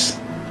gods.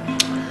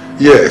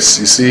 Yes,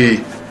 you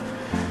see,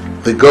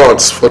 the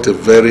gods fought a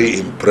very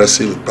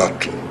impressive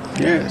battle.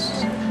 Yes.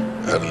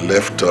 And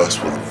left us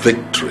with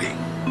victory,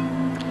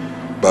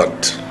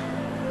 but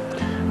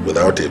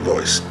without a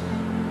voice.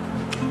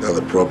 That's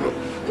the problem.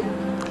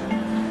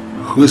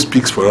 Who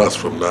speaks for us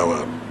from now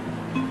on?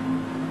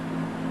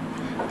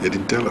 They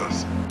didn't tell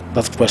us.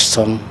 That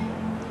question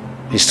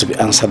is to be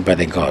answered by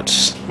the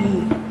gods.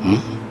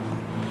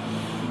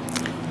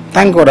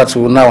 Thank God that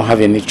we will now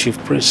have a new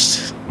chief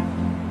priest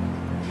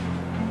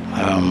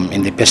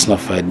in the person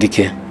of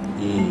Dike.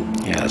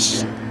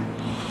 Yes.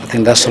 I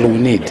think that's all we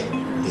need.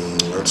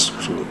 That's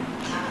true.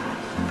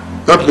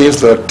 That means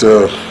that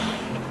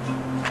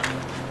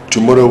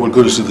tomorrow we'll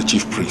go to see the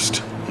chief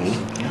priest.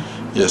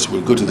 Yes,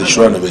 we'll go to the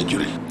shrine of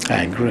Ejiri.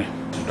 I agree.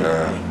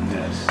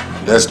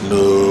 Let's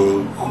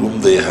know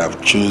whom they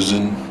have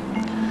chosen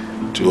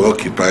to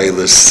occupy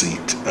the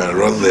seat and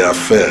run the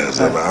affairs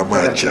of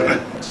Amachara.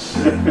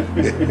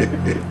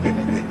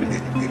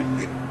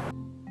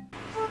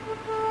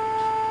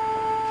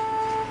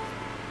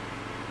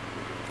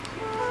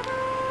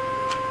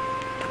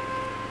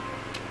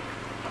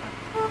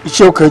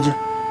 Ichie Azu,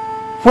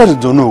 what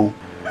did you know?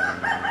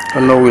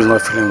 Onowu is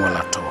not feeling well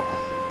at all.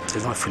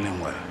 He's not feeling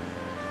well.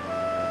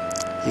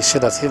 He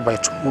said that if by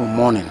tomorrow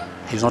morning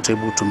he's not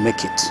able to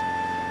make it,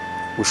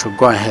 we should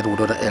go ahead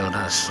with other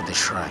elders to the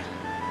shrine.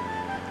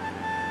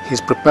 He's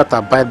prepared to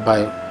abide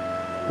by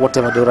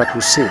whatever the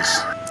oracle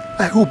says.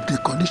 I hope the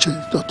condition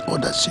is not all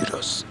that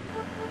serious.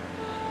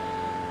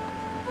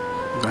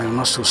 I'm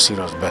not so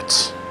serious,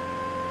 but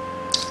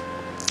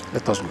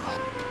let us go.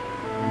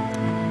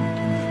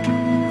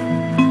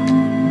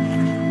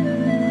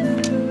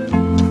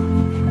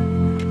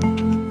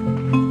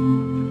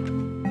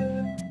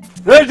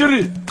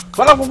 Ejiri,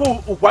 balafu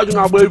ukwaju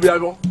na agba ebi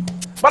abo.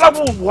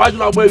 Balafu ukwaju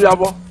na agba ebi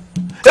abo.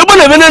 Ebo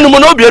na vene numo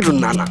na obi edu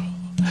nana.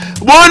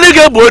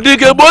 Bodike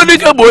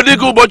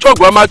ụbọchị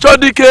ọgwa ma chọ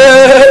dike.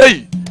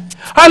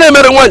 Ha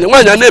na-emere nwanyị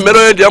a na-emere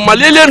onye dị mma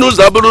lelie na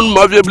ụzọ abụrụ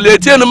ma ọbịa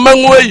ebiletie na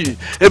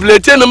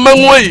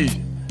mmanwụ oyi.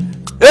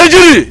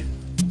 Ejiri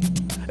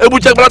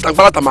ebuche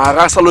mkparata ma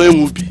agha asala onye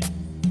nwe ubi.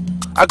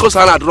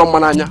 Akụsa na-adụrọ mma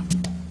n'anya.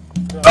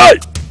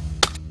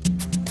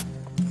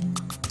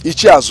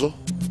 Ichie Azu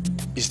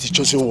is the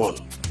chosen one.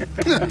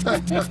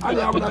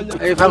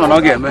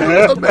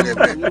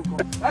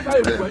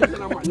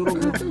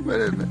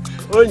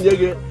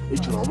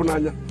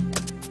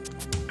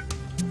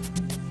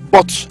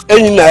 But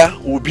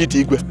Eneh will be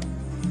the Igwe.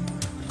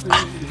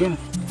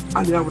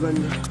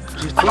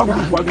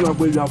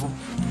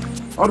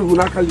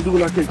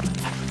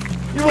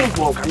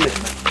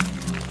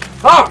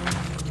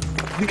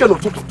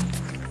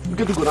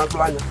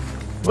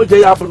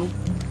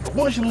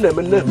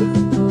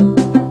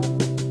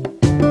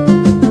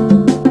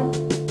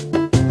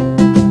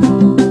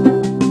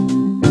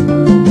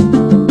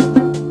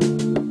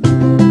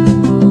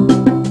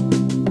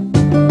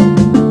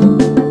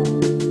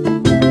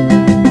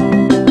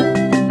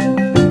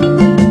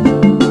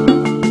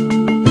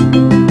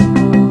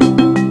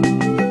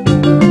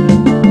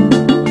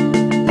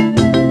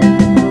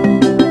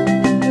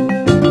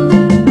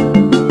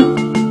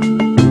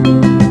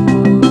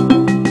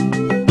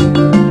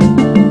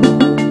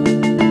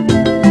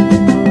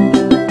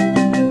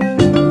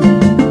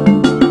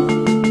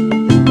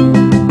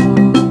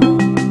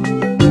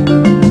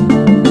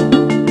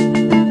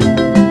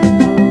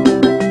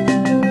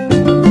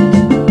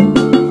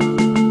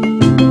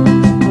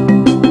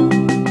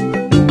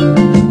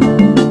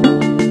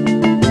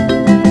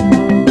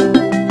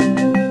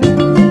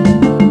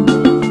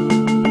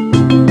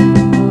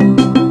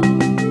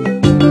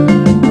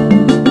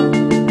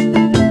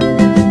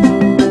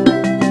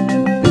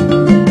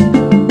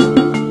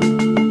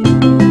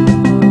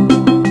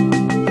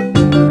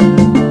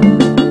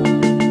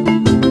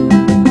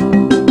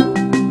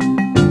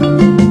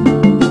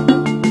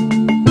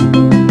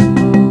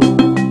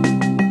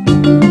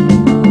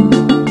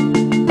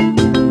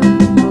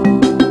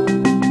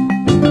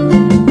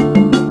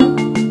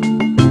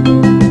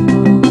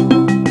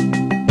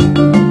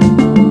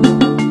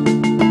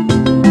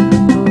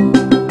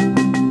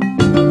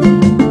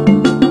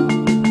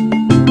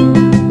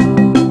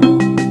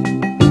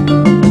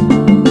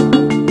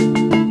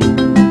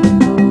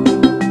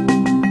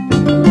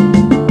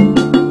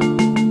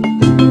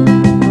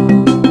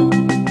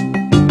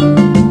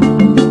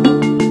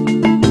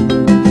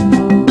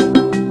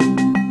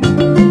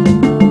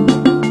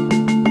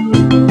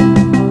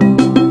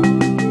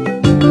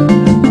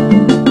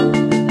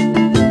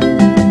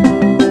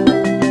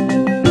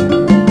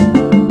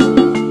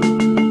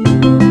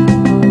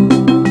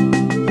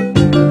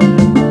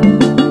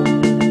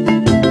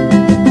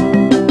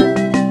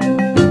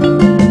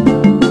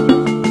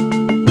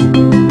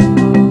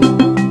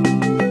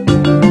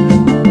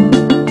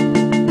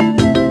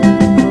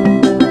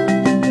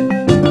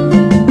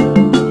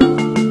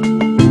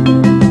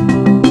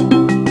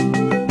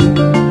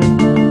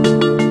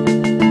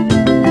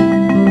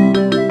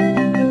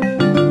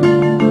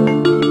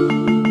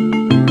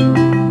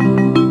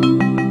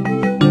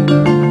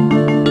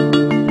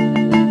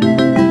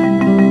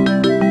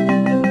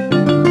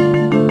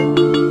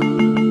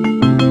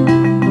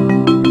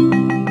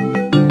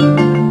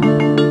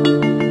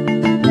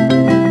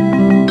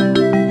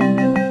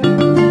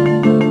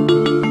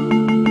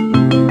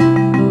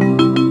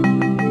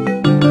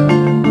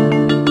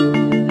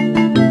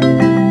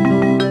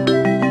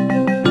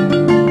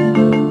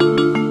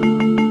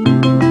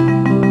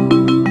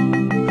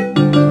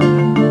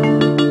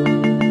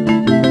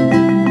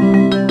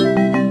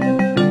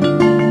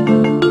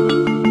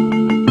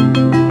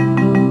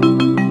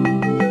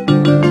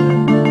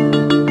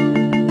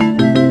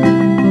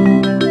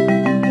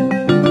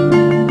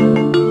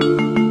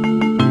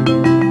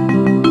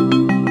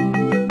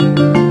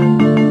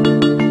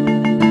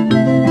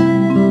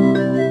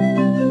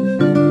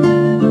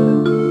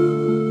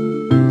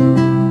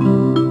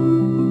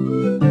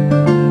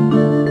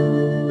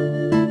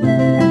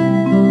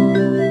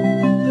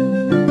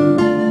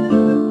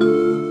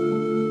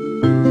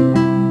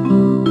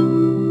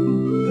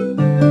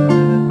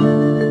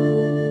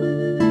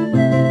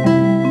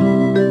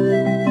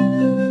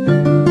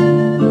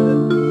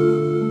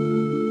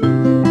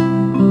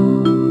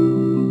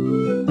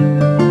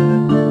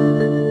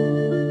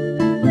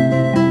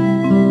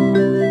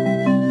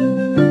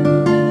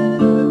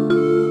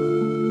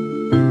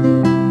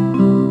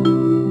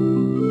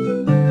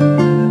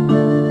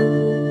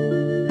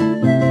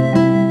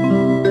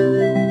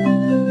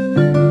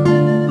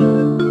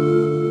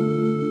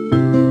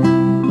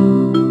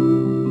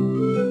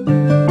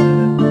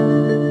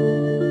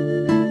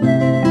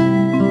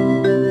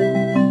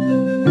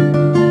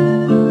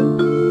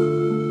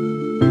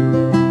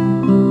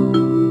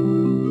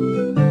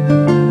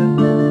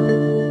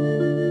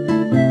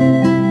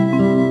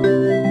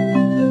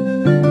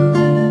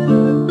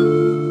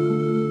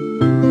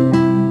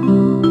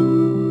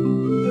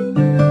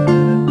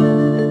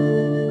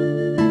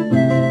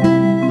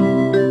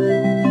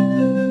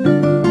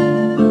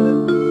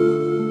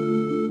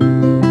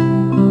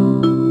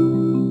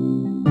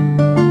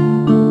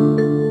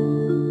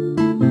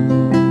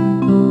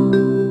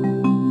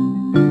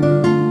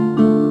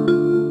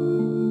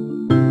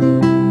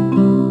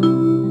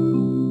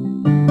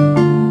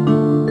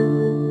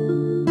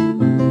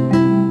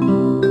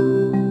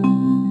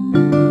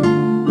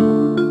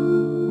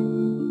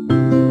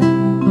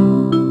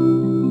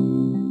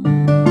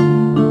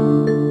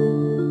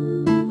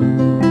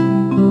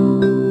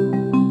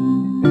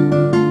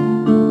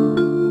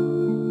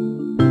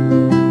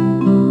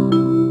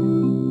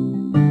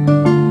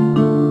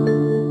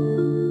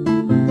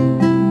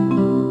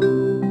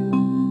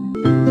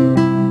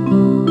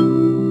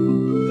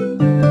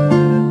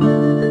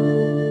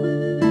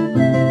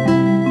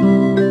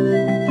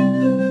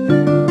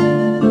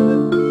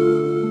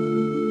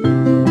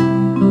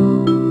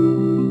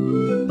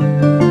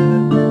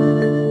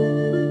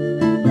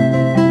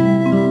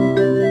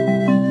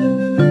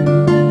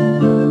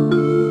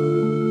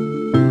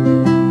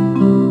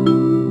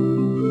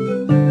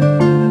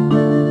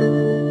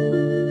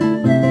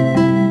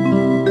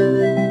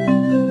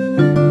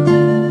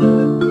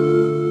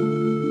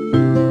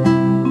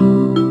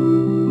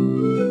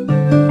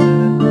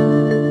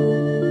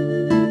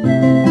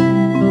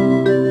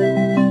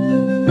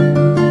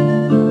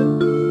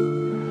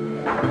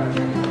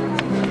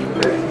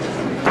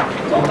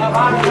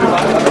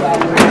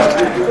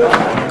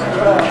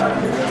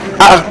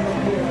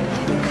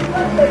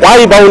 Why are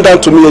you bowing down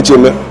to me,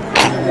 Ejime?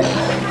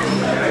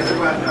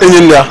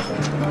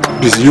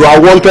 Please, you are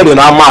wanted in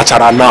our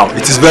Amachara now.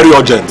 It is very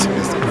urgent.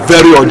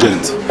 Very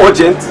urgent.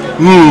 Urgent?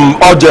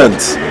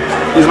 Urgent.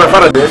 Is my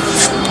father dead?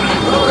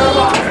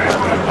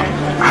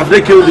 Have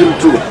they killed him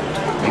too?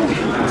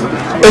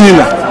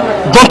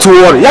 Don't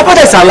worry. Your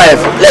father is alive.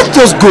 Let's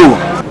just go.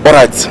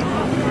 Alright.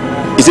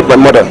 Is it my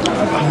mother?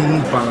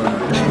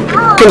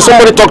 Can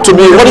somebody talk to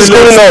me? What is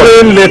going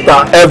on?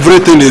 Later.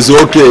 Everything is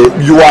okay.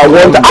 You are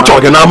wanted.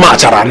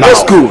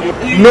 Let's go.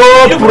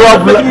 No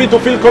problem. Let me to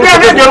feel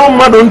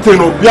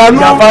comfortable. Your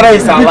father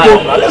is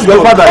alive. Let's go.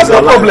 Your father is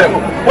alive. No problem.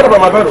 What about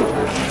my barrel?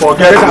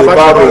 Forget the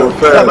barrel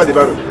first.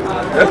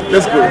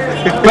 Let's go.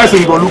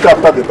 Person go look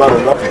after the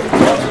barrel.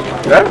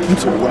 Yeah? I'm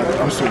so glad.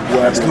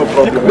 It's no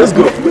problem. Let's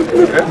go.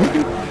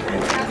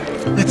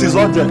 It is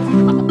urgent.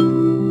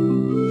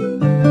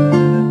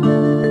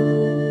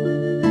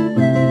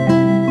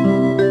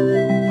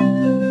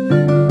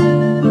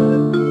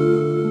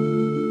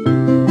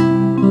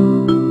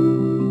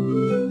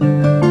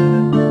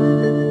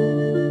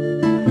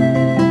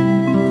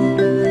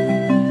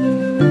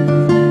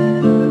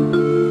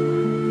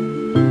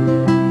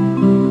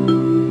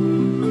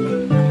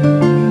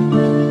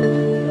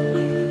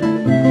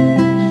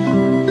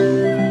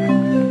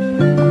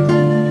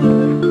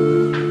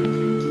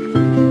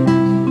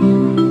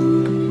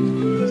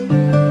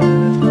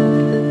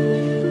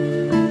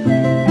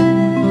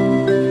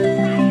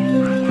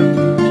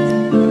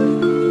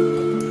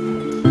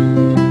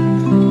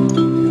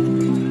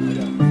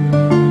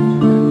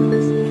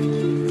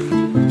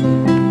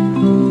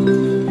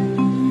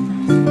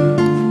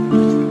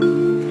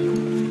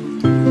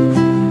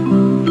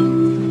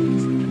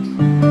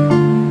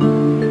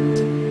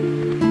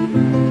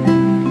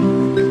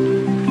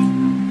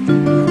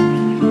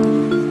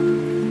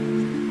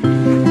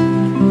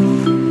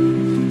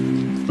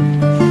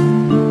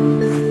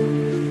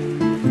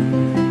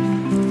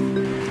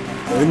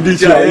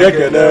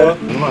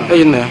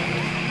 Hey, Eneh.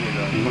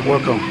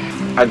 Welcome.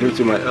 I greet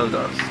to my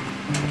elders.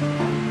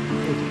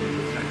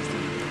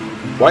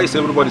 Why is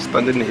everybody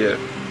standing here?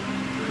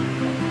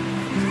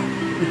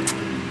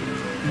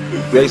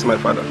 Where is my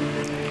father?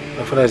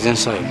 My father is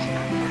inside.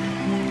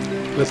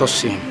 Let us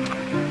see him.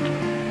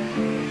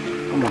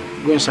 Come on,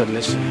 go inside,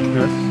 let's see him.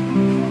 Yes.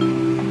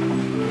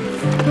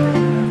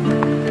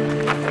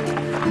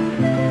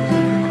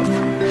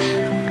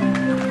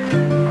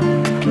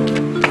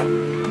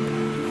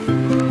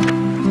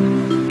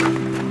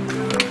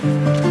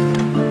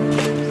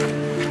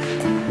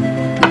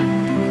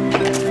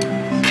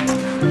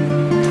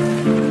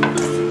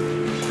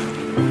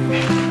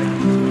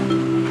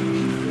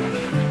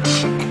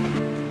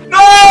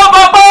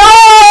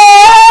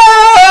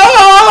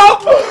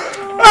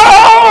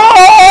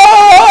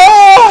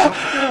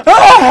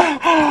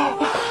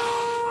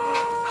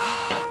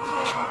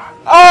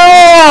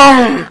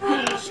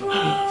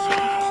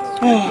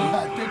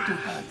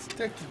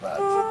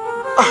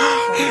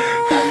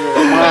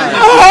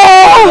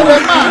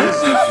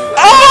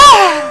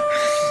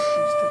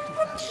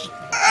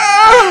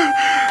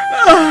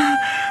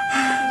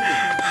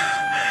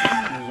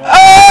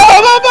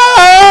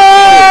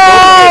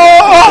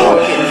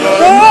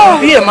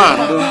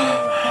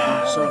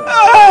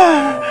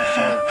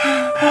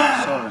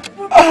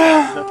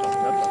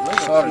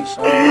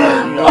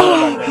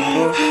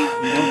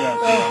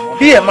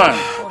 Be a man.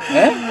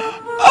 Eh?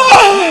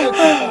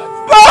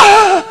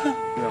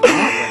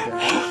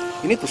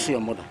 You need to see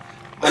your mother.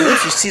 And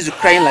if she sees you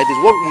crying like this,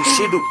 what will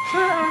she do?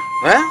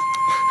 Eh?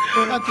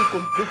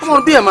 Come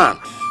on, be a man.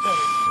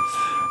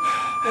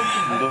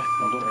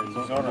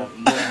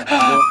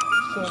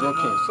 It's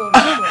okay.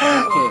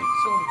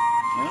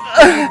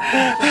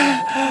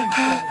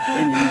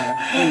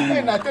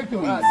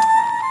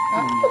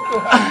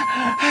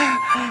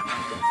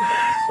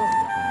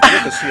 You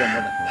need to see your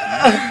mother.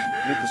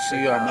 You need to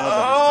see your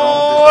mother.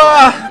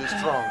 Be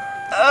strong.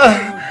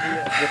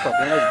 Look up,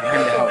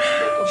 behind the house.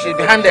 She's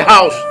behind the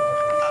house.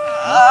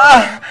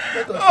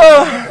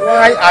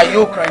 Why are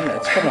you crying like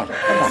this? Come on,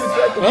 come on.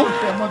 Huh?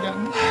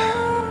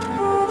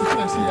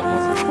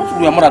 What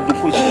will your mother do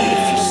for you? If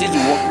she sees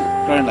you walking,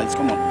 crying like this,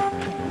 come on.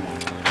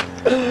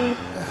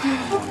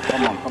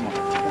 Come on, come on.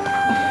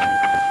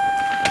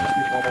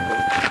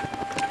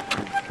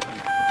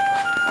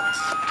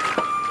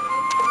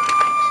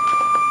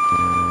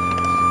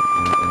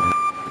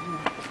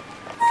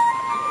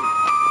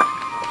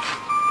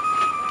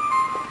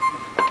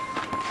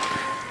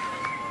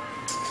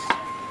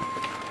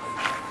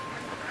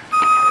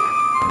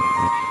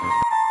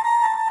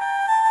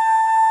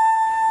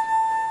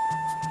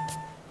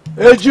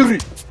 Ejiri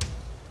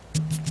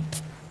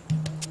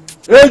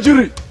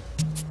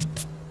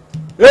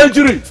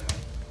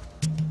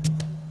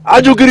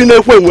ajụgiri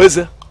na-ekwe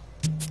enweze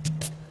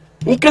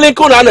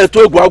nkịlịkụ na a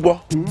na-eto egwu agwọ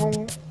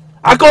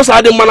aka ọsọ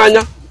adị mma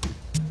n'anya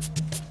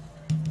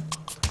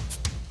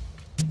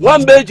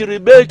nwamba ejiri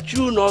bee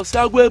chu na ọsị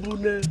agwọ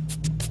ebune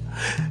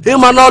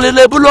ịma na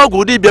ọlịla ebulu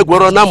ọgwụ dibịa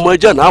gwọrọ na mma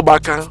eje na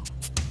agbaka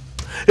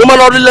ịma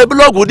na ọlịla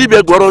ebulu ọgwụ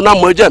dibịa gwọrọ na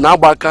mma eje na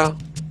agbaka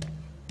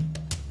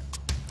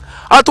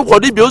Atu kwa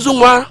di biozu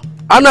nwa.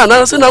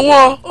 Ana sina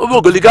nwa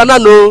obogoligana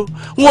no.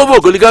 Nwa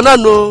obogoligana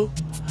no.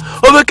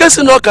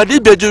 Obekesi no ka di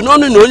beju no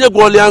ni onye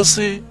gwoli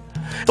ansi.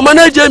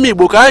 Mana eje mi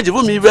Igbo ka anyị ji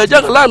bụ mi ibe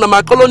jagala na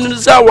ma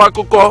kolonize awa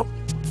akụkọ.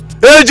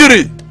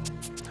 Ejiri.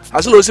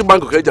 Asị na osi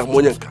banko ka eji amụ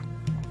onye nka.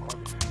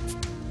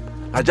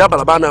 Aja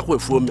balaba na akwa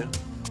efu ome.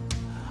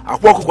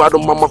 Akwa ọkụkọ adụ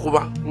mma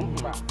makwụba.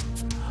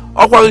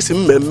 Ọkwa isi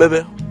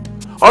mmemme.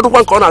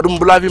 Ọdụkwa nke ọ na-adụ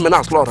mbulavi me na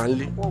aslọra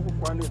nli.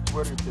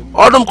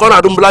 Ọdụm ka ọ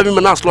na-adụ mbulavi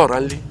me na aslọra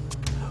nli.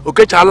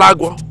 Okechala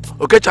agwọ,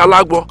 okechala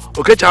agwọ,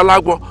 okechala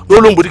agwọ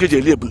n'olu mgburi keji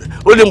eli ebune.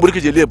 Oli mgburi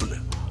keji eli ebune.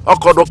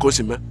 Ọkọdọ ka o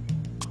si me.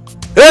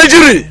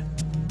 Ejiri.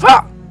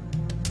 Ha!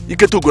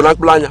 Iketu ugo na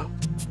mkpụrụ anya.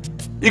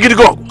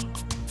 Igidigo ọgụ.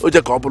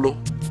 Oje ka ọ bụrụ.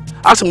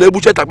 Asị m na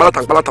egbuche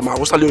takpalata ma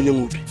awụsali onye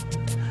nwe ubi.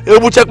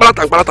 Egbuche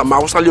takpalata ma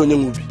awụsali onye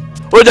nwe ubi.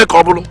 Oje ka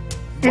ọ bụrụ.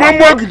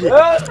 Mgbe ogidi.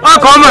 A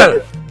ka ọ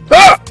mere.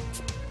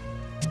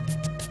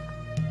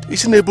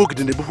 Isi na-ebe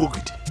ogidi na-ebukwa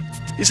ogidi.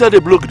 Isi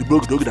na-ebe ogidi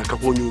ogidi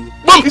akakwa onye onu.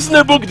 Bam! Isi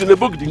na-ebe ogidi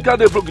na-ebe ogidi nke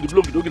na-ebe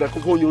ogidi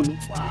akakwa onye onu.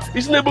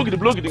 Isi na-ebe ogidi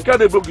nke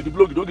na-ebe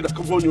ogidi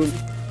akakwa onye onu.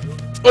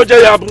 Oje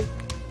ya bụ.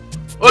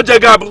 Oje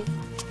ga-abụ.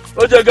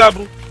 Oje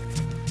ga-abụ.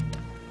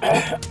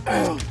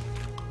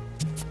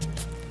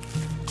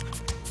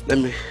 Let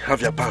me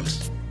have your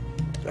palms.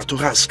 Your two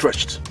hands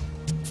stretched.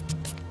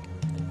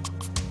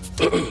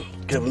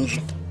 Kevin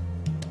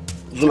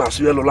Zuna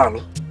Sielo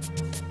Lalo.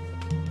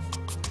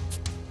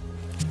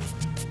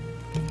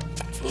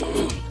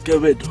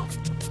 Kevedo.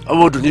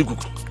 Odo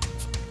Nikuku.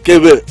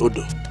 Keve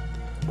Odo.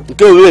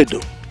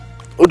 Kevedo.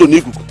 Odo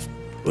Nikuku.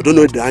 Odo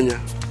no Danya.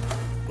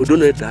 Odo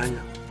no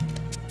Danya.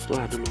 So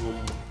I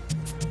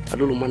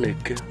don't know man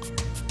eke.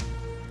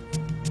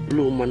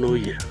 Low man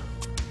oye.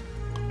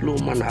 Low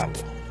man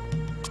abo.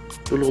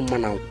 Low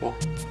man anko.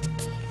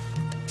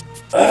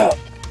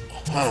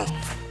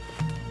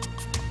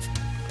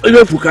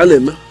 Oye fukale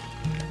me.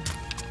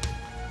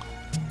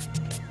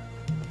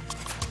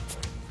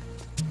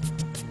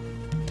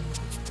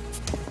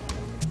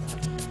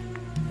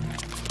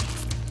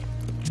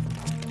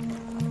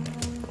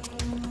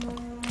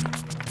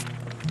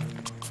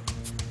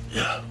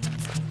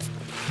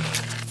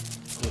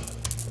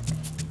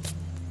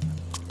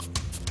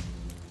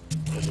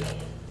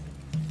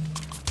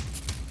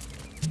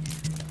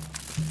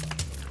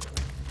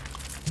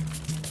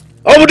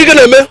 Obu diga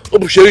na-eme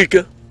obu sheri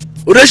ike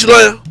oreshino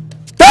ya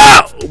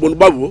taa ogbonu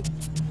gbagbo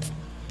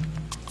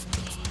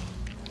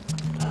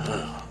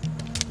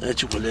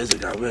echikwele eze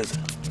ga-abụ eze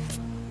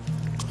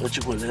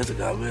echikwele eze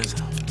ga-abụ eze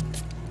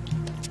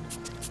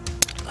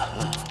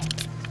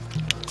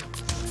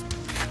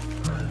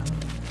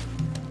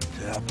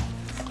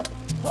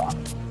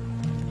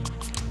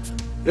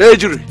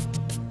ejiri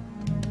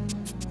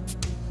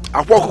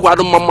akwa ọkụkọ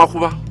adụ mma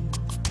mmakwụba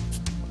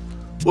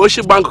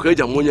oshi banko ka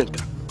eji amụ onye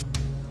nka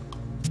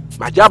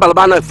ma ji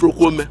abalaba na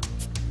efurokwu ome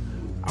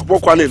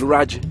akwụkwọ na eluru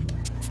ajị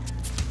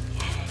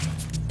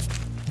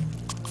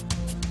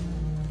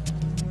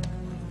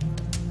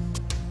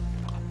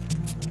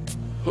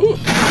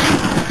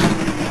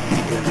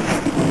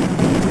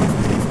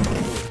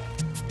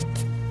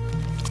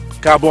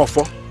ka bụ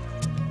ọfọ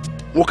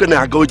nwoke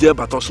na-aga oje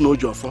bata ọsọ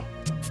n'oji ọfọ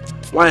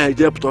nwaanyị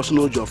eje pụta ọsọ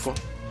n'oji ọfọ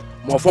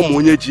ma ọfọ ma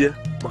onye jie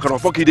maka na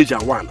ọfọ ka ide ji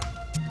awa ana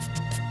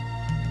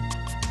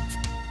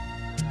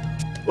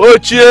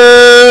ochie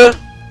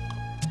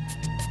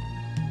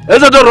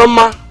eze dọrọ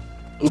mma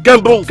nke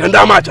mbụ nke ndị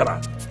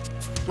amachara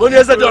onye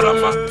eze dọrọ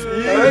mma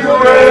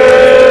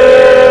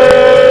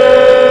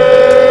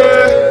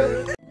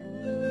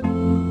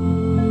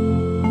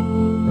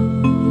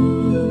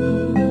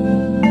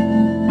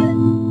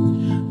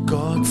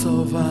Gods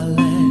of our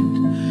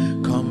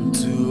land, come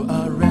to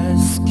our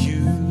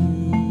rescue.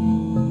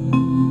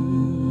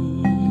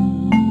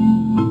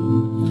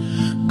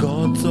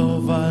 Gods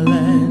of our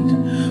land,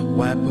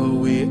 wipe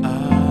away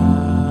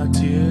our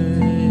tears.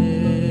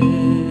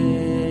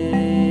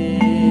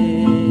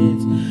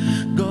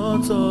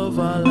 Gods of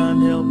our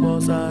land, help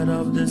us out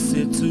of this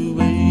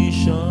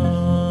situation.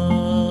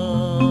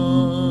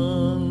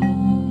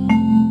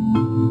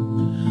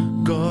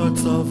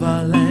 Gods of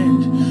our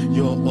land,